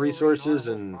pull our resources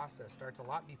and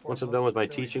once I'm done with my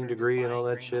teaching degree and all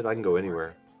that shit, I can go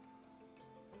anywhere.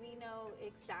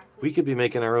 We could be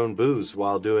making our own booze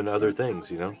while doing other things,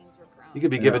 You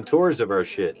could be giving tours of our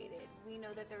shit.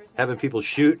 Having people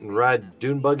shoot and ride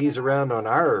dune buggies around on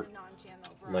our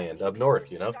land up north,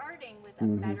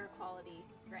 Mm-hmm.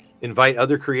 Invite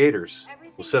other creators.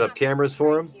 We'll set up cameras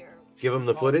for them, give them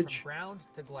the footage.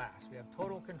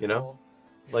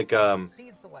 Like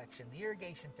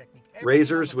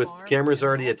razors with cameras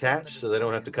already attached so they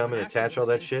don't have to come and attach all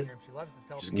that shit.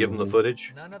 Just give them the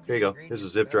footage. Here you go. Here's a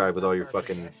zip drive with all your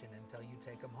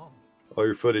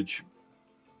footage.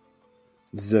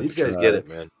 These guys get it,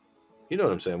 man. You know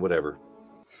what I'm saying? Whatever.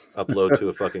 Upload to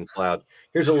a fucking cloud.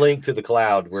 Here's a link to the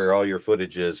cloud where all your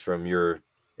footage is from your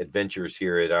adventures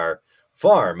here at our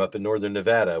farm up in northern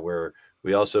Nevada, where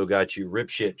we also got you rip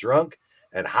shit drunk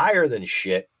and higher than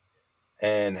shit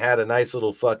and had a nice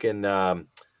little fucking, what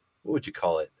would you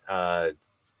call it?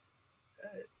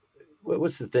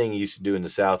 What's the thing you used to do in the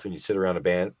South when you sit around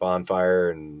a bonfire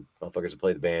and motherfuckers would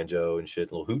play the banjo and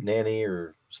shit, a little hootenanny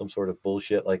or some sort of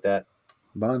bullshit like that?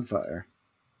 Bonfire.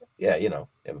 Yeah, you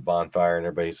have a bonfire and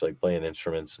everybody's like playing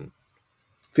instruments and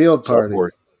Field party.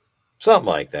 Something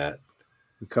like that.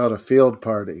 We call it a field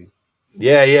party.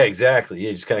 Yeah, exactly.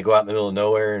 You just kind of go out in the middle of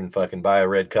nowhere and fucking buy a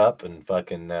red cup and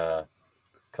fucking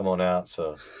come on out.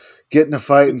 So get in a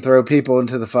fight and throw people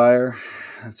into the fire.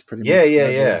 That's pretty much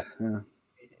yeah.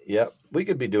 Yep. We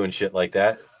could be doing shit like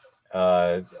that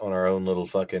on our own little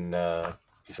fucking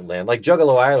piece of land, like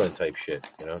Juggalo Island type shit.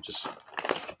 You know, just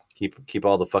keep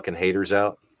all the fucking haters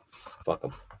out. Fuck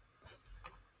them.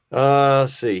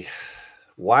 Let's see.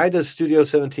 Why does Studio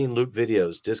 17 loop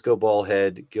videos? Disco Ball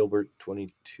Head, Gilbert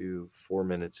 22, 4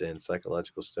 minutes in,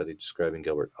 psychological study describing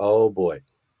Gilbert. Oh boy.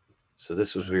 So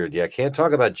this was weird. Yeah, I can't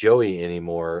talk about Joey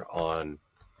anymore on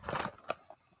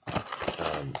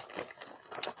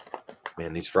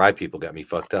man, these fry people got me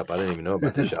fucked up. I didn't even know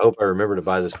about this shit. I hope I remember to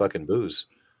buy this fucking booze.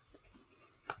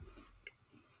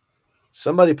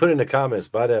 Somebody put in the comments,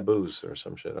 buy that booze or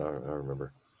some shit. I don't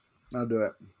remember. I'll do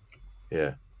it.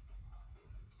 Yeah.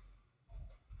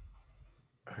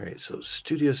 All right, so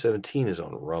Studio 17 is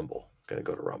on Rumble. Gotta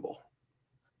go to Rumble.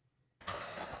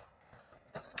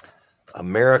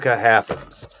 America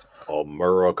Happens.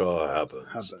 America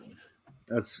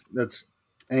Happens. That's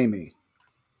Amy.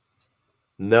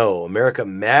 No, America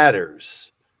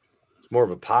Matters. It's more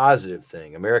of a positive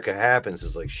thing. America Happens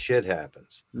is like shit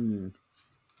happens.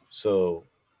 So,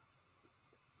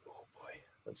 oh boy,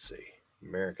 let's see.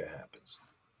 America Happens.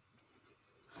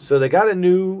 So they got a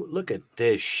new, look at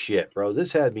this shit, bro.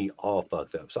 This had me all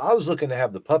fucked up. So I was looking to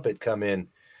have the puppet come in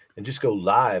and just go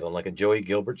live on like a Joey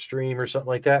Gilbert stream or something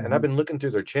like that. And I've been looking through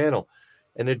their channel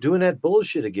and they're doing that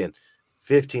bullshit again.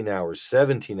 15 hours,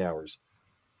 17 hours.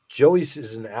 Joey's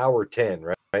is an hour 10,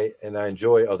 right? And I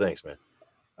enjoy, oh, thanks,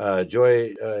 man.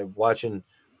 Joy watching,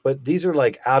 but these are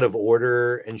like out of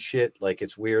order and shit. Like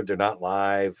it's weird. They're not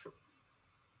live.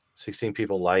 16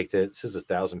 people liked it. It says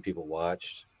 1,000 people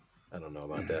watched. I don't know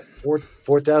about that.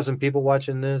 4,000 people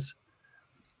watching this.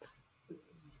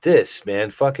 This,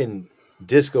 man, fucking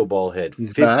Disco Ball Head.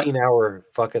 He's 15-hour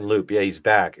fucking loop. Yeah, he's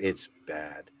back. It's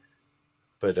bad.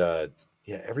 But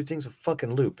yeah, everything's a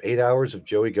fucking loop. 8 hours of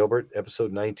Joey Gilbert,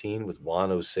 episode 19 with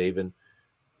Juan O'Savin.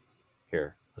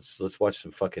 Here, let's watch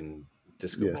some fucking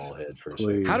Disco Ball Head for a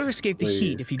second. How to escape the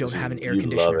heat if you don't have an air You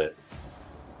conditioner. love it.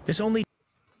 This only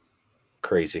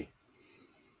Crazy.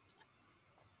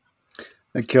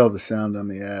 I killed the sound on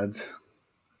the ads.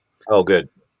 Oh, good.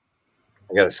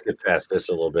 I got to skip past this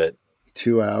a little bit.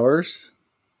 2 hours?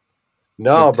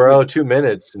 No, bro, 2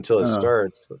 minutes until it Oh.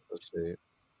 starts. Let's see.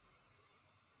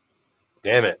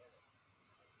 Damn it.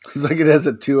 It's like it has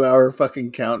a 2 hour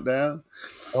fucking countdown.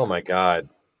 Oh, my God.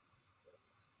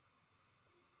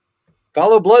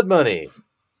 Follow Blood Money.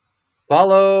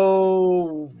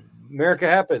 Follow America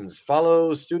Happens.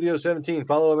 Follow Studio 17.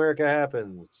 Follow America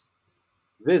Happens.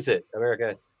 Visit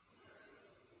America.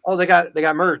 Oh, they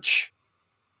got merch.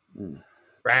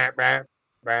 Brap, brap,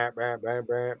 brap, brap, brap,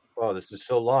 brap. Oh, this is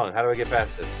so long. How do I get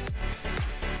past this?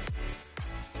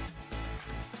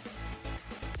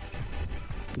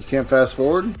 You can't fast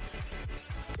forward?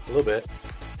 A little bit.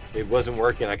 It wasn't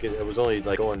working. It was only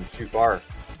like going too far.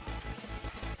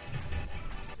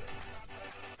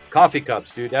 Coffee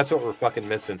cups, dude. That's what we're fucking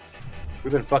missing.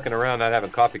 We've been fucking around not having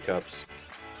coffee cups.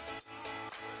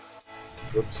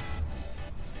 Whoops.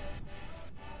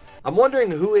 I'm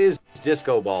wondering who is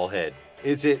Disco Ball Head.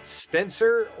 Is it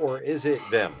Spencer or is it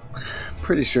them?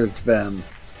 Pretty sure it's them.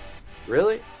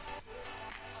 Really?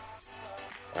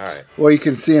 All right. Well, you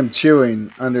can see him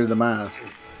chewing under the mask.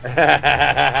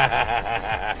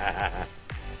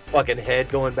 Fucking head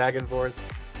going back and forth.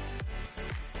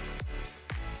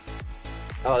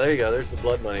 Oh, there you go. There's the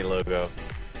Blood Money logo.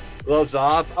 Gloves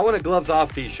off. I want a gloves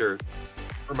off t-shirt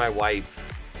for my wife.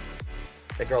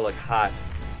 That girl look hot.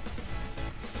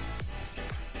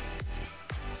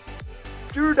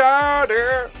 Did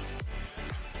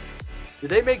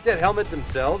they make that helmet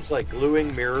themselves, like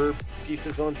gluing mirror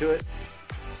pieces onto it?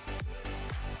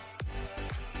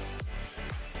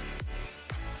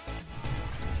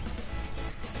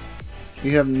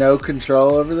 You have no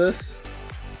control over this?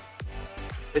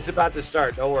 It's about to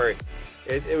start. Don't worry.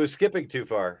 It was skipping too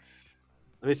far.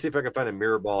 Let me see if I can find a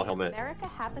mirror ball helmet. America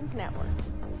Happens Network.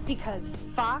 Because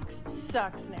Fox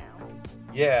sucks now.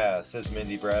 Yeah, says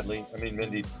Mindy Bradley. I mean,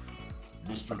 Mindy.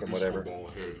 Mr. Fucking Disco whatever.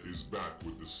 Ballhead is back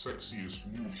with the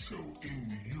sexiest news show in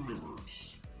the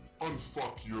universe.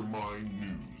 Unfuck Your Mind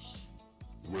News.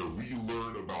 Where we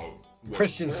learn about what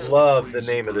Christians all love the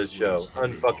crazy name of this show. earthlings have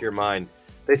Unfuck Your Mind.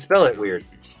 They spell it weird.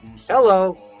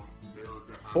 Hello.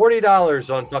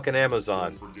 $40 on fucking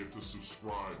Amazon. Forget to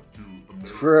subscribe to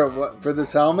For what? For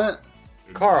this helmet?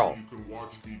 Carl.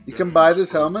 You can buy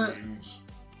this helmet?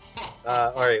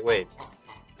 All right, wait.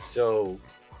 So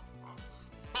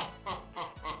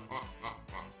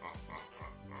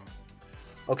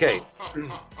Okay,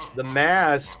 the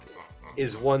mask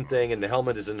is one thing and the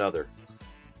helmet is another.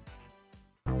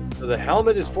 So the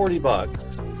helmet is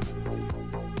 $40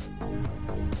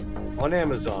 on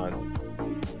Amazon.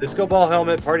 Disco ball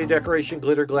helmet, party decoration,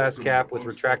 glitter glass cap with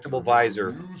retractable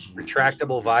visor.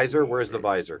 Retractable visor? Where's the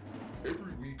visor?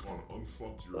 Every week on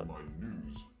Unfuck Your Mind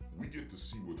News, we get to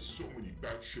see what so many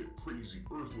batshit crazy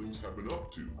earthlings have been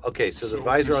up to. Okay, so the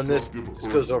visor on this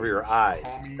just goes over your eyes.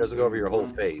 It doesn't go over your whole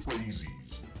face.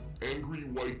 Crazies, angry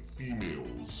white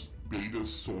females, beta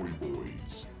soy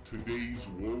boys, today's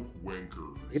woke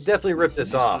wankers. You could definitely rip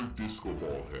this off. Disco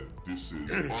ball head. This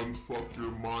is Unfuck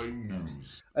Your Mind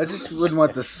News. I just wouldn't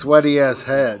want the sweaty ass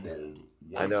head.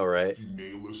 I know, right?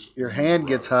 Your hand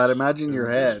gets hot. Imagine your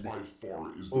head.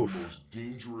 Oof.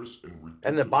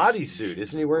 And the bodysuit.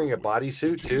 Isn't he wearing a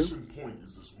bodysuit too? Point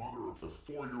is this mother of a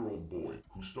 4-year-old boy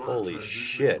who started Holy transitioning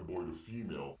shit. the boy to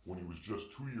female when he was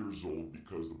just 2 years old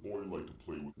because the boy liked to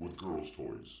play with girls'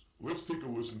 toys. Let's take a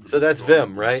listen to So this that's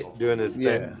young Vim, right? suffering Doing his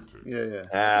Yeah, thing.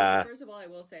 yeah. First of all, I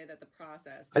will say that the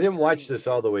process. I didn't watch this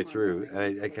all the way through.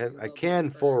 I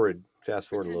can fast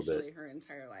forward a little bit. Her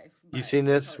entire life. You've seen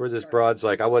this where this broad's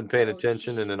like, I wasn't paying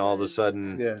attention, and then all of a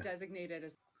sudden, Designated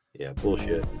as. yeah,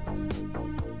 bullshit.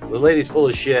 The lady's full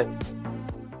of shit.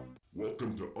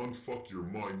 Welcome to Unfuck Your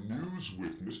Mind News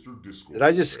with Mr. Disco. Did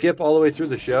I just skip all the way through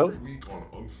the show?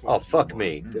 Oh, fuck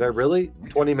me. Did I really?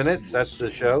 20 minutes? That's the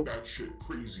show? Batshit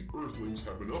crazy earthlings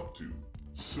have been up to.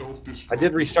 I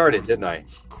did restart it, didn't I?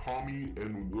 Commie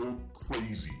and woke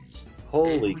crazies.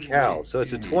 Holy cow. So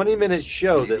it's a 20-minute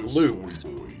show that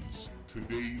loops.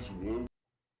 Today's woke.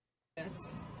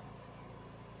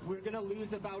 We're gonna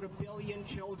lose about 1 billion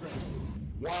children.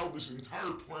 While this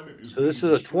entire planet is So this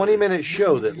is a 20-minute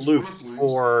show that loops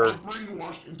for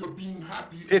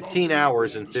 15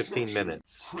 hours and 15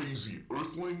 minutes. Crazy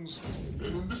earthlings. And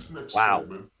in this next Wow.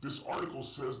 segment, this article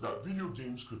says that video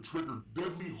games could trigger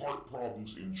deadly heart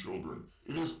problems in children.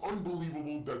 It is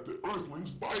unbelievable that the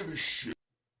earthlings buy this shit.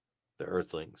 The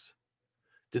Earthlings.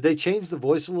 Did they change the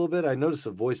voice a little bit? I noticed the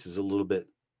voice is a little bit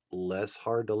less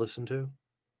hard to listen to.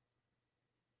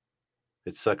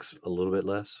 It sucks a little bit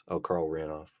less. Oh, Carl ran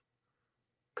off.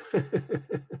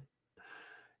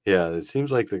 Yeah, it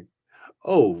seems like the...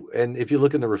 Oh, and if you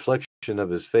look in the reflection of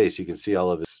his face, you can see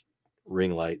all of his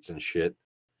ring lights and shit.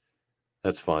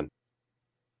 That's fun.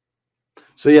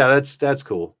 So yeah, that's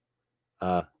cool.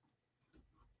 I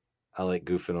like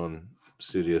goofing on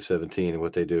Studio 17 and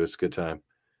what they do. It's a good time.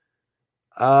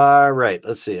 All right,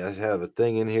 let's see. I have a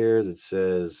thing in here that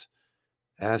says...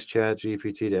 Ask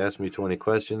ChatGPT to ask me 20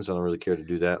 questions. I don't really care to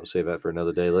do that. We'll save that for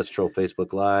another day. Let's troll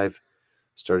Facebook Live.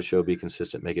 Start a show, be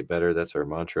consistent, make it better. That's our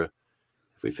mantra.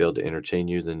 If we failed to entertain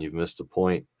you, then you've missed the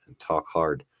point. And talk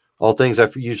hard. All things I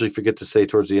usually forget to say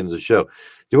towards the end of the show. Do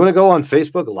you want to go on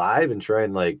Facebook Live and try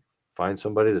and like find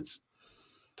somebody that's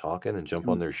talking and jump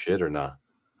on their shit or not?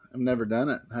 I've never done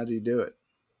it. How do you do it?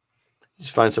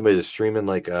 Just find somebody that's streaming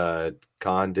like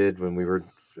Khan did when we were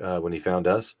when he found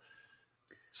us.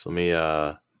 So let me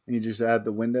You just add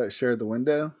the window, share the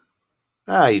window?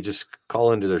 You just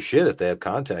call into their shit if they have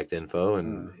contact info,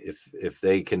 and if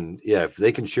they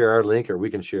can share our link or we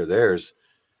can share theirs.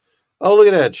 Oh, look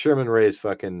at that. Sherman Ray's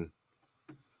fucking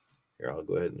here, I'll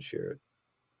go ahead and share it.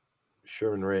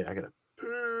 Sherman Ray, I gotta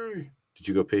pee. Did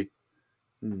you go pee?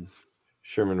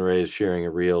 Sherman Ray is sharing a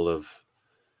reel of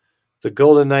the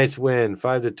Golden Knights win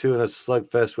 5-2 in a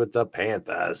slugfest with the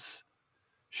Panthers.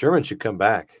 Sherman should come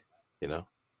back, you know.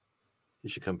 He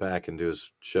should come back and do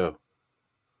his show.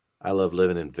 I love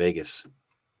living in Vegas.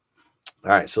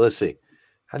 All right, so let's see.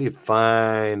 How do you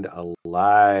find a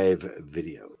live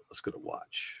video? Let's go to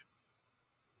watch.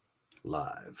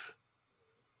 Live.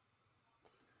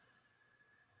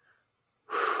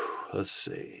 Let's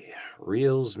see.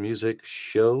 Reels, music,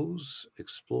 shows,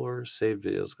 explore, save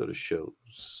videos, go to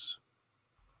shows.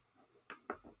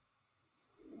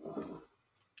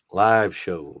 Live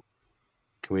show.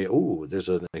 Can we, there's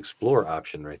an explore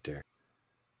option right there.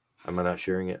 Am I not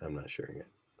sharing it? I'm not sharing it.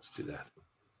 Let's do that.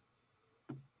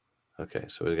 Okay,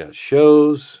 so we got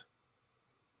shows.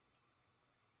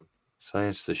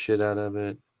 Science the shit out of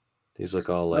it. These look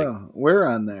all like... Oh, we're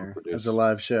on there as a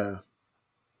live show.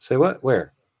 Say what?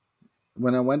 Where?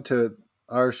 When I went to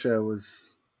our show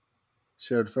was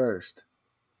showed first.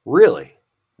 Really?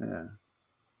 Yeah.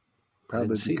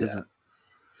 Probably because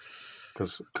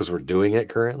because we're doing it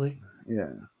currently.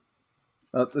 Yeah.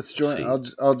 Let's join.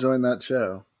 I'll join that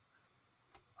show.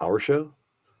 Our show?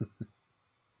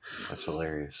 That's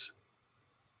hilarious.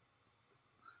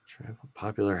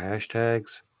 Popular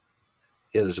hashtags.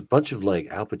 Yeah, there's a bunch of like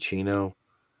Al Pacino.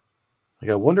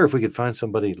 Like, I wonder if we could find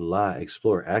somebody live.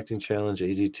 Explore acting challenge,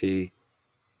 AGT.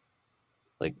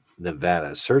 like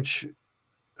Nevada. Search.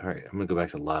 All right, I'm gonna go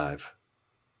back to live.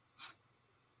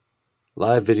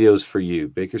 Live videos for you.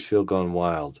 Bakersfield gone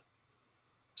wild.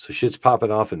 So shit's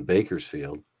popping off in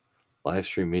Bakersfield. Live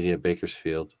stream media,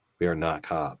 Bakersfield. We are not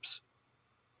cops.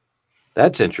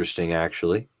 That's interesting,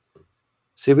 actually.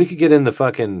 See, we could get in the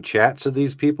fucking chats of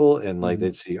these people and like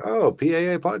they'd see, oh,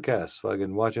 PAA podcast,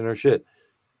 fucking watching our shit.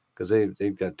 Because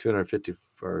they've got 250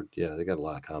 they got a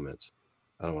lot of comments.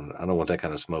 I don't want that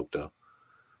kind of smoke though.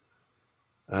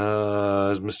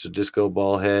 Mr. Disco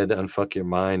Ballhead, Unfuck Your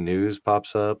Mind news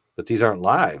pops up, but these aren't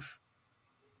live.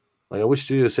 Like I wish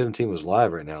Studio 17 was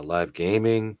live right now. Live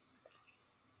gaming.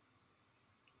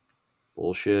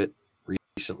 Bullshit.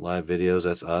 Recent live videos.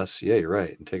 That's us. Yeah, you're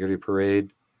right. Integrity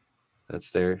Parade.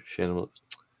 That's there. Shannon.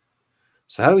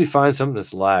 So how do we find something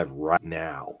that's live right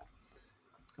now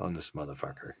on this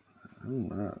motherfucker? I don't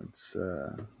know. It's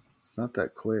not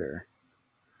that clear.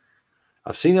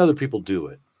 I've seen other people do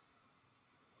it.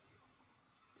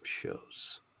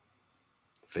 Shows.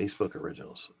 Facebook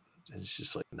originals. It's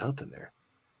just like nothing there.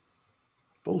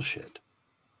 Bullshit.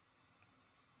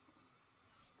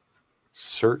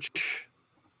 Search.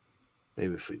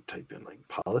 Maybe if we type in like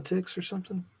politics or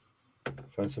something.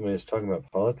 Find somebody that's talking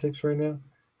about politics right now.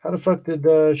 How the fuck did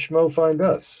Schmo find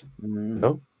us?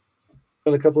 Nope.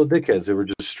 And a couple of dickheads that were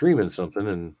just streaming something,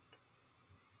 and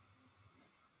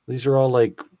these are all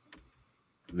like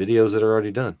videos that are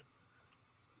already done.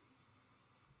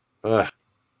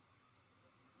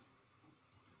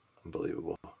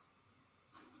 Unbelievable. I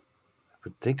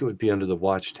would think it would be under the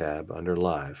watch tab, under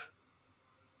live.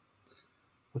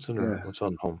 What's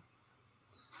on home?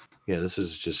 Yeah, this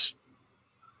is just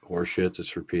horseshit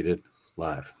that's repeated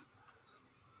live.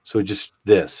 So just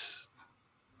this.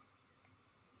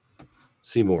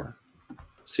 See more.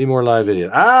 See more live video.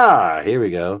 Here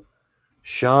we go.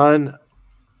 Sean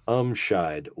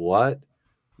Umshide. What?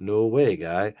 No way,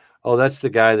 guy. Oh, that's the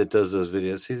guy that does those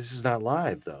videos. See, this is not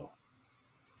live, though.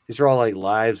 These are all like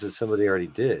lives that somebody already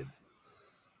did.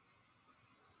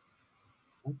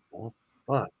 What the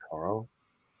fuck, Carl?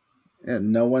 Yeah,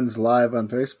 no one's live on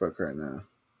Facebook right now.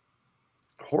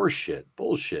 Horseshit.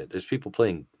 Bullshit. There's people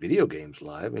playing video games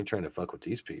live. I ain't trying to fuck with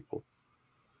these people.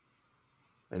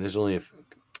 And there's only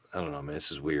I don't know, man.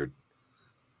 This is weird.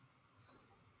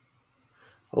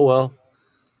 Oh, well.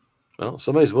 Well,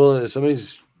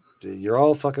 you're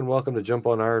all fucking welcome to jump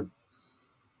on our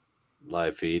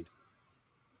live feed.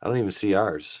 I don't even see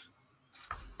ours.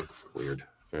 Weird.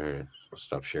 All right.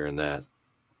 Stop sharing that.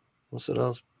 What's it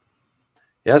else?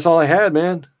 Yeah, that's all I had,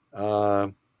 man.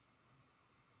 I'd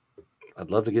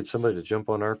love to get somebody to jump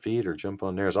on our feed or jump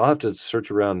on theirs. I'll have to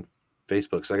search around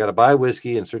Facebook because I got to buy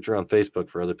whiskey and search around Facebook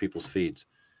for other people's feeds.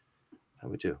 How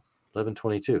we do?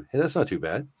 11:22. Hey, that's not too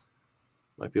bad.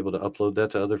 Might be able to upload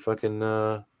that to other fucking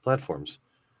platforms.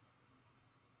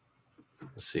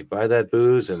 Let's see. Buy that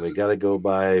booze, and we got to go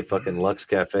buy fucking Lux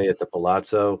Cafe at the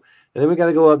Palazzo, and then we got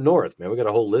to go up north, man. We got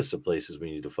a whole list of places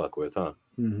we need to fuck with, huh?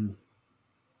 Mm-hmm.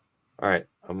 All right,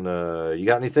 you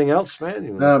got anything else,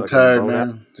 man? No, I'm tired,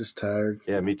 man. Just tired.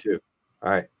 Yeah, me too. All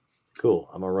right, cool.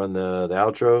 I'm gonna run the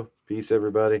outro. Peace,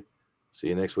 everybody. See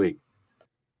you next week.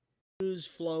 News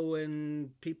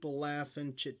flowing, people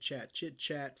laughing, chit chat,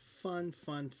 fun.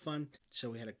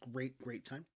 So we had a great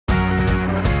time.